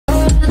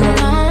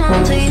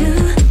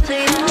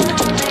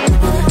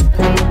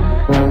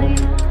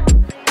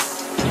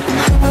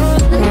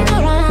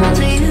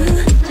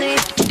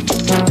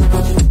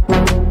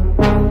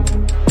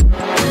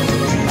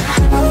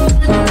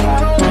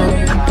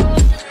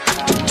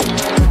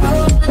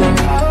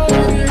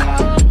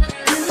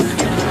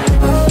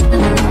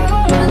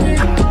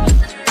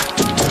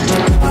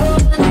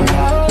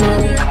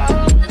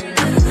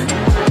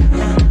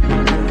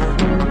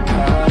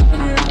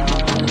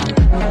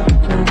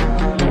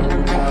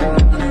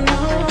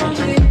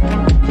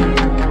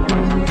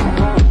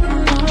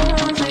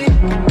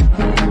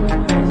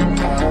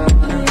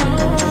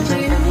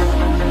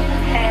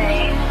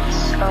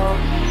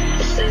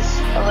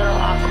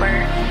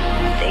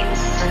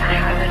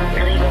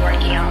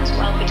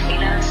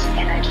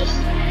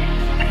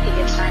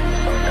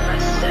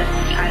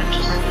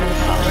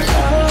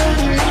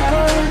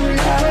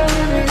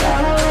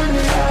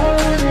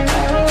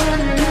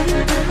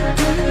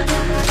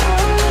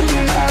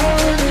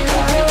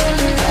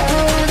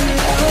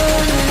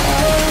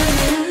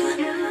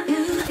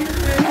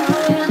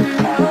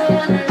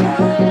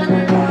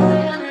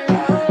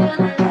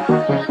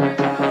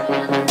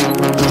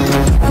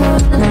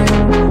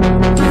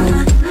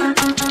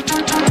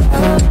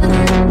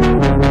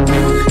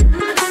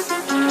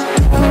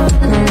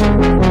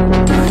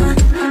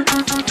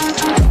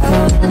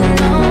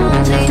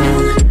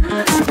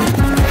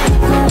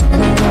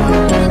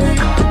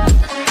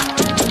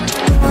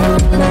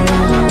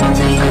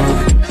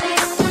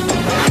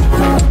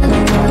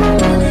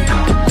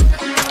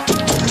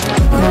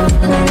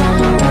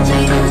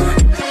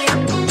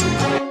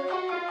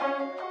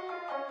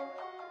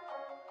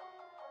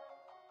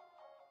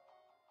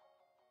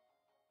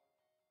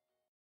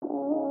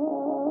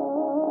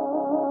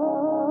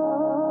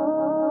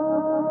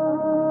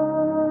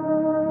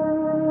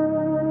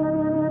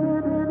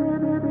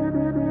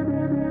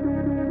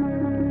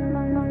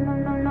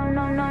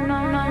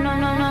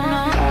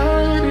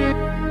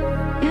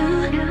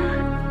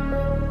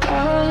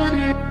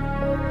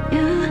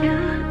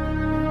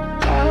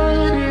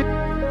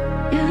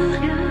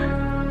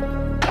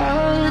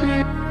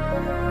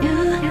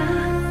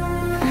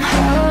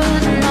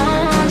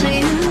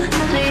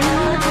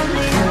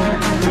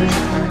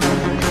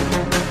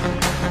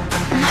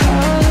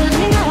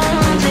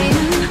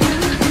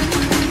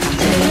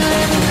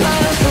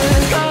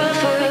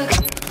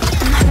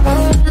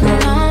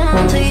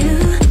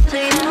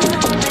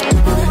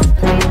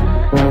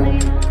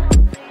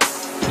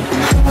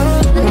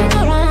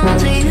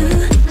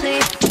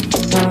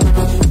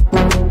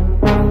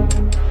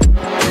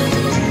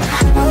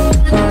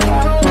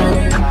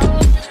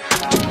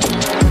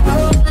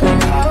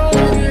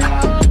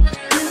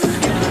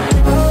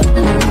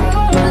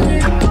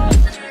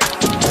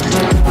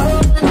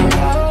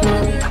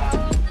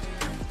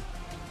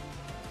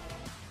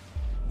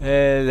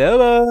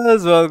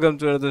Welcome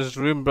to another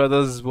stream,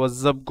 brothers.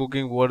 What's up,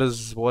 cooking? What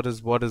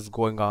is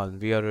going on?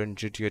 We are in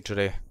GTA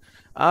today.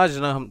 आज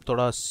ना हम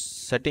थोड़ा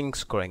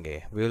settings करेंगे.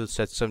 We'll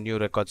set some new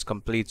records,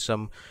 complete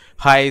some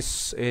highs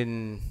in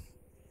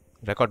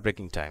record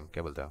breaking time.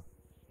 क्या बोलते हो?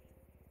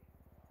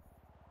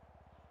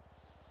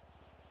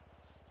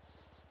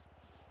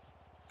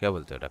 क्या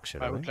बोलते हो अक्षर?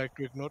 I would like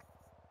to ignore.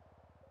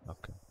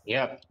 Okay.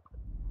 Yeah.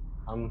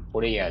 हम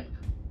पूरे याद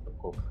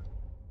को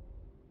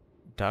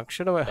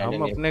डार्कशेड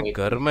हम अपने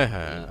घर में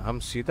हैं, हम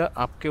सीधा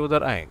आपके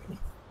उधर आएंगे,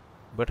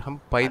 बट हम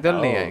पैदल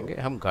नहीं आएंगे,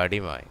 हम गाड़ी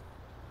में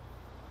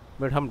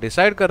आएंगे। बट हम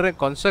डिसाइड कर रहे हैं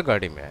कौन सा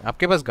गाड़ी में है।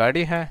 आपके पास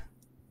गाड़ी है?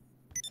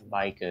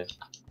 बाइक है।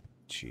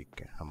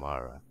 ठीक है,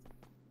 हमारा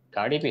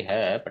गाड़ी भी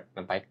है बट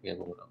मैं बाइक पे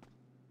घूम रहा हूँ।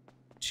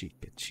 ठीक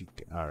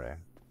है, आ रहा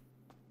है।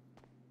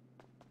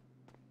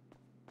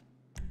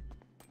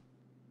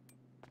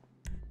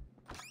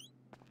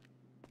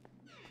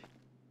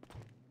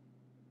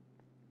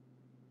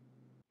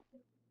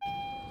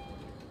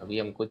 अभी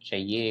हमको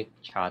चाहिए एक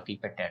छाती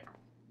पे टैटू।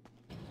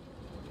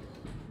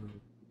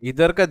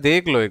 इधर का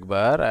देख लो एक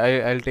बार।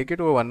 I take it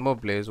to one more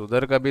place.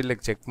 उधर का भी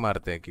लाइक चेक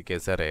मारते हैं कि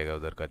कैसा रहेगा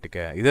उधर का। ठीक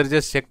है, इधर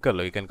जस्ट चेक कर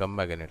लो। You can come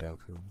back any time.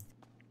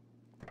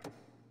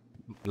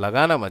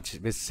 लगाना मत,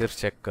 बस सिर्फ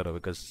चेक करो,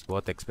 बिकॉज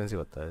बहुत एक्सपेंसिव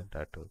होता है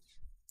टैटू।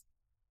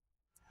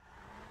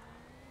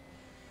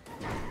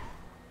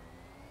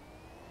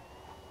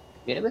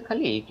 मेरे में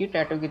खाली एक ही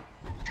टैटू की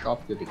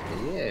शॉप क्यों दिख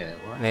रही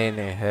है?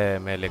 नहीं है,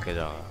 मैं लेके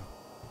जाऊंगा।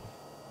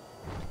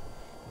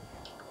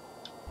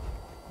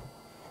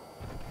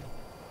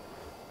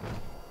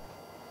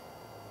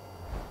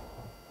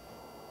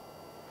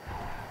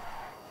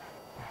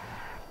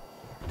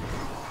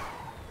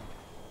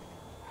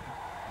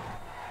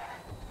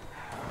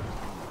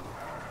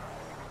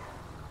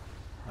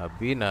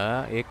 अभी ना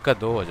एक का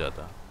 2 हो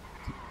जाता।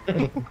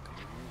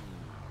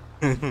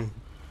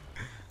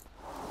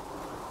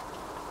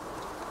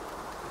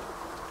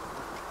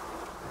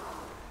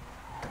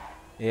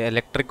 ये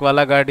इलेक्ट्रिक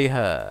वाला गाड़ी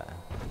है,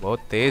 बहुत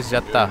तेज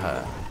जाता है।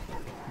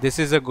 This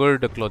is a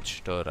good cloth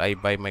store. I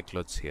bye my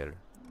clothes here.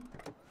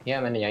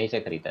 या मैंने यहीं से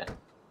खरीदा है।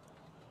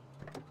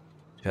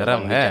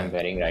 शर्म है?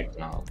 Wearing right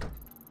now.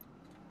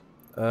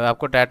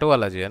 आपको टैटू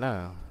वाला चाहिए ना?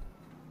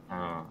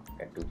 हाँ,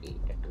 टैटू चाहिए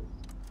टैटू।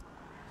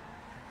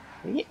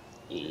 ये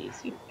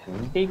एसी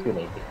ठंडे क्यों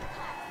नहीं थे?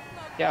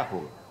 क्या हो?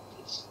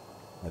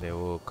 अरे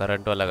वो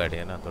करंट वाला गाड़ी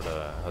है ना, थोड़ा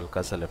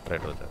हल्का सा लेफ्ट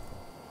राइट हो जाता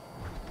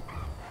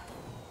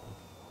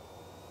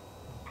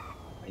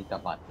भाई का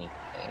बात नहीं है।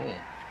 है।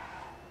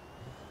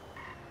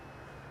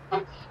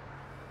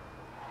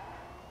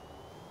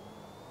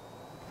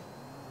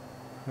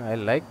 I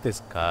like this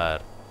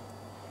car.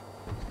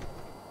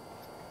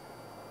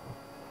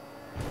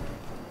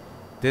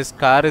 This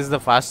car is the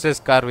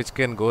fastest car which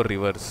can go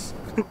reverse.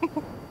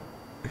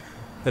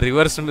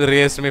 Reverse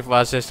race में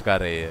फास्टेस्ट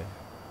कार है ये।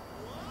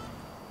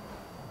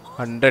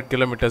 100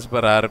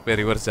 किलोमीटर/आवर पे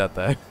रिवर्स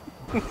जाता है।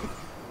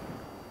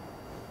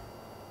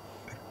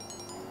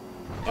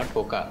 और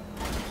ठोका,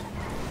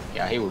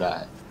 क्या ही उड़ा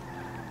है।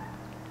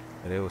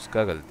 अरे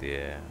उसका गलती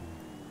है।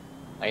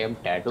 भाई हम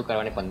टैटू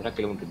करवाने 15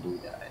 किलोमीटर दूर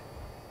जा रहे हैं।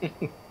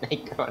 नहीं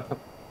करवाना।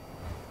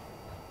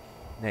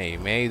 नहीं,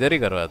 मैं इधर ही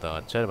करवाता हूँ,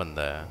 अच्छा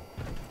बंदा है।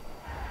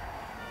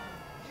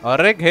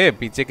 और एक है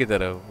पीछे की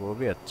तरफ, वो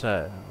भी अच्छा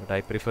है, but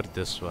I prefer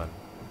this one.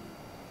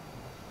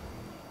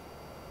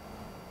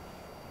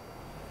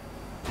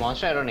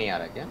 Monster arrow नहीं आ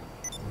रहा क्या?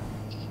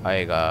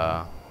 आएगा।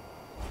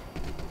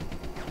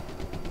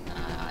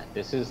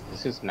 दिस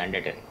इज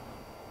मैंडेटरी,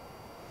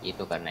 ये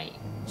तो करना ही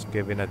है।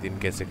 उसके बिना दिन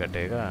कैसे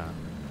कटेगा?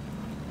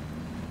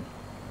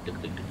 टुक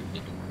टुक टुक टुक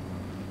टुक।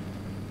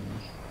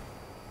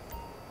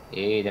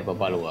 ए इधर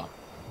बवाल हुआ।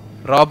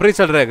 रॉबरी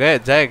चल रहे गए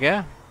जाए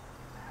क्या?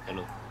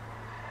 चलो।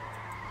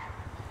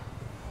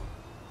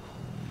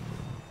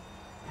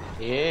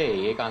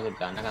 ये कहाँ से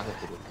गाना कहाँ से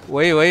शुरू?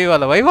 वही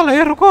वाला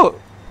यार, रुको।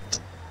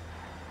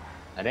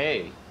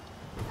 अरे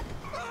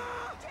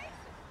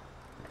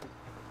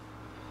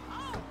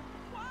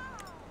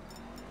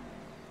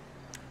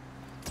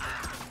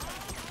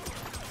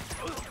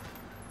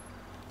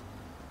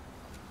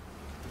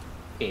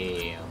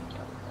क्या होता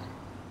है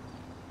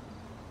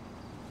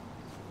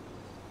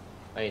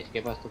भाई? इसके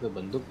पास तो कोई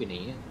बंदूक भी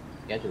नहीं है,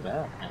 क्या चुरा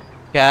है?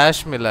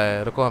 कैश मिला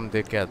है, रुको हम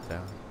देख के आते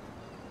हैं।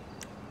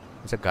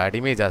 अच्छा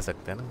गाड़ी में ही जा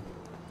सकते हैं ना?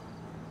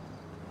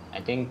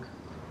 I think.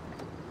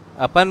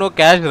 अपन वो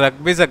कैश रख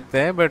भी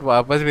सकते हैं, बट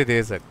वापस भी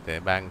दे सकते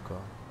हैं बैंक को।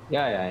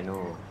 या आई नो,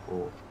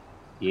 वो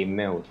गेम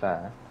में होता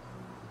है।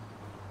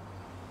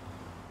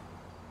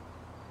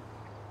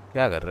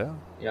 क्या कर रहे हो?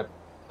 या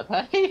पता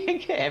है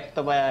कि एफ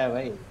दबाया है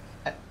भाई।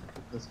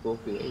 स्कोप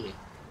भी है ये।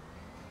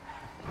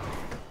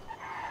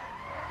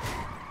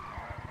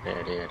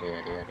 अरे अरे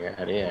अरे अरे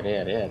अरे अरे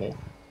अरे अरे।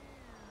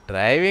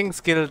 ड्राइविंग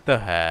स्किल तो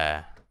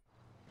है।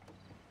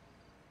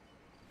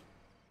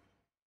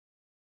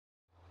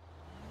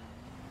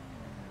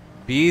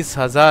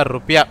 20,000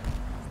 रुपया।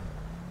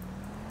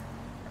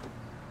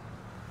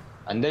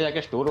 अंदर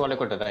जाके स्टोर वाले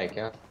को डरा है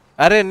क्या?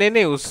 अरे नहीं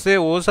नहीं, उससे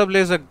वो सब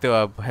ले सकते हो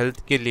आप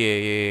हेल्थ के लिए,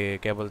 ये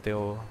क्या बोलते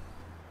हो,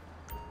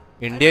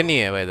 इंडियन ही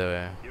है बाय द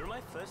वे।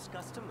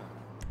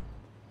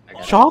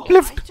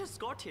 शॉपलिफ्ट।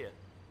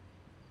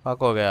 फक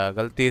हो गया,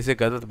 गलती से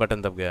गलत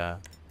बटन दब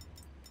गया।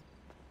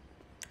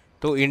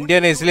 तो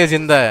इंडियन है इसलिए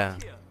जिंदा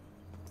है।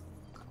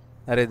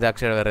 अरे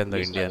दाक्षर वरेंद्र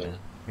इंडियन है,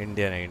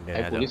 इंडियन है, इंडियन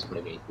है। पुलिस पड़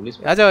गई,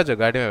 पुलिस आ जाओ आ जाओ,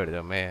 गाड़ी में बैठ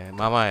जाओ। मैं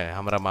मामा है,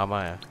 हमारा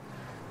मामा है।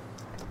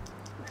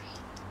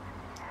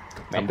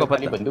 मैंने तो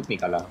खाली बंदूक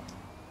निकाला,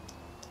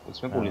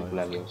 उसमें पुलिस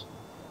बुला लिया उसने।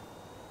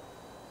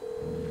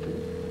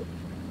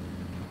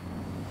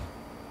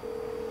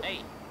 Hey,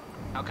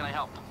 how can I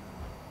help?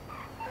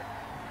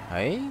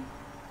 Hi?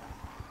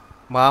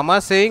 Mama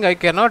saying I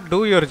cannot do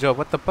your job.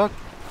 What the fuck?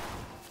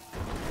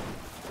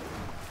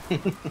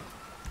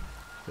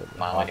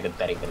 मामा ने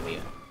गद्दारी कर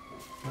दिया।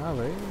 हाँ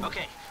भाई।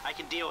 Okay, I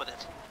can deal with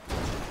it.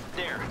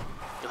 There,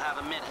 you'll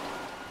have a minute.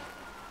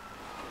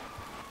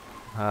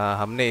 हाँ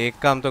हमने एक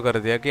काम तो कर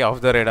दिया कि ऑफ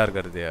द रेडार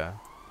कर दिया।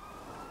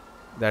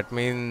 That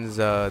means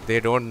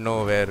they don't know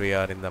where we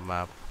are in the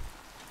map.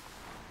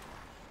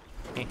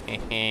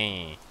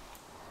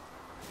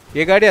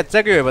 ये गाड़ी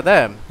अच्छा क्यों है पता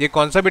है? ये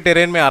कौन सा भी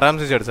टेरेन में आराम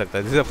से चढ़ सकता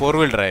है, जैसे 4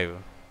 व्हील ड्राइव।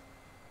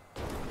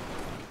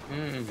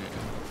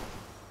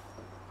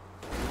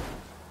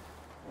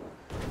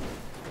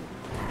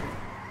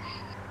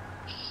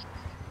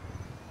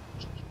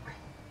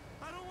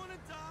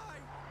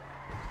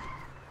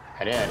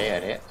 अरे अरे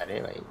अरे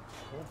अरे भाई,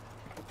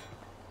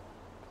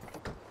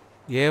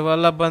 ये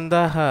वाला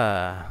बंदा है।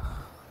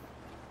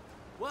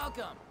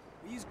 Welcome.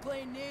 We use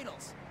clay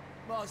needles,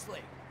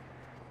 mostly.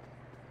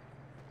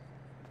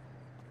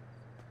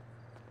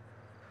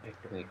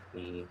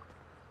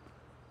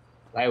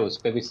 भाई उस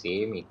पे भी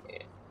सेम ही है।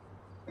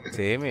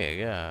 सेम ही है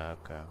क्या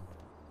आपका?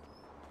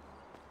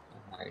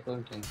 I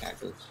don't think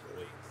that is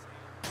true.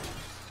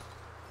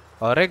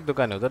 और एक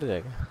दुकान उधर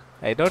जाएगा।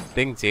 आई डोंट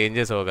थिंक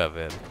चेंजेस होगा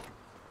फिर।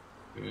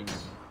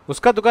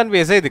 उसका दुकान भी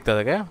ऐसा ही दिखता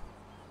था क्या?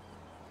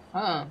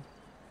 हाँ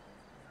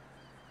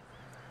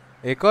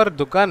एक और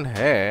दुकान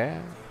है।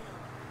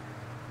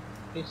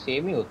 ये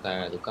सेम ही होता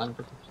है, दुकान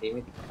पे तो सेम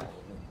ही दिखता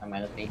है।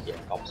 मैंने नहीं किया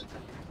टॉप्स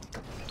पे।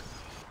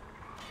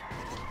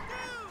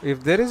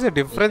 If there is a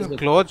different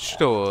clothes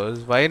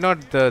stores, why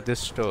not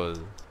this store?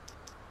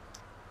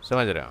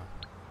 समझ रहे हो?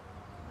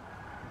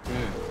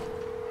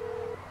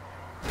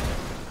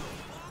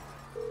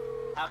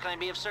 How can I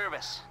be of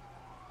service?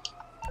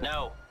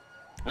 No,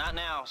 not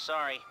now.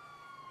 Sorry.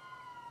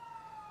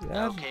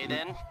 यार Okay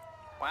then.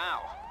 Wow.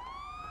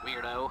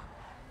 Weirdo.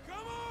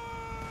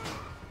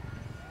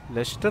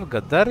 Lester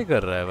गद्दारी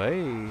कर रहा है भाई.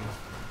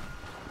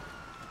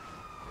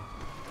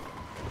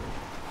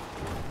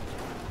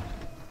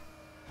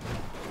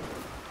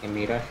 ये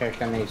मेरा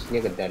सेशन है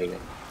इसलिए गद्दारी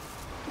कर.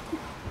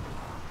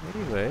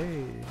 नहीं भाई.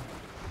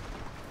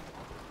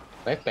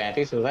 भाई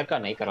 35,000 का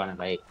नहीं करवाना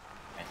भाई.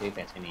 ऐसे ही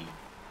पैसे नहीं है.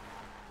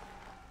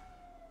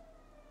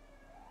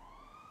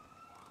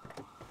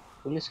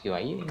 पुलिस क्यों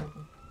आई है?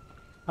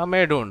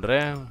 हमें ढूंढ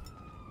रहे हैं.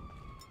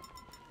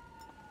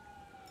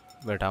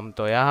 बट हम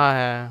तो यहाँ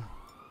हैं.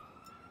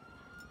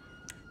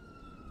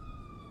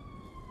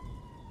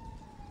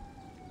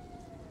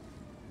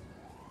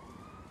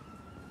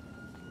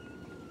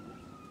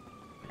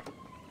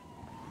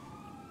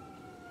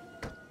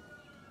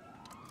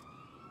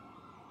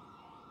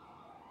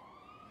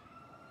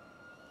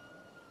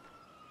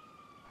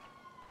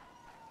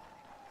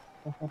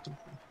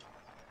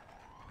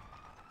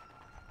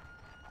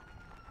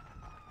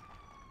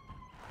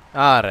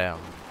 आ रहे हैं हम.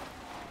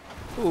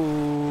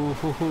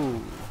 Who.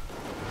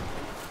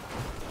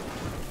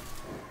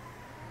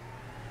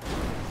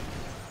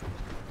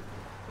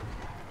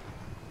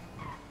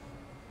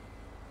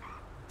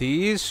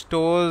 These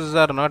stores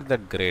are not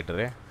that great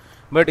रे.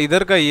 बट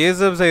इधर का ये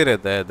सब सही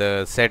रहता है.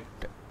 द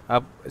सेट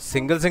आप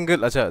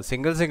सिंगल अच्छा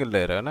सिंगल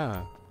ले रहे हो ना.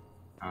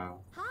 हाँ.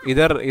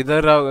 इधर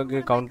इधर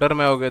आओगे काउंटर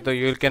में आओगे तो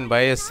you can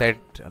buy A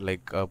set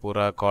like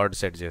पूरा कॉर्ड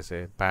सेट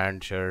जैसे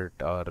पैंट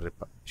शर्ट और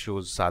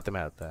शूज साथ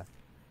में आता है.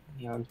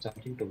 Yeah, I'm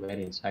starting to wear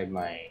inside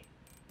my.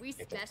 We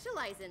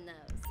specialize in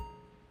those.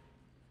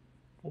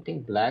 I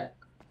think black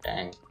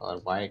tank or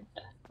white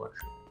tank for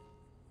sure.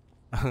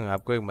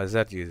 आपको एक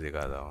मजेदार चीज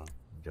दिखाता हूँ.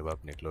 जब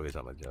आप निकलोगे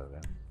समझ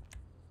जाओगे.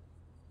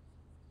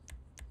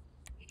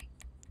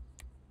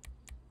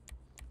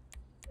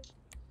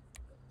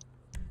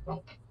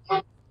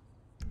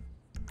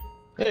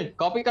 Hey,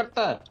 कॉपी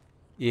करता है.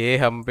 ये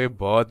हम पे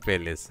बहुत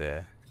पहले से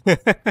है.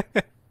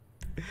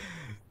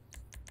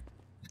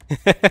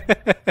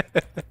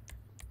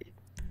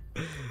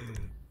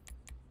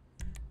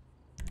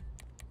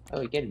 Oh,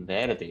 we can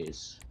wear this.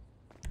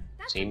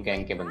 That's Same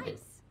gang के बंदे.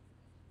 nice.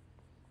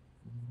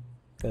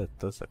 कर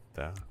तो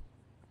सकता है.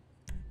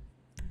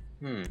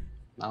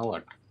 Now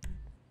what?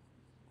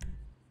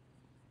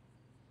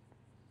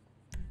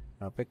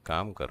 आप एक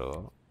काम करो.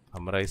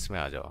 हमारा इसमें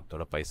आ जाओ.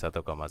 थोड़ा पैसा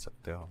तो कमा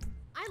सकते हो.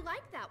 I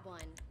like that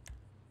one.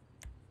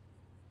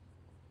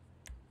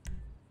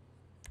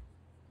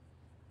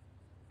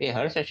 ये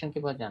हर सेशन के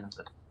बाद जाना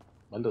पड़ता है.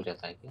 बंद हो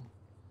जाता है क्या?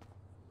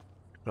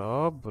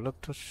 बोला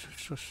तो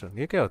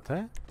ये क्या होता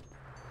है? Thanks.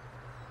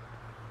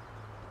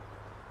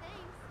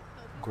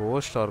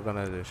 Ghost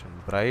organisation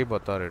bribe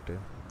authority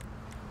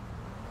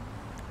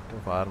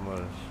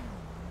farmers.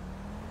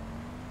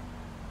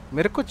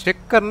 मेरे को चेक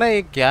करना है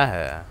ये क्या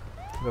है.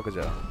 रुक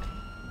जाओ.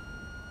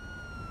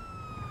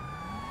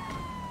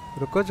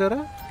 रुको जरा.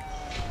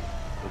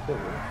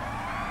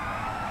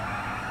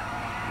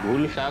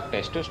 Bull shark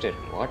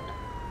testosterone.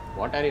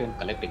 What are you even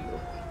collecting, bro?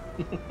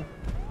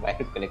 Why are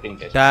you collecting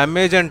testosterone?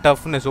 Damage and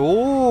toughness.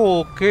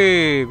 Okay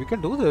we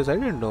can do this. I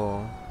didn't know.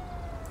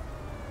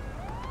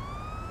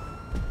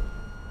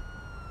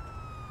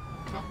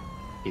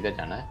 किधर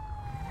जाना है?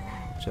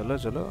 चलो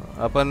चलो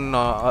अपन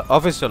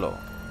ऑफिस चलो.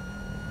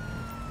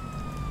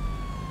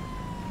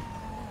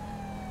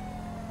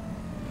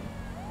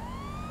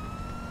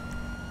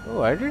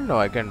 Oh, I didn't know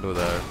I can do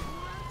that.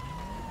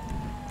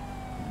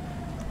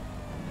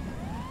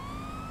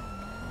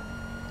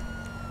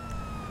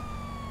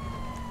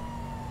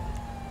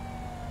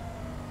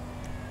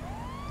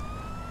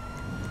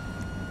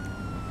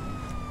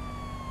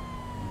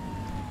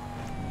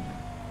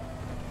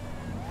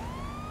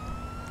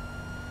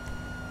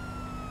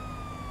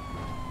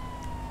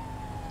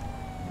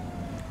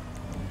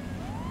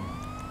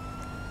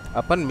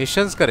 Upon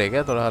missions करें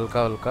क्या थोड़ा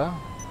हल्का हल्का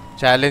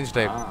चैलेंज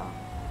टाइप. हाँ.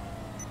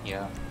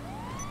 या.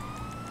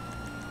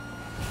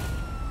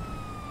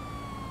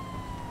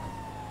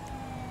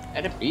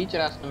 अरे बीच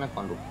रास्ते में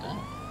कौन रुकता है?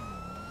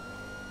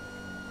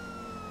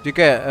 ठीक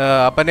है.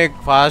 अपन एक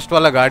फास्ट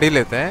वाला गाड़ी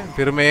लेते हैं.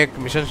 फिर मैं एक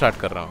मिशन स्टार्ट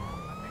कर रहा हूँ.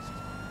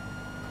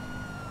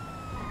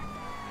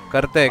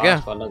 करते हैं क्या?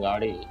 पास वाला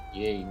गाड़ी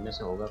ये इनमें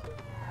से होगा.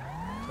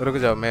 रुक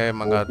जाओ मैं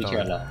मंगाता पीछे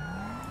हूँ. वाला.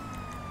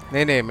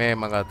 नहीं नहीं मैं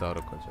मंगाता हूँ.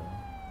 रुको जाओ.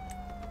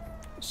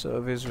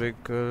 Service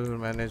vehicle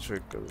manage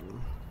vehicle.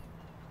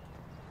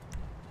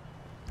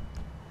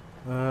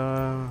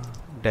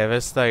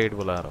 डेवेस्टा 8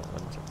 बुला रहा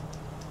हूँ.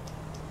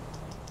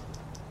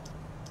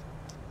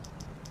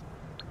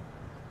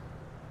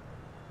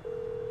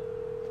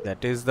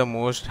 That is the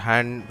most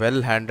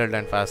well handled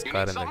and fast You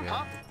car need in the something, game.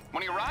 huh?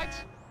 One of your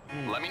rides?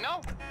 Let me know.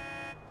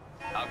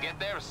 I'll get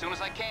there as soon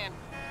as I can.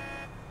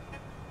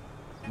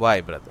 Why,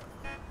 brother?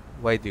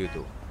 Why do you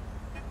do?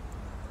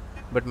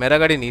 But मेरा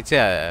गाड़ी नीचे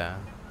आया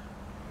है.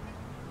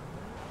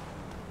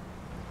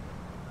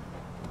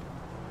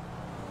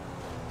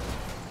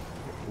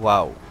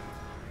 Wow.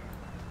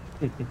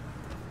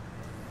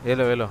 ये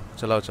लो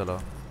चलाओ चलाओ.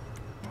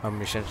 हम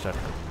mission start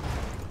कर।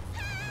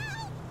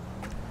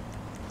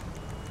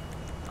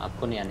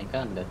 आपको नहीं आने का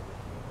अंदर?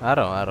 आ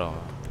रहा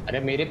हूँ। अरे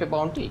मेरे पे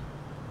बाउंड्री।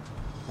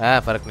 हाँ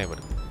फर्क नहीं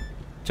पड़ता।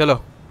 चलो।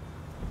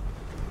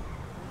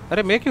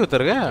 अरे मैं क्यों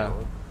उतर गया?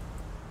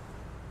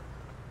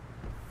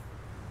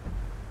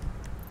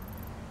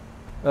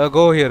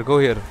 Go here go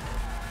here.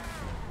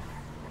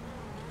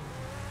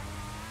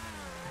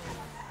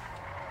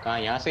 कहाँ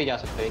यहाँ से ही जा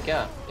सकते हैं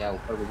क्या, या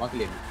ऊपर घुमा के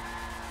लेना?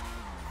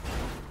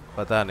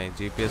 पता नहीं,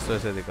 जीपीएस तो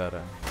ऐसे दिखा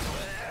रहा है।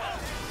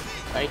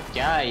 भाई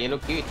क्या है, ये लोग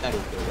क्यों इतना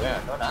रुके हुए हैं?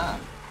 हटो ना।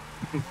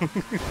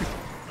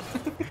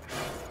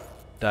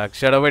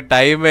 अक्षरों में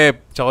टाइम है,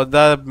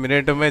 14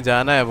 मिनट में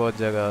जाना है बहुत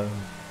जगह।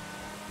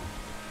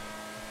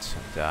 अच्छा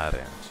जा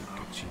रहे हैं,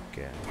 ठीक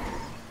है।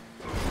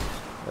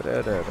 अरे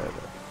अरे अरे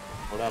अरे,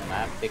 थोड़ा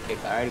मैप देख के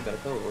गाइड कर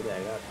तो हो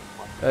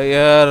जाएगा।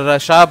 यार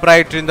sharp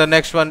right in the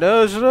next one.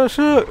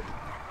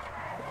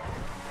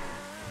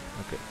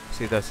 Okay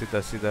सीधा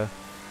सीधा सीधा।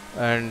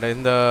 And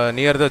in the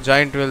near the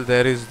giant wheel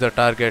there is the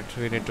target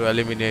we need to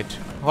eliminate.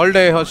 Hold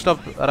stop,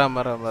 आराम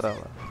आराम आराम।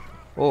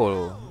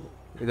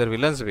 ओह इधर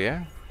विलन्स भी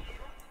है।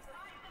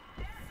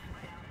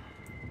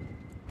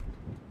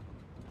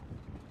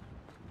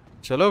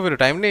 चलो फिर,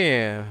 टाइम नहीं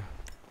है।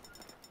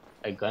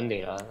 एक गन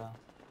दे रहा था।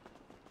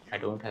 I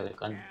don't have a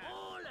gun.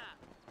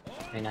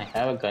 I mean, I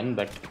have a gun,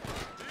 but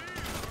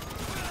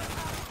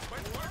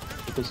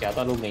कुछ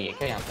ज़्यादा लोग नहीं है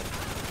क्या यहाँ पर?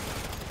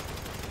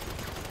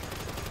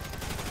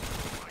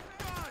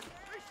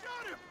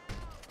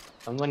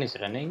 Someone is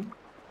running.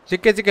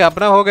 चिक्के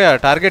अपना हो गया,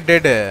 टारगेट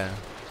डेड है।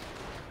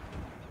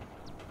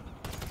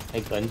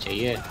 एक गन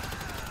चाहिए।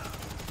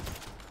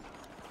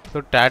 तो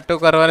टैटू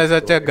करवाने से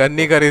अच्छा गन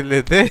नहीं खरीद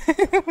लेते।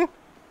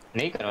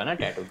 नहीं करवाना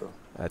टैटू तो।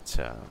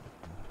 अच्छा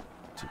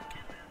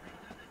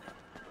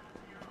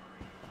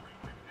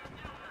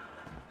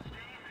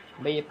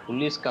भाई ये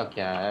पुलिस का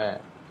क्या है,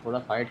 थोड़ा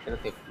फाइट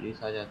करते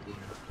पुलिस आ जाती है।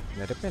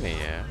 मेरे पे नहीं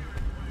है।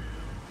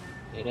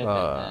 मेरे पे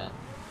है।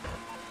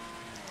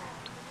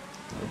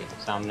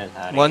 सामने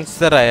था।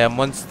 मॉन्स्टर आया,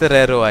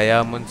 मॉन्स्टरेरो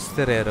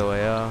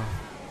आया।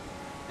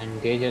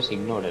 Engagers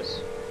ignored us.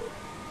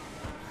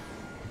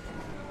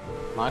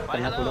 मार्क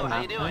करना थोड़ा ना।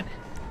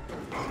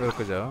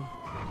 रुक जाओ।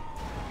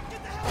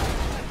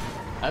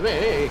 अबे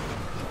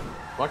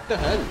what the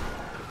hell?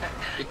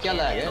 ये क्या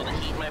लैग है?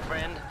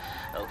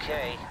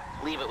 Okay,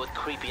 leave it with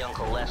creepy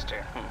Uncle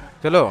Lester.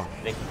 चलो।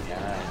 देख क्या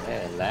है,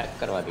 लैग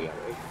करवा दिया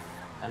भाई।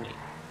 नहीं।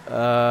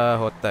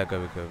 होता है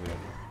कभी कभी।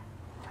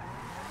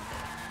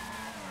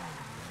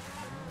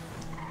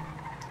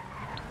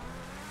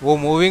 वो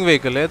मूविंग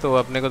व्हीकल है तो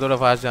अपने को थोड़ा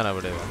फास्ट जाना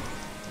पड़ेगा।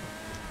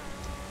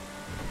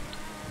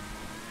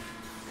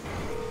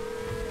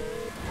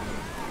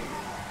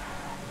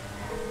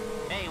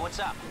 Hey, what's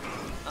up?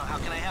 How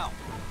can I help?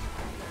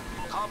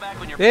 Call back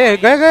when you're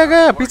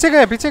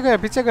गए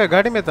पीछे गए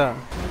गाड़ी में था।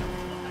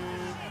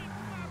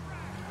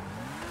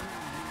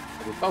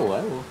 रुका हुआ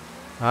है वो।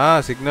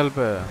 हाँ सिग्नल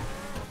पे।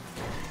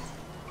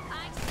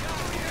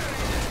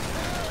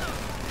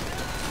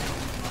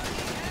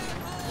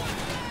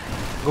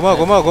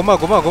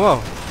 घुमाओ।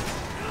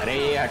 अरे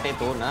ये हटे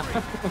तो ना।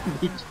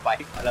 बीच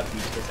पाइप वाला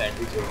बीच में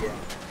सैंडविच हो गया।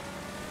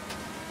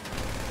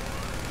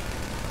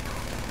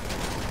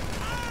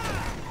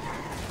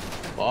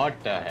 What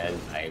the hell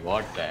भाई,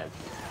 what the hell?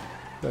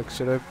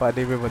 अक्षर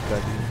पानी में मत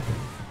डालिए।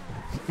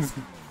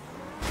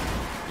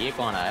 ये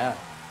कौन आया?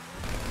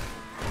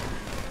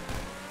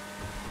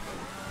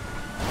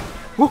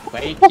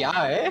 भाई क्या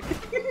है?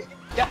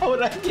 क्या हो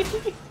रहा है?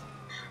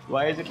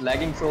 Why is it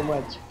lagging so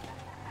much?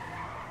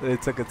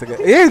 It's okay.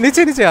 ए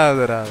नीचे आ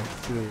जरा।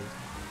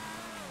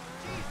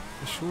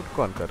 शूट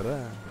कौन कर रहा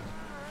है?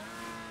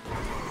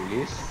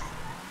 पुलिस।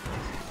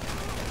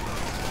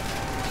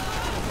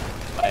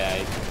 आए।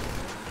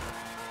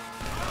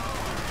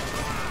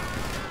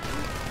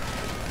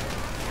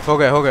 हो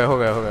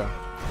गया।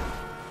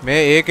 मैं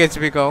 1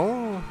 HP का हूँ,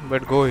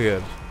 बट गो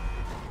हियर।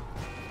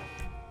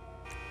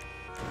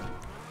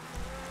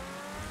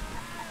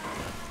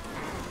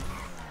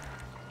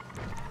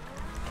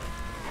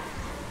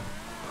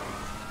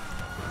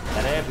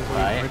 अरे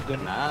भाई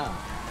ना।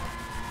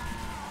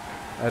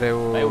 अरे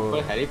वो भाई ऊपर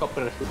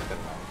हेलीकॉप्टर शूट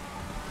करना है।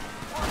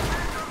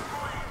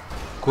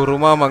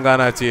 कुरुमा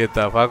मंगाना चाहिए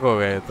था, फाक हो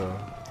गए तो।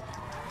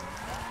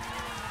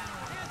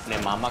 अपने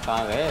मामा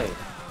कहाँ गए?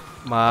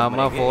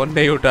 मामा फोन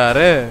नहीं उठा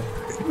रहे।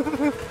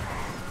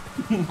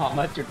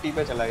 मामा छुट्टी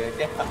पे चला गया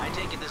क्या? I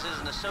take it this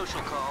isn't a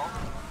social call.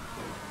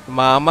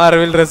 Mama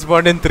will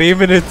respond in 3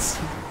 minutes.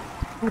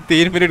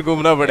 3 minute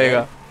घूमना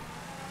पड़ेगा।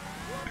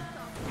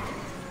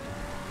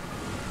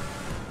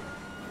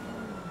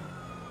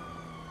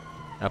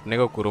 अपने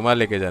को कुरुमा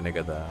लेके जाने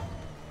का था।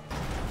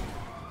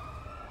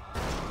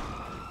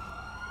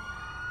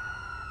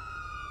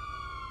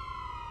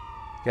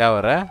 क्या हो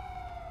रहा है?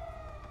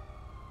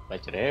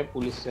 बच रहे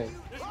पुलिस से।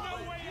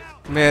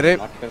 मेरे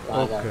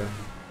ओके।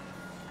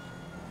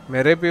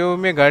 मेरे पीओ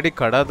में गाड़ी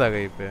खड़ा था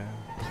कहीं पे।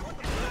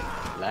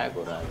 लैग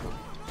हो रहा है तो।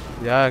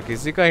 या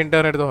किसी का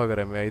इंटरनेट तो हग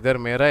रहा है, इधर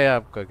मेरा या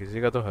आपका,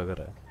 किसी का तो हग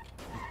रहा है।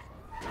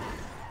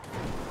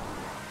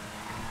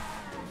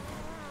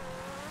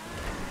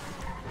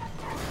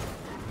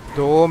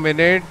 2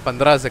 मिनट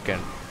 15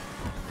 सेकेंड।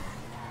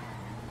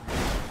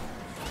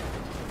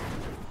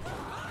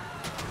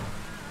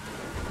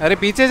 अरे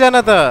पीछे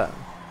जाना था।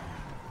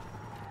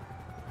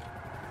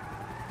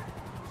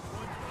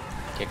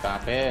 ये कहाँ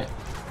पे?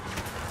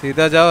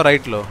 सीधा जाओ,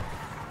 राइट लो।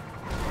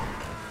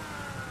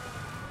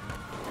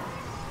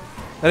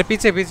 अरे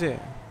पीछे पीछे।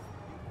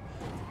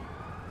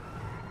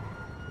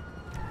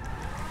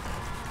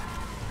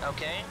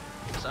 Okay,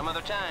 some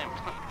other time.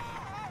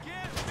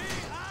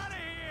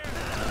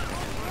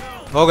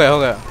 हो गया हो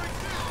गया।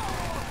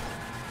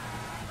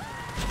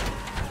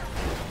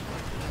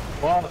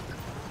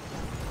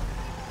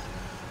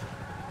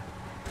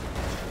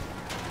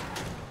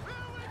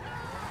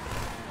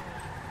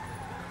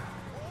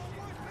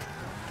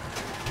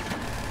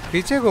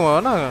 पीछे घुमाओ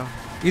ना,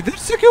 इधर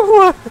से क्यों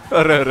हुआ?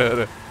 अरे अरे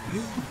अरे,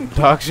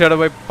 डार्क शैडो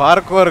भाई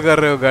पार्कोर कर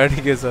रहे हो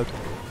गाड़ी के साथ।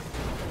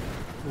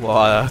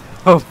 वाह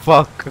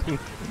फक।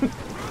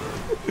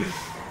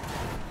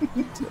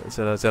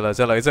 चलो चलो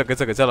चलो, इट्स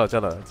ओके चलो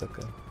चलो it's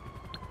okay.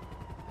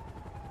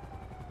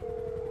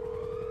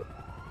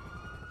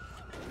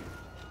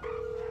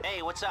 Hey,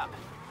 what's up?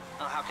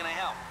 How can I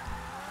help?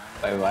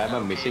 Why am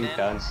I missing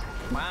turns?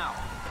 Wow.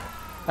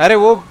 अरे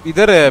वो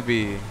इधर है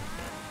अभी।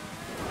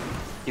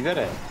 किधर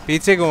है?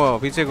 पीछे घुमाओ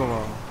पीछे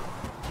घुमाओ।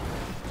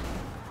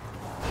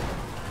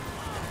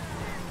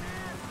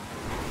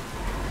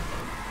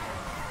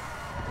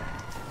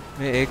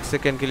 मैं 1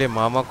 सेकंड के लिए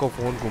मामा को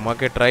फोन घुमा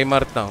के ट्राई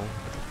मारता हूँ।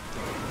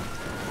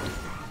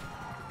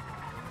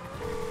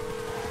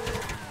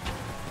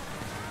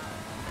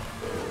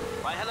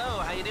 Why, hello,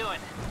 how you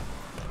doing?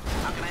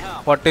 How can I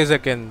help? 40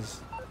 seconds.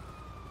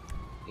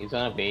 He's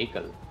on a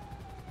vehicle.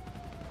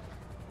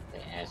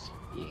 Yes,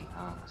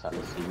 हाँ,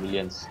 साले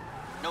civilians.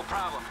 No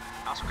problem.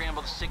 I'll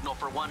scramble the signal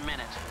for 1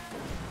 minute.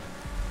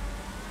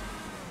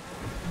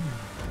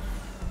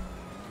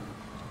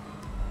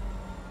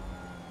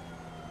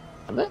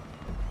 अबे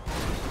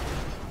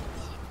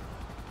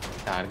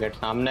टारगेट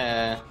सामने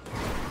है।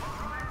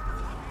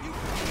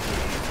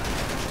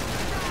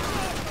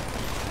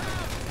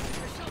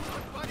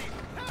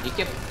 ये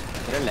क्या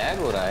मेरा लैग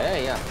हो रहा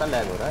है या आपका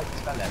लैग हो रहा है?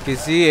 किसका लैग?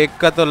 किसी एक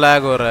का तो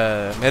लैग हो रहा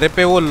है। मेरे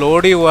पे वो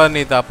लोड ही हुआ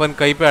नहीं था, अपन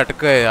कहीं पे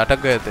अटक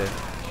गए थे।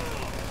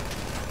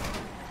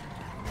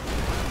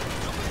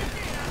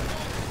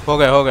 हो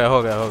गया हो गया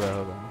हो गया हो गया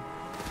हो गया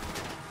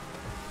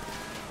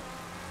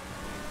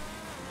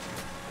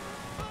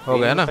हो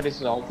गया ना। Of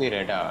the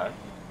radar.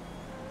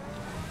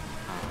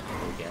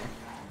 हो गया।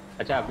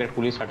 अच्छा अपडेट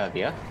पुलिस हटा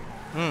दिया।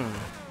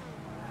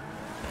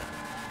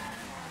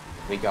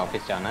 अभी क्या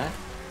ऑफिस जाना है?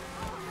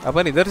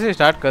 अपन इधर से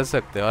स्टार्ट कर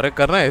सकते हैं और एक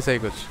करना है ऐसा ही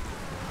कुछ।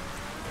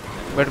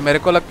 बट मेरे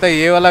को लगता है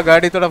ये वाला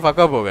गाड़ी थोड़ा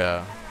फकअप हो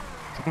गया।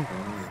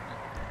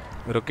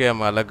 रुके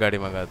हम अलग गाड़ी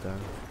मंगाते हैं।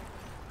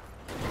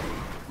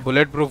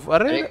 Bullet proof.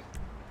 अरे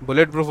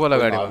बुलेट प्रूफ वाला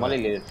गाड़ी नॉर्मली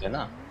ले लेते हैं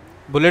ना।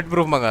 बुलेट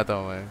प्रूफ मंगाता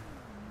हूँ मैं।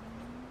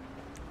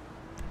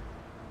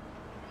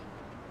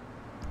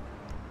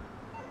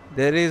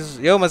 There is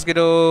yo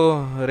mosquito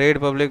red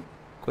public.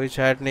 कोई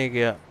चैट नहीं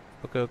किया।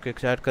 ओके ओके,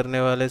 चैट करने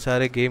वाले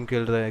सारे गेम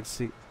खेल रहे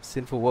हैं।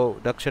 सिर्फ वो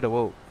डक्शट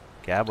वो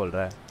क्या बोल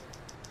रहा है?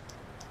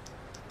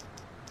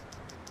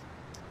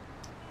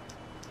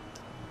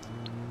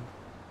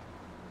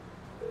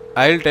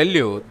 आई विल टेल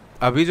यू,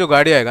 अभी जो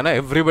गाड़ी आएगा ना,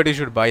 everybody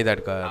should by that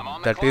car.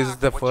 That is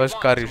the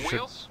first car you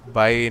should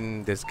buy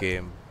in this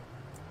game.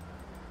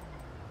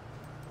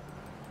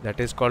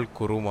 That is called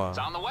Kuruma.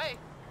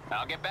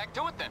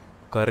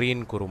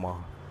 करीन कुरुमा।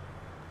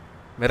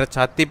 मेरा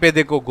छाती पे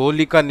देखो,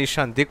 गोली का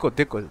निशान देखो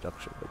देखो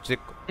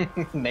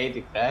देखो। नहीं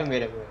दिख रहा है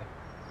मेरे को।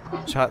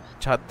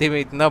 छाती में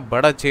इतना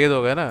बड़ा छेद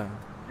हो गया ना।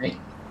 नहीं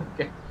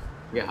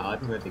ये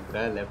हाथ में दिख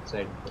रहा है, लेफ्ट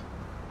साइड पे।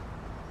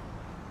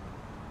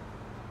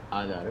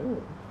 आ जा रहे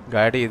हो?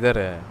 गाड़ी इधर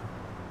है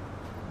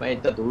भाई।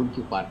 इतना दूर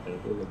क्यों पार्क कर रहे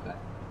हो? लगा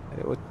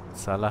अरे वो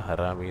साला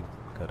हरामी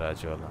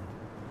गराज वाला।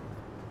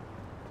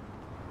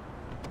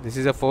 This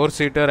is a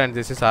 4-सीटर and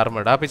this is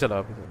armoured. आप ही चलो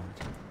आप ही चलो।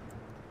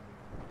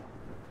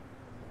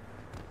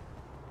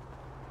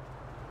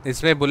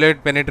 इसमें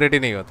बुलेट पेनिट्रेट ही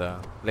नहीं होता।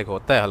 लाइक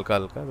होता है हल्का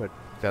हल्का, बट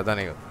ज्यादा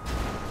नहीं होता।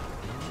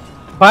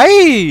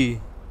 भाई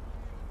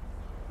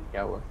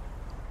क्या हुआ?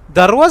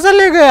 दरवाजा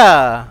ले गया।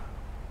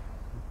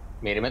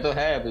 मेरे में तो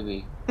है अभी भी।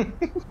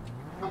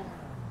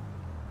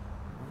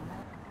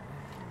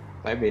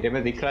 भाई मेरे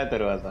में दिख रहा है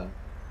दरवाजा।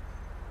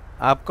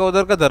 आपका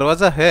उधर का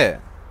दरवाजा है?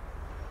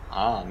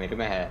 हाँ मेरे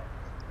में है।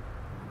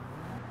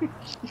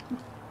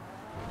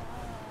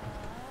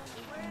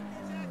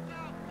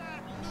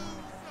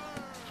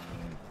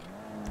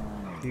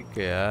 ठीक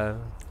है यार।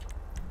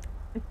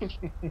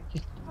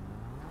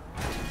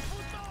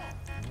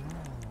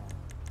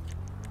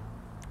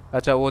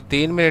 अच्छा वो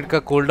 3 मिनट का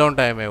कूल डाउन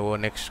टाइम है वो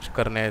नेक्स्ट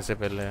करने से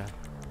पहले।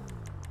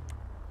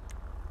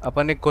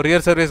 अपन एक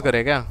कुरियर सर्विस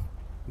करें क्या?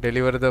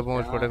 Deliver the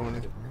most product money.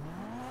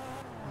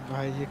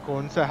 भाई ये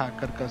कौन सा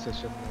हैकर का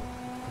सेशन है?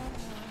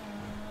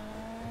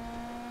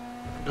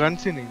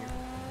 गन्स ही नहीं है।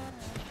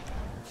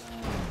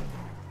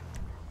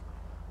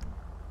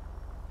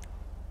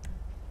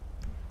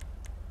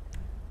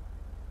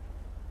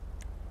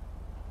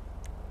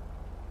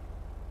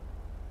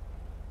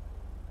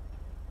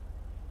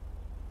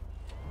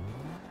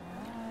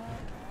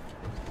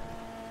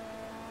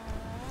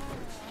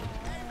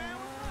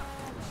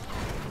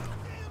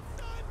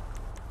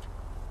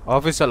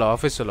 ऑफिस चलो,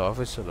 ऑफिस चलो,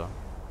 ऑफिस चलो।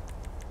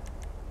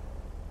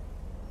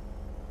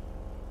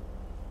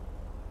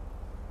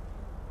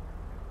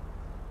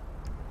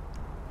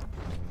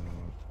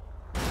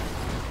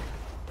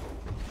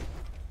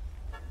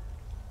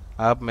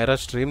 आप मेरा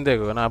स्ट्रीम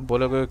देखोगे ना, आप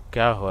बोलोगे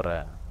क्या हो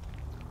रहा है।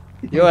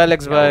 यो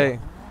एलेक्स क्या भाई,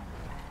 हुआ?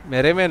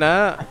 मेरे में ना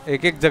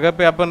एक एक जगह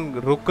पे अपन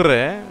रुक रहे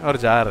हैं और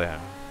जा रहे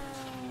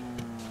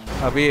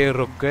हैं। अभी ये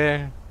रुक गए,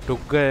 टुक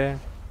गए,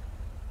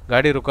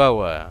 गाड़ी रुका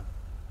हुआ है।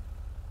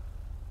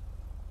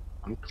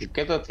 हम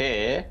रुके तो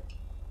थे,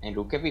 नहीं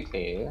रुके भी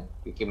थे,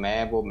 क्योंकि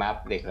मैं वो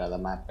मैप देख रहा था,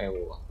 मैप पे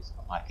वो ऑफिस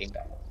का मार्किंग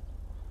डाला था।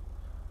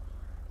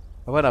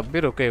 अपन अब भी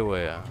रुके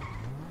हुए हैं,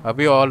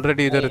 अभी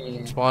ऑलरेडी इधर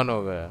नहीं, स्पॉन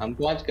हो गया। हम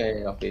पहुंच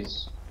गए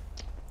ऑफिस।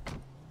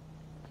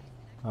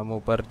 हम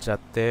ऊपर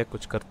जाते हैं,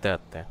 कुछ करते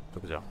आते हैं,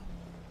 रुक जाओ।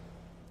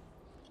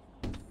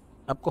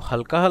 आपको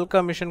हल्का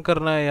हल्का मिशन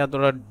करना है या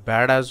थोड़ा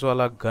बैड एस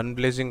वाला गन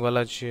ब्लेजिंग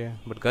वाला चाहिए?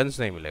 बट गन्स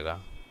नहीं मिलेगा।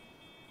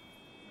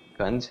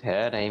 गन्स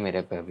है नहीं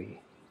मेरे पे अभी।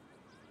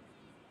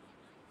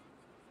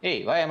 Hey,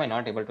 why am I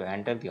not able to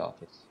enter the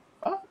office?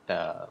 What the?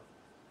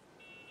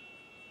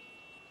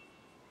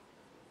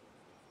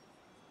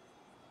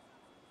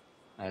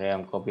 अरे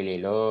हमको भी ले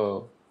लो।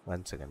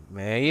 1 सेकेंड,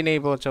 मैं ही नहीं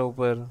पहुंचा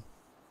ऊपर।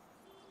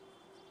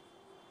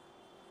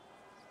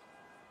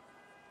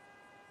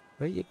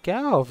 भाई ये क्या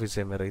ऑफिस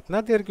है मेरा,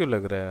 इतना देर क्यों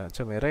लग रहा है?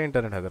 अच्छा मेरा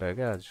इंटरनेट हग रहा है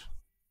क्या आज?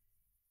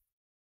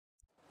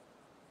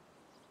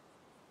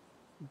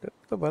 इधर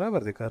तो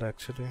बराबर दिखा रहा है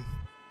एक्चुअली।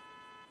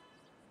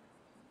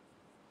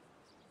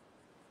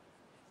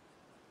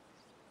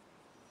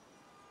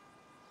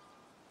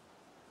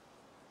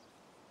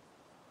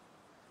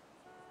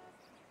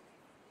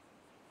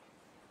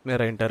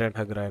 मेरा इंटरनेट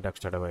हग रहा है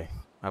डॉक्टर भाई,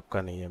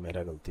 आपका नहीं है,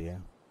 मेरा गलती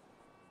है।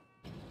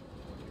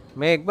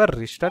 मैं एक बार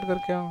रिस्टार्ट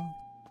करके आऊँ?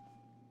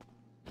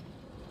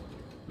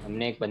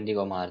 हमने एक बंदी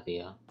को मार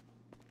दिया।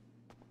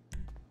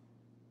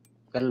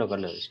 कर लो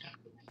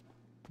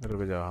स्टार्ट।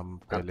 रुक जाओ, हम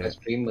आपका पहले।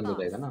 स्ट्रीम बंद हो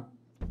जाएगा ना?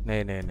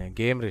 नहीं नहीं नहीं,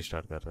 गेम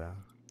रिस्टार्ट कर रहा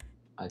है।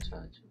 अच्छा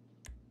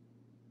अच्छा।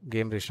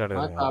 गेम रिस्टार्ट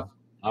हाँ तो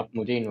करेगा। आप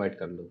मुझे इनवाइट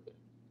कर लो फिर।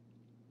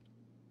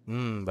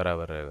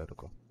 बराबर रहेगा,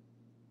 रुको।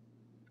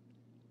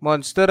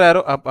 मॉन्स्टर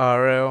एरो आप आ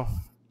रहे हो?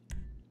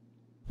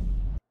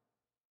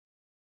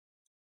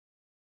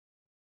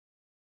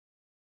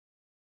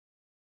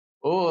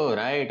 ओह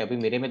राइट, अभी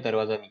मेरे में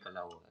दरवाजा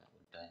निकला हुआ है,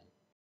 होता है।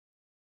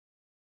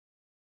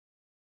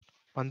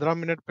 15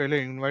 मिनट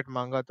पहले इनवाइट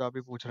मांगा था,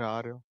 अभी पूछ रहे आ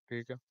रहे हो?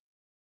 ठीक है।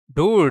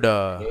 Dude,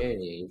 Hey,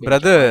 you can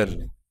brother,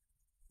 join.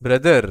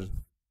 Brother,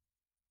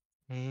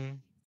 hmm.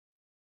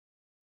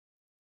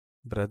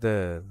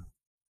 Brother,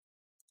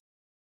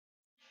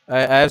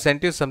 I have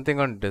sent you something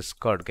on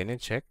Discord. Can you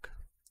check?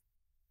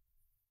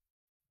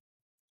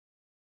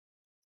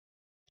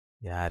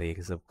 यार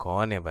ये सब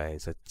कौन है भाई,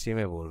 सच्ची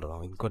में बोल रहा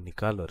हूँ, इनको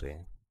निकालो रे।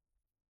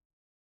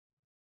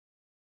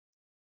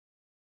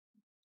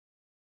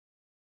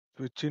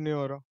 स्विच ही नहीं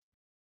हो रहा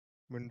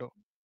विंडो।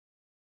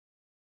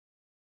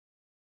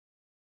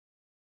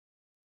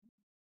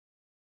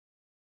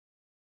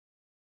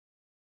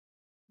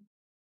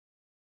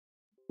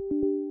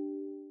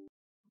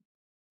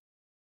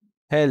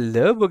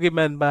 हेलो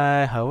बुगीमैन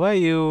भाई, हाउ आर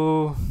यू?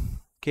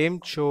 केम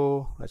छो?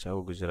 अच्छा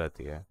वो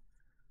गुजराती है।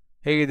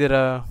 हे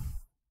इधरा।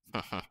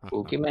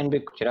 कुकी मैन भी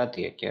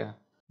गुजराती है क्या?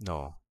 नो,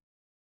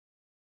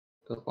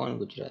 तो कौन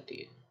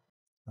गुजराती है?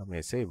 हम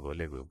ऐसे ही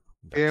बोले गेम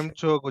दक्षिण।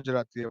 चो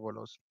गुजराती है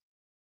बोलो उसको।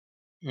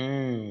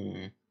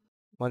 हम्म।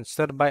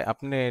 मॉन्स्टर भाई,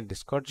 आपने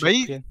डिस्कॉर्ड चेक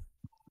भाई किया?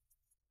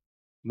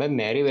 भाई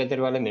मैरी वेदर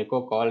वाले मेरे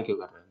को कॉल क्यों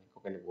कर रहे हैं, मेरे को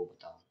पहले वो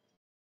बताओ।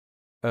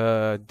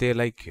 They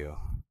like you.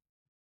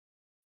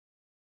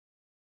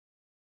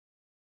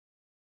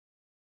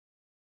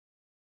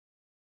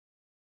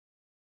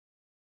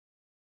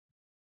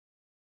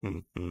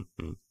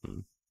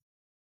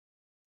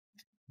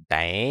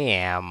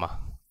 Damn.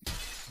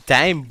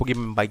 Damn,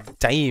 boogeyman by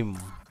damn.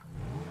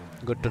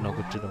 Good to know,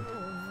 good to know.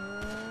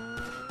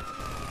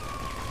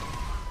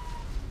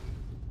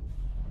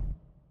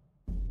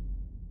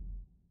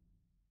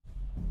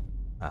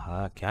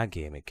 हाँ, क्या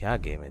गेम है, क्या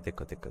गेम है,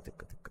 देखो देखो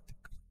देखो देखो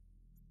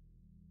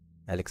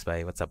देखो। एलेक्स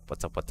भाई, what's up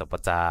what's up what's up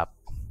what's up?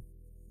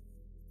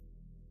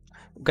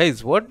 Guys,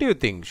 what do you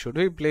think? Should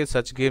we play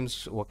such games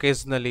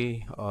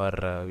occasionally, or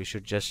we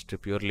should just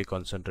purely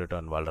concentrate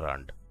on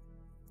Valorant?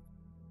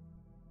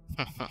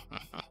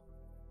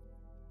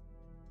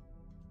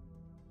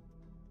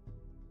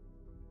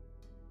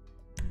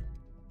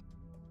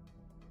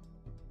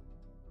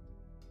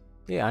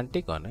 ये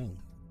आंटी कौन है?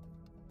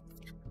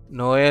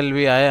 नोएल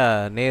भी आया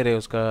नहीं रे,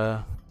 उसका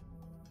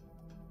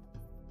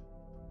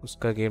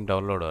उसका गेम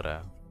डाउनलोड हो रहा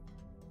है,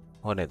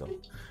 होने दो।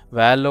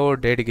 वैलो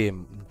डेड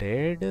गेम,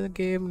 डेड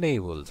गेम नहीं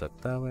बोल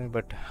सकता मैं,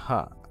 बट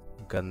हाँ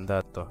गंदा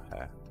तो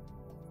है।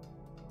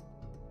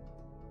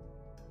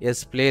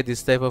 Yes, play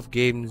this type of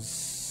games.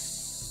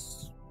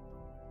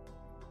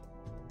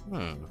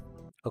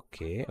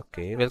 Okay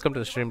okay, welcome to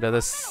the stream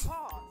brothers.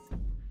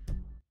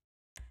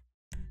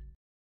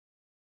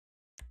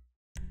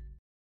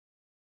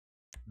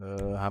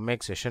 हम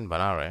एक सेशन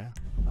बना रहे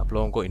हैं, आप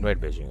लोगों को इनवाइट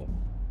भेजेंगे।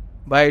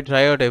 By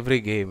try out every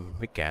game.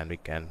 We can.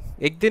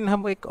 एक दिन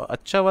हम एक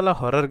अच्छा वाला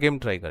हॉरर गेम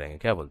ट्राई करेंगे,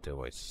 क्या बोलते हो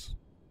boys?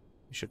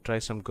 We should try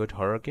some good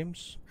horror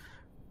games.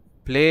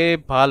 Play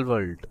Pal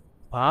World.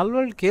 Pal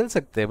World खेल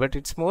सकते हैं, but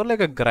it's more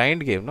like a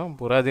grind game, no?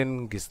 पूरा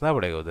दिन घिसना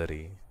पड़ेगा उधर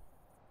ही.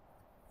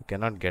 You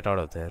cannot get out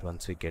of there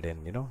once we get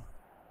in, you know?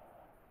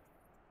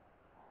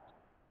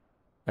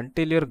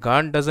 Until your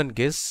gun doesn't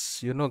guess,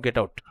 you know, get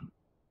out.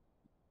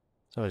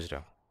 समझ रहे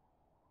हो?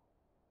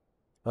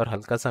 और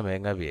हल्का सा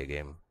महंगा भी है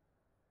गेम.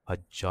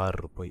 1,000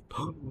 रुपये.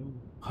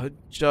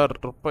 1,000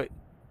 रुपये.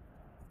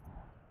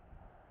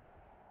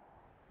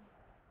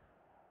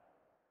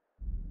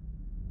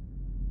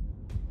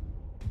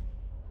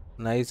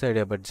 नाइस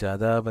आइडिया, बट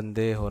ज़्यादा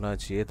बंदे होना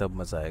चाहिए तब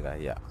मज़ा आएगा.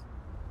 या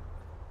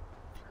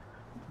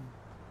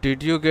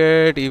Did you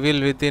get Evil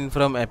Within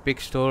from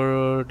Epic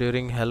Store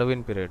during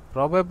Halloween period?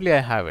 Probably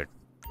I have it.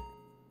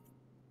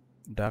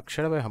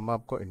 दाक्षर भाई हम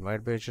आपको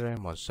इनवाइट भेज रहे हैं,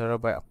 मौसरा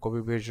भाई आपको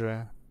भी भेज रहे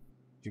हैं,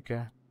 ठीक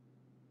है?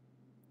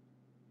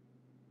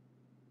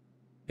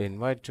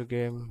 Invite to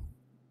game.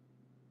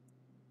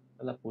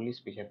 मतलब पुलिस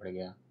पीछे पड़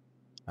गया.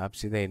 आप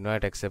सीधा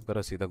इनवाइट एक्सेप्ट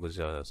करो, सीधा घुस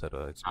जाओ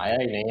सर. आया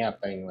ही नहीं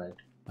आपका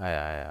इनवाइट.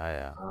 आया आया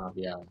आया. हाँ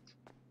भैया.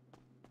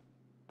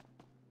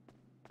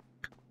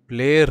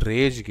 प्ले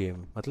रेज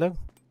गेम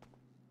मतलब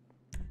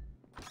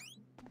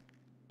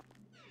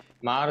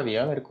मार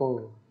दिया मेरे को.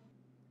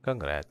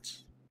 कंग्रेट्स.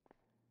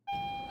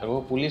 और वो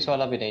पुलिस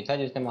वाला भी नहीं था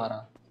जिसने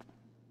मारा.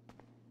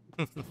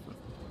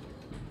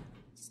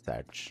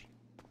 सच.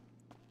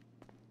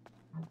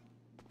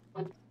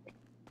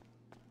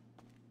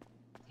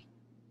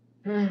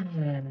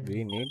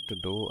 We need to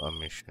do a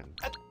mission.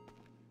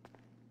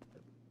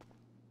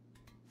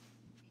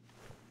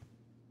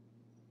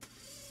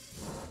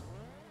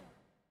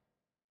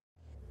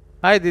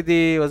 हाय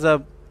दीदी, what's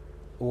up?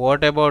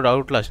 What about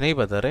Outlast? नहीं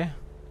पता रे.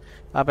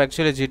 आप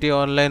एक्चुअली जीटी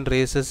ऑनलाइन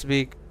रेसेस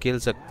भी खेल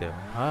सकते हो.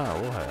 हाँ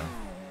वो है.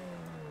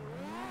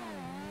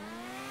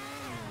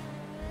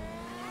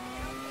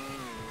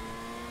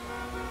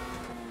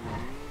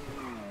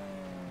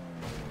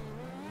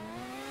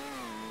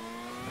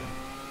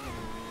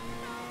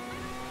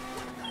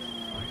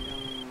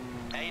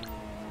 Hey,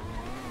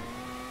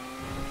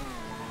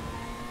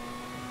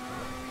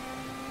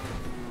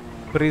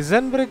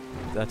 prison break.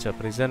 अच्छा,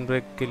 प्रिजन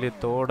ब्रेक के लिए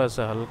थोड़ा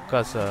सा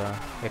हल्का सा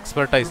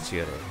एक्सपर्टाइज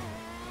चाहिए रे.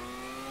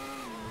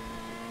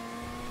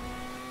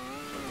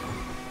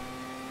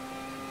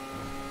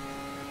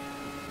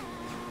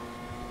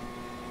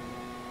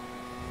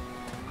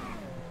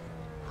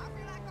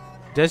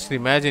 Just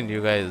imagine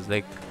you guys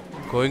like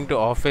going to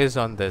office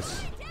on this.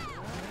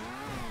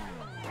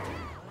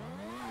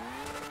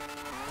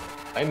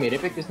 भाई मेरे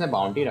पे किसने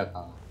बाउंटी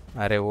रखा?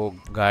 अरे वो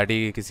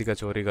गाड़ी किसी का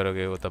चोरी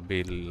करोगे वो तब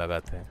भी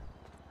लगाते हैं.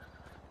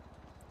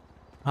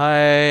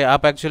 हाय,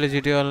 आप एक्चुअली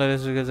जीटी ऑनलाइन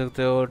रेस खेल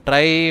सकते हो.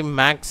 Try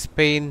max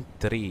pen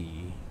 3.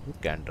 You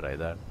can try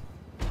that.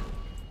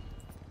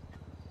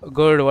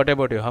 Good. What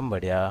about you? हम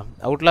बढ़िया.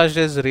 Outlast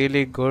is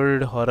really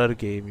good horror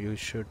game, you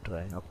should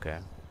try. Okay,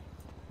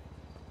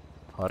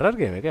 horror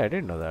game है क्या? I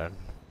didn't know that.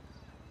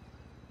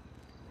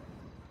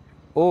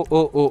 O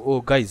O O O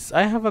guys,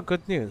 I have a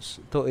good news.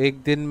 तो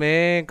एक दिन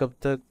में कब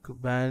तक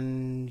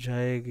बैन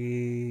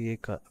जाएगी ये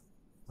का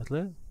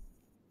मतलब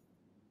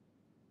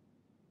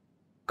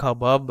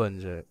कबाब बन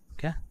जाए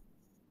क्या?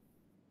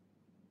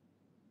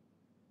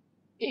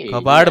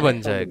 कबाड़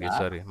बन जाएगी.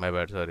 Sorry my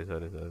bad. Sorry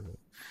sorry sorry.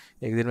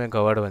 एक दिन में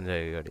कबाड़ बन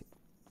जाएगी गाड़ी.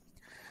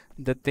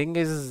 द थिंग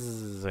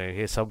इज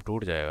ये सब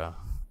टूट जाएगा,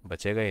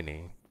 बचेगा ही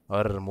नहीं.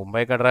 और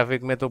मुंबई का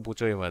ट्रैफिक में तो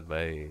पूछो ही मत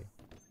भाई.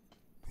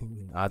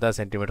 आधा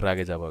सेंटीमीटर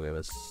आगे जा पाओगे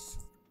बस.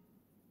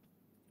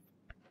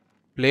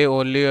 प्ले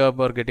ओनली अब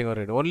और गेटिंग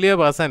और ओनली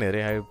अब आसान है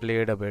रे. आई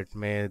प्लेड अ बिट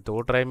में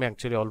 2 ट्राई में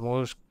एक्चुअली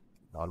ऑलमोस्ट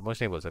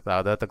ऑलमोस्ट नहीं बोल सकता,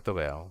 आधा तक तो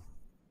गया हूँ.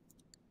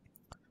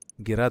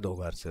 गिरा 2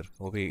 बार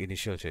सिर्फ, वो भी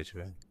इनिशियल स्टेज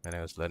पे मैंने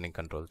उस लर्निंग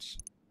कंट्रोल्स.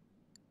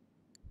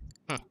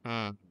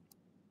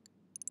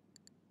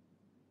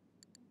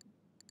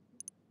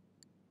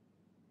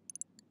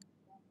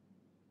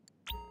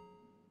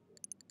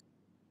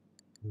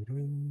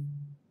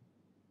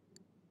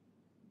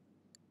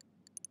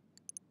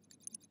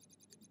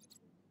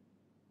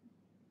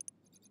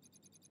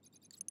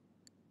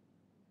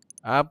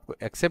 आप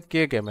एक्सेप्ट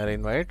किए क्या मेरा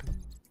इनवाइट?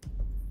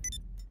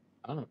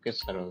 हाँ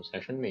किस तरह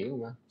सेशन में ही हूँ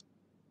मैं.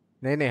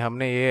 नहीं नहीं,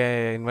 हमने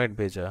ये इनवाइट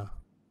भेजा.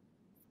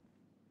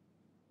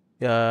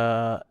 या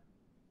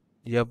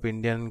यप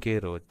इंडियन के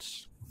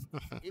रोज.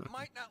 It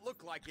might not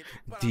look like it,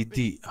 but I'm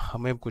दीदी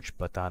हमें कुछ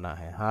बताना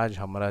है. आज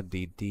हमारा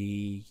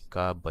दीदी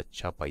का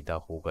बच्चा पैदा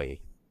हो गए.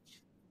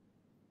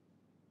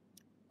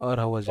 और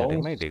how was it?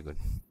 My day good.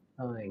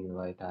 हाँ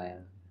इनवाइट आया.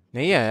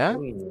 नहीं आया?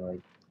 कोई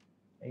इनवाइट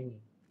नहीं.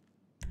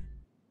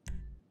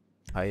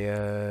 आया.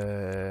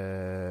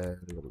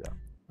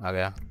 आ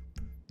गया.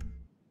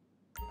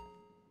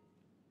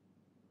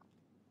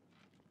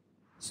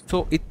 So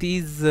it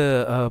is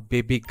a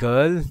baby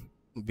girl.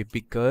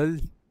 Baby girl.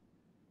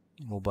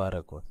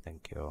 मुबारक हो.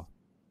 Thank you.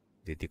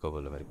 दीदी को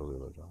बोलो, मेरे को भी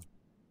बोलो.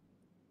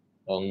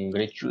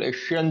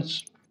 Congratulations.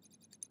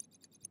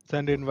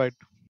 Send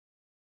invite.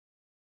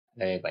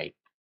 अरे भाई.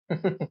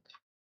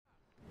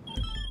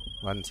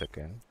 1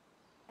 second.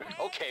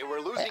 Okay,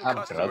 we're losing आप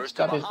customers ड्रग्स to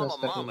का Bahama बिजनेस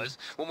कर रहे Mamas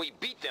when we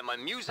beat them on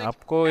music,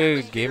 आपको ये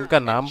गेम atmosphere, का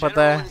and नाम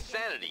पता general है?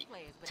 insanity.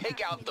 Take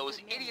out those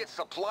idiot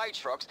supply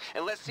trucks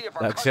and let's see if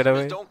our अक्षर customers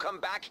भाई, don't come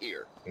back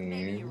here.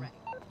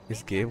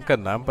 इस गेम का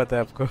नाम पता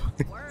है आपको?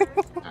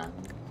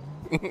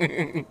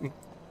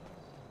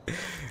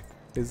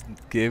 इस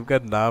गेम का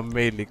नाम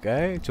में ही लिखा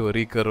है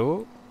चोरी करो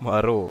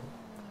मारो.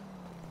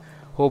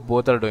 Hope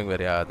both are doing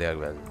very they are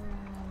well.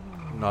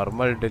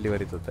 Normal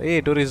delivery तो था.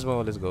 Hey tourism,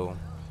 let's go.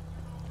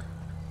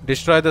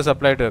 Destroy the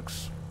supply trucks.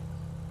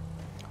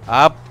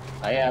 आप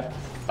भाई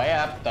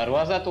आप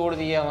दरवाजा तोड़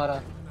दिए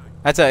हमारा.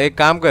 अच्छा एक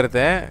काम करते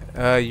हैं.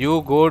 You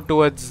go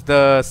towards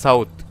the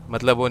south.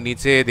 मतलब वो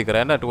नीचे दिख रहा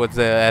है ना towards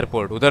the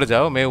airport. उधर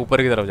जाओ, मैं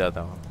ऊपर की तरफ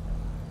जाता हूँ.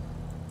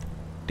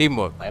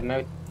 Teamwork. भाई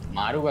मैं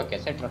मारूंगा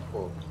कैसे ट्रक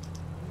को?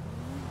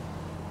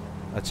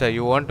 अच्छा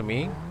you want me?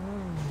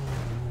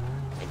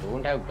 I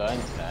don't have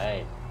guns,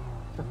 right?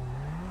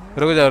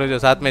 रुक जाओ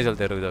साथ में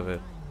चलते हैं. रुक जाओ फिर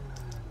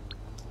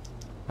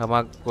हम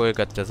आपको एक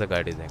अच्छा सा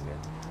गाड़ी देंगे.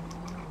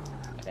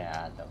 अरे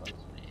यार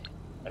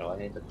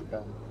दरवाजे तो टूटा.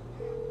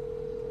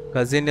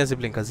 कजिन या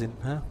सिबलिंग? कजिन.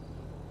 हाँ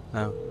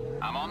हाँ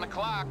I'm on the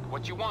clock.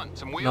 What you want?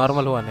 Some wheels?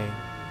 Normal हुआ नहीं.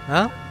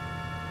 हाँ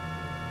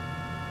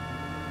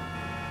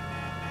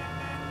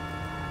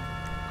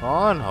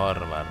कौन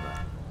हॉर्न मार रहा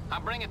है?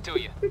 I'll bring it to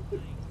you.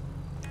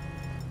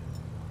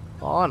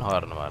 कौन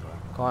हॉर्न मार रहा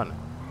है? कौन है?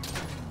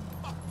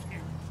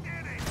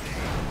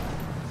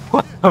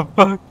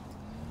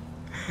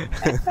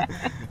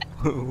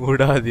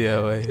 उड़ा दिया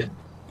भाई.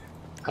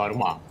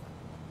 कर्मा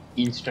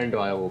इंस्टेंट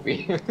आया वो भी.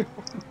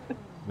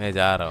 मैं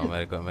जा रहा हूँ.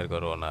 मेरे को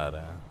रोना आ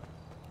रहा है.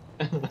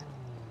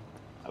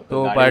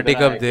 तो गाड़ी पार्टी उधर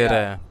कब आया दे क्या? रहा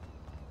है?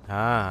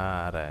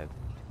 हाँ आ रहा है.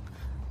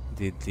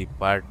 दीदी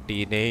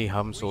पार्टी नहीं,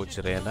 हम सोच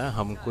रहे हैं ना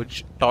हम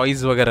कुछ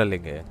टॉयज वगैरह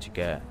लेंगे. ठीक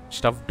है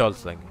स्टफ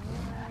डॉल्स लेंगे.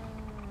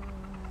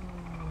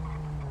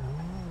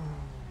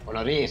 On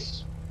a race.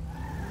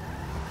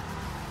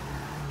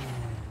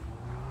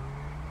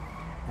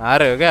 आ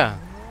रहे हो क्या?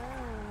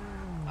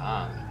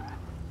 हाँ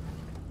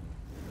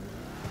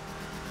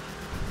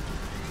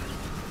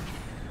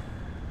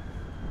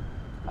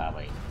हाँ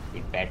भाई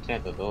ये बैठने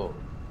तो दो.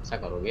 ऐसा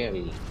करोगे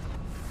अभी?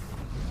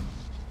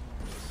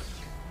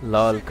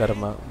 लॉल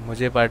कर्मा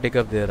मुझे पार्टी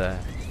कब दे रहा है?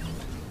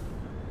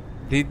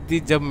 दीदी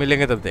जब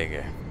मिलेंगे तब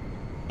देंगे.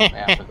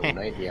 मैं आपको तो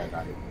उड़ा ही दिया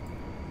गाड़ी.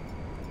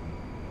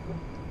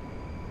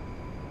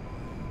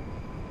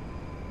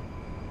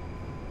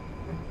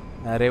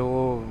 अरे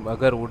वो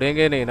अगर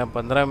उड़ेंगे नहीं ना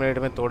 15 मिनट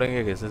में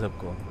तोड़ेंगे कैसे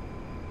सबको?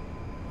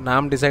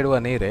 नाम डिसाइड हुआ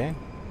नहीं रहे.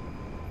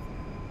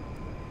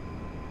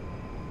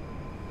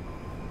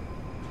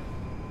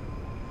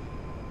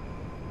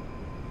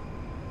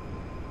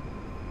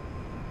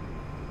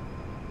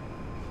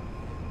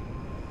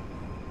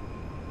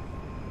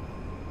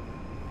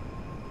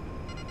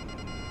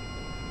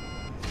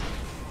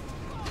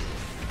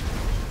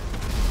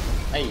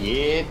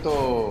 ये तो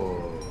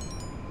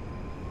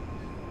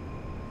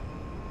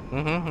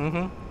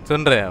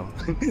सुन रहे हैं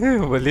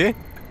हम. बोलिए.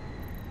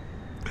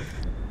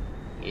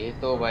 ये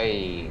तो भाई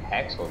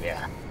हैक्स हो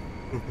गया.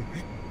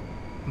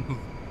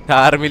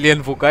 4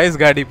 मिलियन फूका इस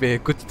गाड़ी पे.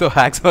 कुछ तो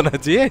हैक्स होना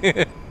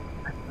चाहिए.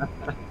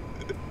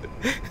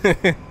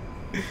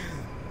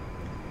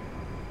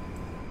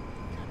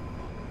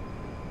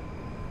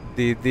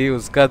 दीदी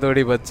उसका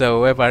थोड़ी बच्चा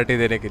हुआ है पार्टी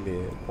देने के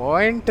लिए.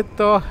 पॉइंट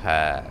तो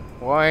है.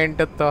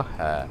 पॉइंट तो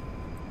है.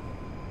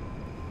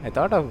 I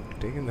thought of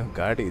taking the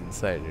गाड़ी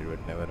inside it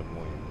but never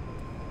moving.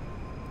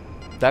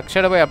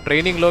 दक्षिण भाई आप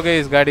ट्रेनिंग लोगे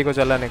इस गाड़ी को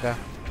चलाने का?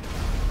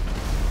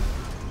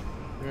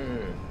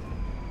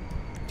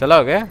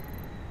 चलाओगे?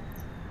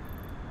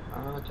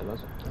 हाँ चला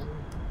सकते हैं.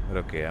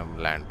 रुकिए हम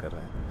लैंड कर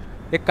रहे हैं.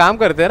 एक काम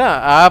करते हैं ना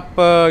आप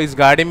इस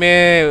गाड़ी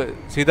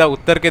में सीधा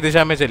उत्तर की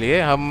दिशा में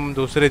चलिए. हम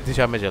दूसरी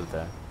दिशा में चलते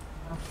हैं.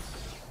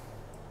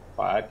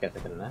 फायर कैसे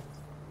करना है?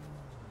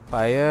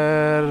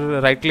 फायर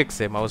राइट क्लिक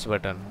से माउस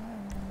बटन.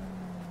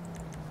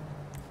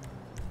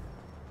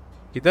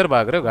 किधर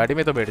भाग रहे हो? गाड़ी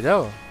में तो बैठ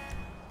जाओ.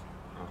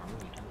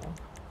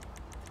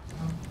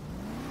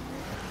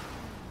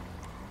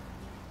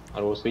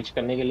 और वो स्विच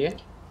करने के लिए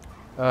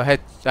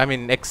I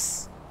mean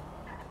X.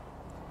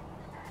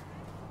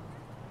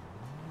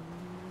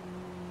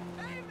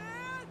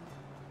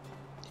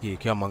 ये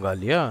क्या मंगा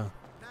लिया?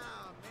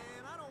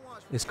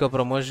 इसका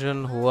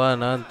प्रमोशन हुआ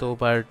ना तो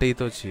पार्टी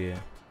तो चाहिए.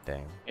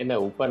 ये मैं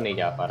ऊपर नहीं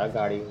जा पा रहा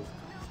गाड़ी.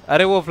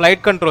 अरे वो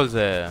फ्लाइट कंट्रोल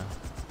से है.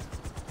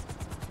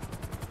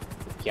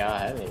 क्या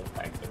है मेरे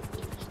फ्लाइट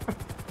कंट्रोल?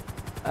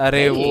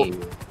 अरे वो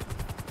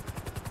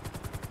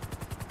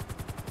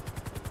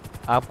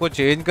आपको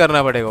चेंज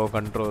करना पड़ेगा वो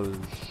कंट्रोल.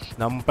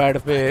 नमपैड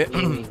पे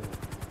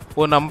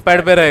वो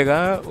नमपैड पे रहेगा.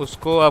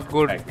 उसको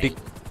आपको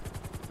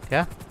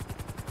क्या?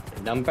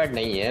 नमपैड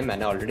नहीं है.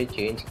 मैंने ऑलरेडी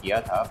चेंज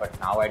किया था but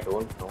now I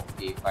don't know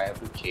if I have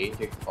to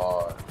change it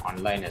for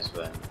online as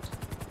well.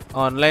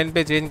 Online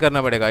पे चेंज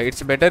करना पड़ेगा.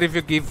 It's better if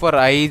you keep for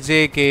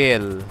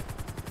IJKL.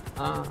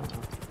 हां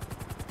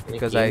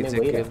बिकॉज़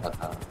IJKL.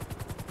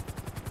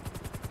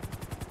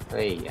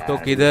 अरे यार तो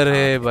किधर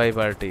है भाई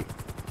पार्टी?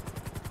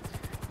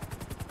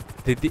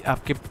 दीदी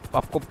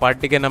आपको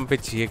पार्टी के नाम पे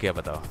चाहिए क्या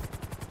बताओ?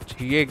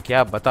 चाहिए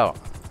क्या बताओ?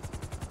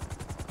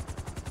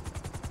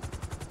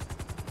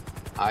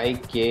 आई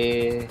के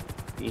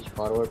पीच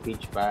फॉरवर्ड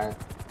पीच बैक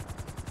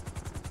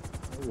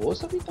वो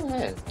सभी तो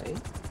है भाई।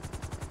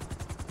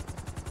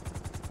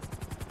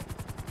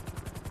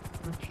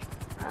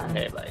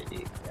 अरे भाई जी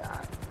क्या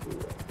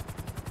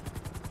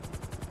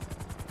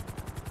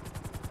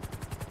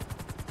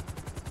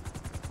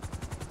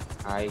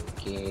आई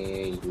के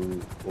यू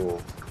ओ।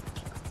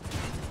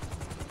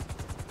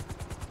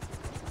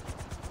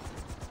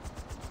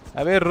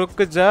 अबे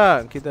रुक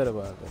जा, किधर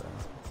भाग रहा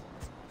है?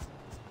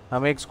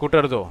 हमें एक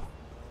स्कूटर दो।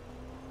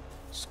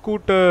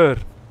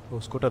 स्कूटर, वो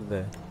scooter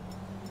they.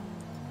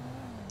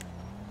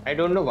 I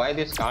don't know why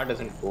this car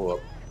doesn't go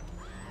up.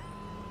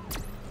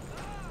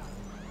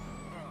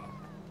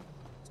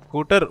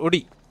 Scooter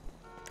उड़ी।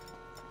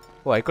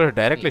 Oh, I could have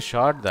directly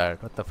shot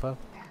that. What the fuck?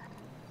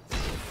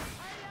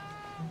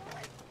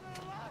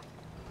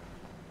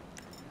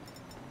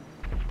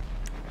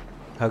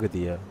 हग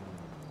दिया।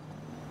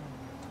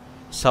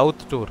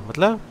 साउथ टूर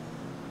मतलब?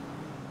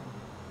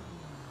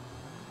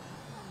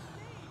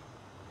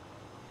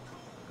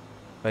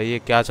 भाई ये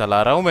क्या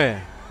चला रहा हूँ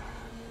मैं?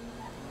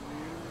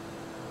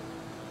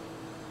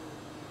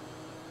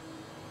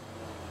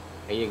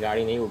 ये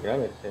गाड़ी नहीं उड़ रहा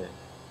मेरे से।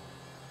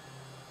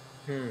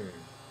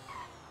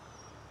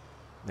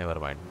 Never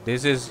mind.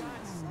 This is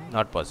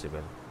not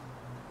possible.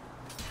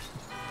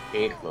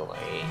 देख लो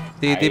भाई।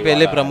 दीदी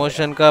पहले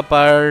प्रमोशन का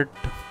पार्ट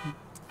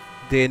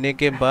देने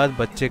के बाद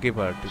बच्चे की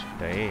पार्टी।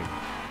 नहीं,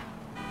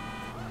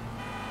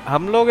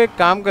 हम लोग एक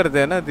काम करते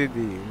हैं ना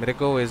दीदी, मेरे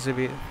को वैसे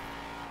भी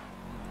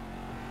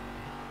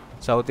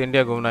साउथ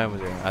इंडिया घूमना है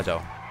मुझे, आ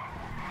जाओ।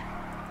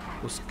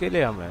 उसके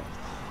लिए हमें,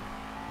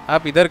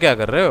 आप इधर क्या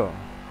कर रहे हो?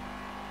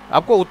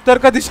 आपको उत्तर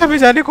का दिशा में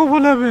जाने को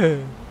बोला मैं।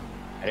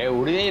 अरे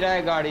उड़ नहीं रहा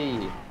है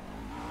गाड़ी।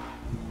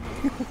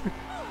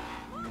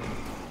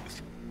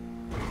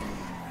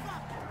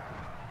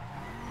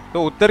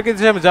 तो उत्तर की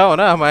दिशा में जाओ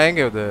ना, हम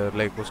आएंगे उधर।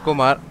 लाइक उसको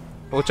मार,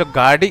 वो जो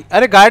गाड़ी,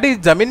 अरे गाड़ी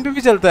जमीन पे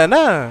भी चलता है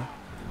ना।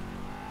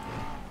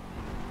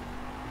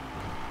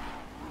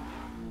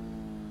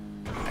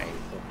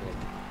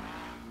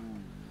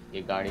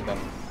 ये गाड़ी का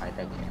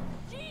फायदा क्या है?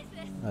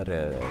 अरे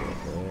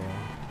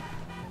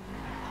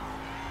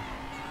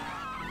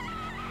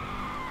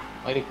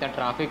और इतना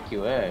ट्रैफिक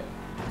क्यों है?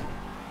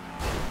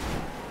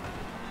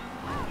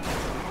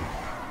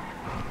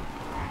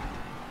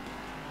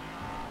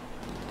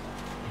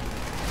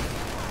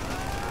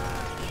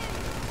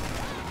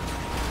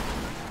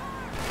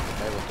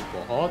 वो तो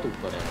बहुत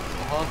ऊपर है,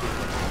 बहुत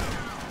ऊपर है।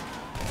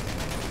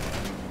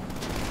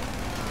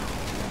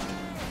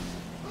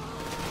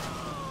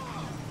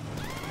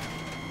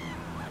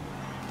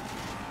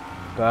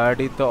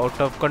 गाड़ी तो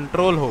आउट ऑफ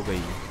कंट्रोल हो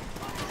गई।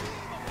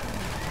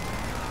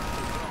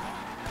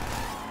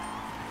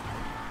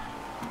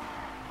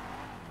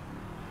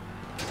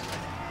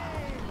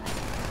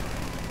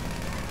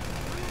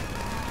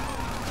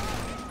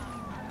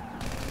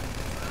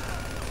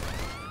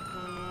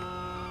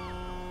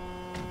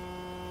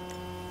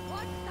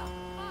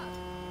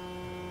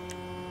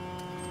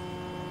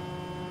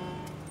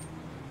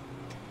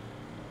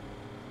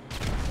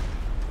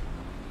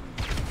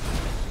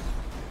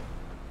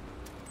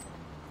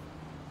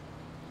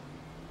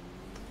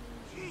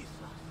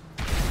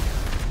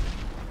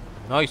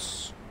 नाइस।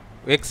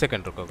 एक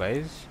सेकंड रुको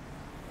गाइस।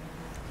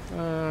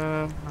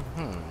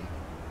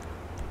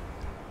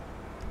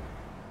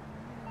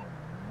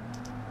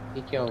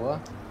 ये क्या हुआ?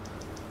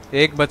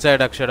 एक बच्चा है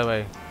अक्षर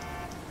भाई।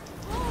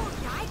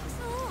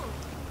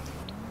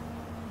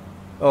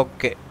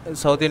 ओके,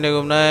 साउथ इंडिया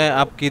घूमना है।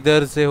 आप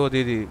किधर से हो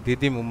दीदी?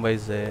 दीदी मुंबई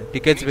से है।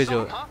 टिकट्स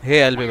भेजो। हे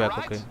L be back.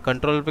 Okay,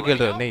 control पे खेल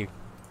रहे हो? नहीं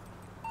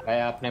भाई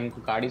आपने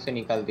हमको गाड़ी से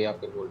निकाल दिया,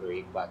 फिर बोल रहे हो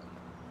एक बात।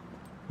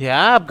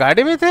 यार आप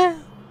गाड़ी में थे?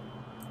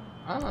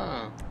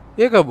 हाँ।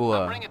 ये कब हुआ?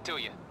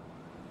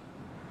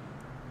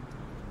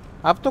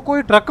 आप तो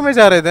कोई ट्रक में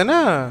जा रहे थे ना?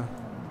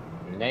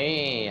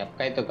 नहीं,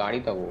 आपका ही तो गाड़ी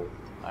था वो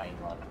आई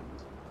वाला।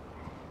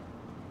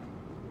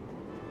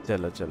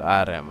 चलो चलो,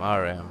 आ रहे हम, आ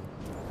रहे हम।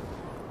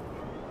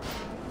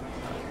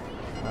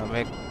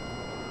 हमें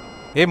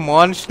ये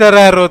मॉन्स्टर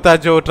है रोता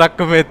जो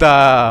ट्रक में था।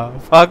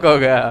 फक हो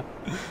गया।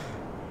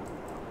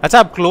 अच्छा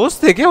आप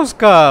क्लोज थे क्या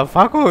उसका?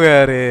 फक हो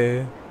गया। अरे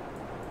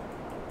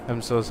आई एम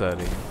सो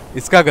सॉरी।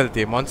 इसका गलती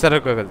है, मॉन्स्टर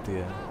का गलती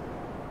है।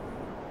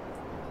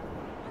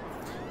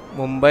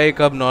 मुंबई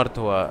कब नॉर्थ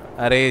हुआ?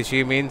 अरे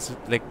she means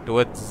like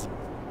towards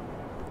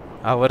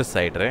our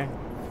side रे,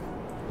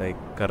 लाइक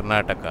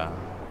कर्नाटका।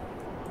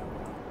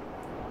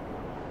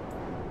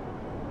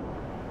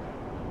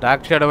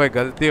 टाक्षण भाई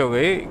गलती हो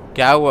गई।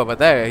 क्या हुआ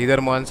पता है? इधर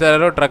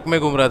मॉन्स्टर ट्रक में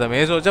घूम रहा था,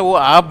 मैं सोचा वो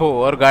आप हो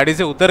और गाड़ी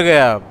से उतर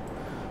गया आप,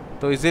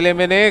 तो इसीलिए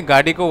मैंने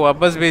गाड़ी को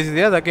वापस भेज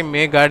दिया ताकि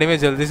मैं गाड़ी में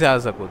जल्दी से आ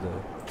सकूँ।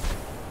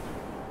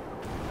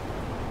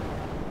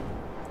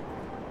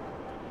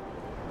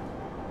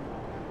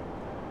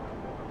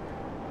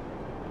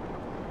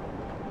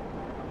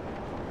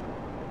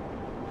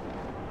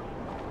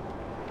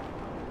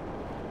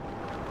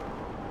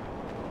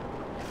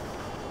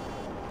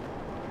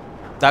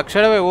 तो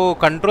दाक्षर भाई वो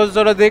कंट्रोल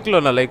जरा देख लो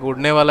ना, लाइक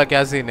उड़ने वाला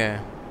क्या सीन है।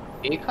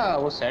 देखा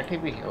वो सेट ही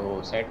भी है,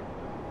 वो सेट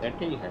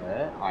सेट ही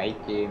है आई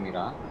के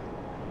मेरा।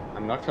 आई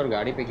एम नॉट श्योर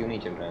गाड़ी पे क्यों नहीं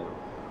चल रहा है वो।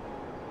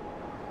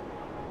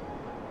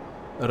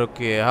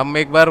 रुकिए हम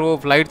एक बार वो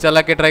फ्लाइट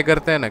चला के ट्राई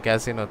करते हैं ना, क्या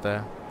सीन होता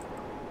है।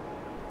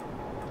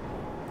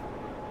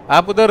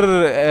 आप उधर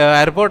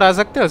एयरपोर्ट आ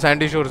सकते हो,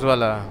 सैंडी शोर्स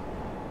वाला।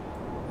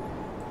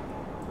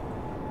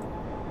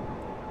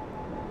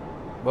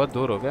 बहुत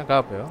दूर हो गया,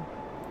 कहाँ पे हो?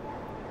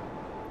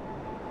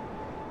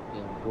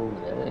 ये घूम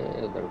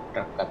रहे उधर,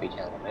 ट्रक का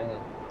पीछे आ रहा है।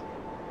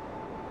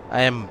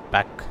 I am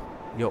back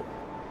yo.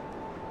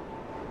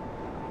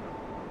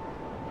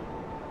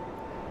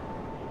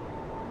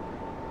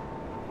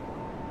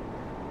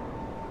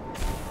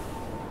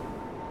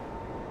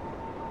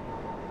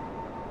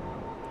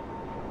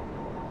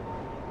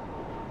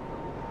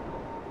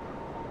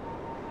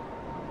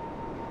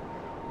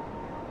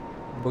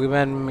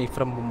 Bogeyman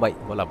from Mumbai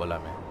बोला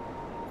मैं।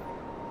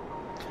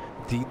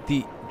 दीदी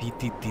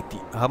दीदी दीदी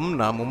हम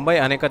ना मुंबई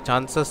आने का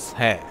चांसेस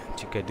है,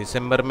 ठीक है।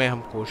 दिसंबर में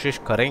हम कोशिश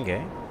करेंगे,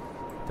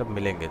 तब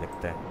मिलेंगे,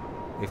 देखते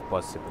हैं इफ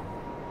पॉसिबल।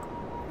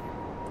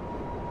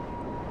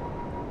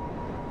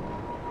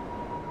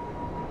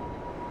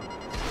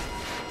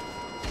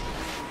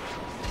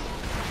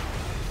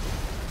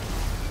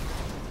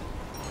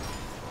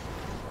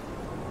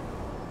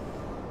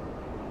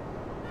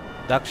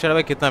 दाक्षर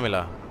भाई कितना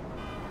मिला?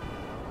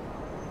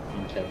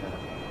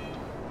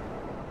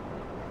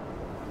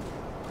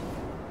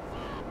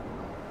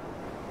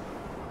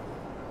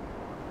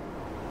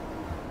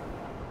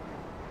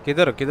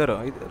 किधर हो किधर हो?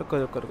 इधर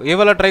रुको, ये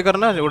वाला ट्राई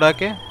करना उड़ा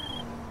के।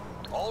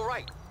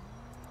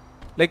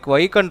 लाइक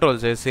वही कंट्रोल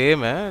से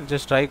सेम है,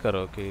 जस्ट ट्राई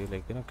करो कि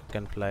like you know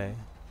can fly.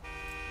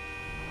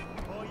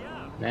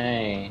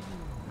 नहीं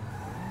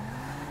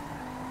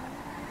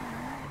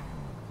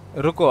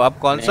रुको, आप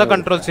कौन सा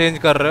कंट्रोल चेंज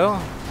कर रहे हो?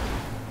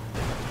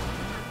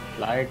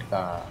 फ्लाइट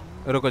का।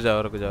 रुको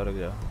जाओ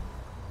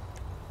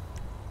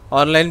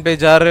ऑनलाइन पे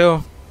जा रहे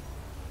हो?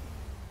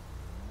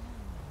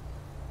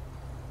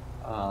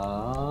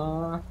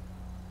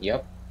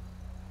 यप।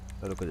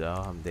 रुको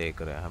जाओ, हम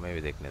देख रहे हैं, हमें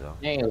भी देखने दो।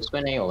 नहीं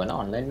उसमें नहीं होगा ना,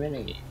 ऑनलाइन में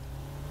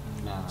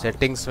नहीं।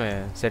 सेटिंग्स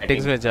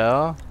में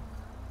जाओ,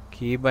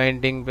 की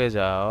बाइंडिंग पे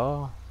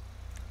जाओ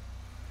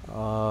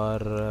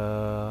और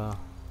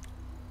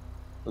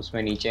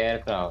उसमें नीचे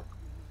एयरक्राफ्ट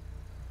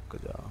को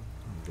जाओ,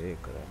 हम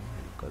देख रहे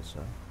हैं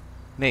कैसा।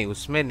 नहीं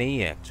उसमें नहीं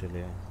है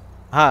एक्चुअली।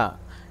 हाँ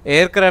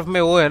एयरक्राफ्ट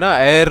में वो है ना,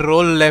 air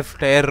role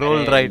left, air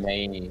role right.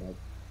 नहीं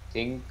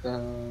थिंक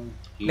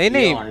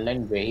नहीं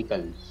ऑनलाइन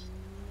व्हीकल्स।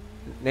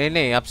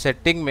 नहीं आप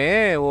सेटिंग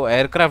में वो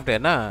एयरक्राफ्ट है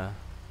ना,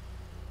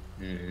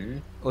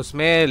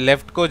 उसमें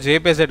लेफ्ट को जे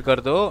पे सेट कर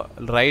दो,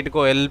 राइट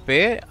को एल पे,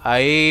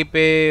 आई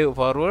पे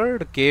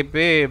फॉरवर्ड, के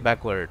पे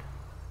बैकवर्ड।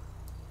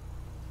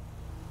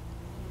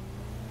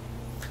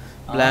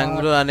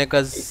 बैंगलोर आने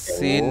का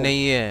सीन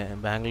नहीं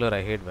है। Bangalore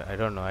I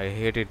don't know, I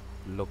hate it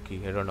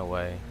Loki, I don't know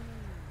why.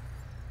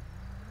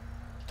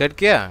 Set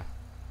किया?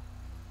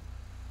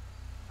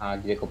 हाँ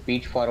देखो,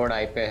 पीच फॉरवर्ड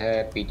आई पे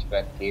है, पीच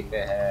बैक के पे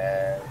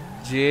है,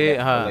 जे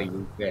हाँ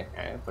यू पे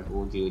है, बट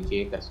वो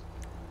जे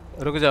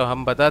कर। रुक जाओ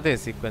हम बताते हैं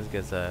सीक्वेंस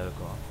कैसा है।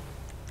 रुको,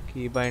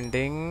 की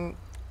binding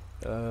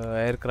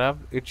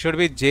aircraft, it should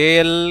B J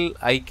L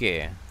I के।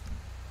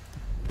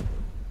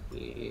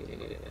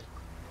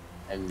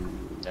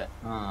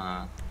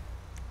 हाँ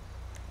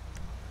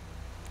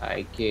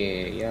आई के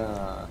या।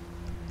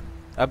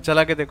 अब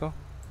चला के देखो।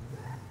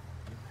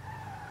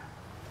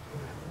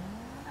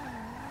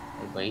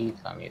 वही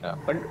था मेरा,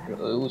 बट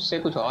उससे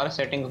कुछ और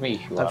सेटिंग्स में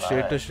इशू आ अब रहा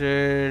शेड है। टू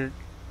शेड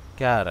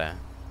क्या आ रहा है?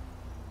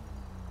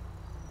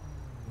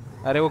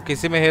 अरे वो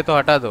किसी में है तो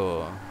हटा दो,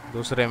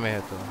 दूसरे में है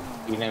तो।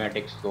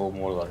 सिनेमैटिक्स तो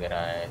मोड वगैरह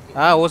है।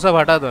 हाँ वो सब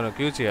हटा दो ना,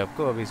 क्यों चाहिए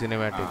आपको अभी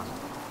सिनेमैटिक्स?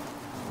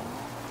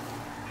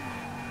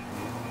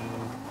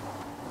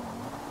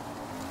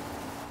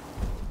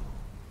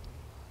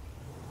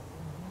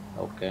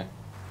 ओके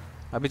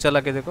अभी चला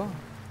के देखो।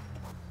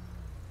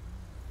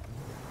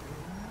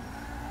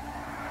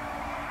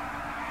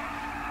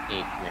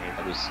 एक मिनट,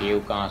 अभी सेव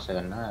कहाँ से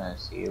करना है?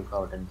 सेव का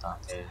बटन कहाँ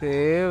से?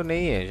 सेव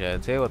नहीं है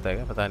शायद, सेव होता है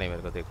क्या पता नहीं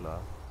मेरे को, देख लो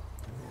आप।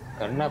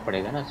 करना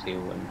पड़ेगा ना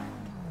सेव करना।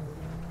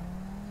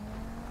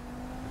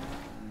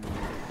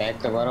 टैग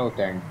करवा रहा हूँ,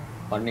 कैंट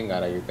फंडिंग आ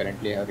रहा है। You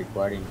currently have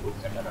required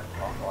inputs and are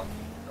not on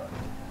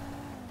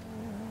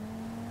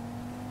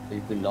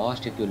will be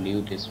lost if you leave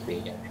this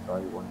page and sure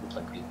you want to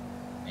continue।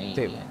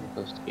 नहीं यार,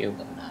 तो सेव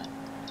करना है।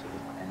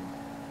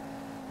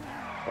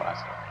 थोड़ा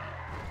सा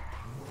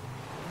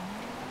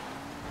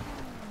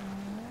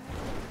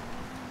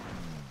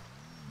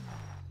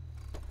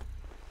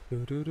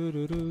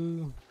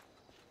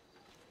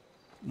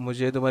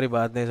मुझे तुम्हारी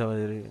बात नहीं समझ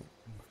रही।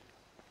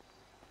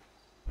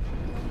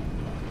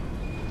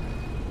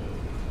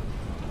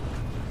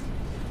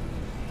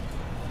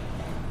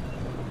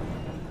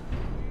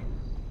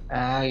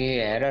 ये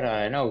एरर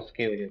आया ना,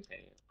 उसके वजह से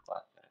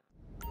बात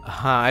है।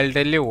 हाँ I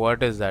tell you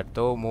what is that.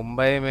 तो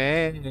मुंबई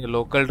में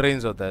लोकल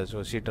ट्रेन्स होता है,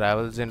 so she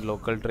travels in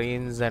local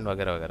trains and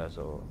वगैरह वगैरह,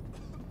 सो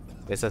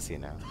ऐसा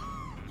सीन है।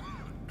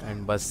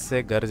 एंड बस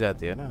से घर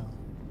जाती है ना,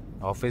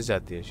 ऑफिस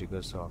जाती है, she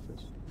goes to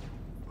office.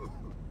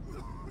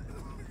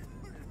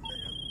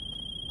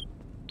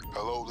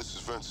 Hello, this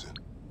is Vincent.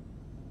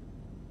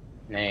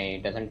 नहीं,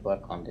 it doesn't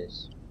work on this.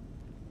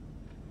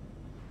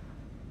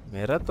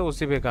 मेरा तो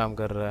उसी पे काम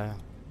कर रहा है.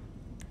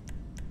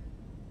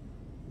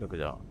 रुक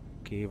जाओ,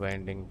 की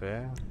बाइंडिंग पे.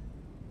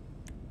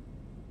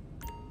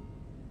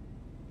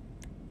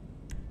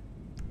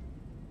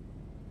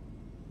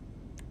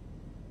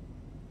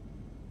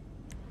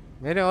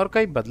 मैंने और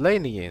कहीं बदला ही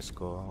नहीं है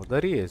इसको,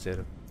 उधर ही है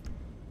सिर्फ.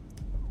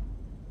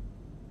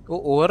 वो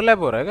ओवरलैप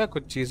हो रहा है क्या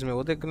कुछ चीज में,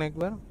 वो देखना एक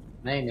बार.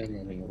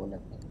 नहीं, वो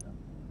लगता है.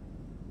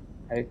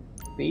 I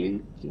feel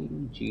कि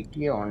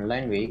GTA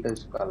ऑनलाइन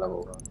व्हीकल्स का अलग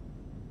होगा.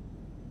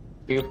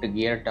 Shift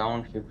gear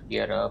down, shift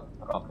gear up,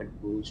 rocket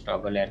boost,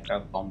 toggle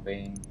aircraft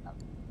pumping.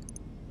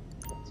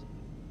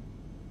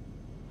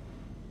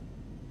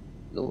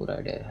 Low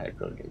rider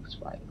hydraulics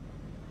spike.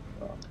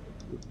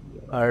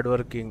 Hard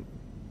working.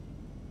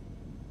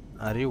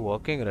 Are you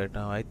walking right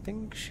now? I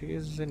think she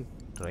is in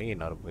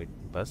train or wait,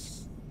 bus.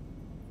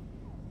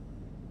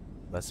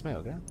 बस में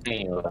हो गया?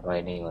 नहीं हो रहा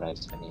भाई, नहीं हो रहा,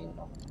 इसका नहीं हो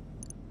रहा.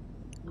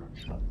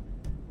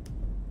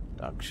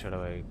 अक्षर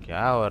भाई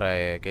क्या हो रहा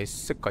है,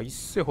 कैसे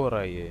कैसे हो रहा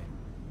है ये?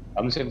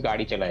 हम सिर्फ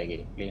गाड़ी चलाएंगे,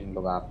 प्लेन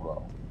लोग आप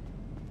उड़ाओ.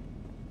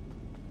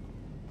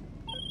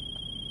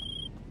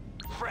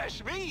 Fresh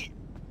meat!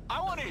 I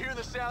want to hear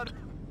the sound.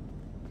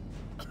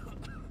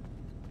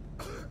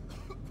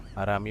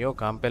 आरामियों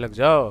काम पे लग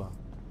जाओ.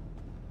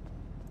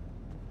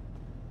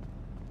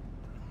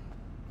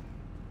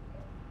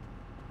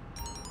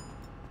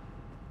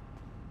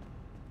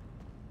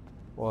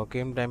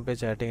 वॉकिंग टाइम पे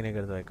चैटिंग नहीं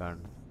करता. I can't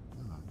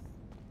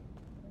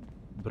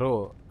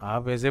bro.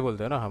 आप ऐसे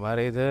बोलते हो ना,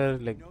 हमारे इधर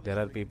like there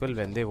are people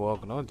when they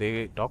walk no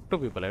they talk to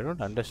people. I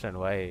don't understand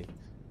why.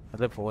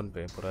 मतलब फ़ोन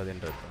पे पूरा दिन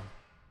रहता है.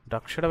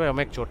 दक्षिण भाई हम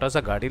एक छोटा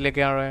सा गाड़ी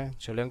लेके आ रहे हैं,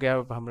 चलेंगे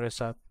आप हमारे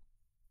साथ?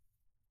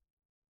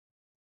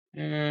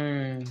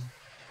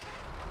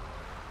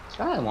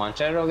 क्या है,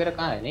 मॉन्स्टर वगैरह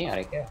कहाँ है? नहीं आ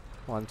रहे क्या?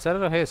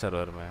 मॉन्स्टर है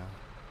सर्वर में.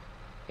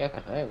 क्या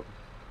कर रहा है वो?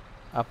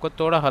 आपको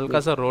थोड़ा हल्का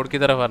सा रोड की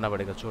तरफ आना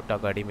पड़ेगा छोटा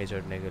गाड़ी में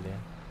चढ़ने के लिए.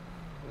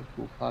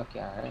 गुफा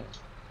क्या है?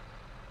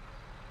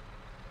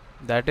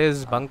 That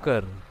is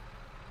bunker.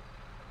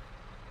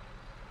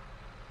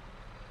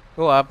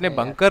 ओ आपने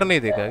बंकर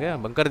नहीं देखा क्या?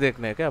 बंकर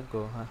देखना है क्या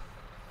आपको? हाँ.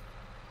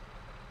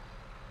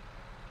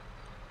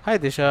 हाय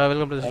दिशा,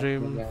 वेलकम टू द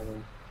स्ट्रीम.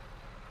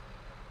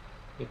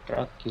 ये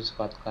ट्रक किस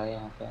बात का है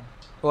यहाँ पे?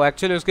 ओ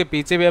एक्चुअली उसके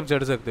पीछे भी आप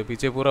चढ़ सकते हो.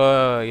 पीछे पूरा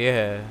ये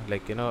है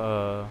like you know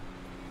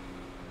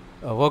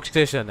work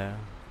station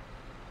है.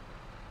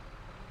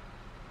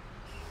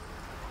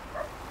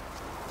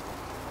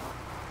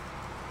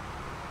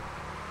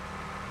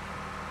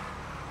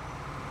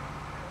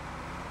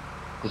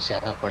 कुछ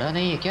ज्यादा पड़ा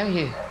नहीं है क्या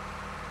ये?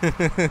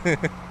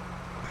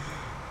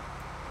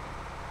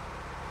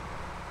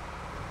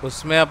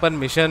 उसमें अपन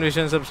मिशन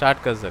विशन सब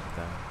स्टार्ट कर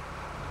सकते हैं.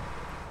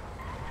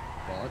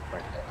 बहुत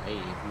बड़ा है भाई,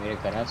 मेरे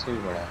घर से भी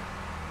बड़ा है.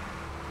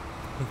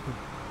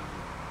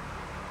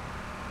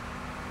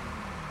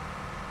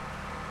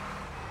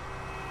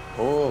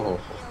 ओह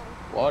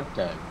व्हाट द,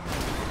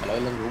 अलग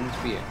अलग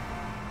रूम्स भी है.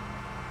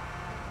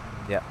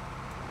 या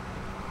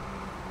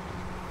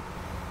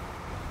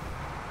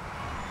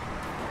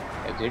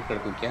एग्जिट कर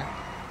दूं क्या?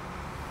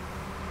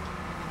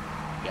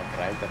 या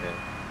ड्राइव कर रहे हो?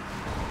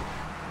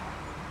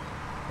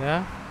 क्या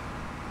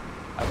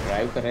आप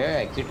ड्राइव कर रहे हो?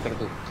 एग्जिट कर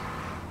दूं?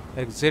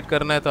 एग्जिट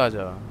करना है तो आ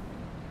जाओ.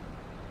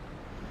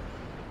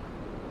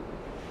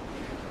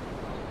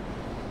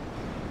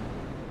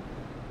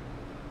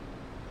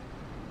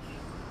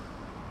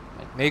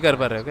 नहीं कर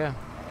पा रहे हो क्या?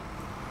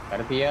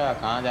 कर दिया.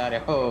 कहाँ जा रहे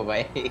हो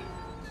भाई?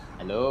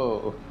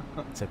 हेलो.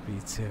 अच्छा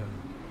पीछे हो.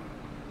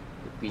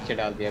 पीछे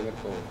डाल दिया मेरे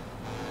को.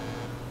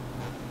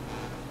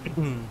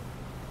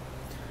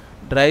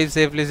 ड्राइव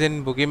सेफली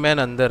इन बुगीमैन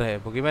अंदर है.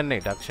 बुगीमैन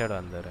नहीं, डार्क शैडो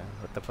अंदर है.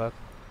 What the fuck.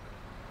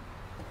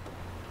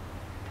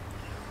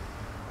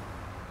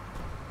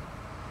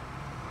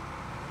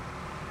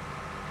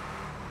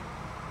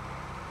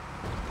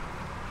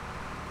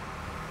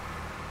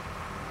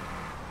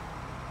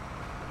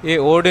 ये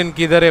ओडिन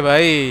किधर है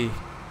भाई?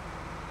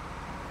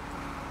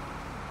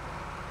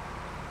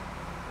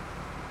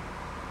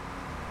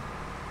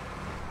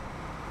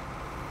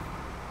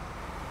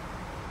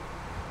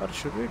 Or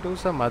should we do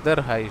some other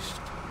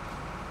heist?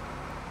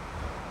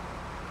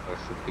 Or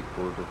should we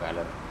go to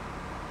Valorant?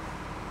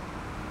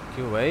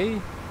 क्यों भाई?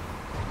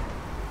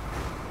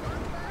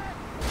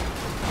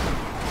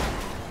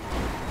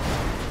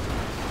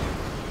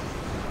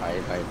 भाई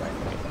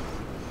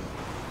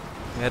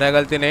मेरा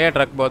गलती नहीं है,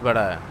 ट्रक बहुत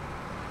बड़ा है.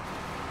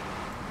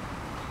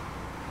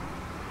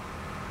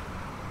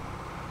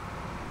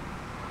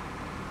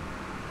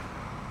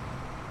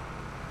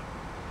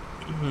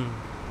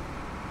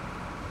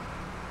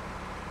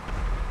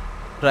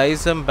 Try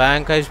some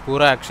bank heist.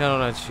 पूरा एक्शन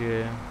होना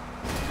चाहिए.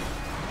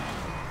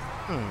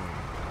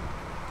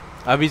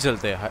 अभी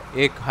चलते हैं.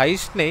 एक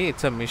हाइस्ट नहीं,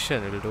 it's a mission.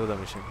 Will do the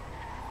mission.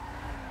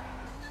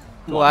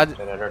 तू आज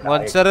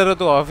मॉन्स्टर है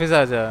तो ऑफिस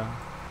आ जा.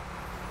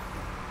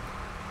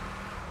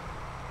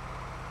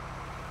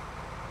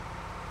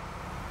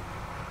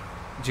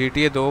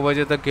 GTA 2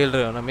 बजे तक खेल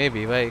रहे हो ना? मे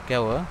भी भाई, क्या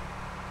हुआ?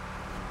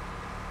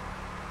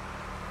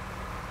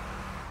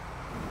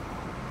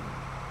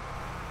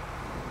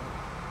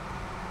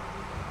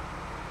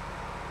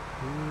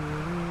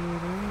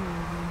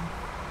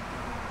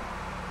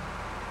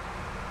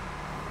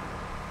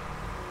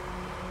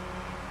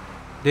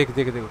 देख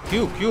देख देखो,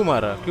 क्यों क्यों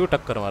मारा, क्यों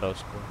टक्कर मारा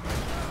उसको?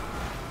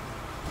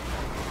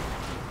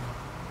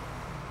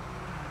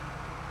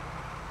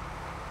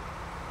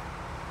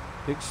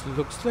 It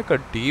looks like a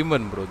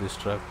demon, bro, this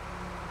truck.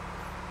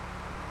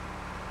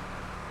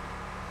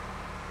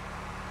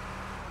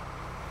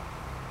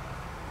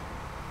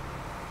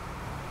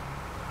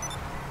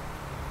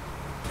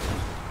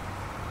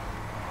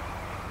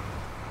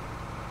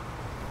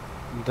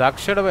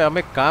 द्राक्षर भाई, हम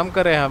एक काम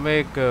करें, हमें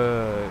एक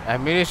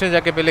एम्यूनेशन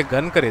जाके पहले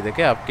गन खरीदे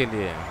क्या आपके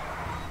लिए?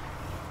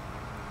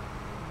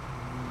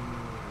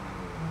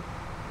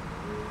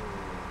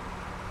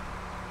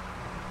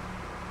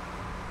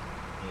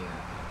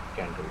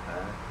 Can't do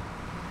that.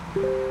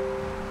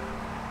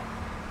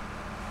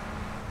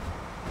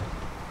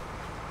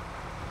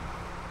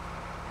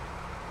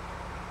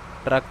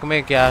 ट्रक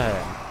में क्या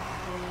है?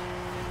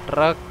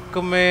 ट्रक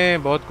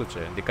में बहुत कुछ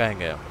है,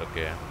 दिखाएंगे हम लोग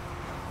के।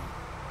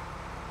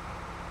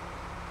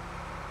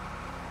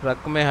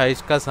 ट्रक में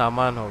हाइस का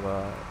सामान होगा।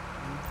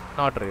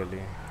 Not really.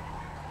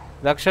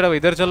 द्राक्षर अब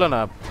इधर चलो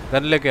ना, आप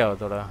गन लेके आओ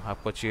थोड़ा,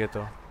 आपको चाहिए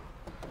तो।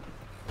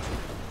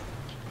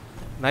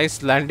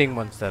 नाइस लैंडिंग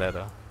मॉन्स्टर है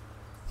तो।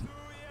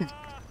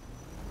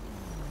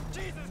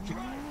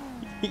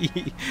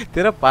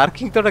 तेरा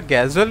पार्किंग थोड़ा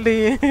कैजुअल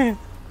नहीं है?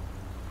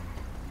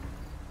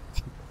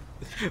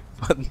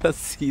 बंदा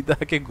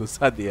सीधा के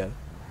घुसा दिया।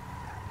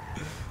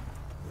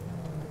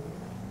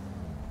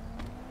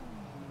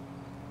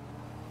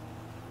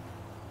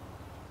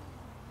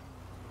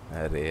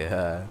 अरे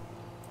यार,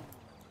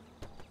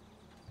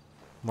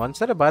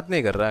 मॉन्स्टर बात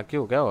नहीं कर रहा,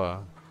 क्यों, क्या हुआ?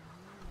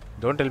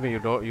 Don't tell me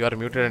you are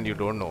muted and you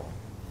don't know.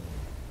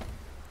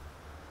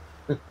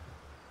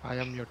 I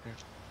am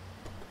muted.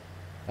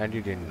 And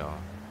you didn't know.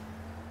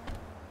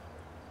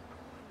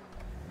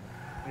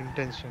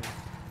 Intention.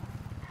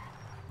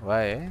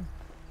 Why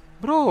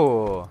bro?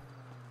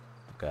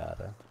 God.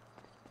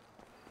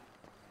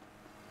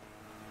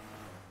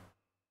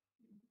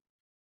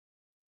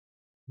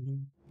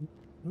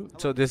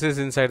 So this is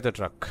inside the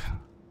truck.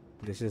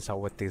 This is how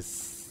it is.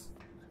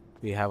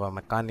 We have a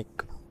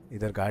mechanic.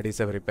 इधर गाड़ी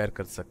से repair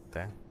कर सकते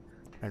हैं.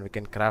 And we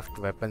can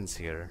craft weapons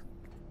here.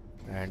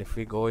 And if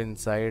we go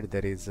inside,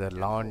 there is a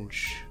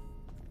lounge.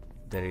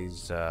 There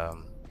is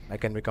I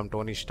can become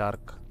Tony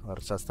Stark or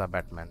सस्ता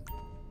Batman.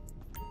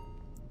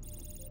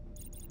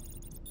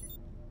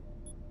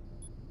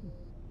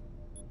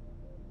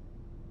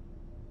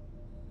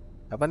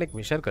 अपन एक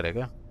mission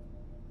करेगा?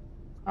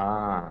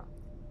 हाँ।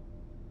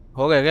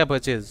 हो गया क्या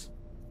purchase?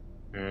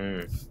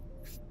 Hmm.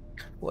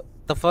 What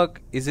the fuck?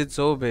 Is it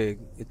so big?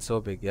 It's so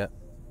big, yeah.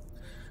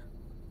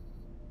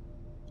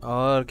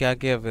 और क्या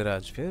किया फिर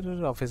आज?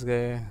 फिर ऑफिस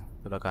गए,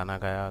 थोड़ा खाना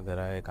खाया, घर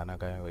आए, खाना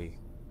खाया, वही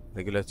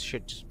regular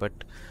shit.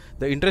 But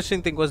the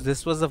interesting thing was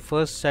this was the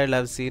first child I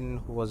have seen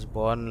who was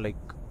born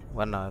like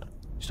 1 hour.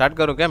 Start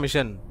करो क्या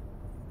मिशन?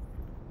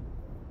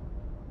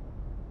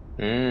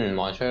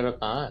 मॉन्स्टर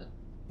कहाँ है?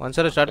 कौन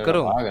सा स्टार्ट मॉन्स्टर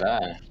करूं? भाग रहा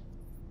है।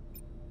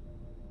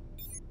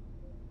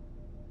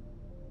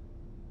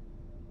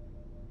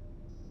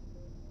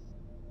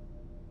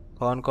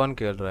 कौन कौन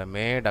खेल रहा है?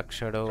 मैं,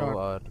 डक्षडो Start.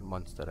 और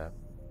मॉन्स्टर है.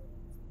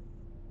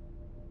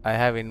 I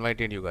have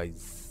invited you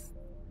guys.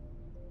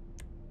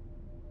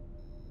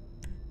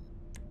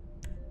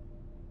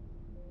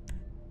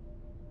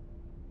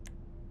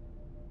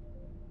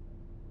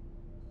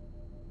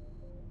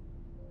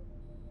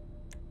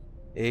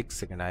 एक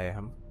सेकंड आए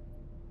हम.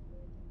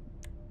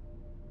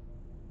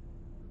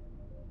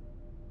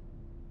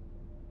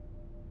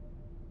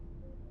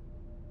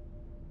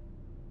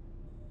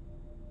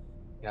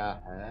 क्या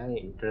है?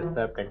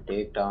 इंटरसेप्ट एंड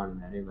टेक डाउन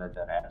मेरी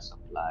वेदर एयर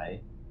सप्लाई।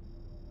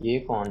 ये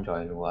कौन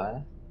ज्वाइन हुआ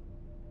है?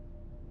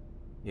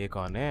 ये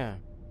कौन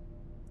है?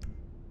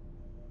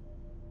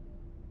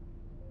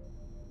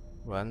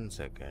 1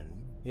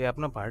 सेकंड, ये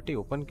अपना पार्टी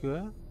ओपन क्यों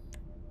है?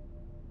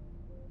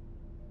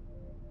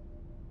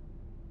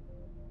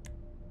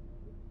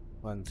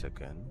 1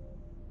 सेकंड.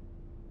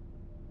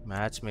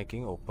 मैच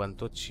मेकिंग ओपन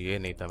तो चाहिए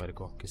नहीं था मेरे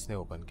को, किसने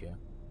ओपन किया?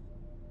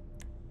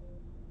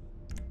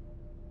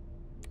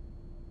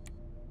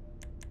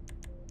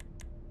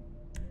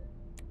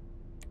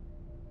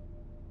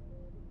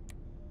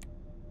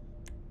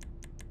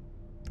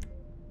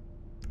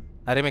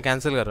 अरे मैं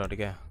कैंसिल कर रहा हूँ, ठीक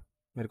है?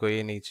 मेरे को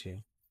ये नहीं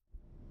चाहिए.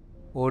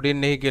 ओडिन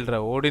नहीं खेल रहा.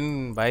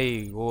 ओडिन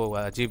भाई वो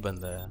अजीब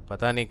बंदा है,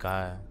 पता नहीं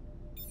कहाँ है.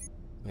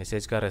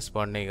 मैसेज का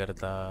रिस्पॉन्ड नहीं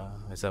करता,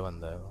 ऐसा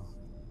बंदा है वो.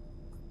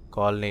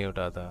 कॉल नहीं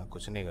उठाता,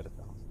 कुछ नहीं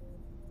करता.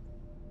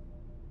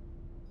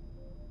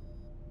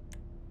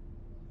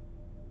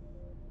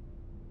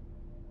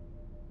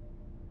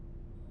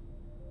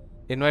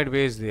 इनवाइट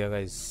भेज दिया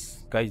गाइस.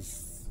 गाइस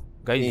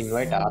ये गाइस.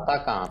 इनवाइट आता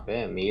कहाँ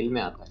पे? मेल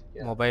में आता है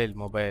क्या? मोबाइल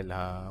मोबाइल,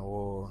 हाँ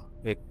वो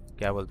एक,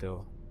 क्या बोलते हो,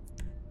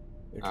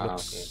 इट हाँ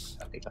लुक्स.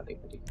 ओके, देखा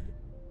देखा देखा।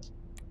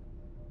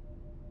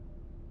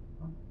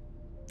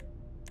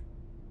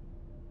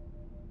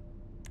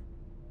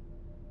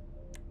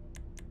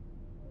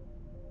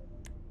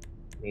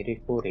 मेरे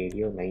को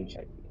रेडियो नहीं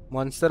चाहिए।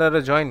 Monster are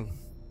join.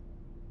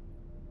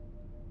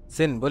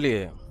 सिन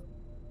बोलिए।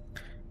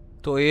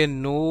 तो ये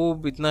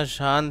नूब इतना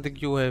शांत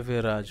क्यों है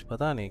फिर आज?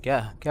 पता नहीं क्या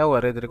क्या हुआ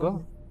रे तेरे को?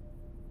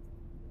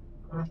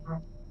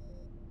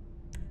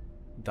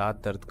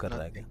 दांत दर्द कर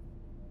रहा है क्या?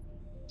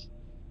 Nothing.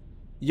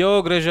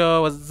 Yo ग्रेशो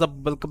what's up,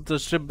 welcome to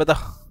strip बता।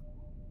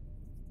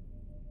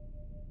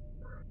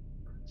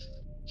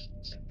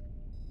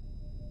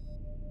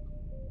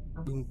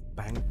 Bing,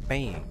 bang,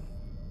 bang.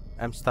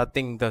 I'm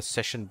starting the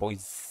session,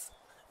 boys.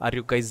 Are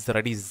you guys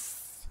ready?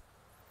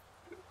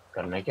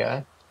 करना क्या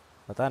है?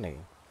 पता नहीं।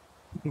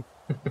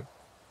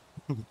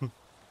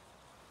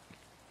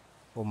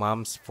 वो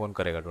माम्स फोन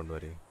करेगा, डोंट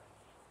वरी।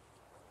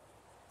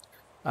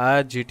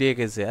 आज GTA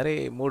कैसे? अरे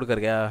मूड कर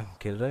गया,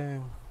 खेल रहे हैं।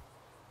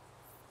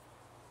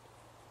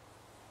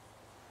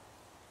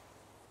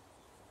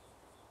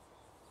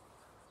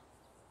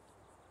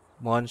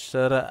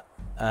 मॉन्स्टर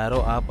एरो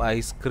आप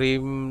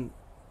आइसक्रीम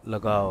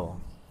लगाओ।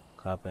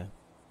 कहाँ पे?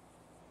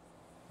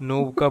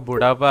 नूब का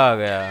बुढ़ापा आ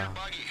गया।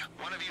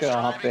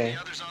 कहाँ पे?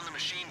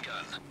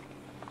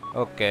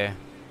 ओके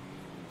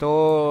तो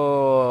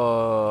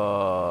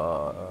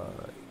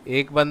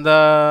एक बंदा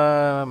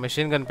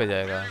मशीन गन पे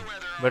जाएगा,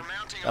 बट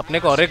अपने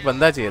को और एक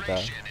बंदा चाहिए था।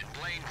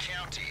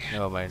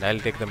 No mind, I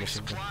will take the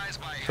machine gun.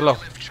 चलो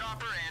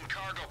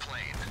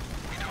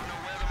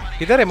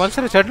किधर है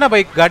मॉन्स्टर? चढ़ना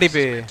भाई गाड़ी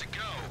पे।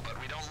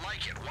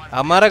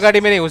 हमारा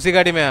गाड़ी में नहीं, उसी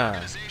गाड़ी में।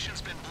 हाँ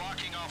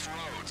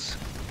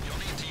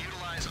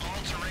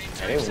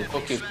अरे उनको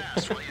क्यों?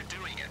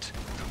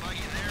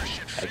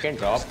 I can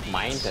drop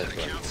mines as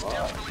well.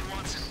 Wow.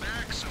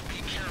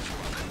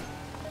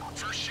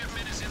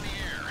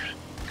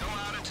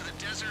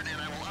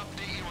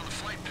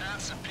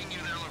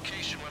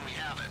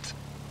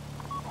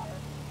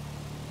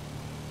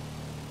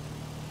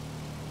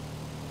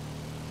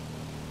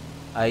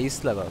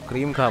 Ice लगाओ,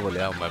 क्रीम कहाँ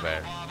बोले? My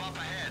bad.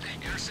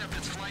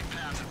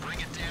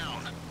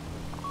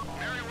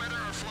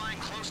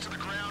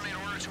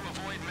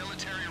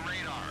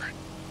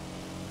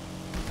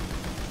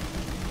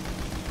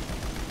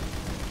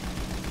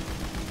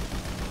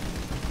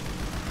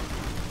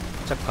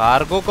 अच्छा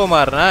कार्गो को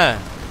मारना है।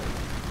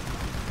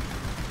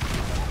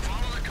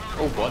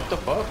 Oh, what the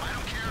fuck?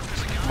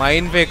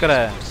 Mine फेंक रहा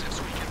है।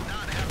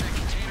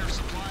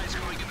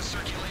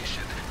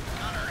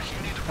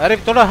 अरे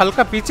थोड़ा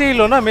हल्का पीछे ही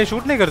लो ना, मैं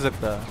शूट नहीं कर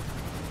सकता।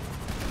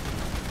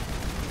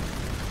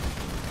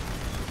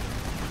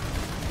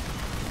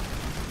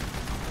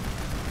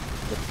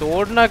 तो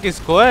तोड़ना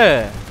किसको है?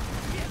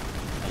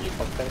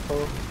 हेलीकॉप्टर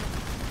को।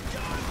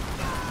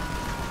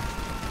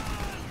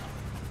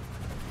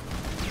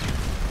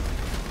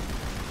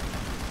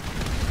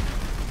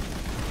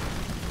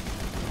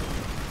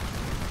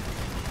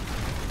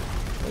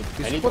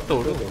 किसको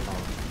तोड़ो?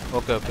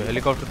 ओके ओके,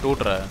 हेलीकॉप्टर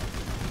टूट रहा है।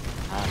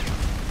 हाँ।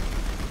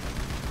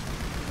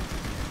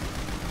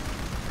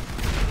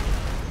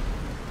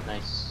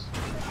 नाइस।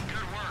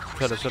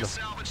 चलो चलो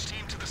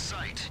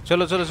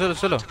चलो चलो चलो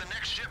चलो।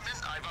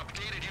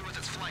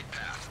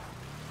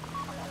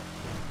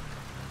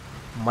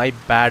 My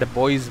bad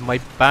boys, my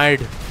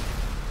bad.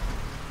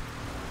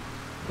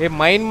 ये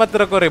माइन मत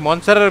रखो रे,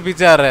 मॉन्स्टर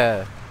पीछे आ रहा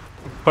है,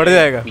 पड़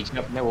जाएगा। पीछे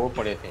अपने वो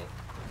पड़े थे,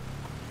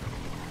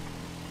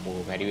 वो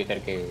वेरीवेटर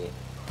के।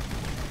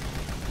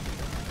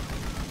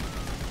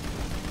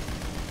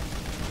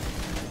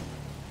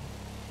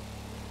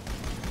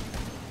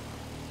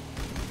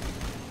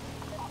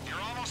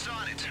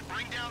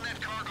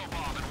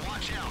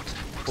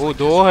 वो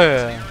दो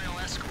है।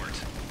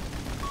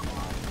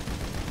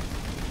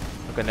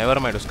 ओके नेवर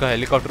माइंड, उसका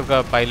हेलीकॉप्टर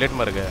का पायलट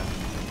मर गया।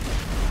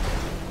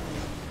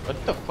 What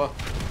the fuck?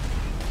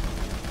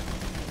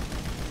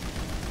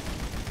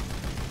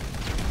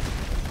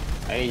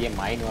 अरे ये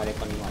माइन वाले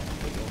को नहीं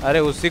मारते। अरे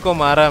उसी को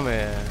मारा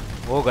मैं,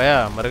 वो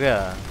गया, मर गया।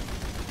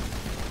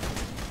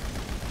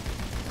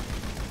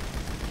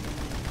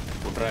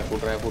 फुट रहा है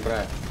फुट रहा है फुट रहा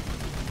है।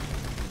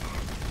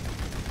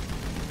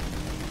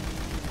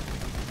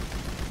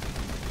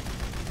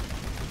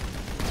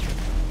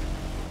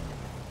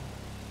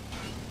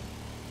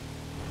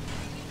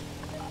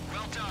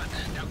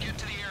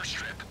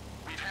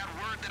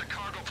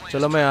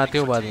 चलो मैं आती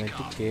हूँ बाद में।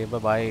 ठीक है बाय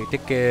बाय,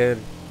 टेक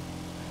केयर,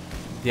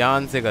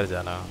 ध्यान से कर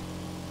जाना।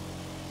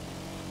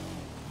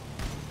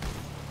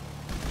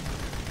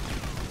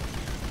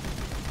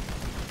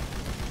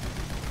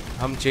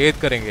 हम चेत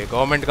करेंगे,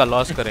 गवर्नमेंट का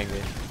लॉस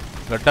करेंगे,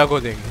 गड्ढा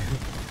खोदेंगे।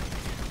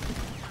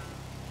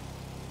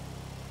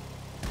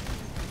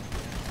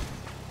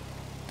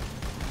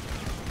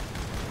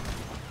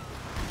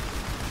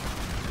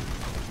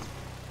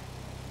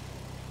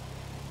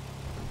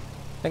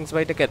 Thanks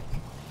bye, take care.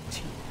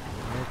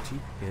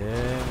 ठीक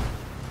है,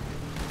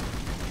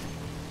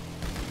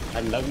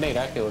 लग नहीं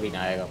रहा कि वो दिन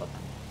आएगा पता।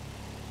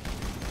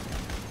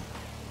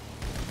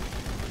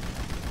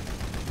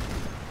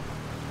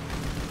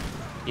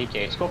 ये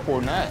चेस्ट को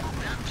फोड़ना है।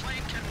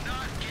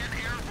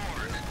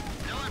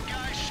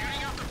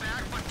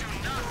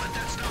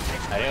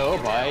 अरे ओ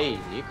भाई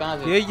ये कहाँ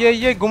से?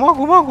 ये घुमाओ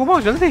घुमाओ घुमाओ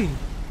जल्दी।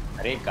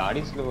 अरे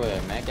गाड़ी स्लो है,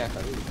 मैं क्या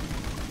करूँ?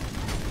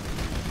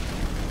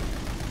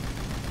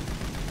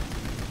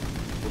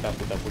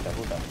 फूटा फूटा फूटा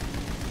फूटा।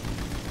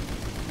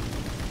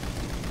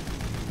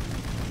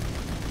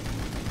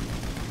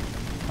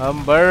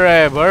 हम बढ़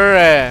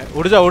रहे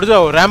उड़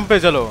जाओ रैंप पे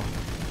चलो।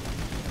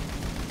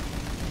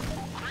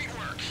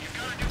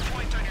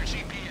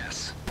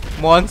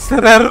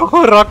 मॉन्स्टर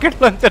एरो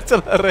रॉकेट लॉन्चर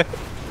चला रहे।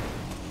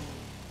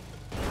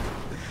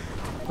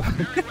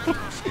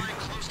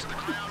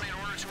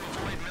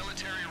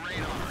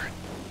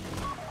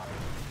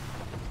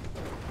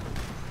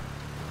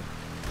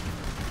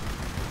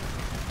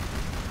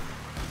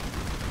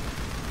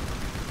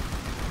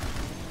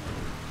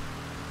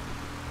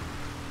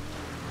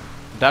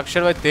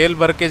 डाक्शर भाई तेल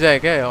भर के जाए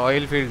क्या?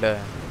 ऑयल फील्ड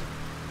है।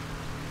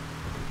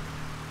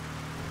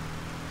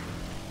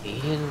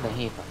 तेल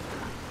नहीं पता।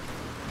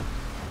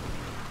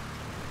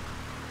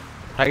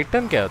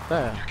 टाइटन क्या होता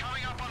है?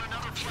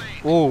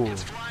 ओह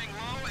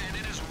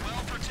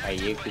भाई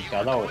ये कुछ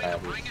ज्यादा होता है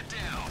अभी।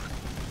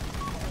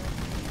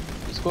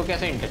 इसको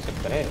कैसे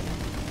इंटरसेप्ट करे?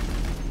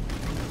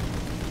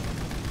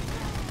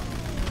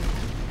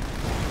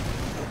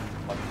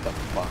 What the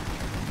fuck?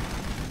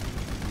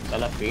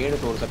 साला पेड़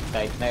तोड़ सकता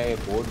है, इतना ये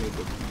बोर्ड नहीं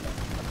तोड़ सकता।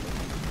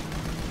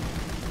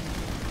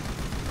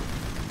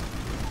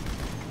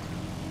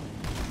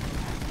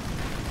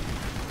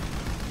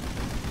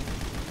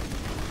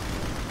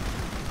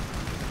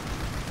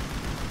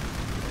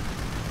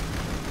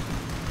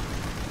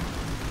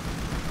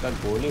 कल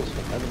गोली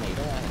उसको लग नहीं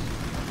रहा है।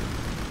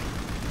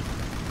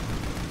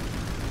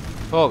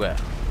 हो गया।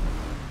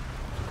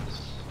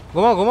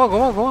 घुमाओ घुमाओ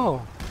घुमाओ घुमाओ।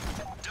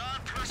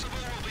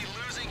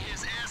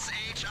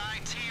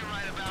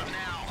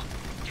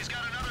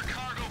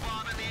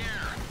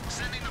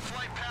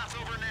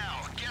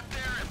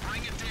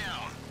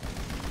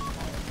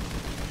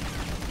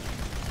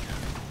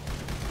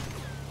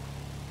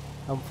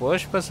 हम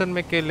फर्स्ट पर्सन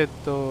में खेले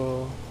तो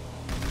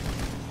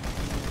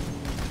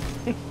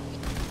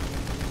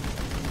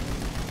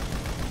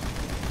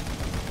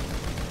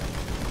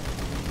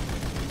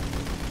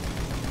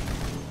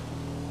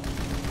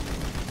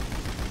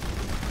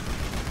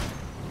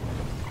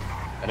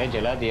अरे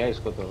जला दिया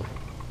इसको तो।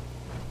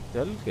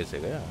 जल कैसे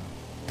गया?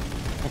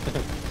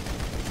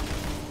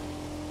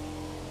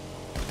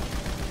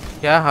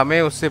 क्या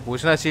हमें उससे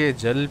पूछना चाहिए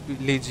जल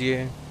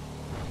लीजिए?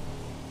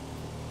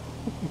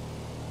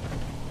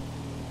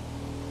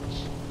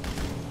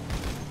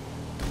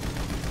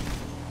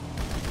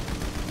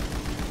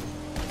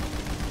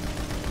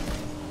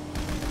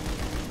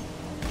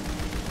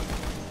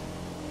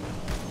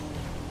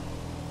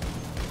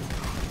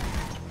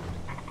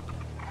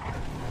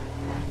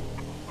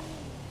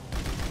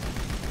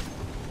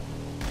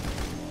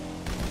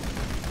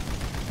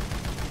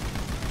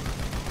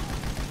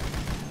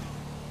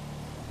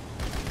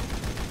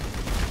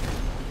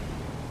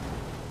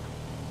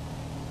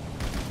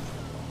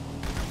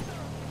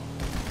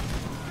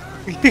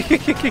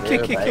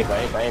 भाई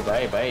भाई भाई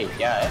भाई भाई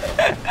क्या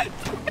है?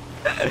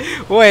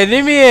 वो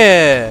एनिमी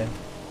है।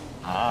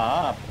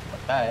 हाँ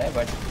पता है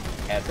बट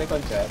ऐसे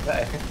कौन चल रहा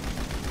है?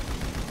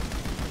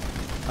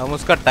 हम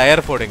उसका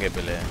टायर फोड़ेंगे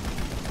पहले।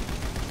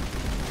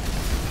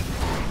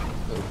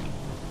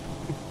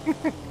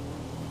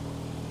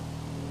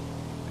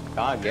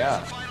 कहाँ गया?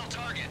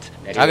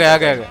 आगे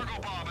आगे आगे।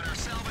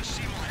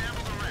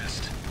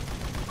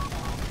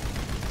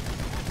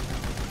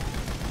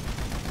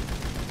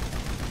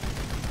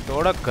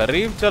 थोड़ा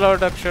करीब चलाओ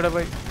डक्षण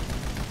भाई।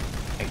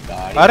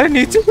 अरे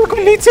नीचे देखो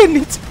नीचे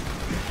नीचे।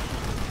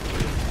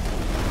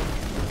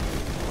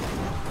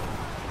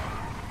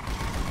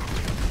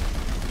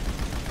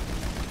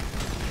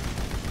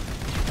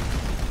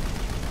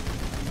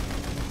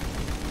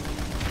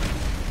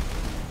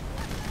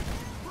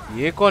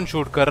 ये कौन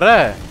शूट कर रहा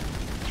है?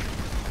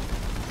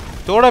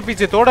 थोड़ा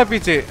पीछे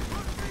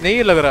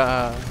नहीं लग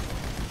रहा।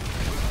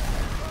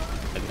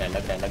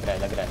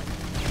 लग रहा है।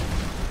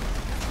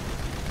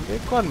 ये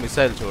कौन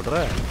मिसाइल छोड़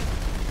रहा है?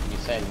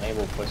 मिसाइल नहीं,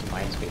 वो ऊपर से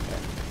माइंस फेंक रहा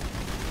है।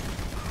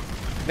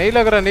 नहीं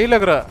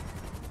लग रहा।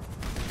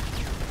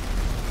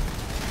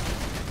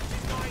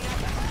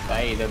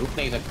 भाई इधर रुक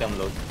नहीं सकते हम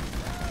लोग।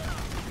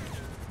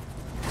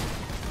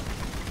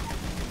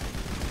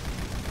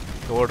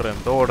 तोड़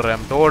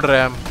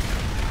रहे हम।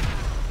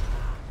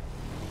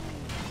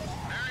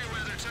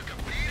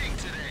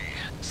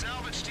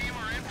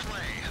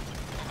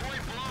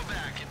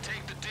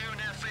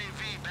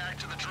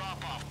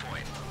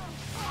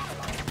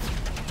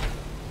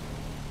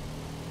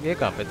 ये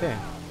कहाँ पे थे?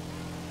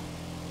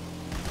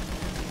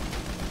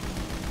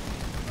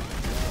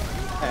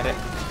 अरे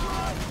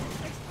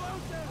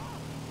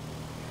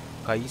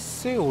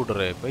कैसे उड़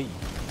रहे भाई?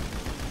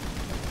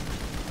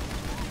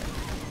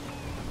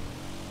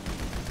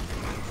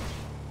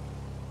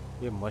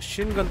 ये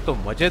मशीन गन तो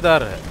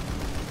मजेदार है।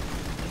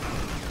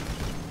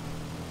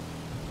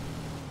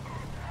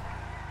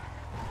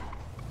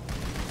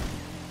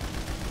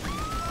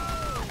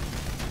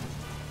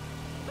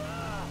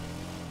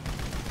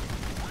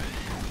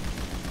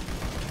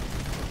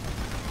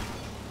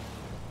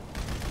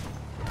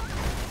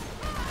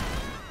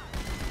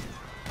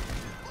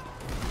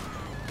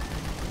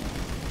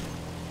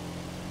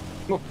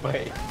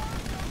 भाई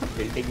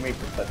बिल्डिंग में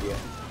घुसा दिया।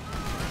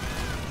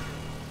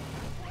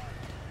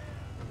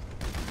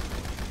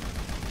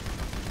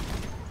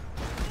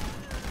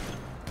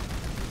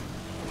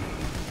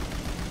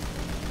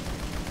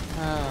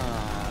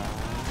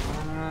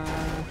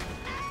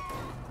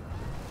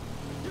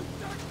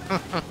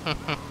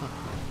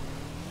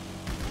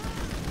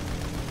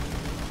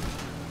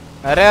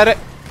 अरे अरे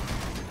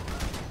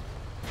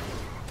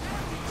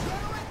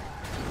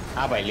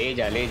हाँ भाई ले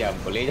जा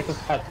हमको ले जा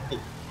साथ में।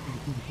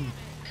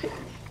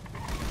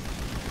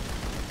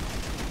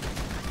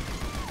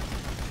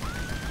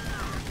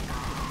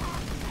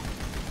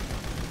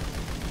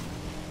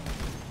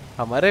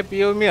 हमारे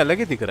पीओ में अलग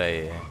ही दिख रहा है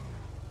ये।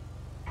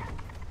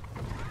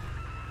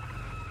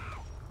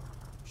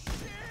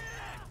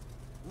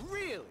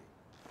 Really?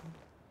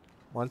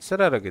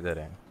 मॉन्स्टर अलग किधर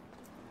है?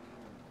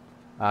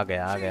 आ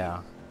गया आ गया।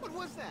 What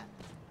was that?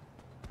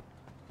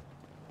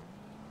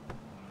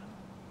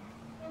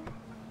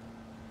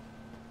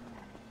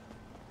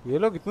 ये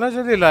लोग इतना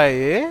जल्दी लाए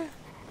ये?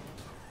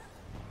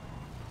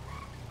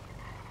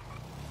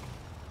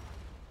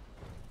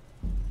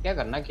 क्या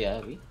करना क्या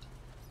है अभी?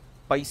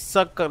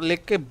 पैसा कर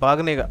लेके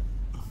भागने का।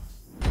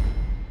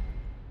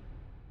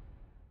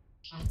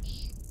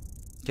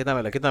 कितना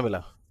मिला कितना मिला?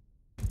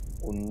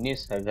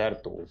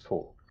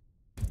 19,200।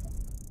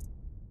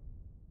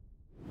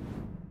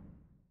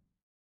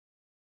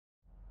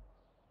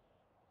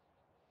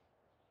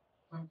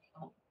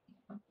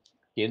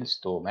 किल्स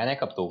तो मैंने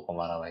कब तो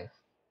मारा भाई?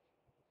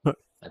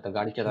 मैं तो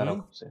गाड़ी चला रहा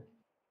हूँ कब से।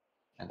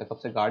 मैं तो कब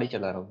से गाड़ी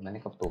चला रहा हूँ, मैंने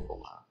कब तो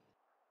मारा?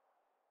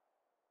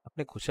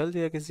 आपने कुचल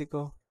दिया किसी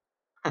को?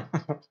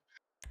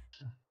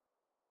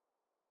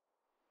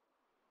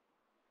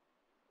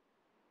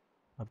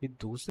 अभी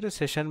दूसरे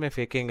सेशन में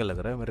फेंकेंगे लग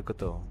रहा है मेरे को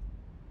तो।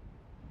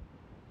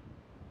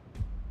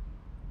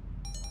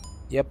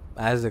 यप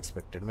एज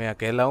एक्सपेक्टेड, मैं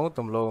अकेला हूँ,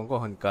 तुम लोगों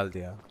को निकाल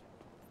दिया।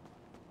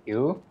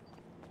 क्यों?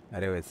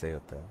 अरे वैसे ही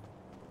होता है।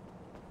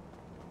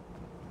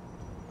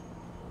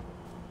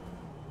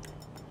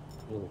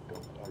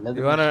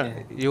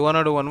 You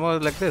wanna do one more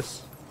like this?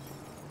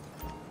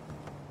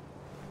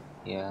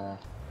 Yeah.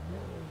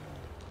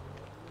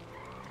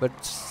 But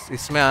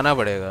इसमें आना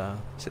पड़ेगा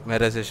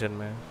मेरे सेशन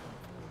में।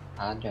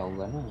 आ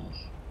जाऊंगा ना।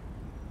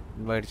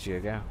 इनवाइट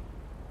चाहिए क्या?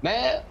 मैं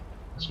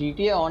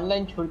GTA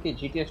ऑनलाइन छोड़ के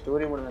GTA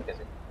स्टोरी मोड में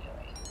कैसे खेलूंगा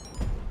भाई?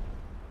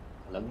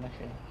 अलग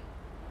नशे है।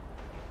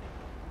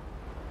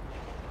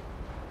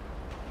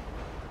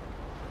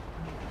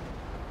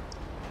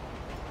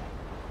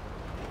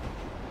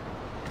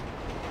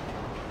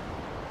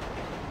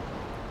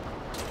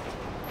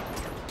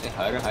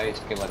 हर हाइस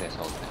के बाद ऐसा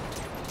होता है।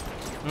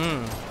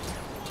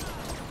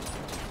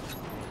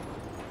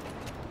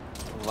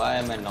 Why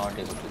am I not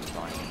able to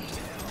join?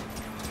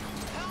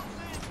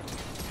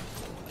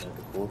 I have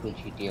to go to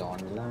GTA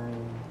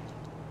Online,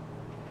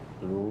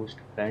 closed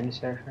friend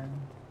session.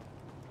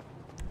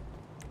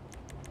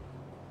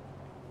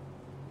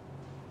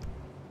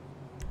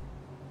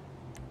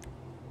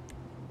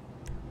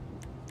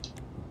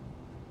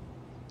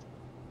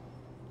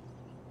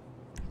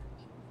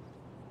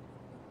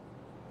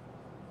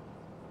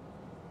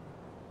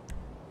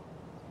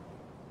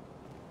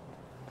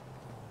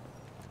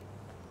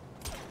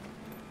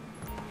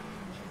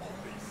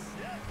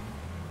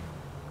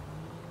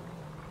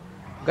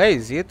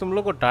 Guys ये तुम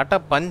लोग को टाटा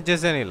पंच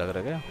जैसे नहीं लग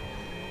रहा क्या?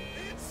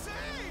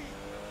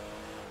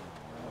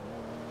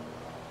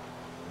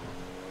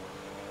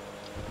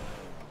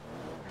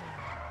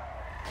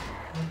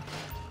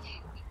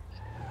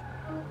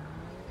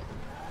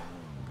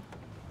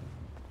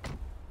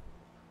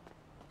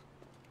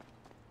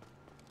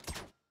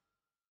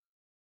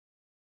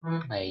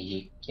 भाई ये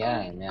क्या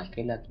है? मैं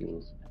अकेला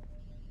क्यों?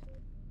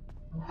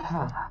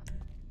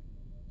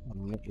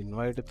 हमने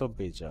इनवाइट तो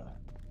भेजा।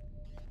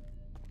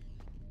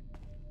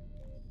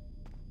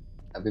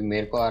 अभी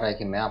मेरे को आ रहा है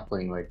कि मैं आपको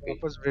इनवाइट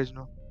वापस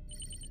भेजना।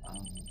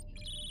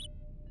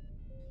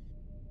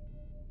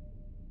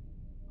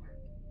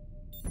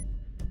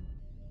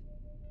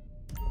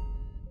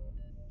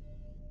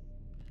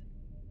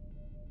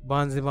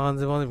 बांजे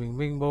बांजे बांजे बिंग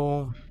बिंग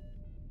बोम।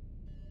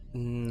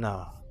 ना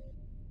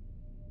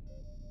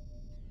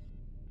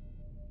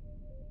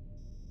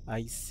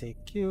ऐसे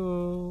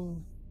क्यों?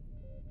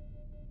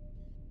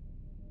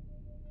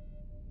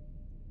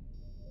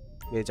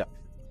 भेजा।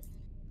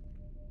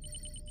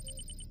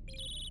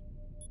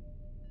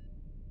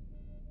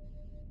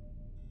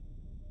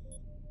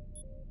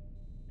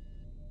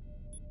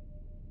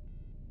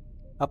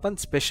 अपन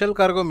स्पेशल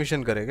कार्गो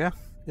मिशन करें क्या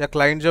या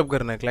क्लाइंट जॉब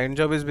करना है? Client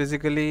job is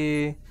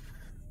basically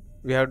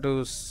we have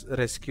to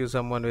rescue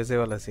someone, वैसे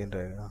वाला सीन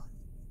रहेगा।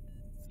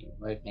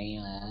 इनवाइट नहीं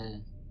आया है।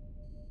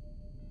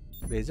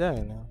 भेजा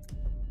है ना?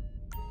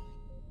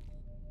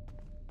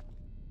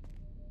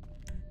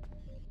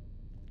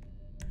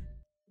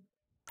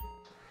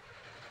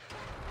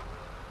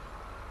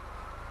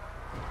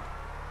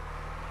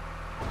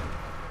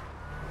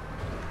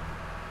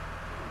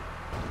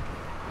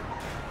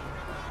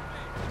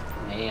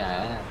 नहीं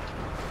आया है।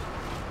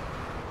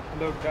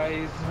 Hello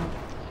guys.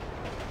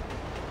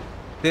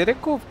 तेरे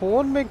को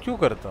फोन में क्यों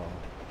करता हूँ?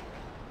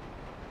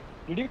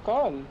 Did you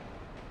call?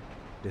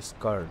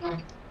 Discord.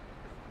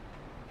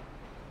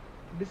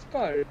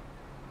 Discord.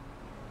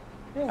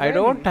 Yeah, I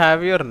don't when?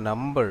 have your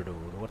number,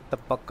 dude. What the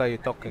fuck are you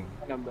talking?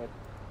 Number.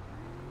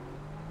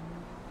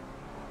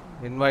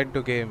 Invite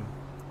to game.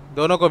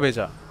 दोनों को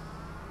भेजा.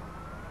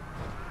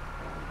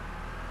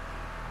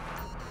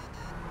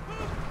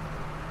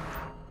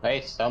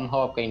 भाई somehow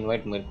आपका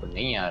invite मेरे को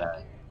नहीं आ रहा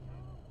है.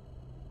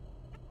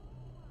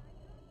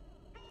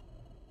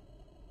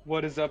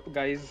 What is up,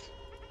 guys?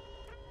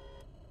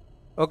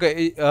 Okay,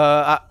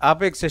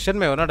 आप एक सेशन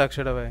में हो ना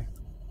दक्षिणा भाई?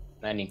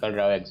 मैं निकल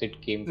रहा हूँ exit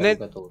game नहीं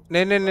करूँगा तो.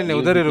 नहीं use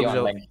उधर ही it रुक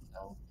जाओ. online खेलता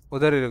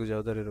उधर ही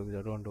रुक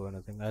जाओ. Don't do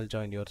anything. I'll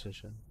join your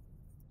session.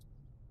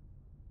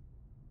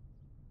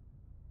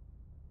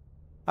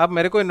 आप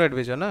मेरे को इनवाइट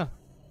भेजो ना.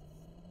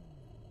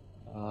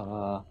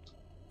 हूँ.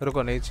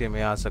 रुको, नहीं चाहिए,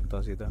 मैं आ सकता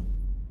हूँ सीधा.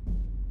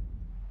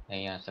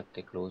 नहीं आ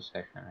सकते, close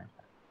session है.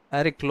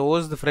 अरे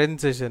क्लोज्ड फ्रेंड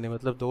सेशन है,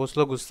 मतलब दोस्त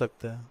लोग घुस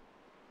सकते हैं.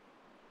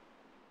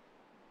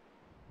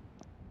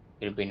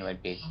 फिर भी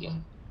invite भेज दिया.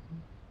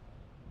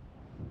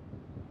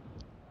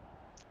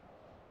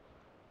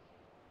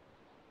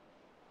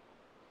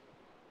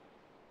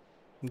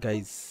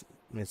 गाइस,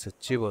 मैं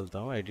सच्ची बोलता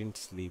हूँ, आई डिडंट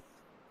स्लीप.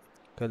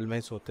 कल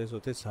मैं सोते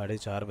सोते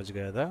 4:30 बज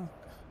गया था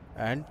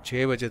एंड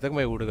 6 बजे तक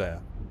मैं उठ गया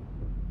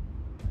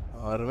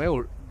और मैं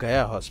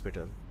गया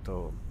हॉस्पिटल. तो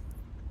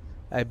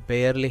आई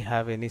बेयरली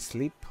have any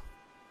sleep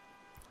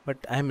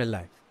but I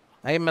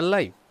am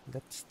alive.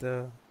 That's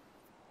the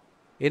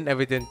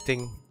इनएविडेंट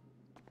thing.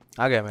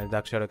 आ गया मैं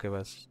दाक्षाड़ा के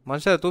पास.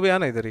 मॉन्स्टर तू भी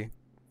आना इधर ही.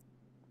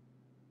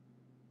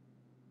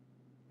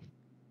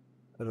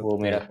 वो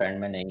मेरा फ्रेंड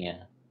में नहीं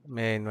है.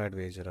 मैं इनवाइट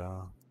भेज रहा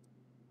हूँ.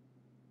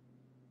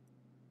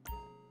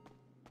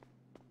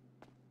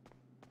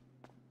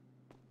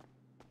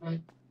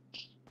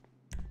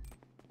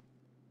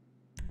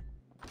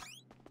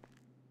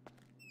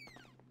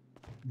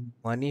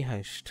 मनी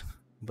हाइस्ट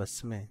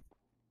बस में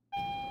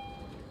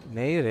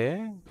नहीं रे.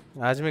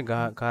 आज मैं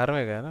कार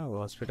में गया ना,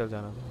 हॉस्पिटल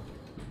जाना था,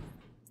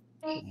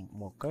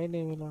 मौका ही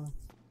नहीं मिला.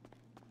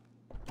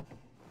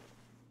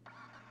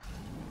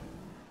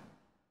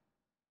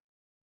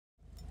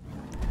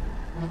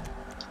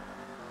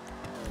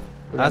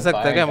 आ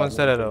सकता है क्या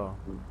मॉन्स्टर एरो?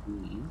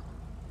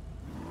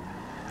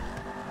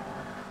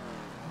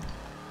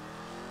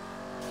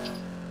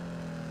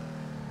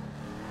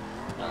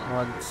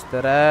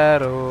 मॉन्स्टर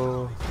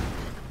एरो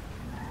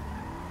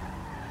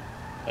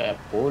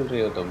बोल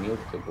रहे हो तो म्यूट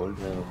पे बोल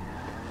रहे हो.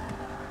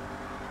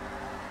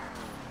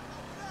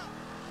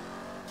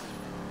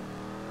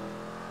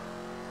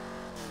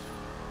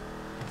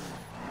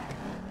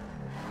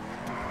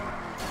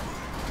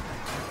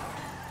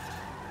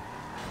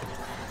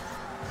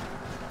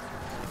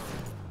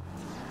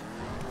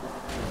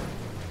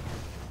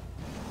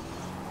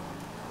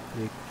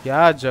 ये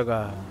क्या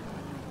जगह है?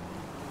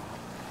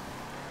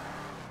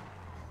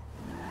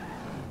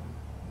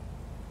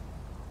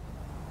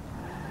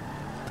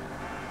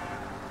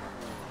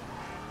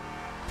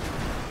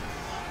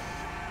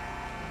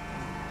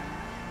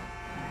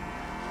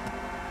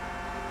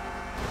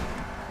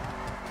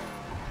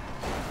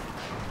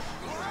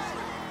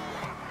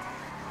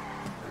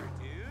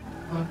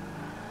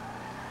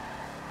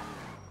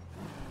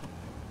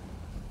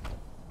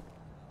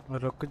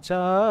 रुक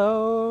जाओ.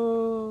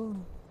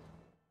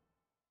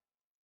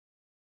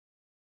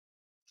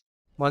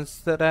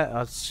 मॉन्स्टर है?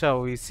 अच्छा,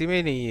 वो इसी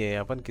में नहीं है.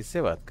 अपन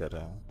किससे बात कर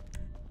रहे हैं?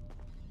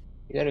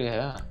 इधर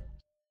गया.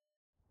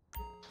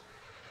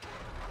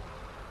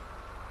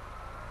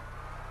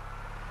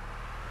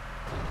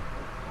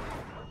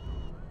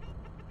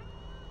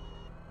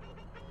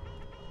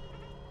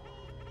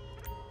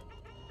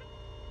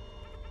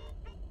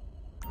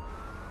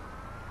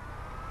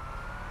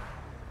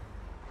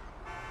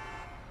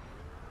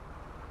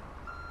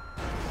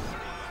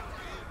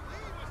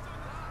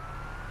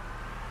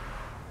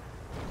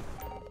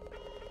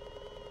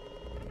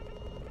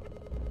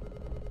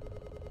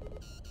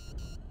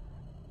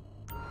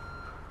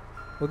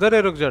 उधर ही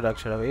रुक जाओ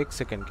अक्षरा भाई, 1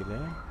 सेकंड के लिए.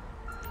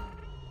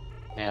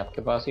 मैं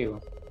आपके पास ही हूँ.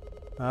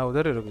 हाँ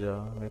उधर ही रुक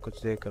जाओ, मैं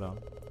कुछ देख रहा हूँ.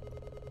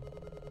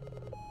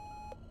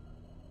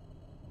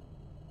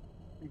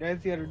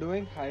 Guys, you are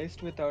doing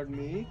heist without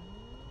me.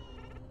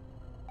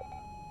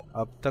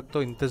 अब तक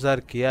तो इंतजार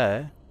किया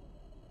है.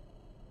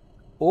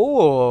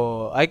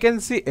 ओह, I can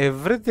see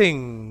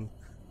everything.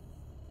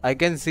 I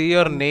can see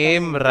your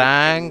name,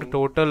 rank,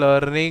 total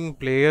earning,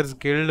 players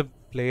killed,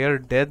 player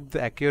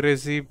death,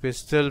 accuracy,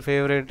 pistol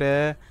favorite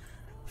है,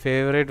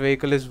 favorite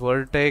vehicle is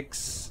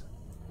Vertex.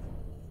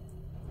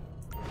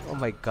 Oh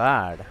my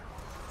god.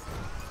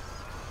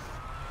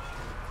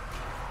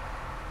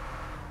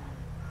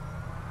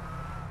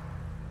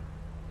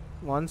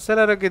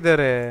 Monster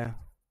किधर है?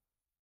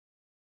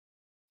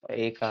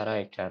 एक आ रहा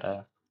है, एक जा रहा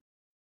है.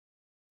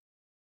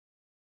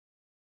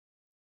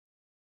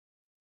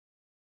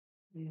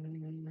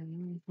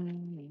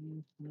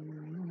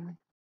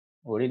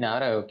 ओडी ना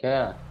रहे हो क्या?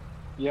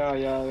 Yeah,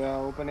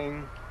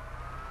 opening.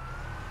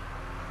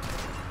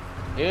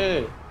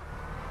 ए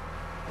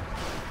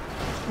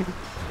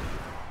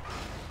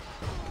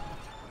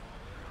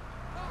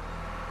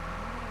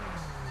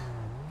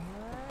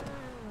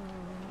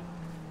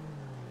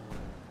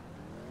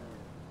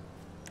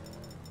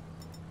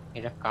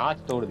कांच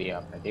तोड़ दिया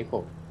आपने,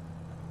 देखो।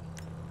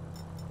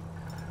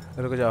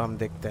 रुक जाओ, हम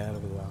देखते हैं,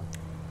 रुक जाओ।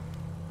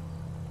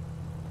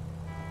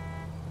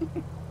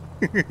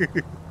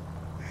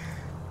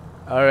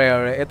 अरे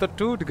अरे, ये तो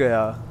टूट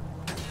गया।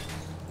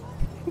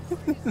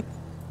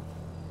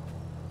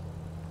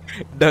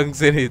 ढंग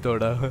से नहीं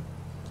तोड़ा।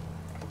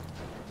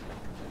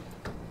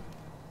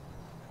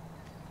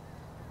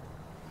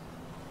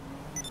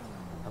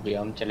 अभी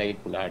हम चलेगी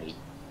कुल्हाड़ी।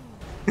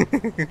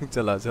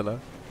 चला चला।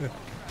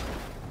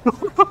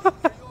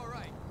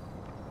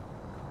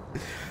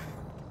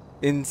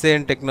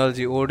 Insane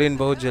technology. ओडिन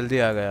बहुत जल्दी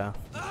आ गया।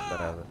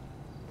 बराबर।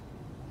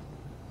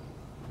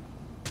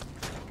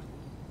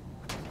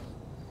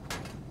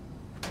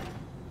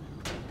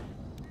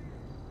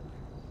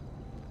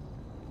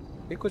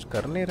 ये कुछ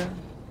कर नहीं रहा।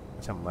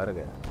 अच्छा, मर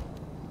गया।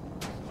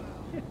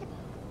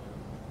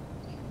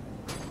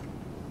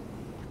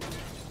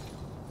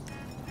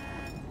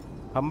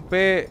 हम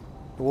पे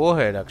वो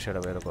है अक्षर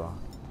मेरे को।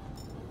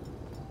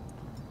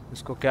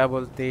 इसको क्या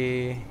बोलते?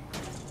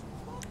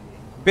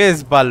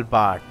 Baseball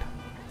bat.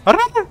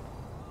 अरे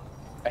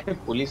अरे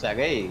पुलिस आ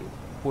गई।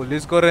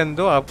 पुलिस को रहने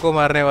दो, आपको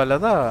मारने वाला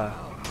था।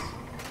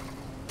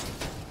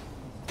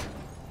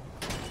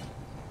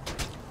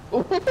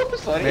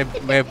 सॉरी।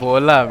 मैं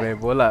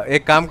बोला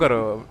एक काम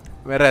करो,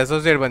 मेरा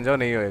एसोसिएट बन जाओ।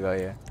 नहीं होएगा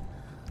ये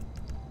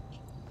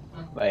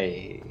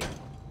भाई।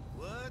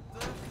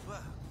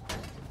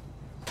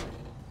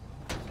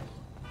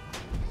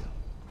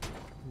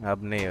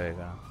 अब नहीं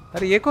होएगा।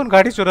 अरे ये कौन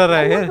गाड़ी चुरा रहा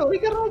है? चोरी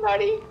कर रहा है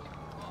गाड़ी।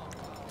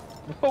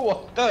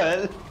 What the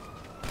hell?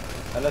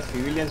 साला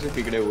सिविलियंस भी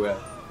बिगड़े हुए हैं।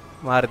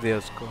 मार दिया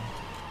उसको।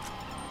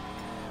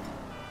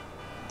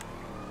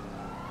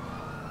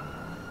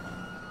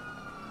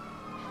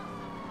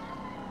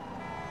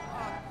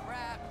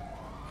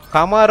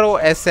 कामारो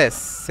एसएस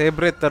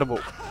सेब्रे टर्बो।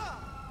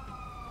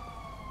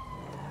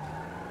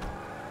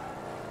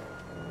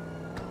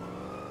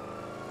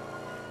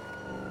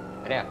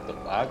 अरे आप तो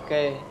भाग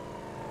गए।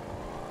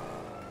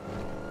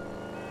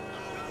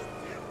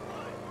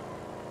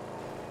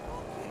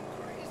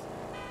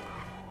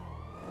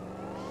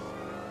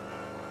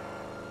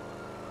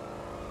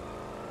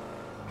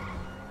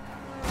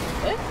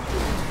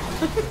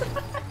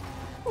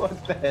 What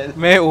the hell?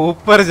 मैं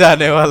ऊपर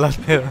जाने वाला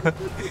था।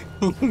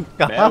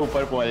 मैं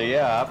ऊपर पहुंच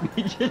गया, आप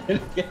नीचे चले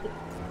गए।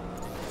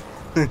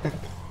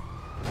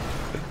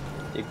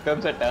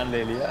 एकदम से टर्न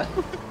ले लिया।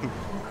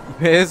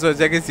 मैं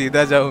सोचा कि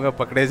सीधा जाऊंगा,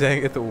 पकड़े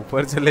जाएंगे तो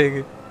ऊपर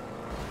चलेंगे।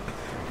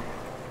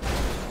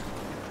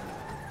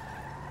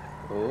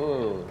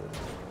 Oh,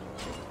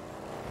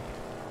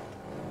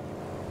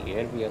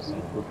 here we have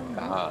some good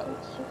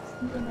cars.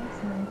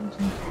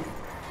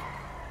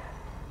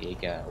 ये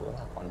क्या हुआ?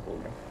 कौन बोल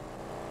रहा है?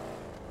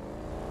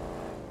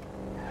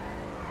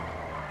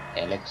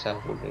 एलेक्सा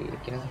बोल रही है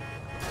क्या?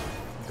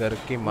 घर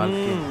की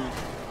मालकिन।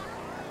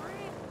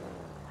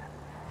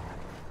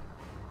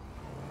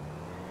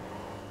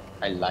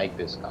 I like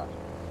this car.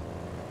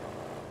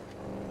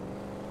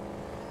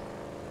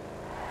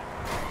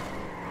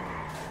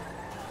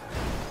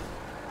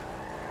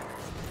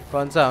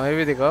 कौन सा? हमें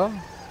भी दिखाओ।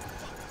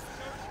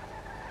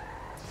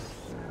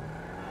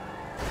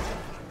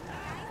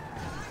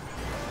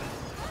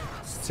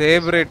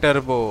 सेब्रे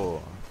टर्बो।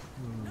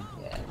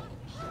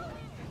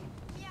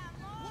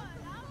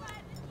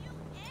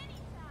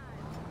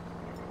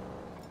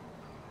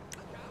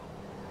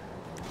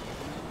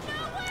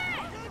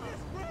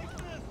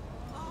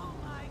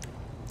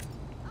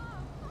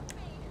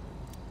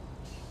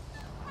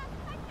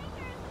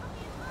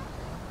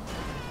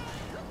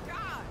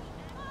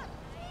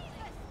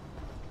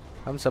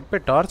 हम सब पे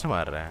टॉर्च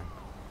मार रहे हैं।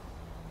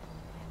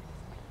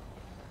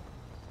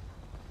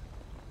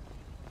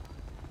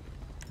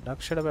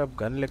 डॉक्टर अब आप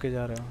गन लेके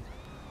जा रहे हो।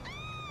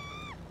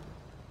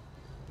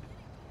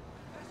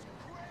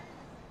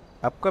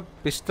 आपका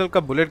पिस्टल का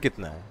बुलेट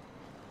कितना है?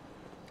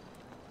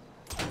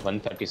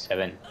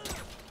 137।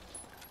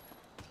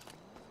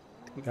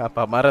 आप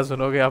हमारा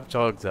सुनोगे आप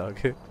चौंक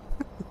जाओगे।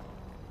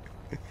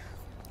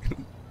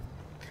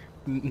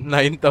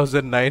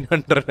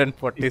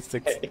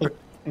 9946।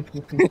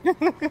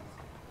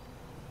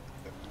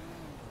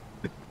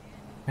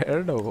 I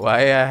don't know why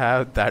I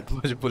have that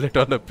much bullet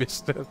on a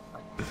pistol.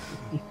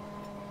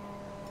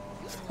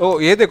 Oh,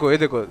 ये देखो.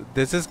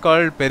 This is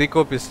called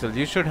Perico pistol.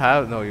 You should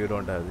have. No, you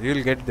don't have.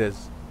 You'll get this.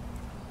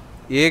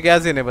 ये क्या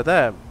सीन है पता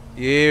है?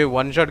 ये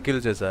one shot kill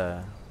जैसा है,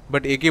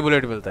 but एक ही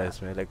bullet मिलता है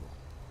इसमें, like.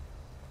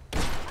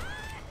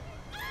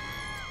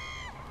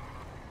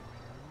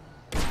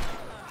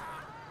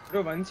 Bro,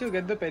 once you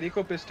get the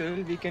Perico pistol,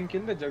 we can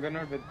kill the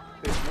Juggernaut with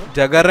it, no?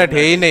 जगरनट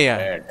है ही नहीं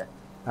यार.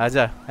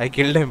 आजा. I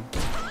killed him.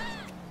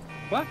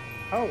 What?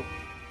 How?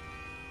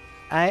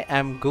 I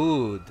am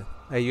good.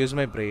 I use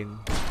my brain.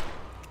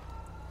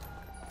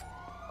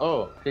 Oh,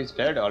 she's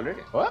dead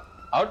already. What?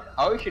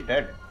 How is she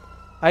dead?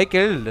 I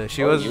killed.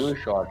 She was. You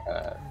shot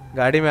her.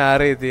 गाड़ी में आ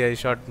रही थी. I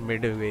shot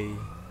midway.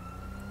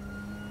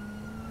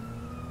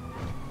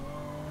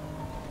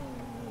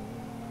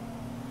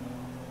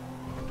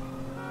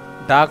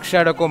 Dark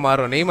shadow को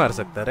मारो. नहीं मार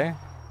सकता रे.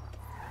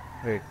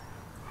 Wait.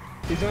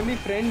 It's only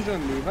friends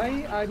only. Why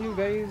are you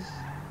guys?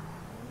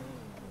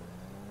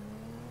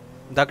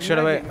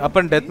 दक्षिण भाई Invite me, no,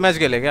 upon death please? Match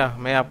खेले क्या?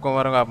 मैं आपको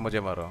मारूंगा, आप मुझे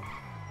मारो.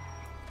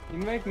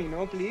 Invite me,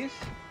 no, please.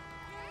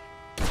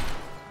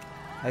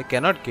 I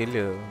cannot kill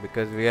you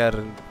because we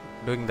are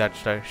doing that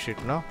shit,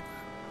 no?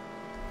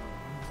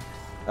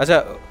 अच्छा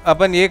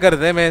अपन ये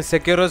करते हैं, मैं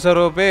सेक्यूरो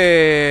सरो पे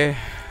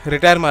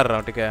रिटायर मार रहा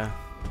हूँ, ठीक है?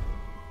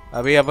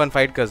 अभी अपन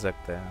फाइट कर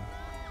सकते हैं.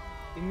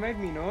 Invite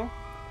me, no.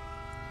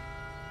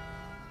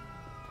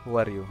 Who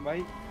are you? Why?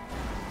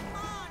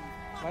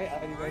 Why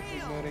are you guys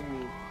ignoring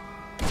me?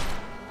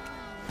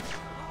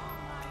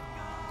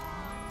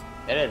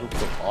 अरे रुक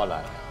तो, कॉल आ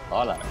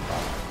रहा है.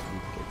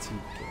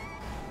 ठीक है.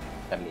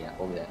 कर लिया,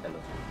 हो गया, चलो.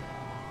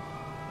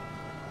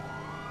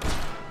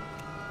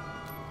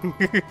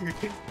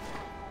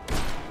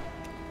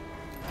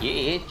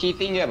 ये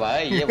चीटिंग है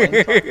भाई, ये वन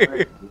शॉट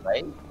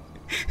भाई.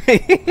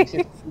 This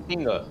is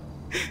cheating.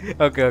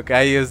 Okay.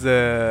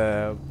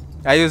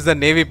 I use the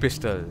navy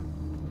pistol.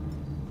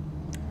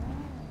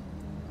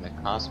 मैं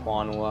कहाँ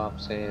स्पॉन हुआ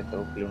आपसे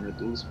 2 किलोमीटर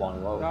दूर स्पॉन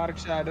हुआ. Dark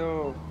Shadow.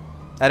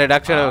 अरे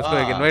डॉक्टर हाँ. उसको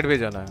एक इनवाइट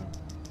भेजो ना.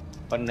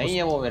 पर नहीं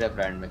है वो मेरा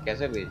फ्रेंड, मैं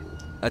कैसे भेजूँ?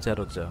 अच्छा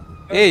रुक जाओ.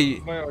 Hey,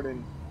 Boy Odin.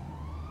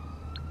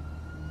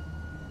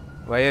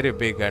 why are you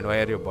big and why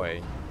are you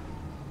boy?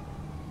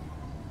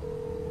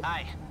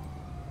 Hi.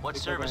 What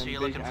Because service I'm are you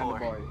big looking and for?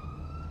 boy.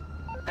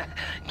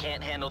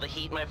 Can't handle the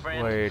heat, my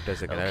friend? Wait a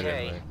second, I don't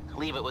Okay, know.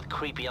 leave it with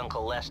creepy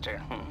Uncle Lester.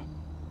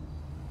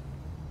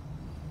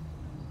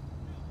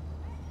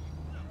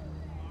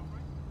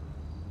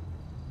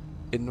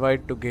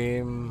 Invite to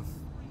game.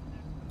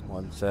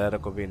 मॉन्सेरा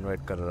को भी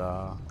invite कर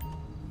रहा.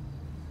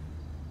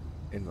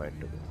 Invite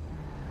to game.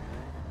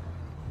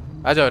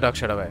 आ जाओ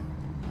doctor भाई.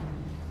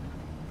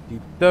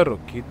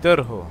 किधर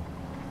हो?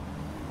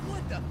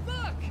 What the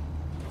fuck?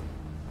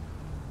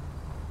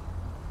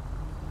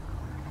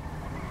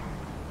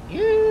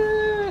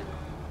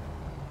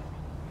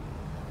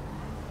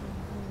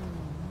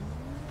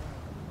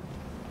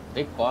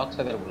 एक fox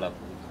अगर बुला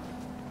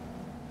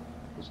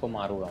उसको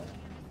मारूंगा.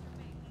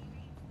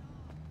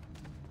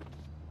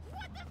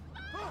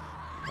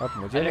 अब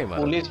मुझे नहीं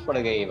मारो. पुलिस पड़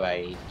गई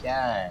भाई, क्या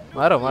है?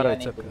 मारो किया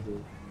it's नहीं okay. कुछ भी.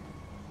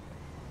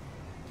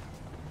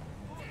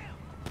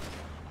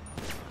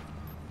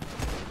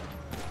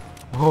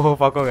 ओह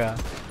फक हो गया.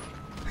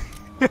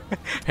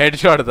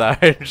 हेडशॉट था.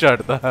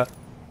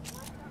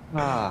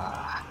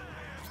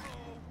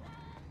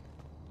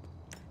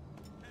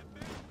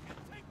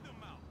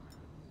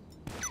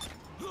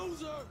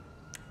 Loser!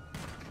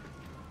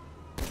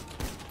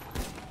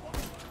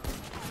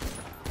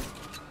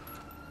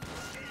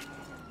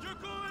 You're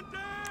going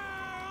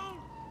down!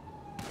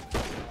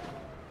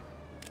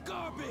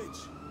 Garbage!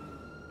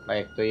 भाई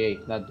एक तो ये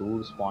इतना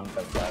दूर स्पॉन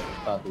करता है,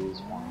 इतना दूर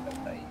स्पॉन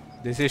करता है.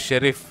 This is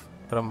Sheriff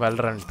from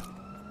Valorant.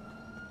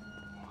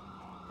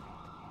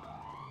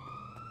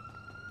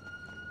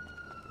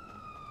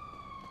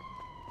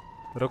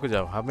 रुक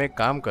जाओ, हम एक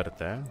काम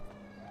करते हैं.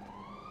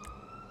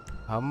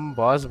 हम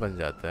बॉस बन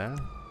जाते हैं.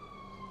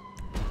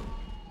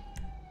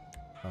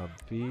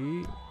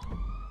 अभी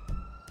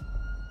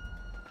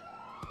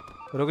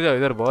रुक जाओ,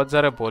 इधर बहुत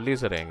सारे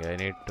पुलिस रहेंगे. I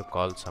need to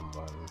call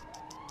someone.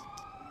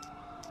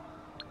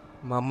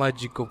 मामा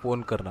जी को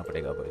फोन करना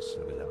पड़ेगा बस.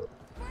 रुक जाओ.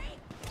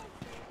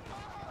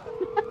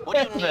 What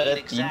do you need तीन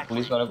exactly?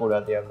 पुलिस वाले को उड़ा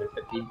दिया मेरे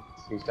पे.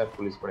 3 स्टार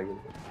पुलिस पड़ गई.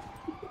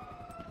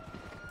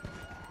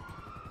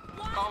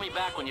 Call me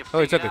back when you Oh,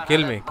 it's figure okay. out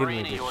Kill how me, that kill me,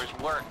 brain of bitch. yours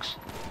works.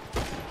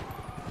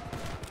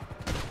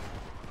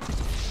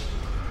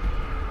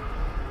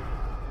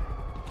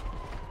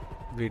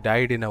 We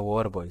died in a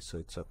war, boys, so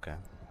it's okay.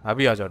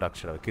 अभी आ जाओ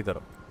doctor. किधर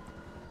हो?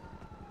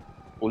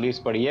 Police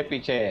पड़ी है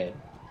पीछे.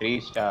 3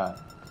 star.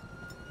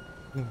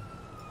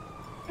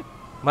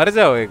 मर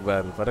जाओ एक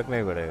बार, फर्क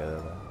नहीं पड़ेगा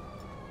ज़्यादा.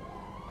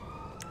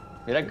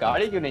 मेरा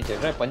गाड़ी क्यों नहीं चल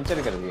रहा है?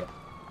 पंचर कर दिया.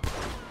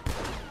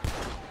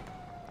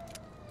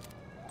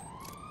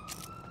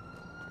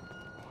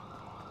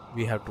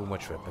 We have too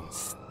much weapons.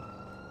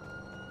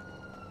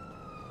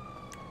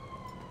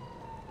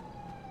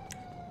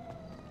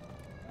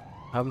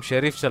 हम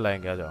शेरिफ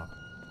चलाएंगे. आ जाओ.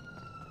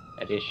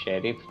 अरे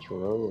शेरिफ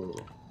छोड़ो,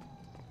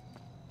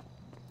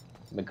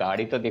 मैं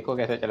गाड़ी तो देखो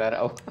कैसे चला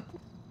रहा हूँ.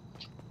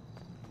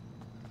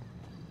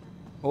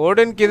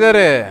 ओडिन किधर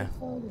है?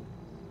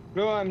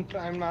 Bro,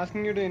 I'm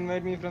asking you to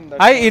invite me from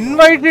that. I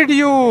invited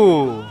you.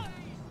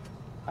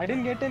 I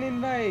didn't get an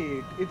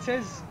invite.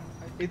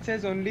 It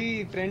says only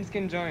friends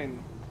can join.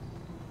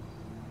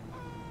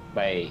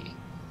 भाई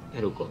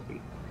रुको.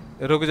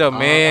 रुक जाओ,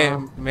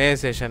 मैं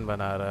सेशन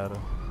बना रहा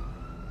हूँ.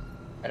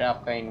 अरे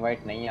आपका इनवाइट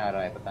नहीं आ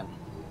रहा है, पता नहीं.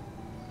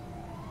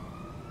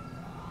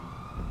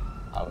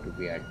 How to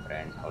be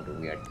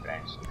at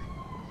friends.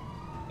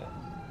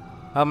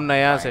 हम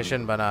नया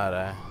सेशन बना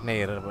रहा है.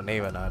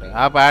 नहीं बना रहे.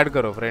 आप ऐड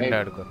करो, फ्रेंड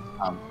ऐड करो.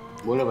 हाँ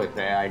बोलो भाई,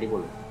 फ्रेंड आईडी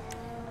बोलो.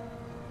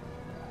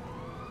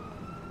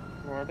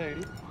 What ID?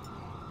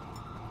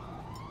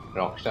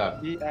 रॉकस्टार.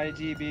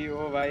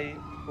 BIGBOYODIN.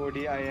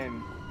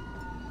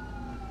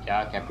 क्या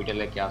कैपिटल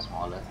है, क्या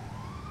स्मॉल है?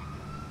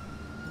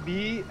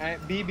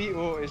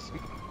 BBO is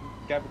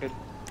capital.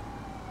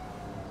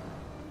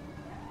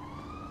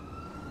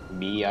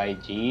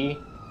 BIG.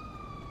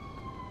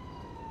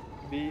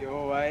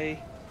 BOI.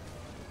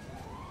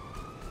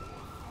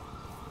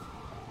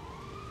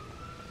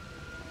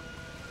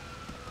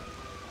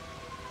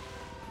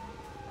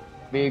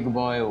 Big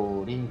boy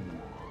Odin.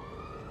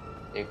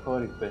 देखो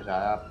रिक्वेस्ट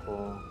आया आपको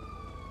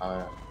और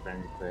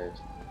friend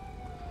request.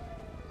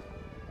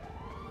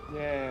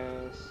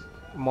 Yes.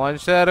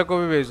 Monster arrow को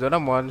भी भेज दो ना.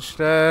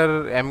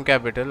 Monster M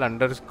capital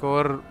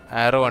underscore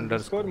arrow Underscore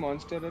underscore.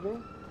 monster arrow.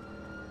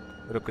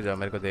 रुक जा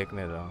मेरे को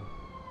देखने दो.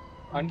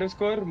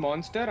 Underscore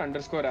monster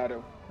underscore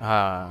arrow.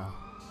 हाँ.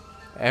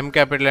 M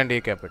capital and E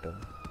capital.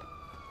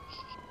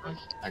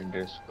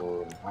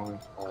 underscore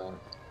monster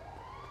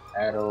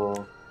arrow.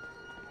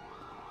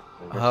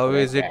 How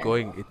is it underscore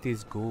going? It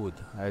is good.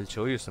 I'll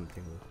show you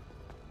something.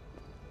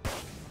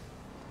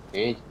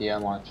 भेज दिया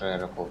monster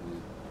arrow को भी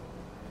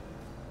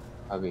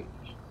अभी.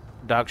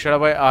 दाक्षरा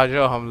भाई आ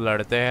जाओ हम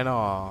लड़ते हैं ना.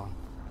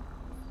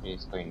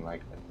 इसको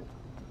इनवाइट कर दो.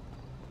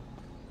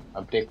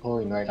 अब देखो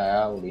इनवाइट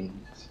आया Odin.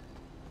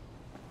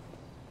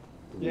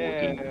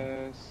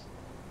 Yes.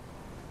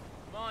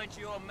 Mind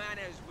your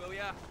manners, will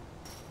ya?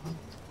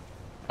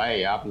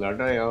 भाई आप लड़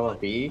रहे हो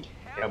अभी.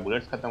 मेरा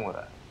बुलेट्स खत्म हो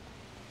रहा है.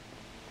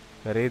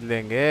 खरीद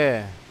लेंगे.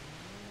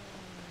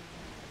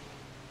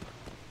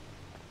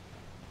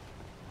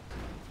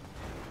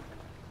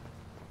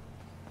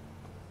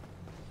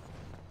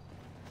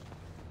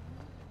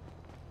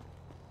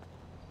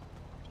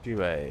 जी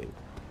भाई.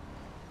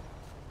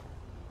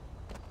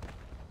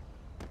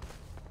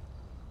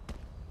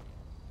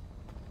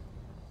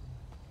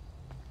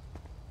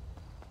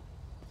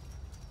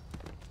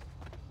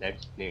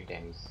 Let's play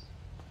tennis.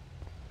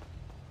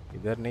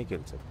 इधर नहीं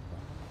खेल सकता.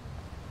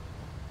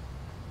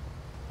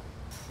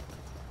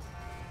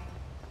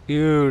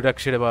 क्यों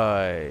दक्षिण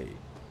भाई.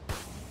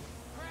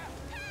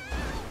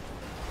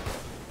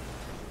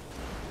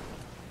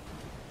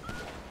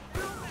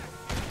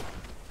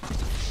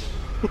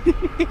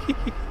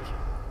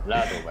 चला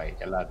दो भाई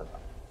चला दो.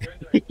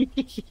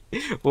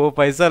 वो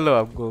पैसा लो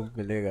आपको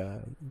मिलेगा.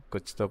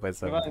 कुछ तो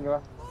पैसा.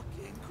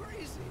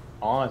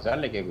 हाँ सर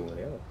लेके घूम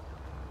रहे हो.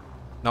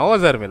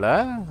 9,000 मिला.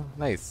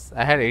 Nice.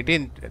 I had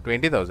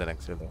 20,000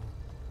 actually.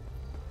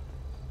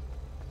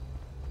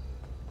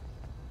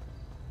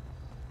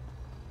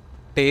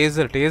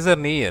 Taser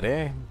नहीं है रे.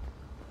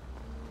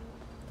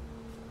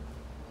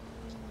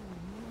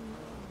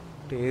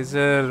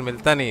 टेजर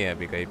मिलता नहीं है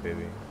अभी कहीं पे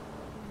भी.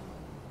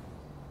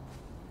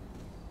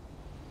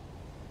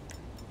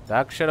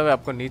 दाक्षर में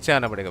आपको नीचे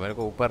आना पड़ेगा. मेरे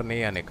को ऊपर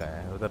नहीं आने का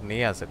है. उधर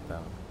नहीं आ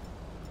सकता.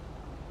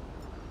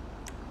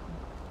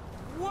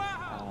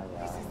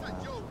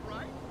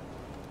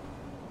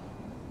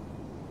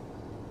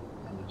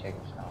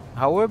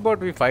 How about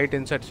we fight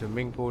inside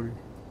swimming pool?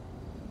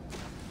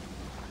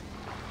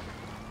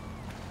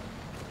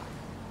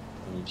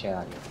 नीचे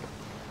आ गया.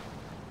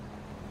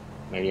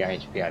 मेरी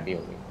HP आधी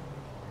हो गई.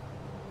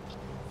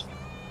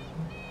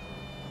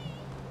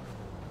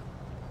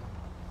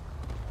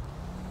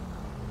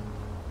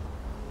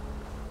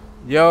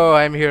 Yo,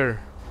 I'm here.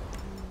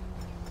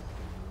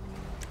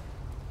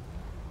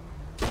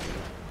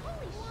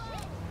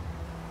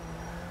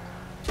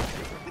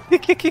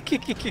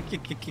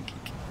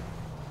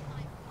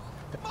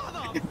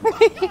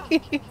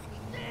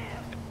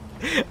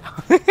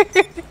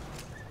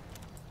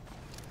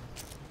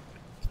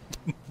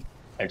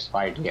 Let's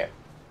fight here.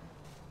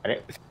 अरे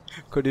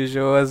Could you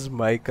show us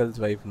Michael's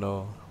wife?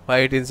 No.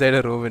 Fight inside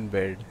a room in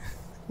bed.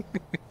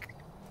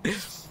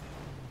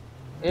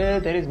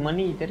 there is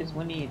money. There is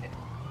money.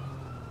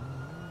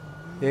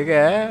 ये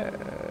क्या है?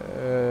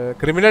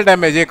 Criminal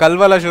damage. ये कल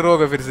वाला शुरू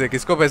होगा फिर से.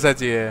 किसको पैसा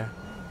चाहिए?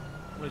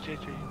 मुझे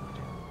चाहिए.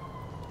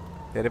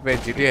 तेरे पे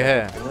GTA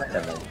है.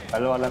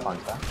 कल वाला कौन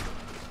सा?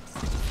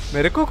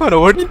 मेरे को कौन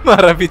ओडी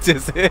मारा पीछे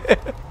से?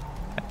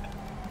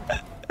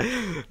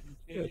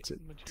 मुझे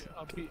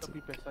अभी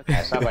पैसा.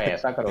 ऐसा भाई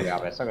ऐसा करोगे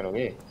आप. ऐसा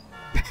करोगे.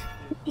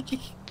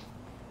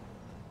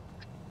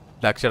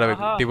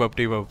 दाक्षरा team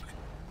up.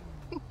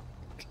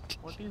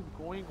 What is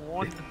going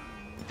on?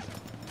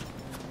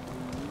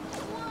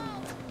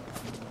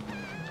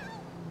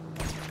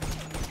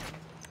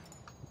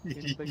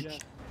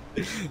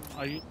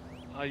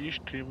 Are you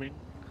streaming?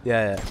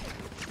 Yeah.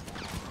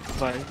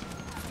 Bye.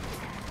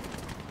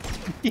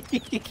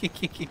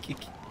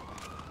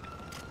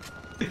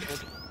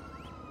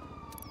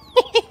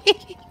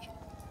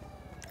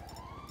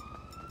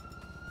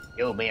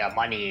 Yo भैया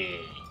money.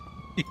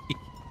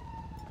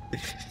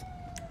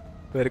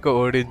 मेरे को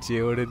ओडिन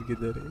चाहिए. ओडिन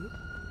किधर है?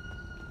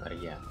 मर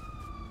गया.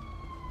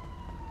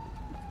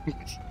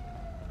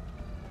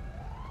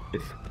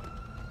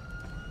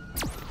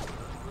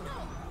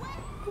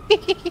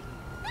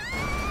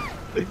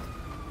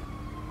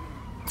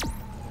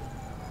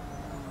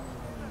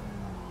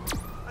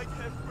 I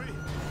can't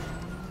breathe.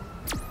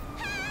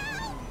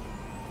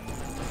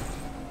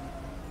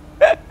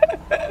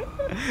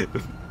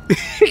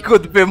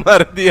 खुद पे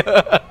मार दिया.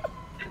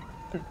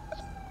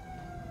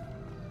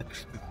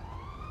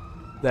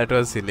 That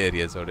was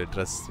hilarious. Odin,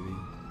 trust me.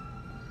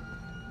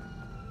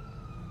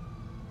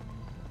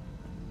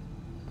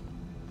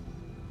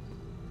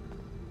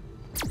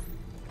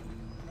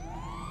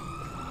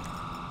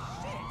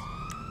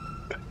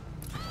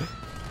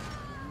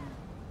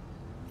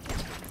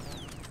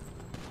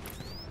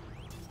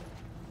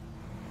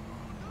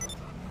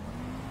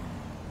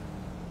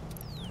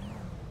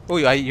 Oh,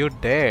 you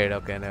dead?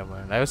 Okay, never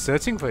mind. I was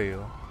searching for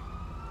you.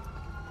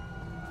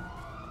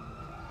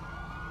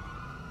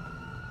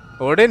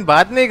 Odin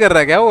बात नहीं कर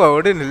रहा क्या हुआ?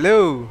 Odin hello.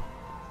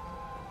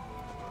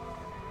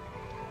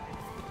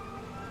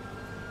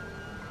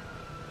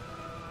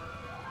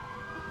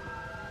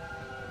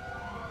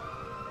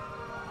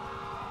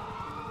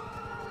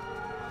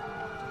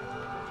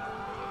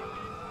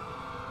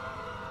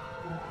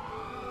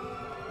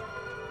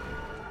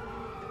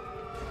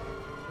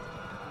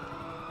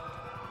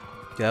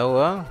 क्या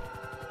हुआ?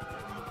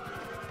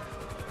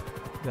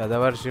 ज़्यादा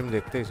बार स्ट्रीम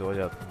देखते ही सो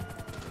जाता हूँ.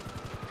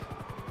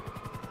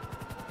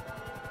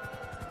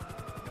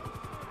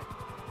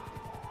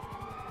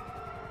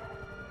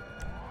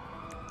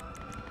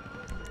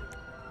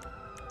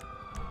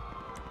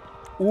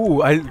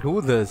 Ooh, I'll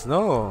do this,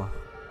 no?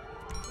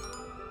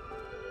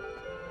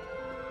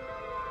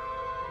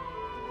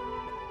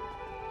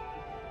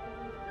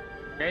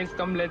 Guys,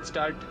 come, let's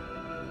start.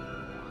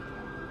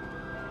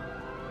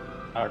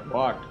 Start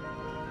what?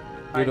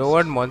 You don't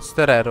want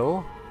monster arrow?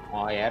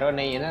 हाँ arrow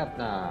नहीं है ना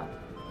अपना.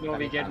 No,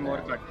 we get more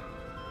cut.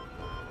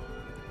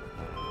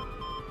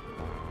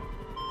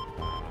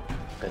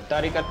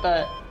 गद्दारी करता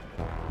है.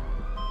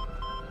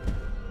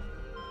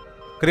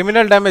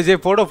 Criminal damage. ये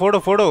फोड़ो फोड़ो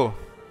फोड़ो.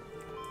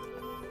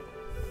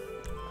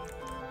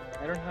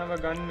 I don't have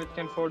a gun which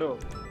can photo.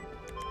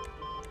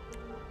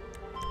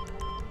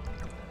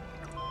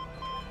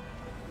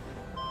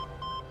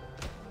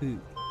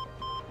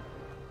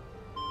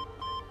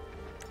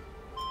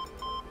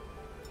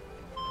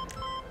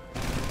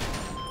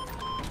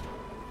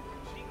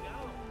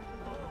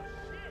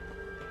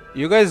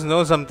 You guys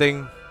know something?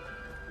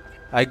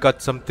 I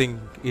got something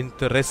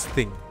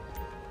interesting.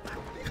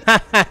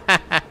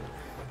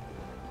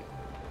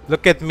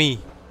 Look at me.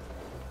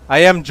 I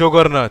am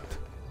Juggernaut.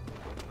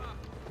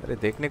 अरे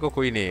देखने को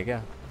कोई नहीं है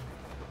क्या?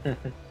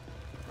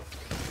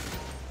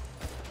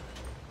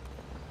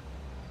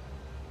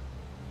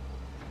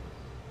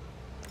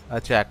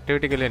 अच्छा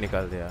एक्टिविटी के लिए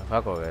निकाल दिया.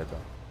 भाग हो गया तो.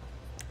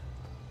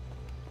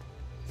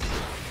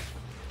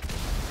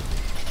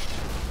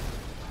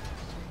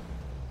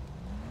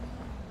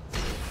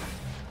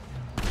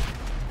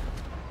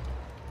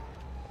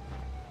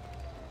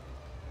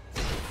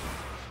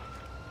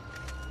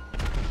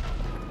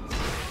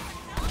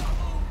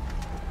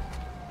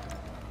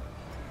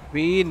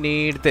 We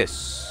need this.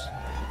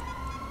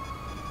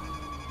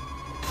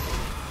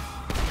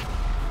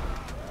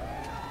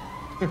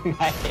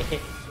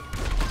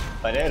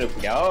 अरे रुक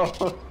जाओ.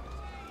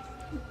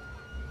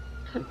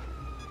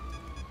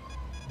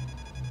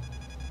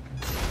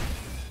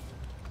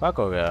 भाग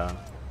हो गया.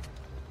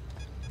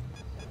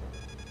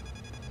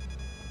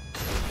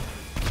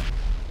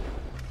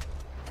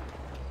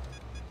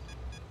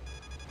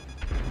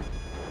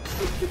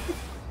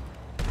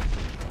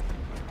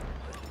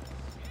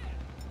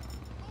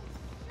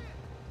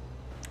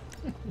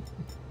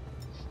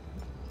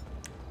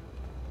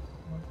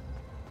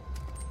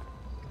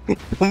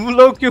 तुम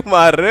लोग क्यों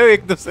मार रहे हो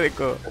एक दूसरे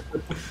को?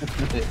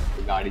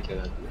 गाड़ी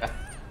चलाती है.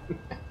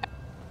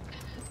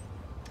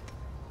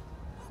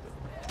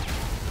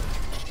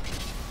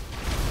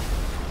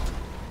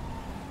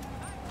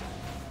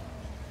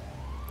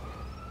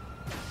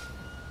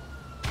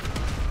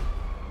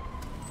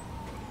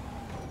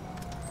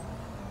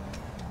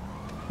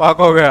 पाक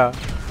हो गया.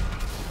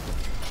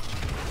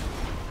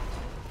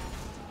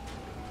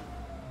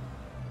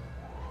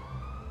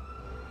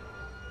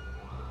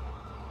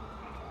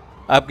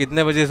 आप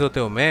कितने बजे सोते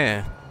हो?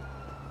 मैं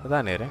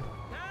पता नहीं रे.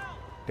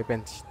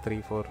 Depends.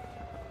 3-4.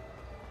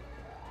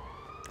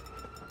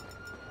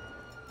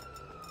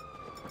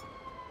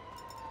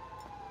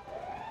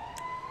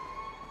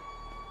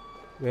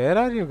 Where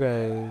are you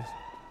guys?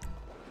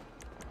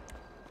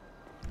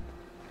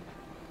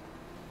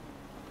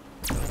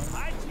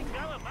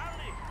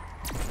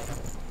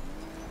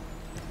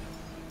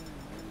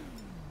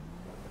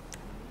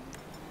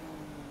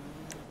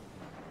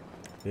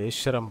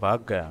 बेशरम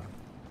भाग गया.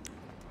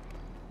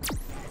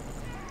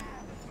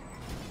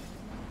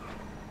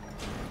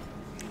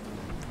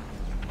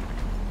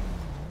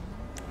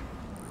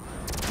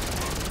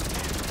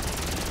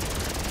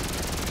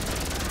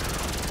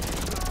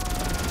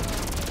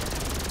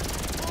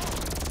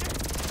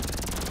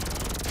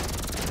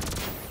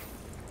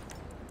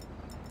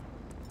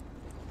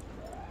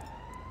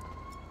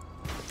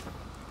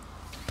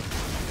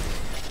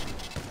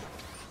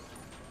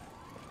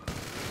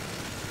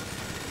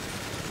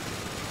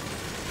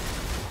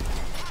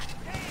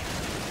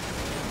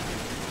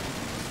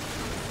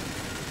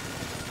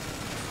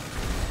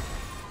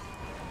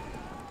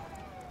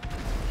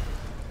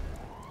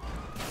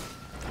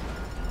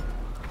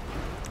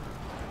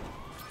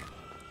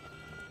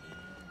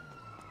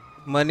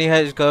 मनी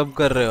हैज कब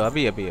कर रहे हो?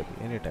 अभी अभी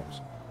अभी एनी टाइम.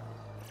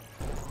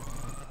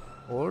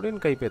 ओडिन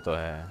कहीं पे तो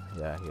है.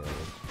 या हियर.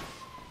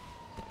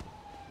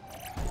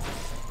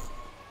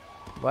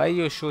 व्हाई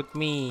यू शूट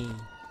मी?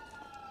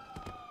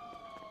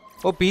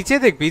 ओ पीछे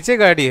देख. पीछे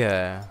गाड़ी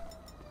है.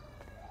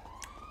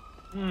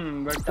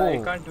 But I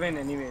can't win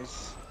anyways.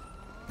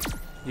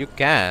 You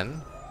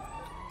can.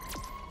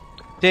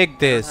 Take I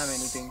don't this. have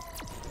anything.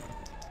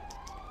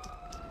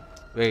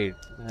 Wait,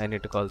 I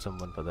need to call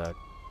someone for that.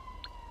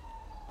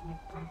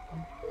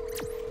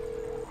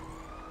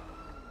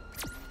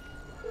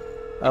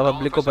 अब calling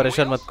पब्लिक for को some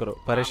परेशान मत wheels? करो.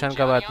 I'm परेशान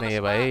का Johnny बात on नहीं the है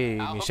spot. भाई.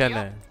 I'll hook मिशन you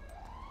है.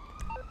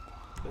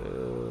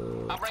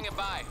 I'll bring it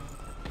by.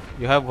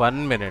 You have 1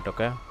 minute,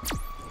 okay?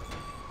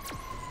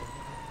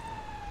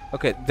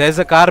 Okay, there's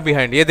a car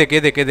behind. ये देख, ये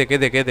देख, ये देख, ये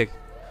देख, ये देख.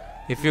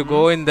 If you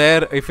go in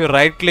there, if you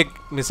right click,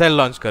 missile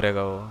launch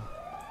करेगा वो.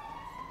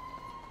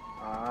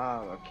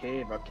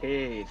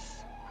 Okay.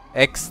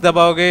 X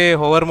दबाओगे,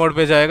 hover mode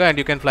पे जाएगा and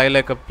you can fly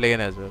like a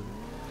plane as well.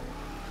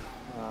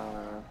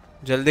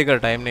 जल्दी कर,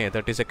 टाइम नहीं है.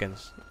 30 seconds.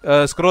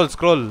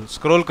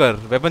 स्क्रॉल कर,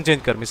 वेपन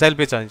चेंज कर, मिसाइल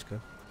पे चेंज कर.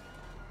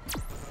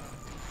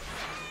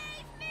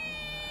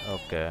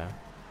 Okay.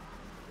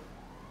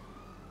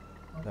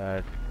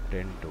 That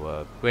didn't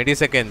work. 20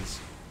 seconds.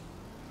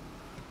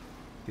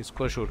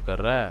 किसको शूट कर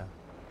रहा है?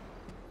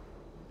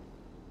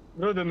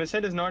 Bro, the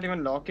missile is not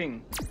even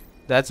locking.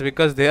 That's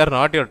because they are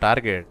not your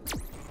target.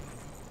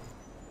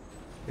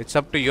 It's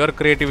up to your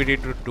creativity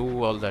to do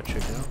all that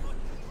shit, you know?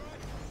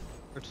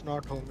 It's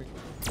not homing.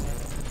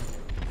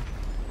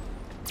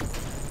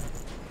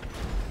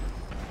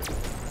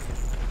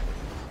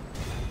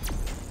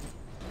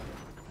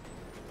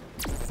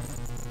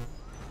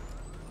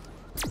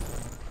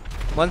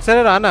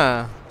 Monster आना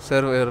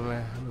server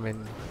में. I mean,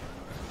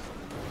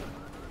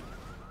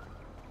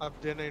 आप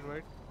देना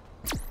invite.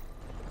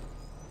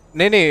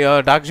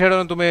 नहीं dark shadow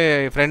ने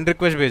तुम्हें friend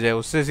request भेजा है,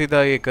 उससे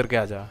सीधा ये करके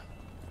आ जा.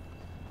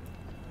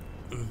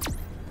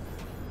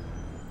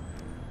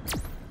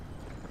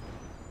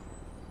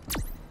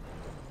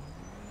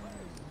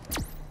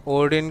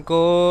 ओडिन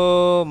को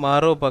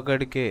मारो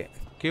पकड़ के.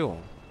 क्यों?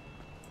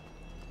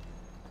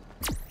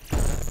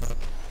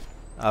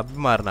 अब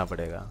मारना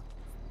पड़ेगा.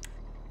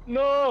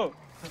 No!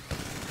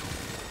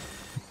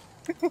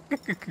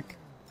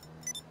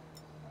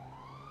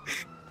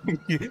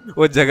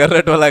 वो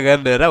जगरनट वाला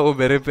गन है ना, वो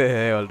मेरे पे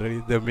है already.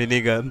 The mini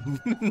gun.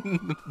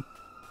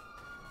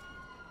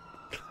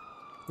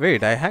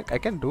 Wait, I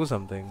can do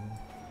something.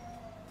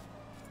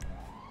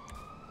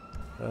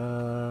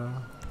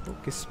 वो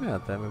किस में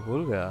आता है, मैं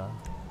भूल गया.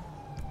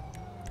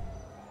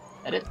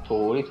 अरे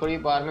थोड़ी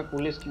बार में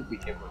पुलिस क्यों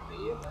पीछे पड़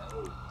रही है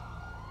भाई?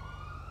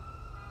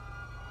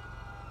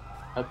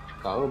 अब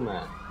चुकाओ,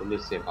 मैं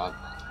पुलिस से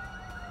भागना.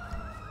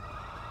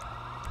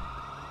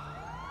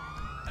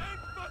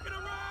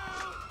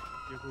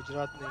 ये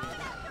गुजरात नहीं है.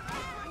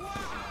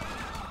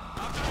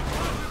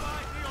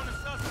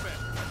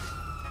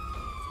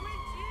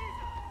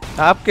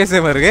 आप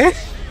कैसे मर गए?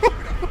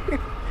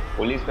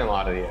 पुलिस ने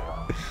मार दिया.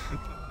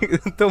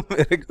 तो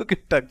मेरे को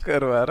क्यों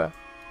टक्कर मारा?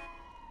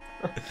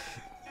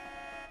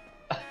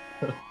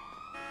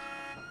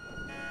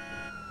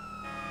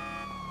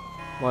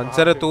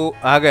 मॉन्स्टर तू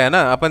आ गया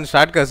ना, अपन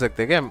स्टार्ट कर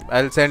सकते क्या?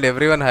 I will send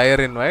everyone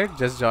higher invite,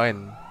 just join.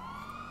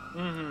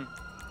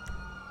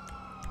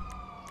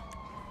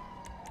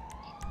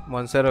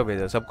 Monster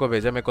भेजा, सबको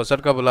भेजा. मैं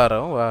कोसर का बुला रहा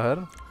हूँ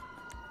बाहर.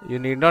 You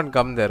need not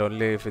come there,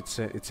 only if it's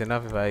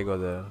enough if I go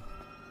there.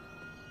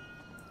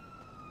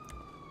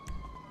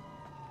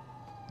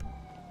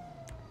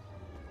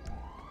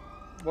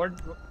 What?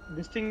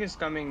 This thing is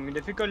coming.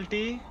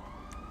 Difficulty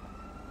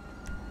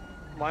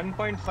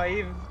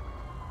 1.5.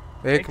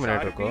 एक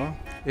मिनट रुको.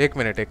 एक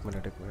minute.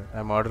 I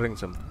am ordering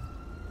some.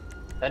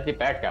 That's the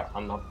bad guy.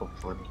 I'm not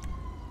for me.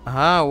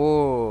 हाँ वो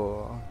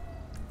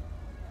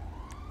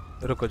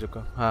रुको.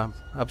 हाँ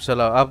अब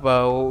चलाओ. अब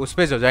वो उस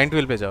पे जाओ, जाइंट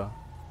व्हील पे जाओ.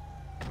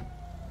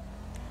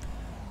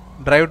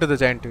 Drive to the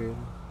giant wheel.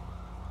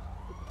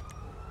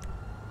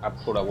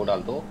 अब थोड़ा वो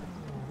डाल दो,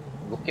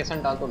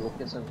 लोकेशन डाल दो.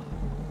 Location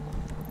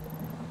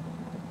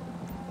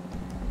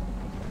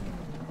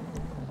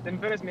Then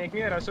first make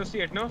me an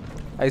associate, no?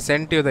 I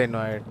sent you the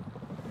invite.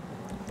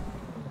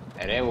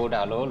 अरे वो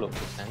डालो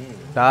लोकेशन.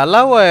 डाला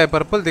हुआ है,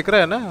 पर्पल दिख रहा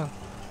है ना.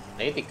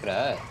 नहीं दिख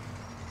रहा है.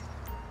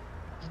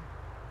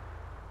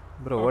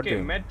 Bro what Okay,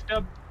 do met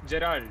up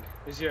Gerald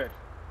is here.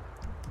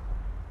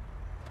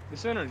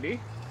 This one only.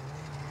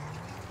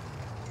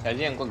 Sir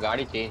जी हमको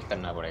गाड़ी चेंज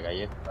करना पड़ेगा,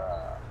 ये थोड़ा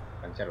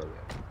पंचर हो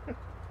गया.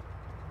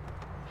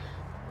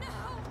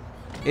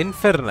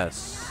 इनफर्नस.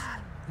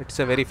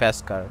 It's a very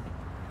fast car.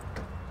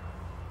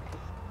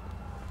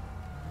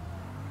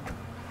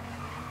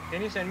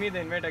 Can you send me the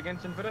invite again,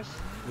 Sinferus?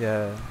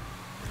 Yeah.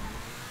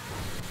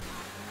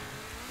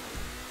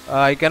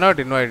 I cannot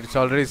invite. It's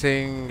already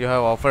saying you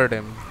have offered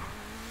him.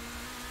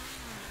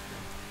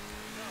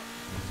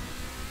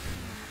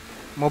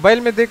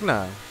 Mobile में देखना.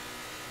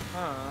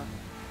 हाँ.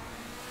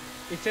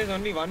 It says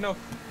only one of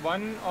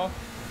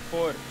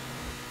 4.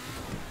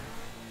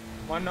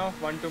 1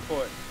 of 1 to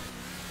 4.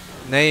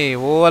 नहीं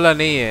वो वाला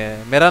नहीं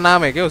है. मेरा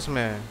नाम है क्या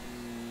उसमें?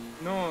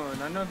 No,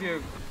 none of your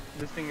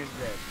this thing is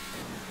there.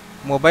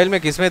 Mobile में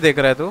किस में देख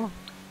रहा है तू?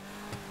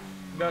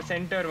 The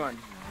center one.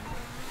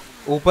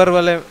 ऊपर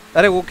वाले.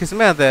 अरे वो किस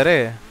में आता है रे?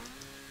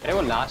 अरे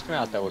वो लास्ट में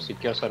आता है, वो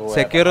सिक्योर सर्वो.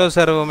 सिक्योर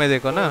सर्वो में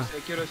देखो ना.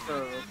 Secure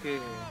server, okay.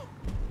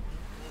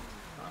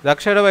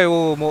 दक्षिण भाई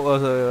वो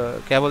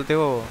क्या बोलते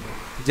हो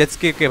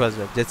जेटस्की के पास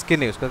जेटस्की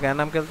नहीं उसका क्या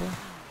नाम कहते हैं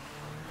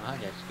हाँ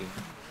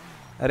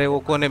जेट्स अरे वो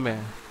कोने में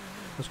है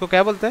उसको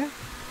क्या बोलते हैं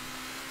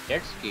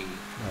की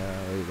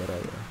वही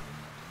बराबर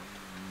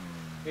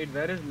Wait,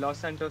 where is Los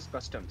Santos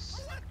Customs?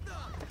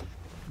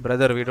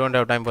 brother we don't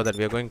have time for that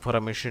we are going for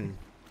a mission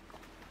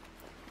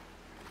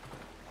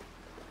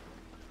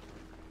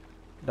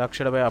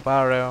दक्षिण भाई आप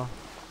आ रहे हो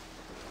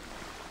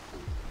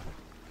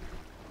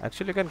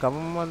actually you can come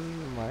on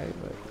my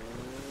way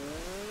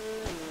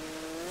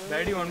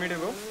Where do you want me to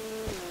go?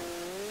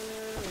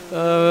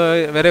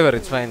 wherever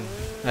it's fine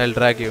I'll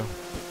drag you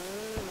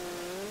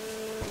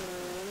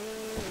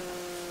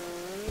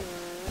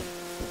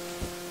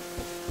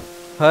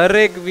हर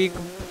एक week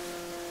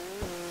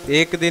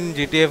एक दिन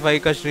GTA 5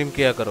 का stream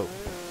किया करो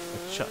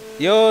अच्छा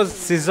यो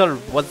सिजल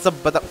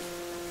व्हाट्सअप बता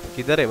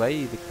किधर है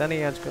भाई दिखता नहीं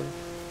है आजकल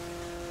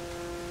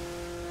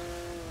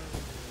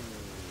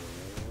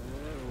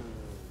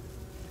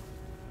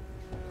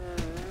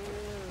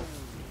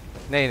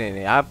नहीं नहीं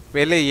नहीं आप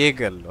पहले ये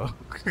कर लो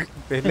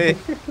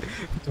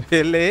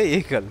पहले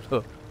ये कर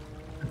लो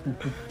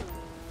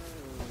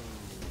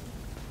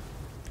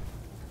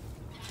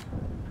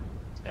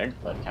रेड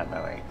पर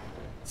जाता भाई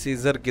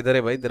सीजर किधर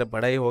है भाई तेरा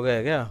पढ़ाई हो गया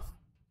है क्या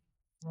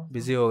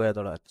बिजी हो गया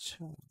थोड़ा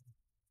अच्छा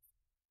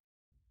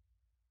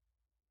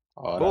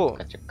और ओ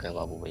आपका चक्कर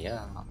बाबू भैया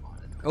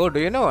Oh, do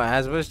you know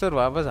Asbestor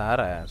वापस आ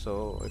रहा है so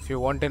if you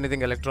want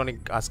anything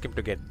electronic ask him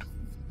to get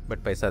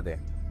but पैसा दे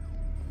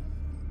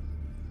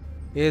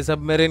ये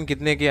सबमरीन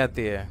कितने की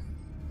आती है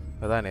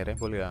पता नहीं रे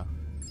भूल गया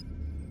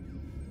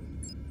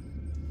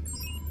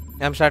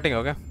I'm starting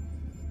हो गया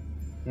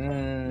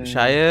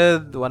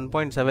शायद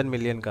 1.7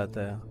 मिलियन का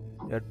आता है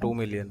या 2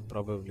 million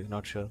probably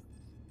not sure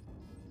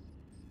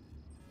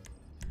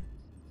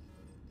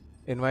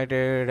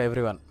invited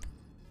everyone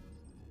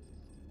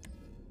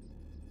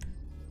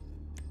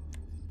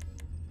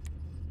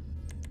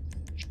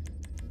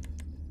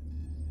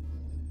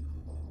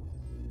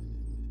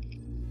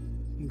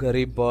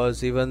गरीब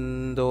boss even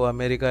though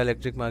America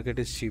electric market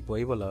is cheap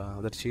वही बोला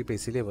उधर चीप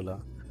इसीलिए बोला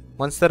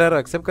मॉन्स्टर एरो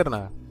एक्सेप्ट करना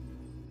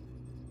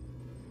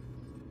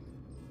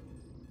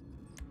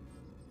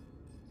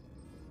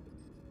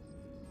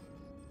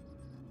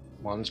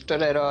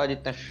मॉन्स्टर एरा आज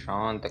इतना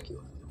शांत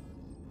क्यों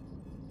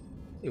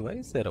why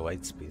is there a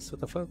white space what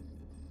the fuck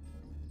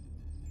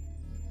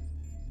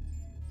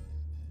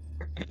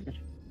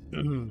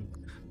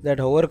that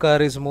hover car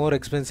is more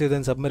expensive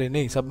than submarine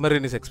nahi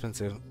submarine is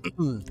expensive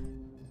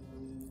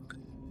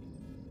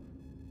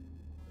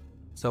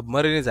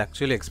submarine is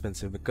actually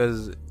expensive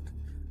because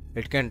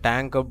it can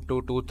tank up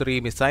to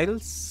 2-3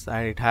 missiles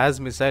and it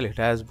has missile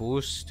it has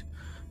boost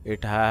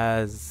it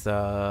has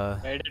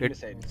Guided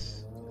missiles.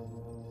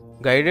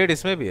 guided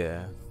इसमें भी है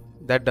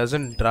that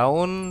doesn't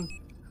drown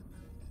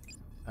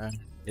and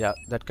yeah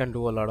that can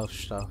do a lot of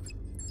stuff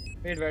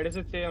Wait, where does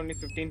it say only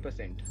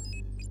 15%?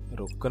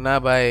 रुकना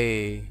भाई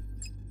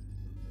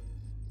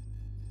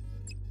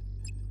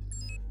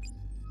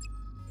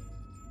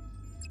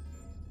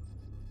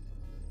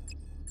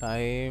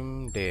time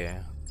day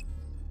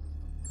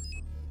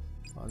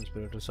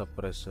conspirator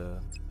suppressor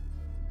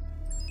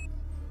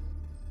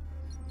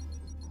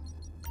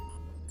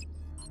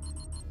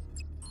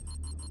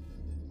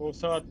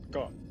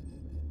Osaka.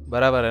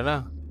 बराबर है ना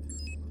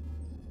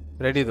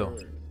ready दो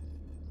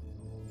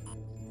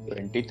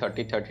 20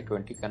 30 30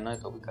 20 करना है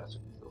तो भी कर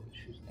सकते हो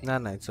issues नहीं ना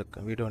ना it's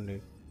okay we don't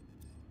need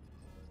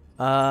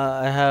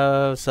I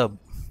have सब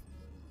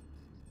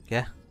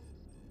क्या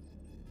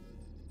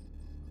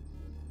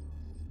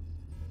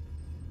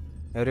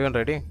एवरीवन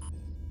रेडी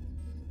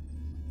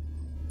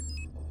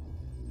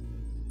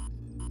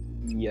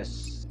Yes.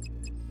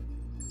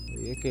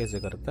 ये कैसे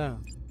करता है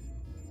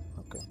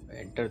ओके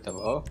एंटर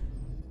दबाओ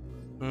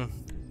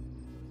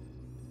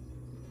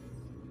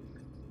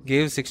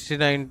गिव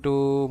 69 टू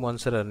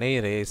मॉन्स्टर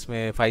नहीं रे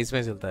इसमें 5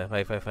 में चलता है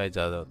 555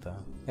 ज़्यादा होता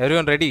है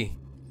एवरीवन रेडी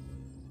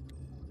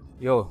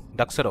यो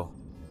डक्सरो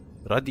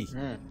रेडी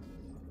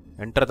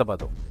एंटर दबा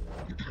दो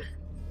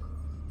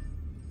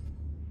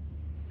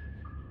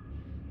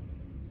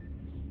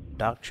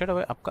डार्क शेड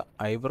भाई आपका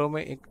आईब्रो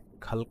में एक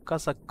हल्का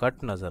सा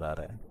कट नजर आ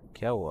रहा है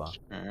क्या हुआ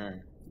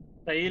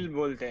स्टाइल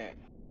बोलते हैं.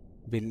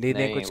 बिल्ली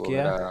ने कुछ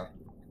किया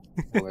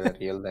वो मेरा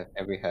रियल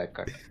हैवी हेयर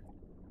कट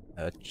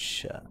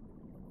अच्छा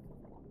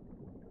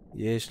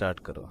ये स्टार्ट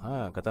करो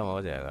हाँ खत्म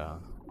हो जाएगा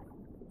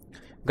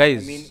I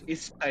गाइस mean,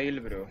 इस स्टाइल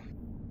bro.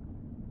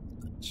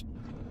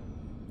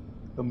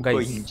 तुमको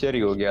Guys, इंजरी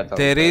हो गया था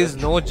there is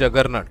no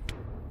जगरनट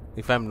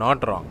if I am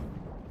not wrong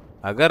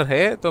अगर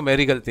है तो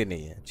मेरी गलती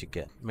नहीं है ठीक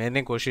है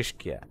मैंने कोशिश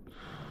किया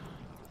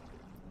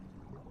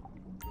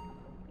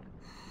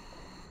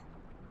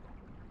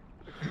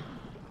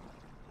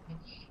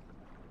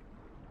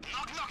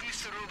Knock, knock,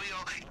 Mr. Rubio.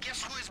 Guess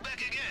who is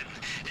back again?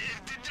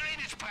 The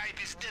drainage pipe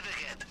is dead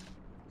ahead.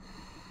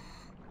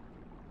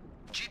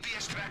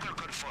 GPS tracker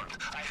confirmed.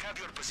 I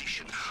have your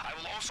position. I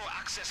will also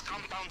access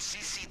compound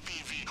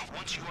CCTV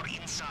once you are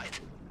inside.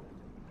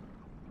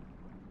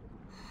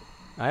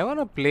 I want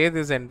to play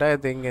this entire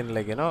thing in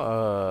like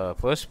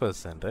first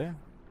person right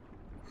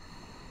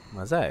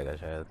मजा आएगा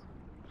शायद.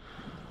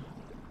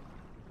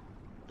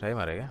 Try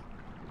मारेगा.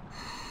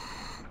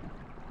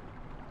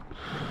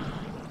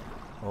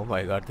 Oh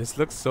my god, this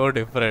looks so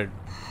different.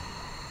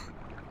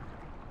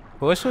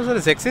 First में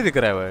सारे sexy दिख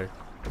रहा है but.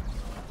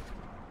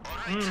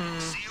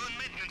 See you in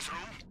maintenance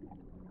room.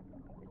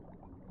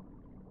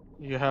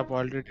 You have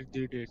already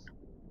did it.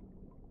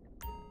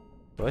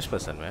 First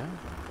person में.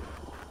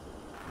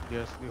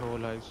 Yes, the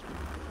whole heist.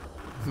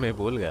 मैं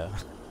भूल गया.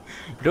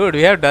 Dude,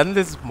 we have done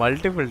this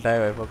multiple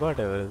times. I forgot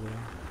everything.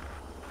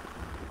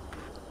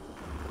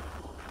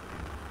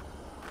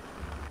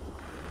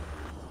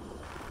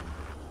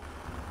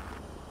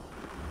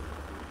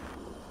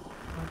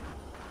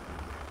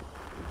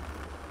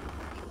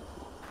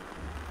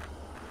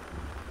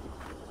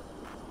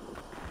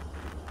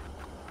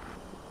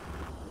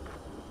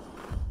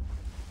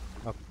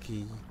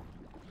 Okay.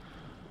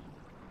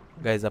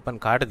 Guys, अपन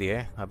काट दिए.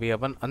 अभी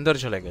अपन अंदर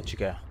चलेंगे,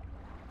 ठीक है?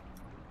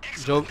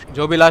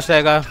 जो भी लास्ट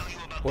आएगा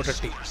वो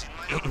टट्टी.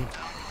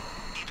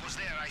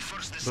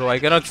 Bro, I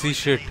cannot see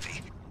shit.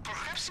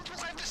 Perhaps it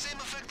will have the same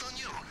effect on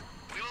you.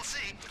 We will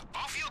see.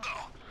 Off you go.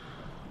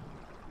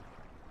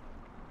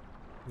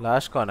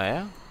 Last कौन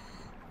आया?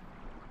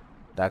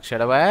 डार्क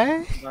शैडो भाई.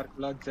 Dark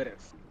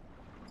Lazarus.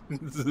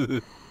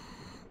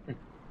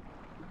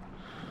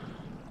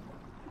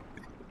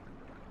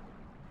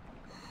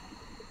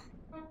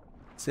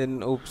 Sin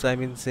oops I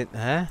mean sin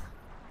हैं?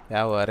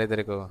 क्या हुआ रे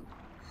तेरे को?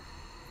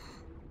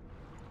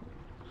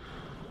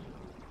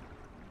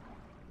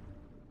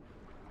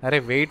 अरे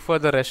wait for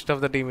the rest of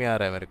the team आ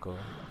रहा है मेरे को.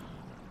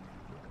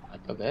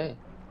 तो गए.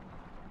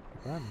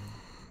 पता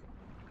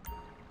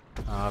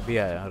नहीं. हाँ अभी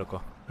आया. रुको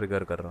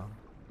ट्रिगर कर रहा हूँ.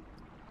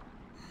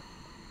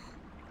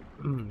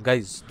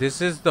 Guys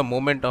this is the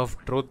moment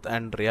of truth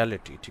and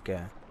reality, ठीक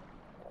है?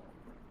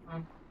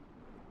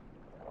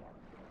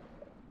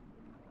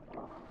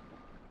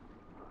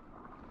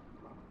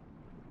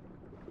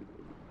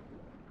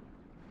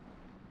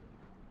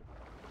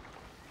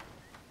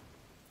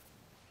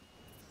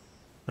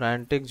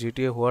 Frantic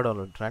GTA हुआ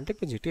डाउनलोड. Frantic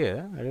पे GTA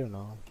है? I don't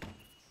know.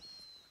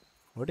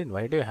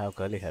 Why do you have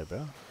curly hair, bro?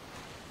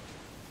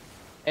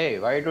 Hey,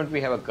 why don't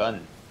we have a gun?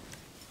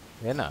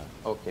 है ना?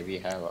 Okay, we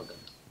have a gun.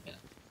 Yeah.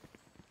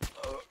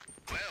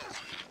 Well,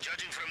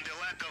 judging from the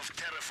lack of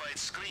terrified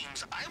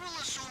screams, I will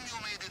assume you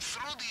made it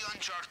through the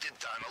uncharted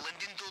tunnel and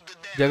into the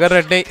dead. जगह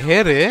red नहीं है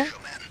रे.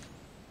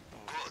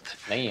 Good.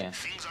 नहीं है.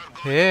 Things are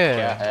going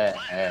क्या है.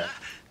 है?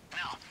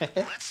 now.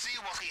 Let's see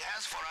what he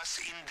has for us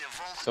in the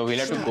vault. So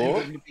we'll have to go.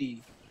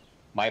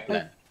 My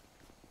plan.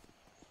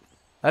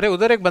 अरे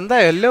उधर एक बंदा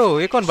है. हेलो,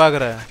 ये कौन भाग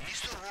रहा है?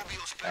 Mr.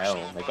 Rubio's आओ,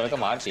 मेरे को लगा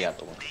मार दिया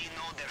तो. They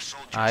know their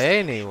soldiers. आया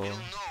ही नहीं वो. They'll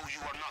know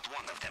you are not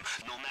one of them,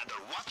 no matter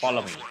what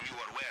Follow me. uniform you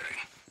are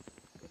wearing.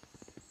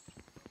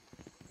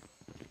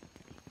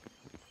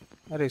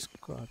 अरे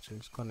इसको अच्छा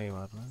इसको नहीं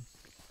मारना.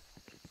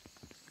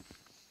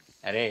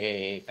 अरे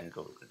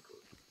control.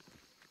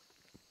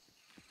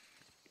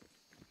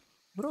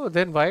 Bro,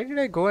 then why did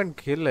I go and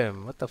kill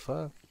him? What the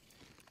fuck?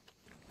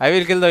 I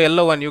will kill the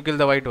yellow one, you kill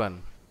the white one.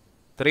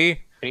 3,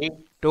 3,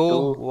 2,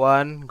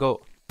 1, go.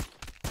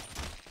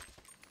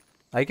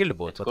 I killed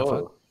both. What the go.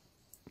 fuck?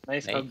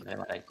 Nice नहीं, hug. मैंने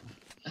मारा है.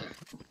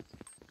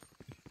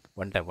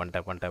 One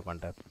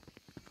tap.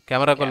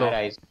 Camera को लो.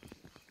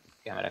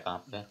 Camera कहाँ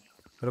पे है?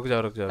 रुक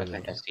जाओ.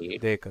 Fantastic.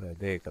 देख रहा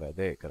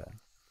है.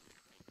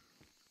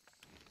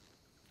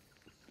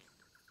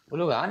 वो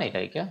लोग आ नहीं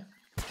रहे क्या?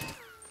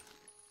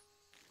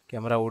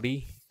 कैमरा उड़ी.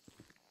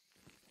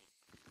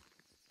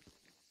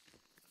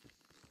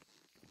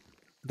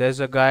 There's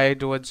a guy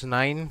towards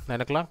 9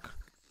 o'clock.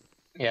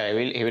 Yeah,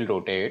 he will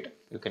rotate.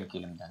 You can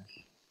kill him then.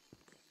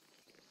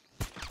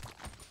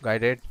 Guy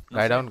dead.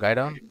 Guy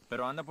down.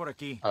 Pero anda por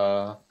aquí.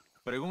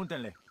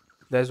 Pregúntenle.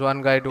 There's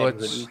one guy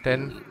towards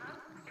 10.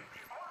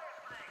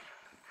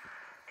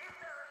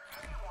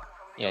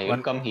 Yeah, he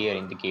will come here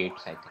in the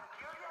gates, I think.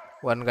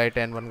 One guy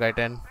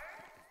 10.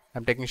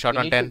 I'm taking shot We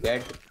on need to 10.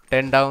 get.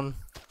 10 down.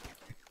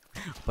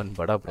 अपन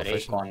बड़ा अरे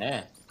professional. कौन है?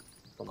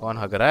 कौन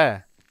हग रहा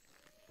है?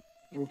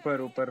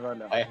 ऊपर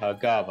वाला. भाई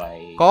हगा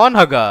भाई. कौन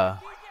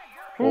हगा?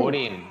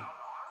 Odin.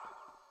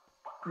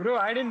 Bro,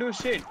 I didn't do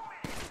shit.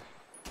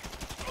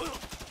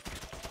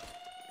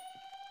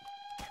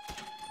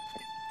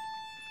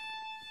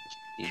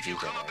 If you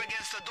come up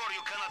against a door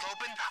you cannot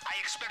open, I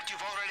expect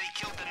you've already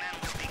killed the man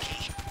with the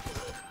key.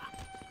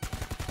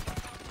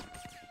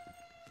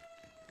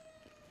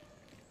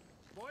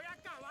 Voy a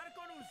acabar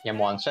con un ये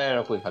monster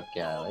है कोई हग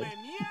क्या है भाई? de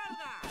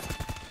mierda.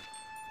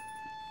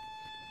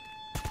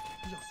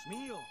 Dios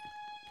mío.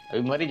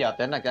 अभी मर ही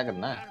जाते हैं ना, क्या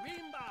करना है?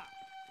 Arbimba.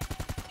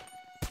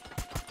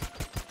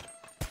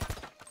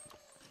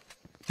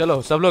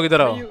 चलो सब लोग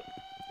इधर आओ.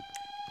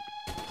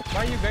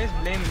 Why you guys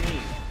blame me?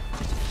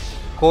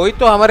 कोई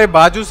तो हमारे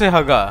बाजू से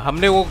हगा.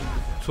 हमने वो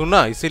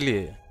सुना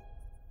इसीलिए.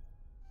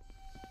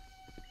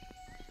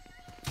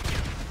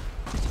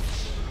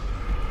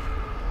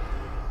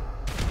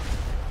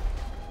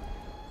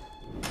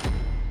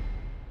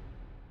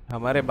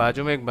 हमारे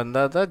बाजू में एक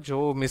बंदा था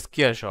जो मिस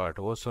किया शॉट.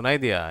 वो सुनाई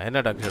दिया है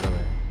ना डॉक्टर में.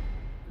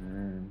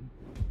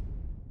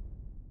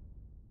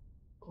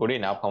 गुड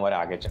इनफ, हमारे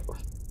आगे चलो।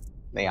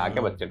 नहीं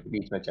आगे मत चलो,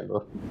 बीच में चलो।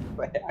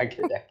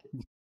 आगे जाके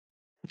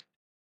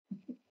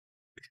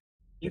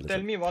You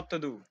tell me what to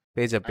do.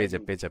 Page up I page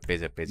up do. Page up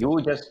page up page you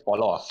up. Just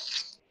follow us.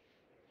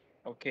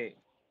 Okay,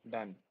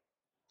 done.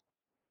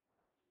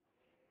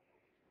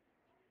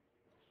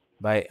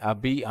 भाई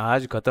अभी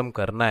आज खत्म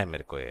करना है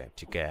मेरे को ये,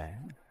 ठीक है?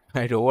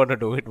 I don't want to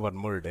do it one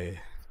more day.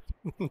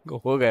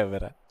 हो गया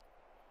मेरा।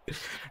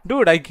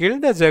 Dude I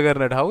killed the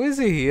जगरनट, how is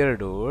he here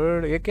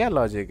dude? ये क्या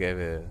लॉजिक है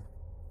फिर?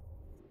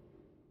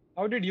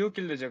 How did you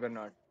kill the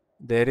Juggernaut?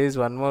 There is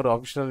one more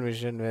optional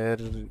mission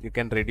where you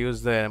can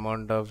reduce the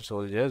amount of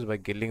soldiers by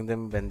killing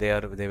them when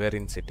they were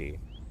in city.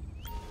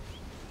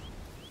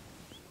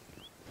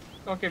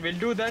 Okay, we'll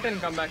do that and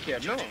come back here.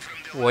 No.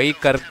 वही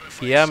कर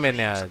किया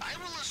मैंने आज।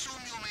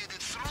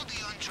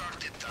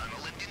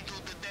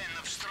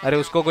 अरे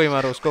उसको कोई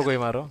मारो, उसको कोई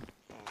मारो।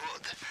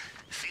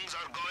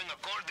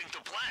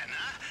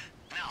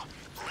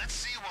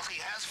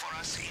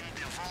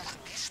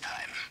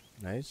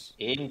 Nice.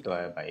 एम तो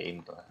है भाई,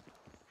 एम तो है।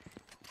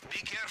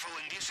 Be careful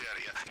in this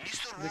area.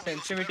 Mr. The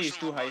sensitivity is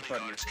too high for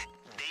me.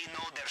 They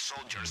know their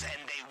soldiers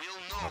and they will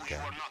know you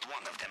are not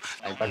one of them.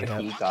 I got a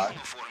key card.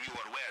 Uniform you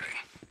are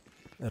wearing.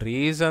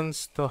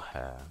 Reasons तो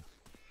है।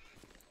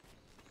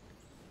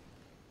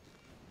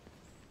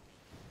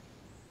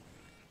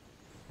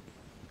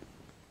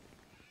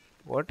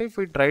 What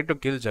if we try to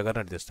kill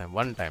Juggernaut this time?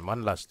 One time,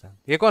 one last time.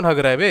 ये कौन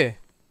हग रहा है बे?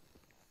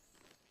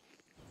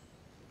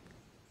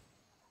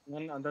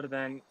 None other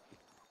than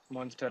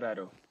Monster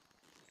Arrow.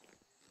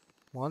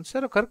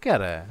 Monster कर क्या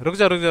रहा है? रुक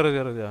जा रुक जा रुक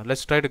जा रुक जा।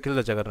 Let's try to kill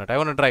the Juggernaut. I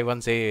want to try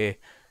once.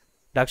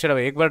 डार्कशैडो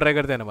भाई एक बार ट्राई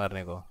करते हैं ना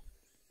मारने को।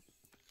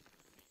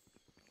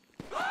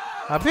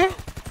 अबे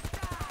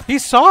he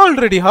saw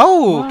already. How?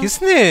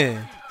 किसने?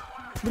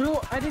 Bro,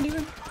 I didn't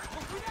even.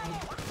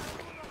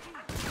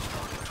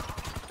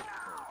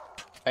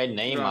 भाई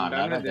नहीं Bro, I'm मारना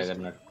done था with this.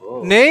 जगन्नाथ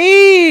को।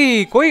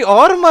 नहीं, कोई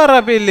और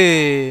मारा पहले।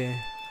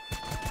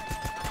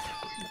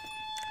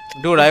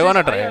 Dude, I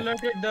wanna try. I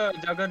alerted the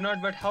Juggernaut,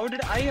 but how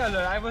did I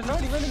alert? I was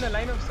not even in the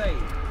line of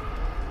sight.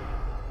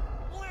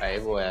 भाई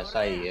वो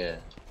ऐसा ही है।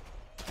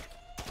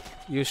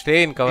 You stay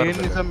in cover. Pain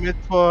is a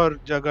myth for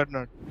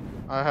Juggernaut.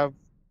 I have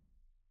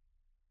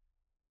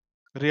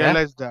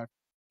realized that.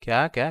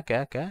 क्या क्या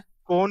क्या क्या?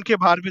 Phone के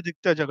बाहर भी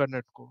दिखता है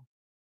जगन्नाथ को।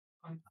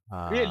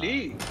 हाँ। Really?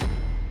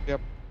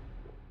 Yep.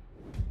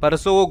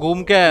 परसों वो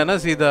घूम के आया ना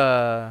सीधा।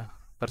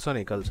 परसों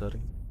नहीं, कल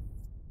सॉरी।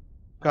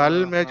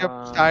 कल मैं जब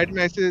साइड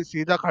में ऐसे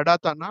सीधा खड़ा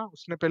था ना,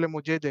 उसने पहले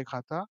मुझे ही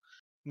देखा था।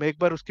 मैं एक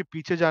बार उसके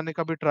पीछे जाने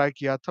का भी ट्राई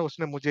किया था,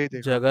 उसने मुझे ही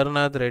देखा।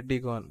 जगन्नाथ रेड्डी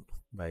कौन?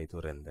 भाई तू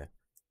रहने दे।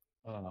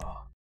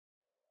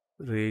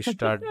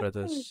 Restart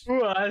brothers. Who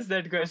asked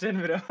that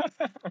question, bro?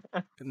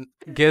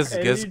 Guess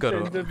Any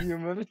करो। sense of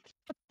humor?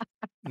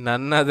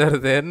 None other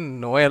than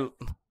Noel.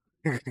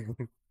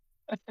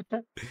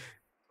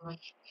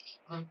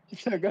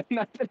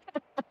 Juggernaut.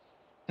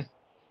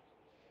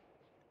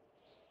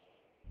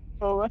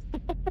 Oh,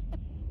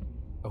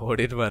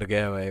 Odin मर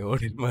गया भाई,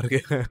 ओडिन मर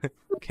गया।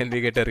 Can we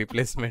get a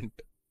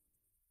replacement?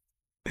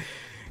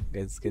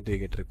 Guys, can we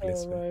get oh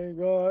replacement? my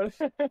god.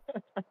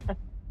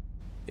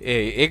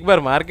 एक बार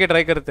मार के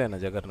try करते हैं ना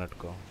जगरनाथ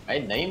को। भाई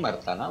नहीं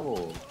मरता ना वो।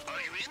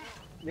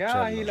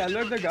 Yeah, he'll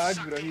alert the guards,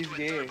 bro. He's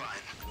gay.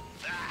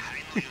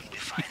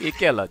 ये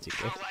क्या लॉजिक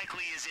है?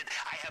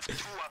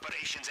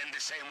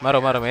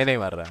 मारो मारो, मैं नहीं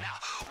मार रहा।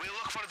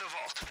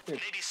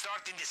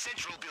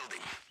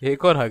 ये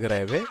कौन हग रहा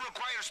है बे?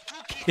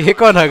 ये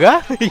कौन हगा?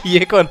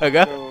 ये कौन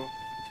हगा?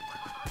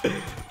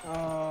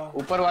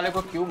 ऊपर वाले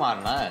को क्यों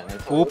मारना है?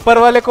 ऊपर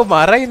वाले को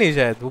मारा ही नहीं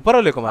शायद। ऊपर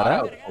वाले को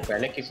मारा?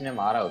 पहले किसने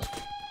मारा उसको?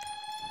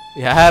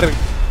 यार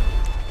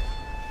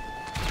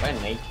भाई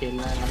नहीं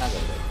खेलना है, मना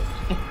कर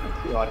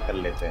देते। और कर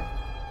लेते हैं।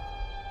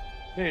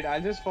 Wait,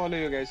 I'll just follow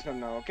you guys from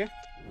now, okay?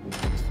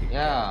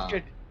 Yeah.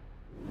 Shit.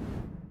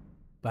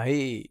 भाई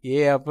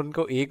ये अपन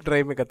को एक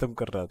ट्राई में खत्म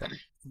कर रहा था,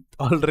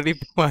 ऑलरेडी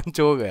 5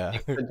 हो गया।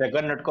 तो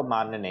जगन्नाथ को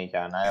मारने नहीं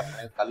जाना है,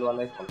 अपने कल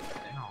वाला ही फॉलो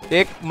करते हैं ना।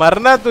 एक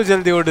मरना तू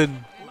जल्दी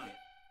Odin.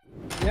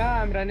 Yeah,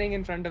 I'm running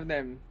in front of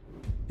them.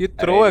 You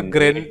throw a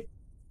grenade.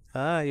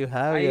 हाँ, you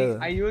have your.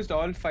 I used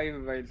all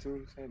 5 while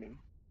suiciding.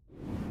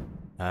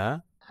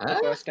 हाँ? The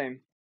first time.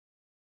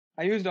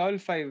 I used all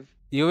 5.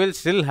 You will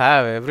still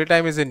have. Every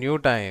time is a new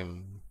time.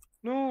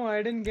 No,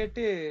 I didn't get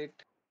it.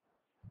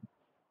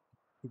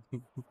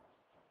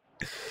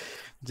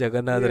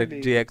 Jagannath Really?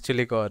 Reddy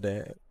actually कौन है?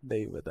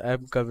 नहीं पता। I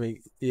am coming.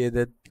 ये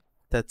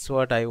that's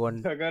what I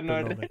want to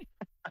Juggernaut. know.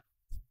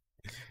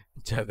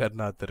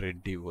 Jagannath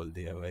Reddy बोल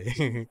दिया भाई।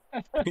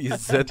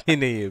 इज्जत ही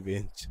नहीं है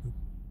बेंच।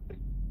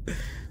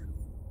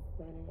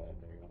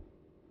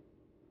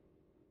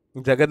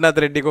 जगन्नाथ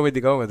रेड्डी को भी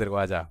दिखाऊंगा तेरे को,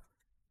 आजा।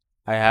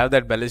 I have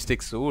that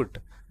ballistic suit.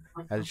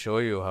 I'll show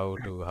you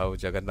how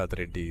Jagannath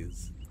Reddy is.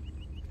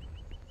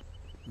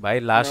 भाई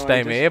लास्ट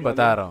टाइम है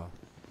बता रहा हूँ।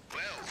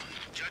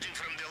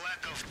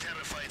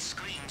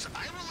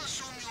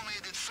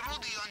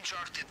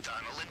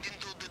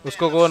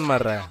 उसको कौन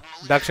मार रहा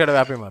है? डार्कशैडो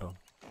आप ही मारो।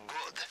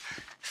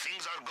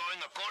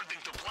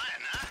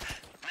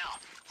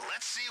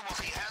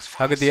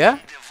 हक दिया?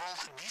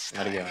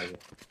 मर गया मर गया।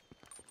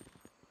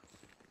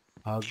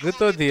 हग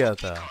तो दिया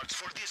था। Bodyguards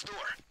for this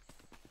door.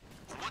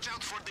 Watch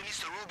out for the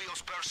Mr.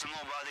 Rubio's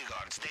personal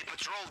bodyguards. They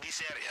patrol this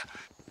area.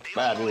 They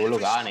भाई will अभी know वो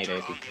लोग every आ नहीं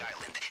soldier रहे on the पीछे।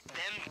 island.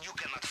 Them you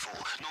cannot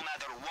fool, no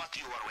matter what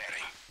you are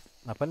wearing.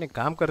 अपन एक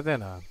काम करते हैं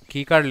ना,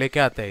 की कार्ड लेके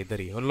आते हैं इधर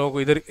ही, उन लोगों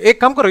को इधर। एक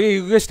काम करो,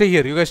 you guys stay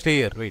here, you guys stay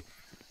here, wait.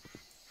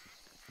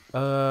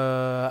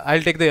 I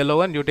will take the yellow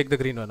one, you take the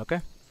green one, okay?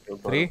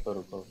 रुको 3 रुको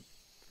रुको।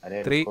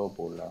 अरे 3 रुको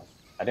बोला।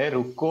 अरे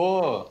रुको।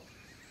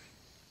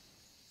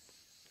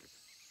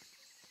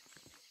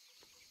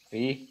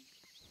 3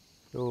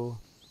 2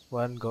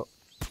 1 गो।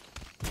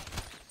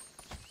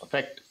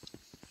 परफेक्ट।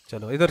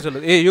 चलो इधर चलो,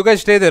 ए you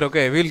guys stay there,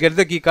 okay? We will get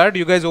the key card,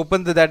 you guys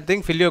open that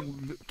thing, fill your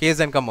case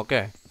and come,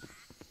 okay?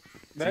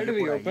 Where do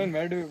we open?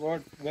 Where do we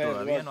what? Where?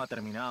 Todavía What? no ha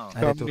terminado.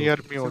 अरे Come तू near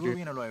रुक। me, Seguro OG.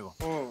 viene luego.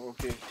 Oh,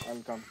 okay.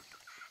 I'll come.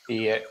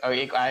 ये अब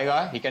एक आएगा।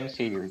 He can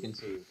see you. He can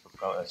see you.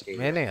 Stay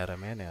मैं here. नहीं आ रहा,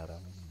 मैं नहीं आ रहा।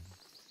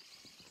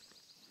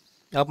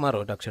 आप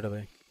मारो डक्षड़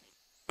भाई।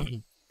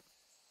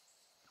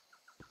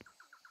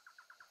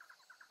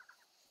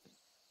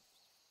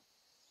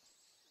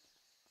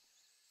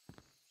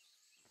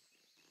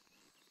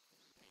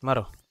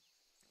 मारो।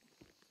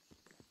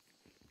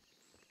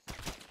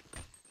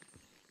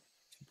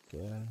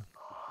 क्या?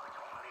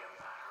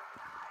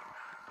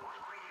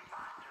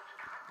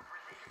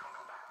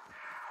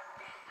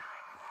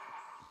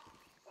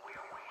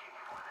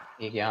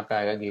 एक यहाँ पे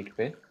आएगा गेट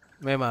पे।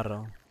 मैं मार रहा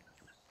हूँ।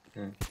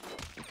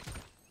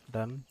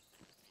 डन।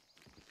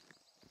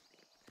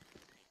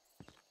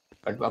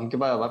 बट हमके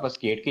पास हमारे पास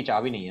गेट की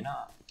चाबी नहीं है ना।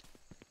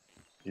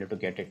 You have to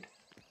get it.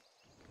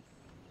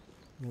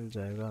 मिल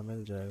जाएगा,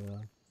 मिल जाएगा।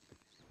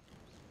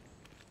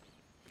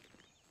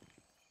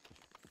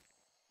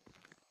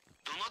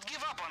 Do not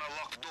give up on a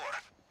locked door.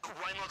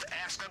 Why not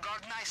ask a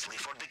guard nicely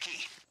for the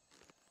key?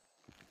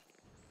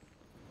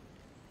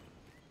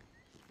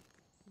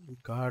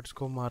 Guards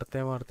को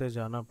मारते मारते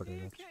जाना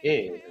पड़ेगा।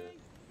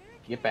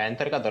 ये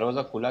पैंथर का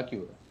दरवाजा खुला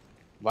क्यों है?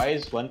 Why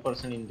is one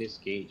person in this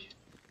cage?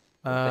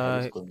 What the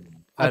hell is going on?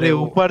 अरे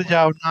वो ऊपर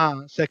जाओ ना,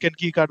 सेकंड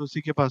की कार्ड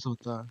उसी के पास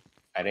होता है।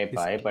 अरे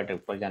भाई बट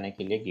ऊपर जाने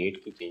के लिए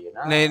गेट की चाहिए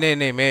ना। नहीं नहीं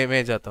नहीं,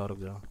 मैं जाता हूँ, रुक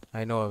जाओ।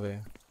 I know away.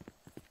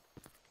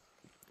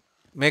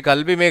 मैं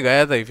कल भी मैं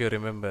गया था, if you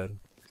remember.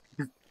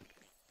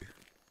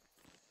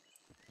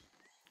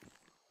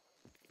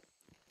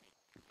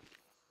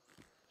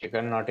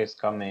 Chicken nut is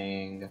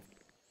coming.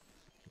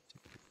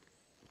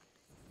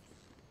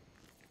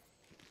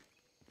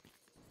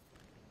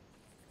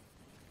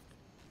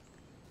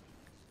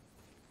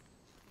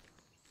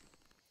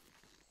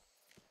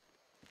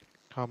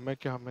 हमें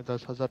क्या, हमें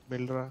 10,000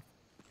 मिल रहा है।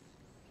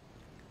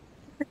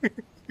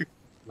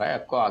 भाई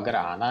आपको अगर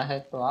आना है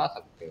तो आ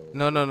सकते हो।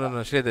 No no no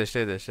no, stay there,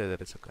 stay there, stay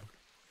there, it's okay.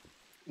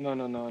 No,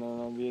 no, no, no,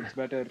 no. It's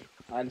better.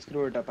 I'll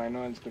screw it up. I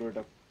know I'll screw it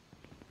up.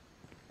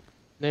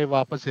 नहीं,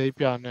 वापस यहीं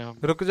पे आने हम।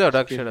 रुक जाओ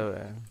डक्षड़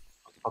है।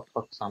 पक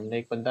पक सामने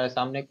एक बंदा है,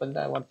 सामने एक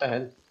बंदा है। What the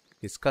hell?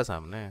 किसका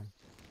सामने है?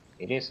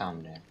 मेरे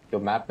सामने है, जो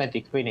मैप में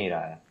दिख भी नहीं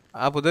रहा है।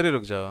 आप उधर ही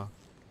रुक जाओ।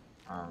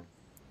 हाँ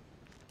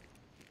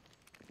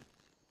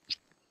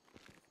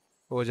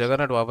वो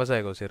जगन्नाथ वापस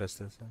आएगा उसी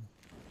रास्ते से।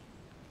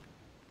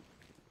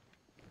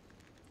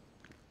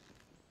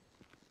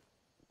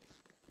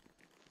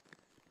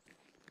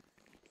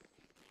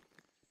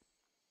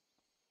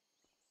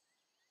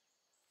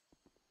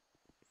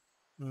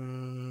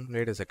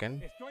 Wait a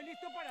second. Estoy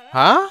listo para dar.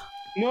 हाँ?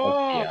 No.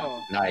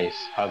 नाइस,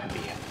 हग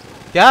दिया।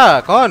 क्या?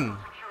 कौन?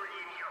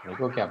 मेरे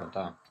को क्या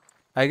पता।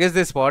 I guess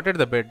they spotted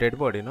the dead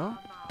body, no?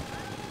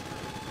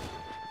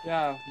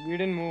 Yeah, we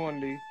didn't move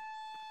only.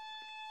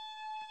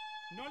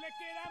 No le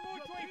queda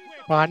mucho, hijo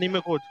de पानी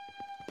में कूद।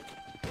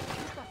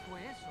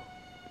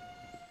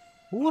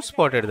 Who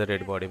spotted the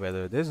dead body, by the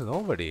way? There's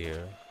nobody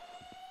here.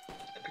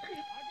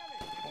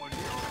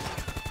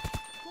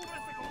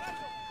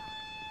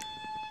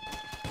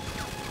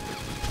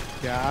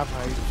 क्या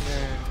भाई, इतने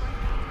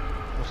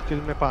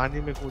मुश्किल में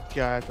पानी में कूद के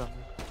आया था मैं।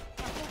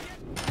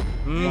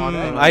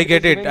 I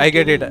get it, I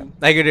get it,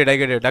 I get it, I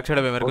get it. डक्षड़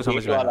में मेरे को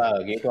समझ में आया।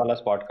 गेट वाला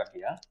स्पॉट कर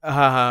दिया।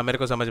 हाँ हाँ, मेरे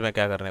को समझ में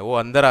क्या करना है। वो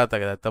अंदर आता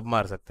है तब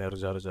मार सकते हैं। रुक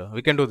जाओ रुक जाओ।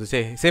 We can do this.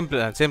 Same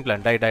plan, same plan.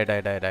 Die, die,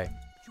 die, die, die.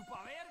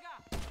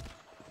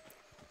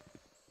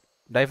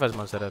 Die first,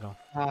 monster hero.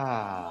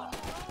 हाँ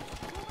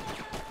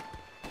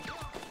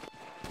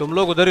तुम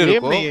लोग उधर ही गेम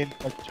रुको। नहीं है इन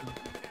बच्चों।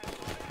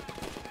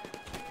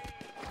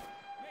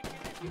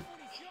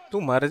 तू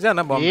मर जा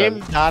ना, बॉम्ब गेम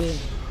डाल। डाल।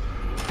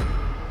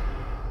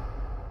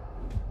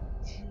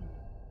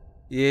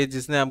 ये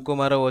जिसने हमको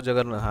मारा वो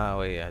जगन्नाथ, हाँ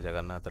वही है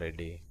जगन्नाथ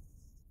रेड्डी।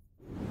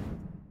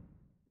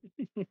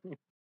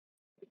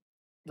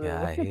 क्या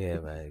ही है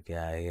भाई,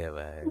 क्या ही है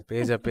भाई।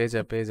 Page up, page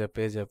up, page up,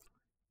 page up.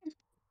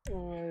 Oh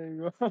my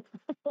god.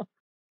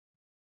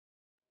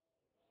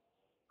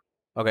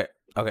 Okay,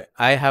 okay.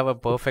 I have a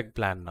perfect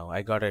plan now.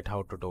 I got it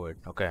how to do it.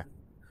 Okay.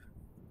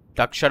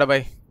 Takshara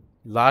bhai,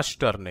 last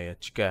turn है,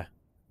 ठीक है?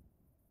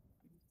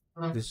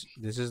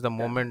 This is the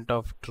moment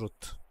of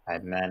truth.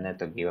 मैंने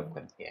तो give up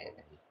कर दिया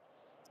है।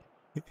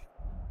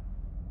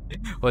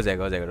 हो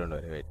जाएगा, डोंट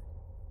वरी, वेट।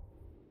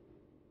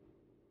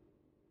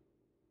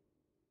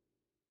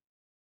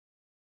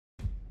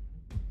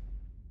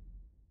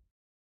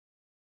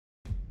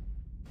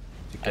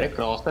 अरे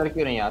क्रॉसर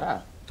क्यों नहीं आ रहा?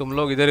 तुम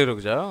लोग इधर ही रुक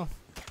जाओ.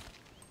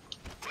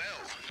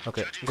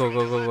 Okay, go,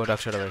 go, go, go,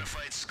 Rakshada bhai.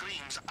 Terrified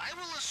screams. I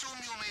will assume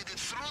you made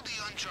it through the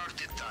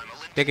uncharted tunnel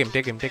and Take him, into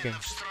take the him, take den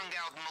him. of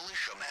strung-out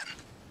militiamen.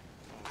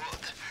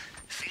 Good.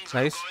 Things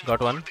are Nice, going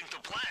got one. according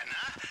to plan,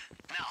 huh?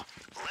 Now,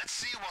 let's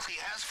see what he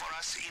has for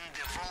us in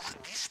the vault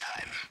this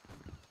time.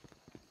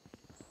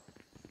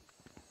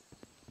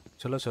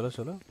 चलो चलो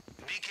चलो.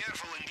 Be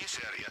careful in this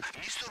area.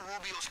 Mr.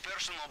 Rubio's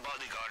personal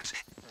bodyguards,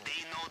 they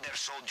know their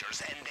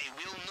soldiers and they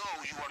will know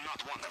you are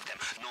not one of them,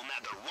 no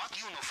matter what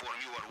uniform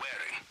you are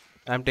wearing.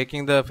 I'm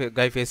taking the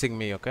guy facing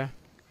me, okay?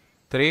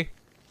 3,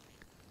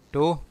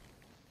 2,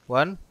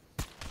 1.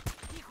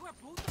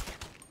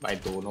 भाई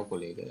दोनों को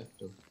ले गए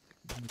तो.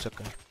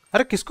 चक्कर.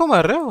 अरे किसको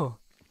मार रहे हो?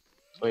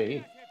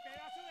 वही.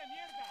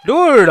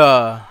 Dude!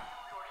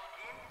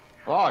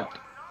 What?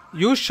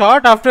 You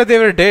shot after they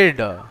were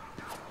dead.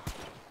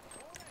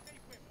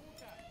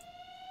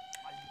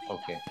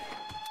 Okay.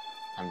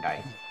 I'm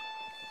dying.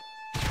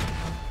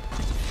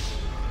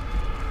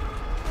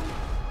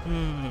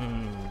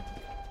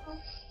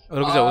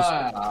 रुक जाओ.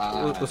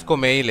 उसको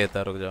मैं ही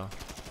लेता. रुक जाओ.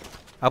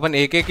 अपन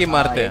एक एक ही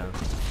मारते हैं.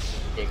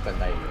 एक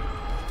बंदा ही.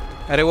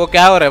 अरे वो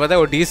क्या हो रहा है पता है?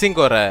 वो डीसिंक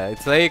हो रहा है.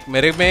 इट्स लाइक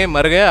मेरे में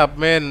मर गया, अब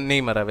मैं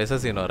नहीं मरा, वैसा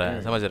सीन हो रहा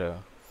है. समझ रहे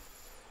हो?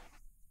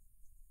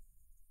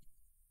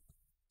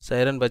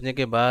 सायरन बजने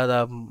के बाद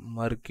आप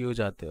मर क्यों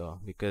जाते हो?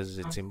 Because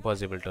it's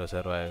impossible to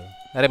survive.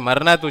 अरे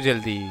मरना तू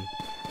जल्दी.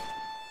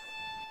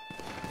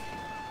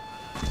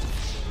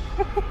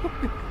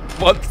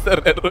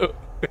 Monster arrow.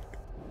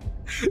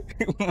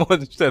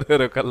 मॉन्स्टर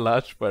एरो का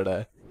लाश पड़ा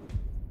है.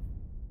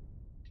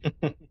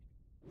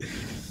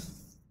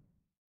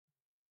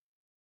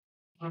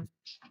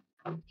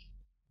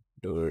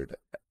 Dude,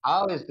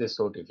 How is this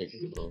so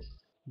difficult, bro?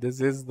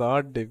 this is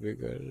not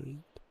difficult.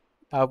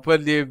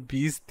 अपन ये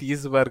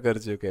 20-30 बार कर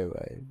चुके हैं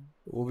भाई.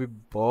 वो भी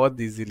बहुत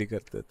इजीली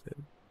करते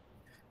थे.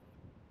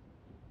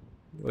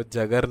 वो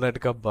जगरनट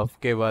का बफ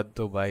के बाद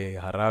तो भाई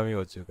हरामी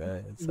हो चुका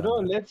है. Bro,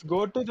 let's go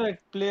to that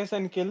place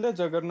and kill the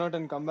juggernaut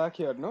and come back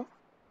here, no?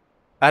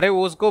 अरे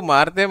वो उसको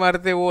मारते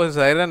मारते वो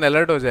सायरन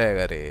अलर्ट हो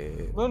जाएगा रे.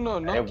 No, no,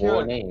 अरे not वो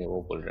here. नहीं,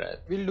 वो बोल रहा है.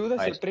 We'll do the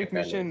Heist separate के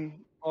पहले. mission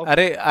of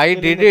अरे आई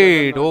killing did the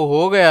it. juggernaut. वो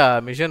हो गया,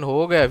 मिशन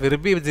हो गया, फिर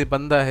भी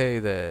बंदा है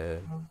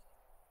इधर.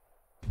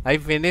 I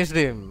finished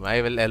him.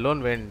 I will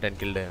alone went and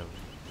killed him.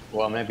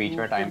 वो हमने बीच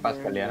में टाइम पास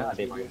कर लिया ना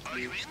आधे point.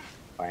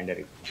 Finder.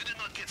 You did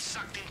not get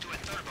sucked into a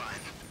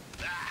turbine.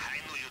 I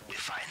knew you'd be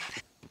fine.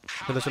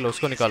 चलो चलो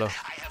उसको निकालो. I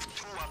have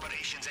two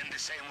operations in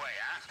the same way,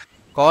 huh?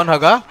 कौन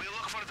हगा? We'll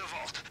look for the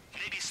vault.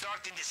 Maybe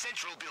start in the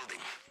central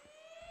building.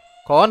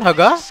 कौन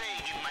हगा?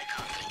 Saying in my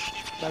country,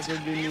 if That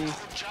would be me. who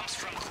jumps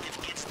from cliff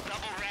gets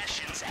double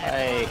rations and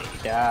भाई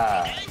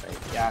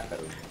क्या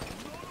करूँ?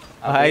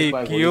 अब भाई एक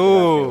बार गोली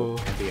क्यों?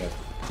 चलाते हो,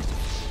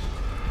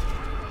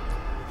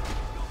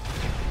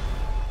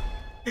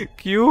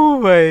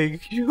 क्यों भाई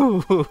क्यों?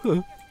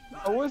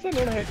 How was that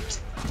not a hit?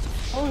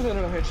 How was that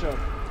not a headshot?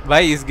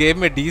 भाई इस गेम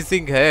में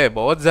डीसिंक है,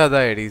 बहुत ज्यादा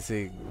है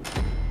डीसिंक.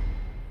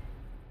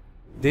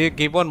 They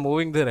keep on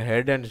moving their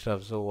head and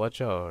stuff, so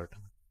watch out.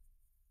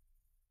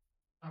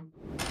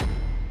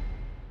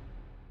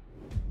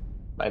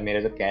 भाई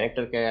मेरे तो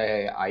कैरेक्टर के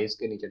आईज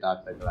के नीचे डार्क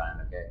सर्कल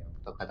आने लगे.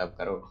 तो खत्म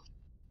करो.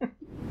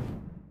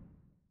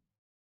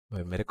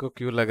 भाई मेरे को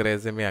क्यों लग रहा है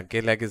जैसे मैं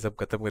अकेला के सब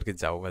खत्म करके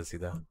जाऊंगा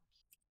सीधा.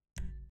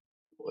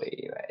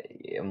 वही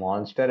भाई ये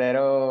मॉन्स्टर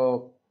एरो.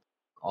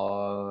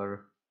 और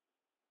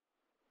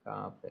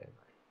कहाँ पे?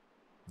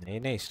 नहीं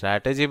नहीं,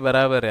 स्ट्रैटेजी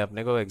बराबर है,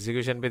 अपने को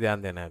एग्जीक्यूशन पे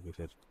ध्यान देना है अभी.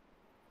 फिर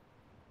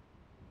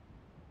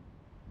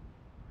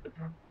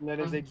Let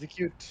us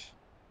execute.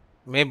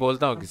 मैं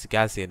बोलता हूँ किसी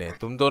क्या सीन है.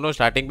 तुम दोनों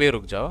स्टार्टिंग पे ही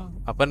रुक जाओ,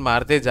 अपन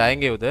मारते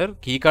जाएंगे उधर.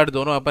 की कार्ड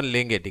दोनों अपन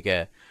लेंगे, ठीक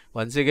है?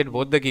 Once you get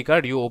both the key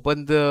card, you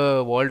open the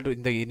vault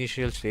in the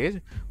initial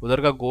stage.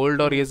 उधर का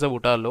गोल्ड और ये सब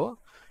उठा लो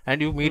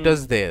and you meet us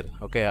there.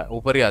 Okay,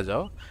 ऊपर ही आ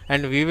जाओ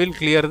and we will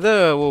clear the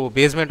वो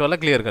बेसमेंट वाला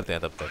क्लियर करते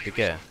हैं तब तक, ठीक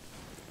है?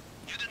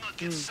 you did not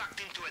get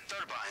sucked into a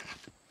turbine.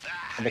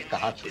 अबे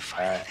कहाँ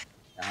छुपा है?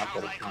 यहाँ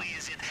पर रुकना.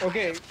 Is it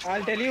Okay,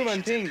 I'll tell you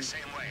one thing.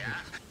 same way, huh?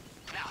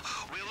 Now,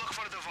 we'll look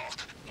for the vault.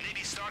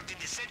 Maybe start in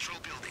the central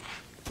building.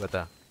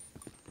 बता.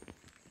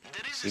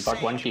 There is We a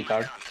got one saying key in my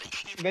card. country,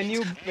 if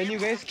When you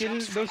guys kill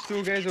those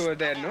two guys over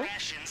there, no?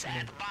 rations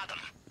at bottom,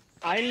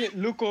 I'll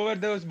look over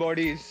those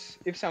bodies.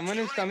 If someone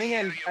is coming,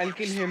 I'll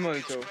kill him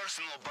also.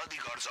 personal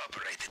bodyguards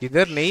operated.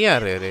 इधर नहीं आ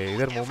रहे रे,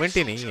 इधर movement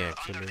ही नहीं है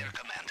actually.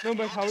 No,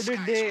 but how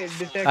did they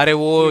detect? अरे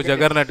वो because-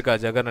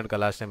 जगरनट का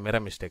लास्ट टाइम मेरा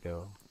मिस्टेक है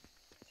वो.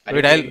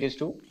 Wait, I'll- these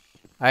two?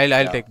 I'll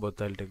Yeah. take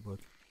both.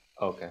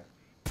 Okay.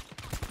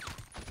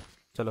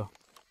 चलो.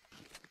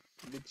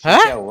 क्या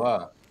हैं? हुआ?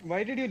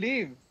 Why did you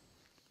leave?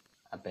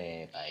 अबे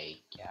भाई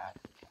क्या?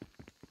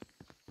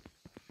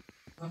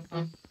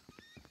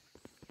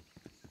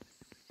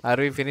 Are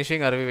we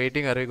finishing? Are we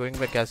waiting? Are we going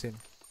back? क्या scene?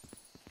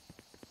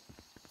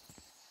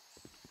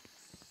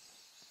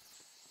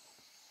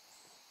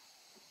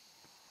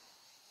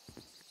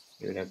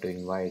 You'll have to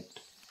invite.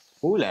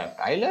 Who left?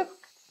 I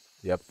left?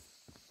 Yep.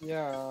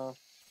 Yeah.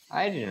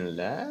 I didn't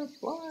left.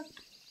 What?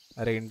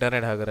 अरे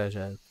internet हग रहा है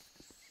शायद.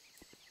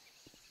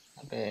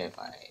 अबे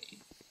भाई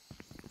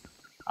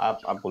आप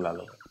बुला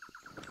लो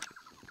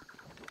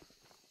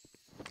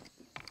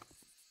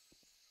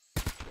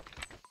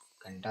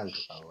घंटा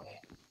चुका हुआ है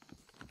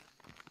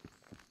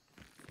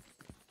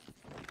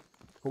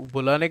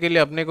बुलाने के लिए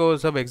अपने को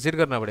सब एग्जिट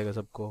करना पड़ेगा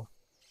सबको.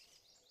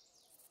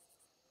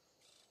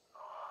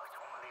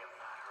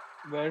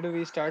 Where do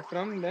we start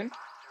from then?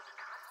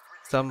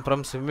 Some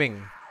from swimming.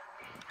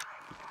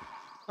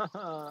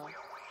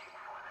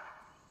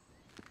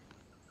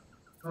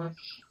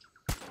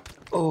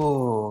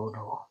 oh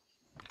no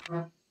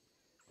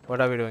What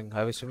are we doing?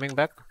 Are we swimming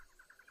back?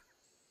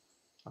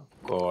 of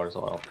course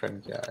और ऑप्शन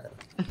क्या है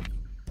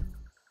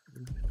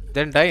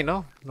Then die, no?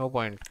 No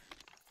point.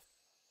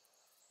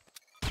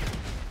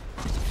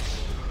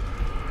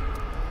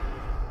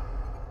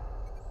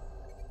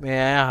 मैं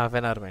आया half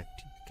an hour में.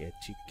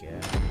 ठीक है.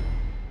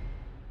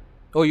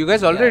 Oh, you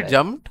guys already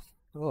jumped?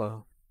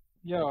 Oh,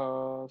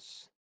 Yes.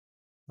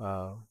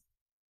 wow.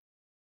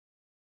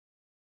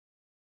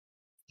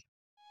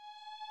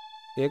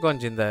 ये कौन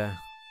जिंदा है?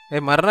 ये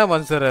मरना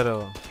मंसूर है रो.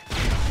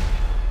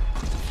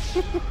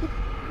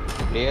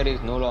 player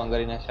is no longer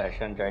in a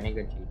session joining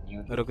a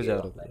new रुक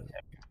जाओ.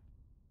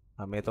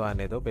 हमें तो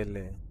आने दो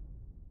पहले.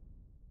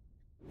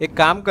 एक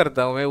काम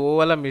करता हूँ मैं वो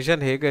वाला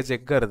मिशन है क्या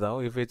चेक करता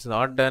हूँ. If it's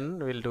not done,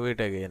 we'll do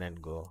it again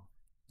and go.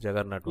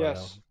 Jagarnath वाला.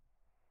 Yes.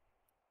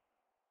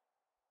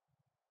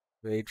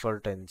 Wait for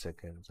 10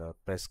 seconds or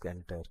press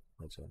enter.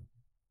 अच्छा.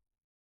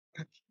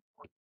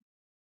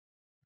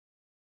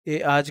 ये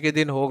आज के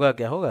दिन होगा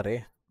क्या होगा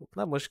रे?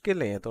 उतना मुश्किल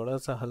नहीं है. थोड़ा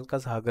सा हल्का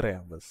सा हग रहे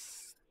हैं बस.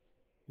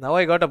 Now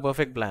I got a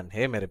perfect plan.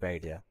 है मेरे पे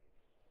आइडिया.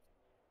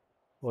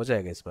 हो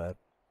जाएगा इस बार.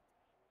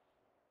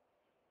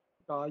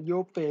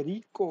 Cayo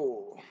Perico.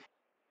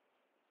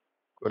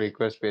 को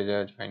रिक्वेस्ट भेजा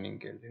है ज्वाइनिंग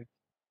के लिए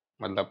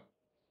मतलब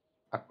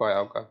आपको आया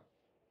होगा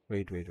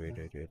Wait.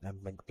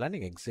 I'm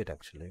planning exit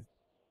actually.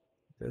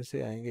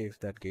 जैसे आएंगे if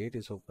that gate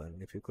is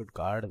open, if you could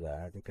guard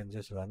that, you can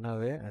just run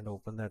away and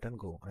open that and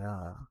go.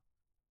 Yeah.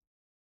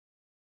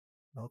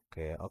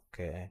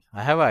 Okay.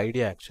 I have an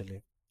idea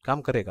actually.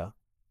 काम करेगा.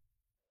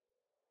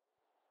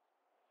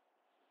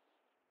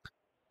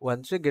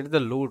 Once we get the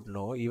loot,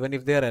 no, even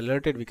if they are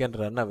alerted, we can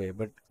run away.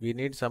 But we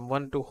need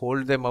someone to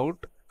hold them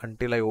out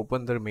until I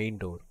open the main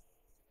door.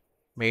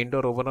 Main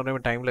door open होने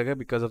में time लगेगा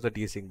because of the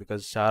teaching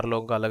because 4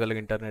 लोगों का अलग अलग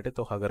internet है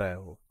तो हग रहा है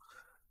वो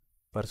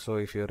परसों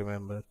if you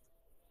remember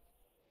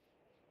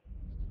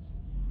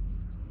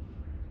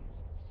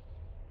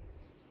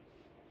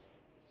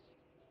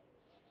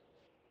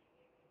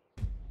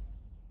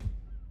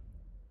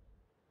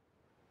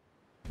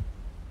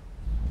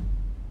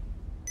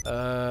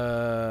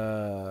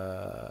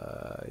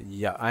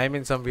yeah, I'm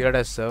in some weird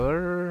ass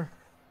server.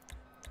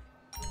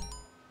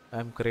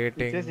 I'm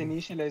creating. It is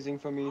initializing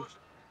for me.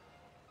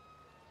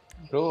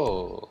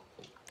 Bro.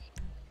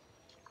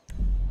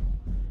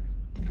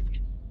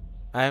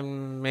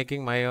 I'm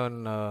making my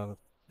own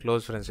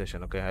close friend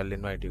session. Okay, I'll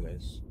invite you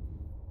guys.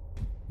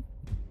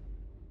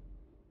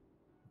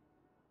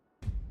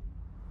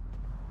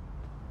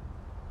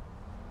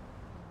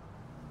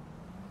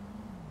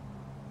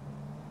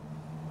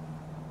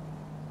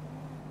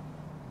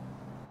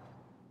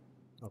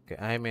 Okay,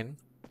 I'm in.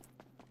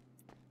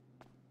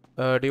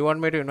 Do you want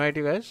me to invite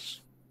you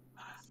guys?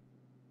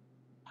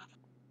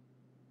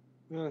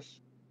 Yes.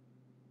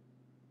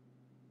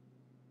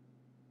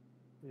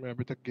 मैं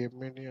अभी तक game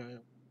में नहीं आया.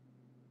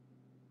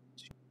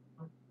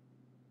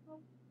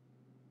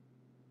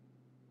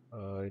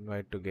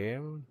 Invite to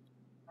game.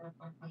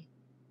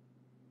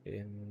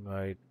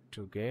 Invite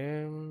to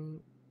game.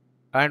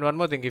 And one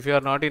more thing, if you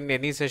are not in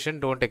any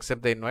session, don't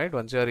accept the invite.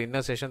 Once you are in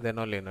a session, then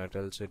only invite,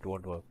 else it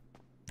won't work.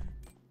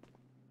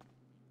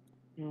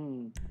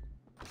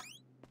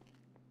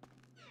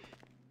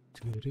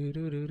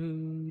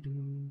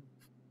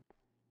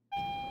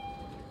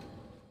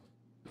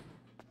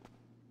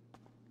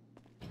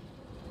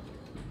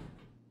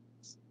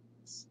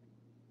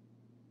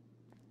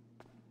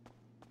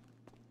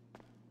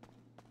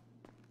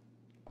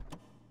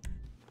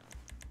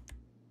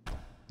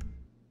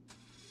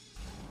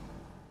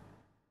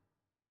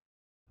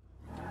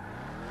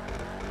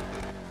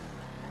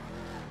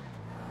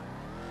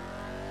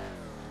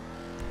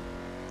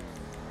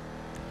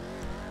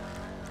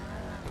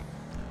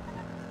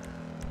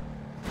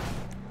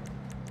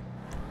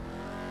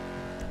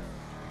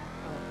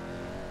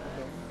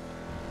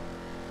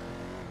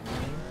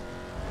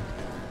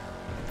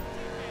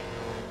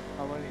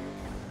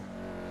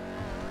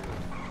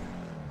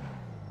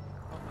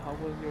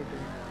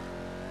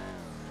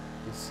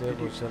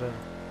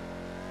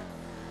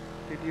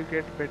 Did you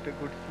get better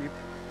good sleep?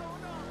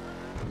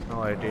 No,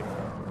 I didn't.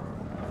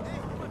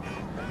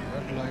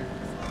 You're lying.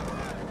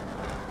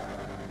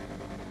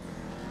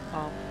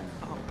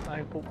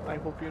 I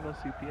hope you know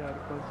CPR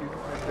because you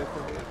don't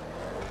understand.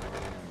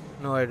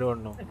 No, I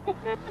don't know.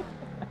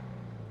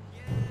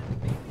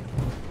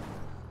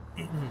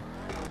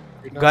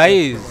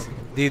 Guys,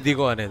 दीदी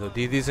को आने दो.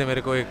 दीदी से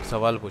मेरे को एक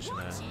सवाल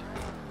पूछना है.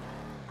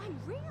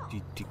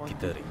 दीदी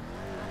किधर है?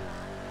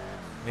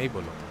 नहीं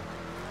बोलो.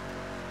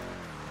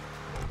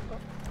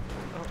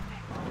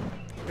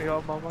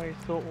 Your mama is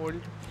so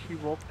old. She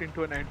walked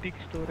into an antique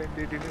store and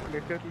they didn't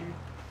let her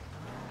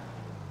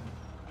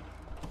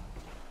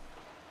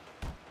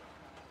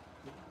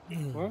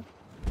leave. What?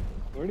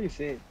 What do you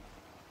say?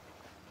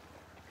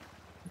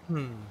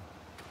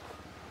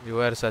 You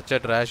are such a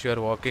trash. You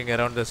are walking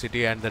around the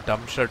city and the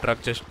dumpster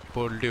truck just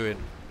pulled you in.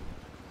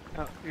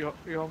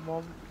 Your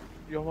mom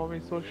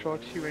is so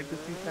short. She went to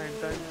see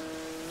Santa and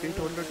they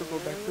told her to go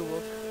back to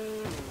work.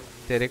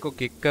 तेरे को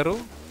kick करूं?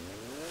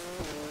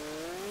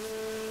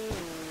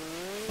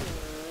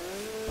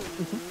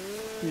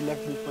 He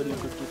left before you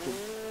could kick him.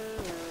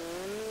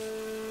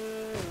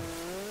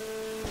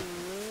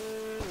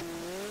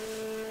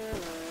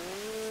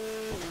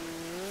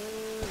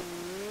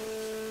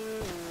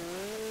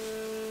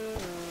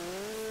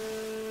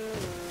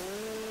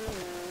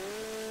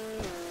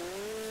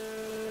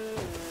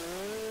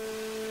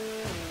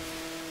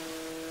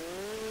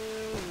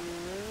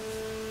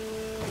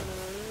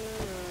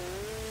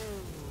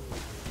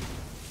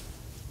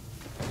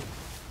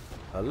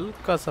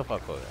 हल्का सा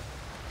fuck हो गया.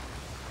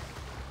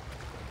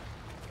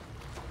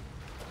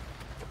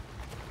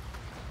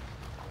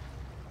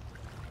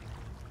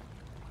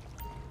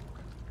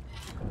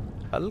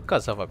 हल्का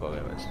सा fuck हो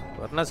गया बस,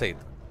 वरना सही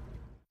था.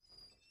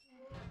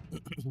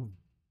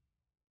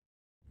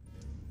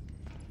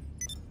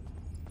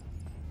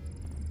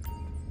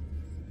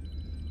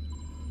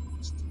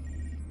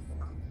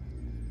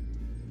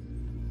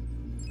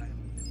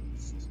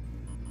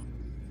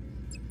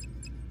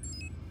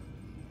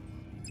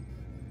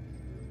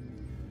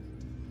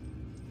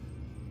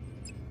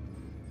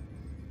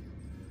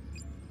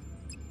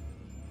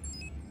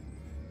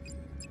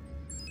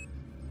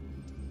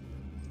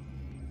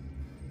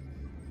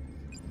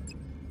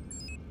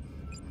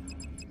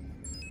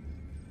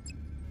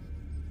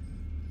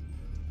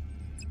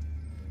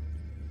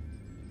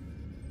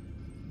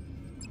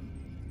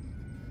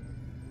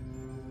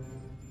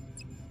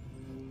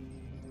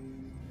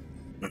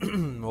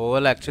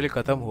 ओवल एक्चुअली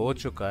खत्म हो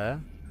चुका है,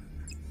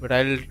 but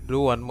I'll do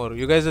one more.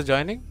 You guys are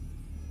joining?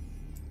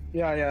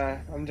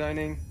 Yeah, I'm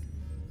joining.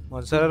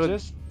 Sir,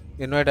 Just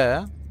invite आया?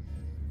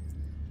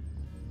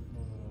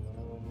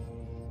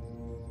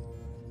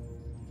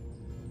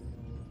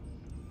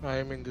 I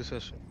am in this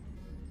session.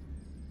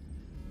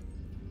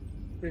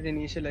 quit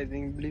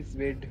initializing. Please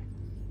wait.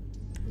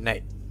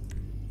 नहीं.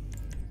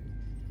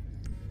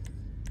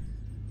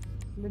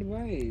 But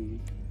why?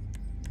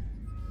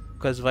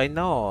 Because why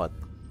not?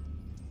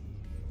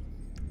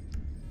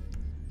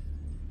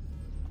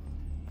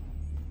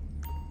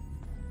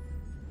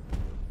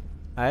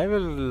 I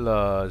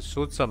will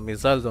shoot some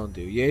missiles on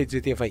you. Yeah,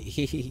 GTA 5.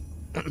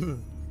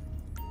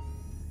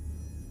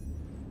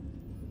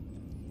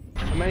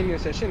 Am I in your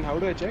session? How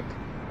do I check?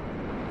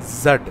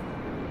 Zud.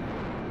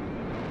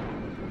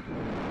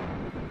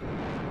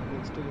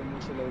 It's still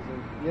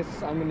initializing. Yes,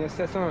 I'm in your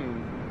session.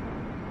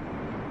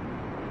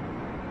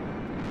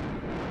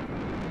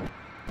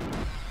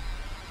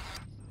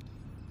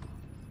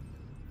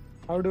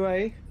 How do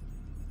I?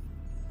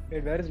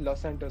 Wait, where is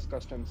Los Santos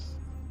Customs?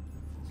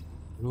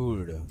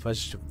 Dude,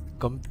 first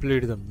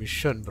complete the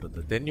mission,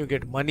 brother. Then you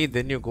get money,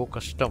 then you go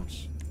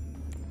customs.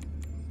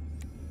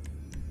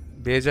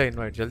 Beja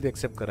invite. Jaldi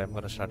accept kar. I'm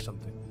gonna start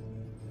something.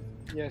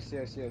 Yes.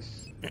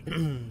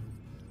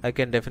 I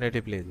can definitely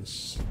play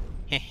this.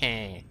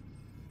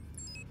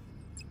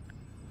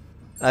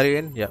 Are you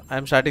in? Yeah,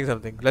 I'm starting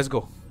something. Let's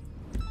go.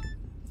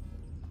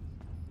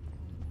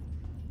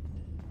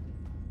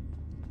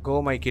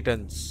 Go, my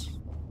kittens.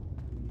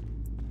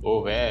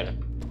 Oh, where?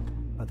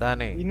 पता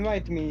नहीं.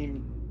 Invite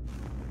me.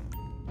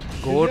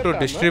 Go Is to there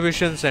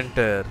distribution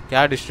center.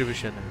 क्या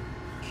distribution है?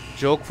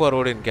 Joke for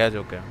Odin. क्या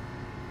joke है?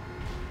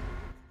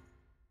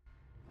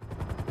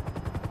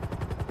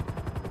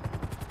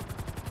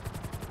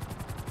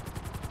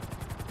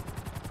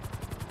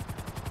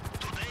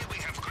 Today we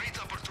have great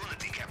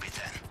opportunity,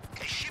 Capitan.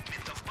 A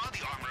shipment of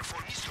body armor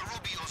for Mr.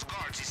 Rubio's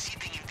guards is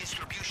sitting in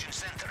distribution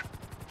center.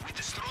 We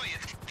destroy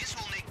it, this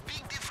will make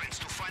big difference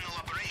to final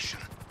operation.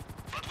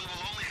 But we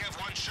will only have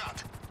one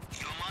shot.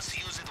 You must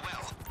use it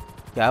well.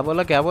 क्या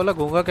बोला?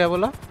 गूंगा क्या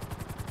बोला?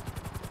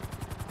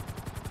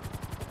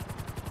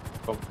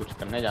 तो कुछ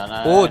करने जाना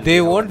है. Oh,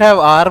 they won't have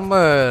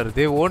armor.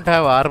 They won't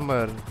have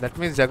armor. That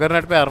means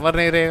Juggernaut पे armor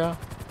नहीं रहेगा.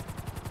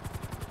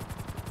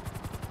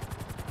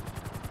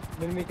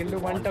 Then we can do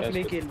one tough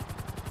play kill.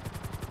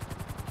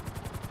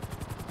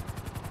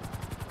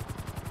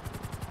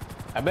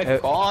 अबे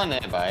कौन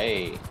है भाई?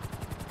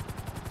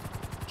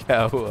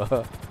 क्या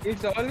हुआ?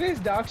 It's always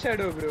Dark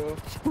Shadow, bro.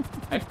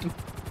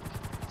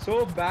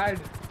 So bad.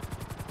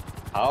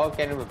 How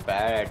can you be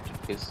bad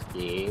at this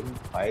game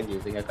while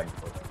using a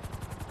controller?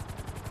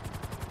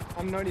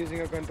 I'm not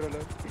using a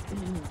controller.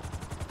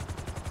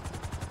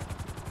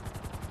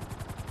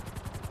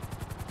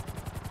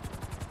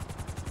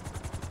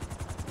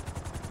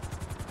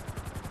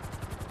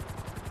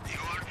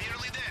 You are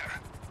nearly there.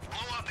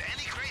 Blow up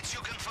any crates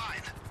you can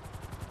find.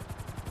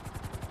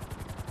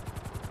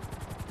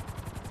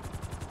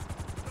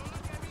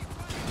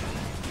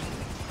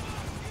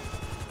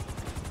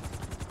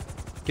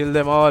 Kill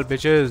them all,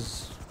 bitches.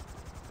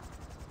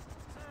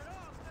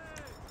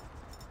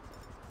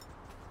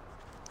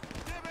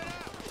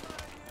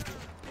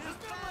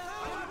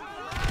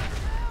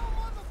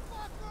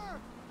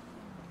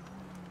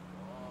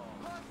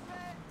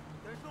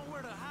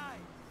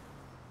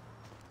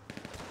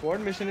 What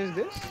mission is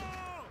this?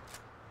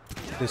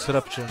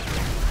 Disruption.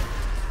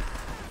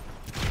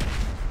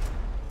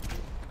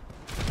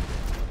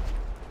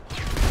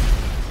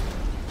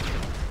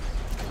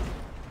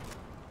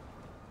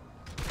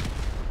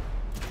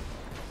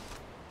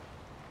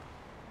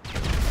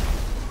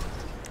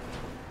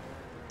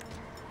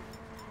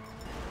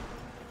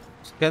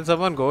 Can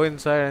someone go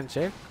inside and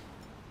check?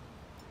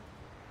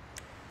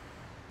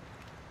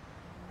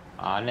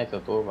 आने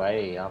तो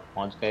भाई आप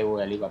पहुंच गए वो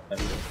helicopter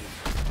में।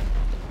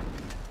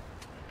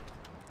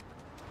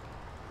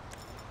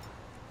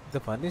 The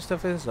funny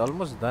stuff is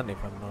almost done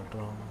if I'm not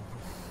wrong.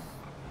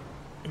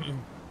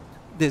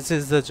 This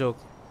is the joke.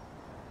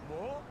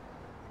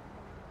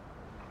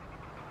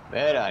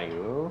 Where are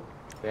you?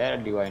 Where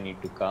do I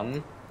need to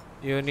come?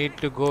 You need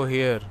to go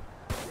here.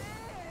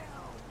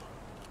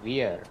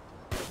 Where?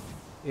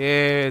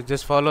 Yeah,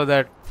 just follow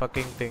that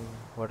fucking thing,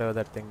 whatever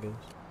that thing is.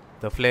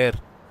 The flare.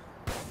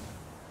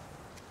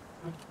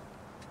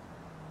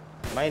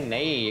 भाई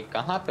नहीं ये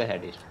कहाँ पे है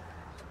dish?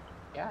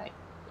 क्या है?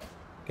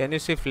 Can you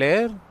see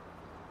flare?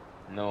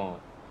 No,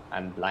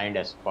 I'm blind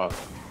as fuck.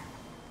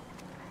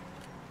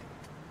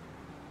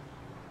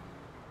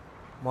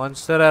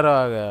 Monster arrow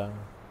आ गया.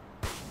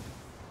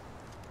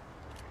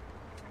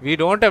 We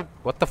don't have.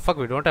 What the fuck?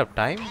 We don't have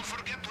time. Don't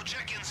forget to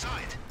check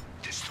inside.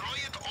 Destroy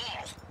it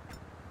all.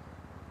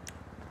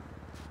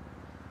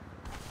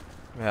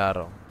 मैं आ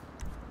रहा हूँ.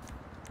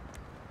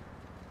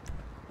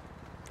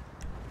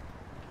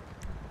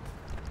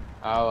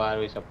 How are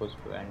we supposed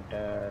to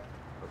enter?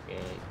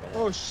 Okay.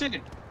 Oh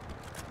shit!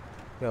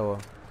 क्या हुआ?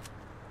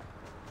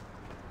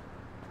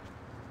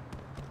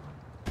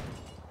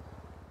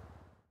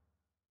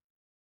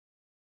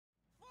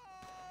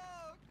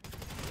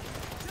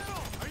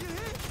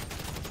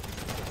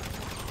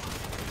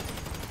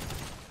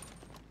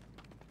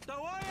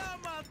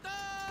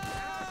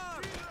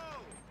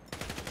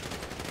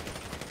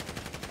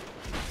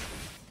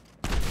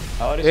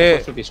 How are you Hey.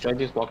 supposed to destroy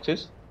these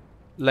boxes?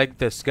 Like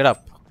this. Get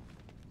up.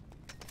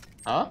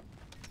 Huh?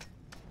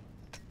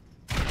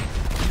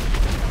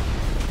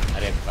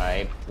 अरे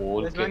भाई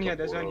पोल There's one here.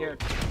 There's one here.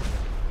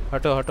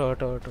 हटो हटो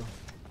हटो हटो.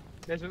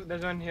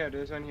 There's one here.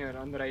 There's one here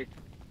on the right.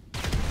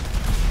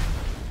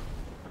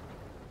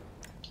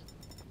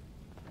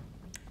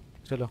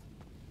 चलो.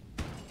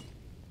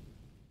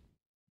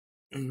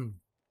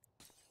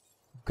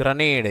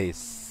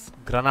 Grenades.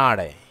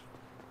 Grenade.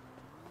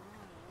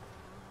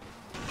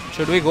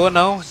 Should we go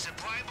now?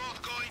 Supply boat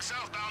going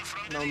southbound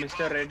from No,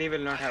 Mr. Reddy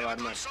will not have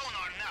armor.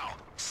 sonar now.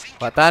 Sink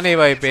पता नहीं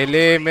भाई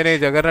पहले मैंने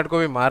जगरनट को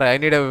भी मारा. I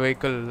need a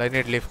vehicle. I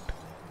need lift.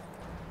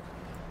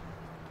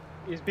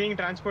 He's being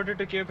transported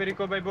to Cayo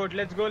Perico by boat.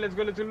 Let's go. Let's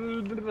go. Let's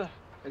go.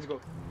 Let's go.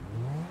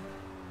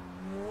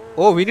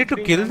 Oh, we need to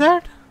kill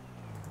that?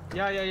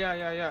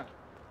 Yeah.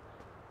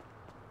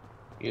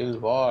 Kill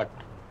what?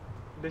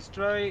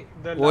 Destroy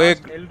the वो last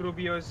एक- El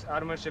Rubio's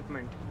armor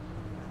shipment.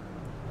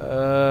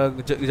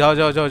 जाओ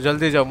जाओ जाओ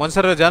जल्दी जाओ.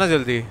 मंसर जाना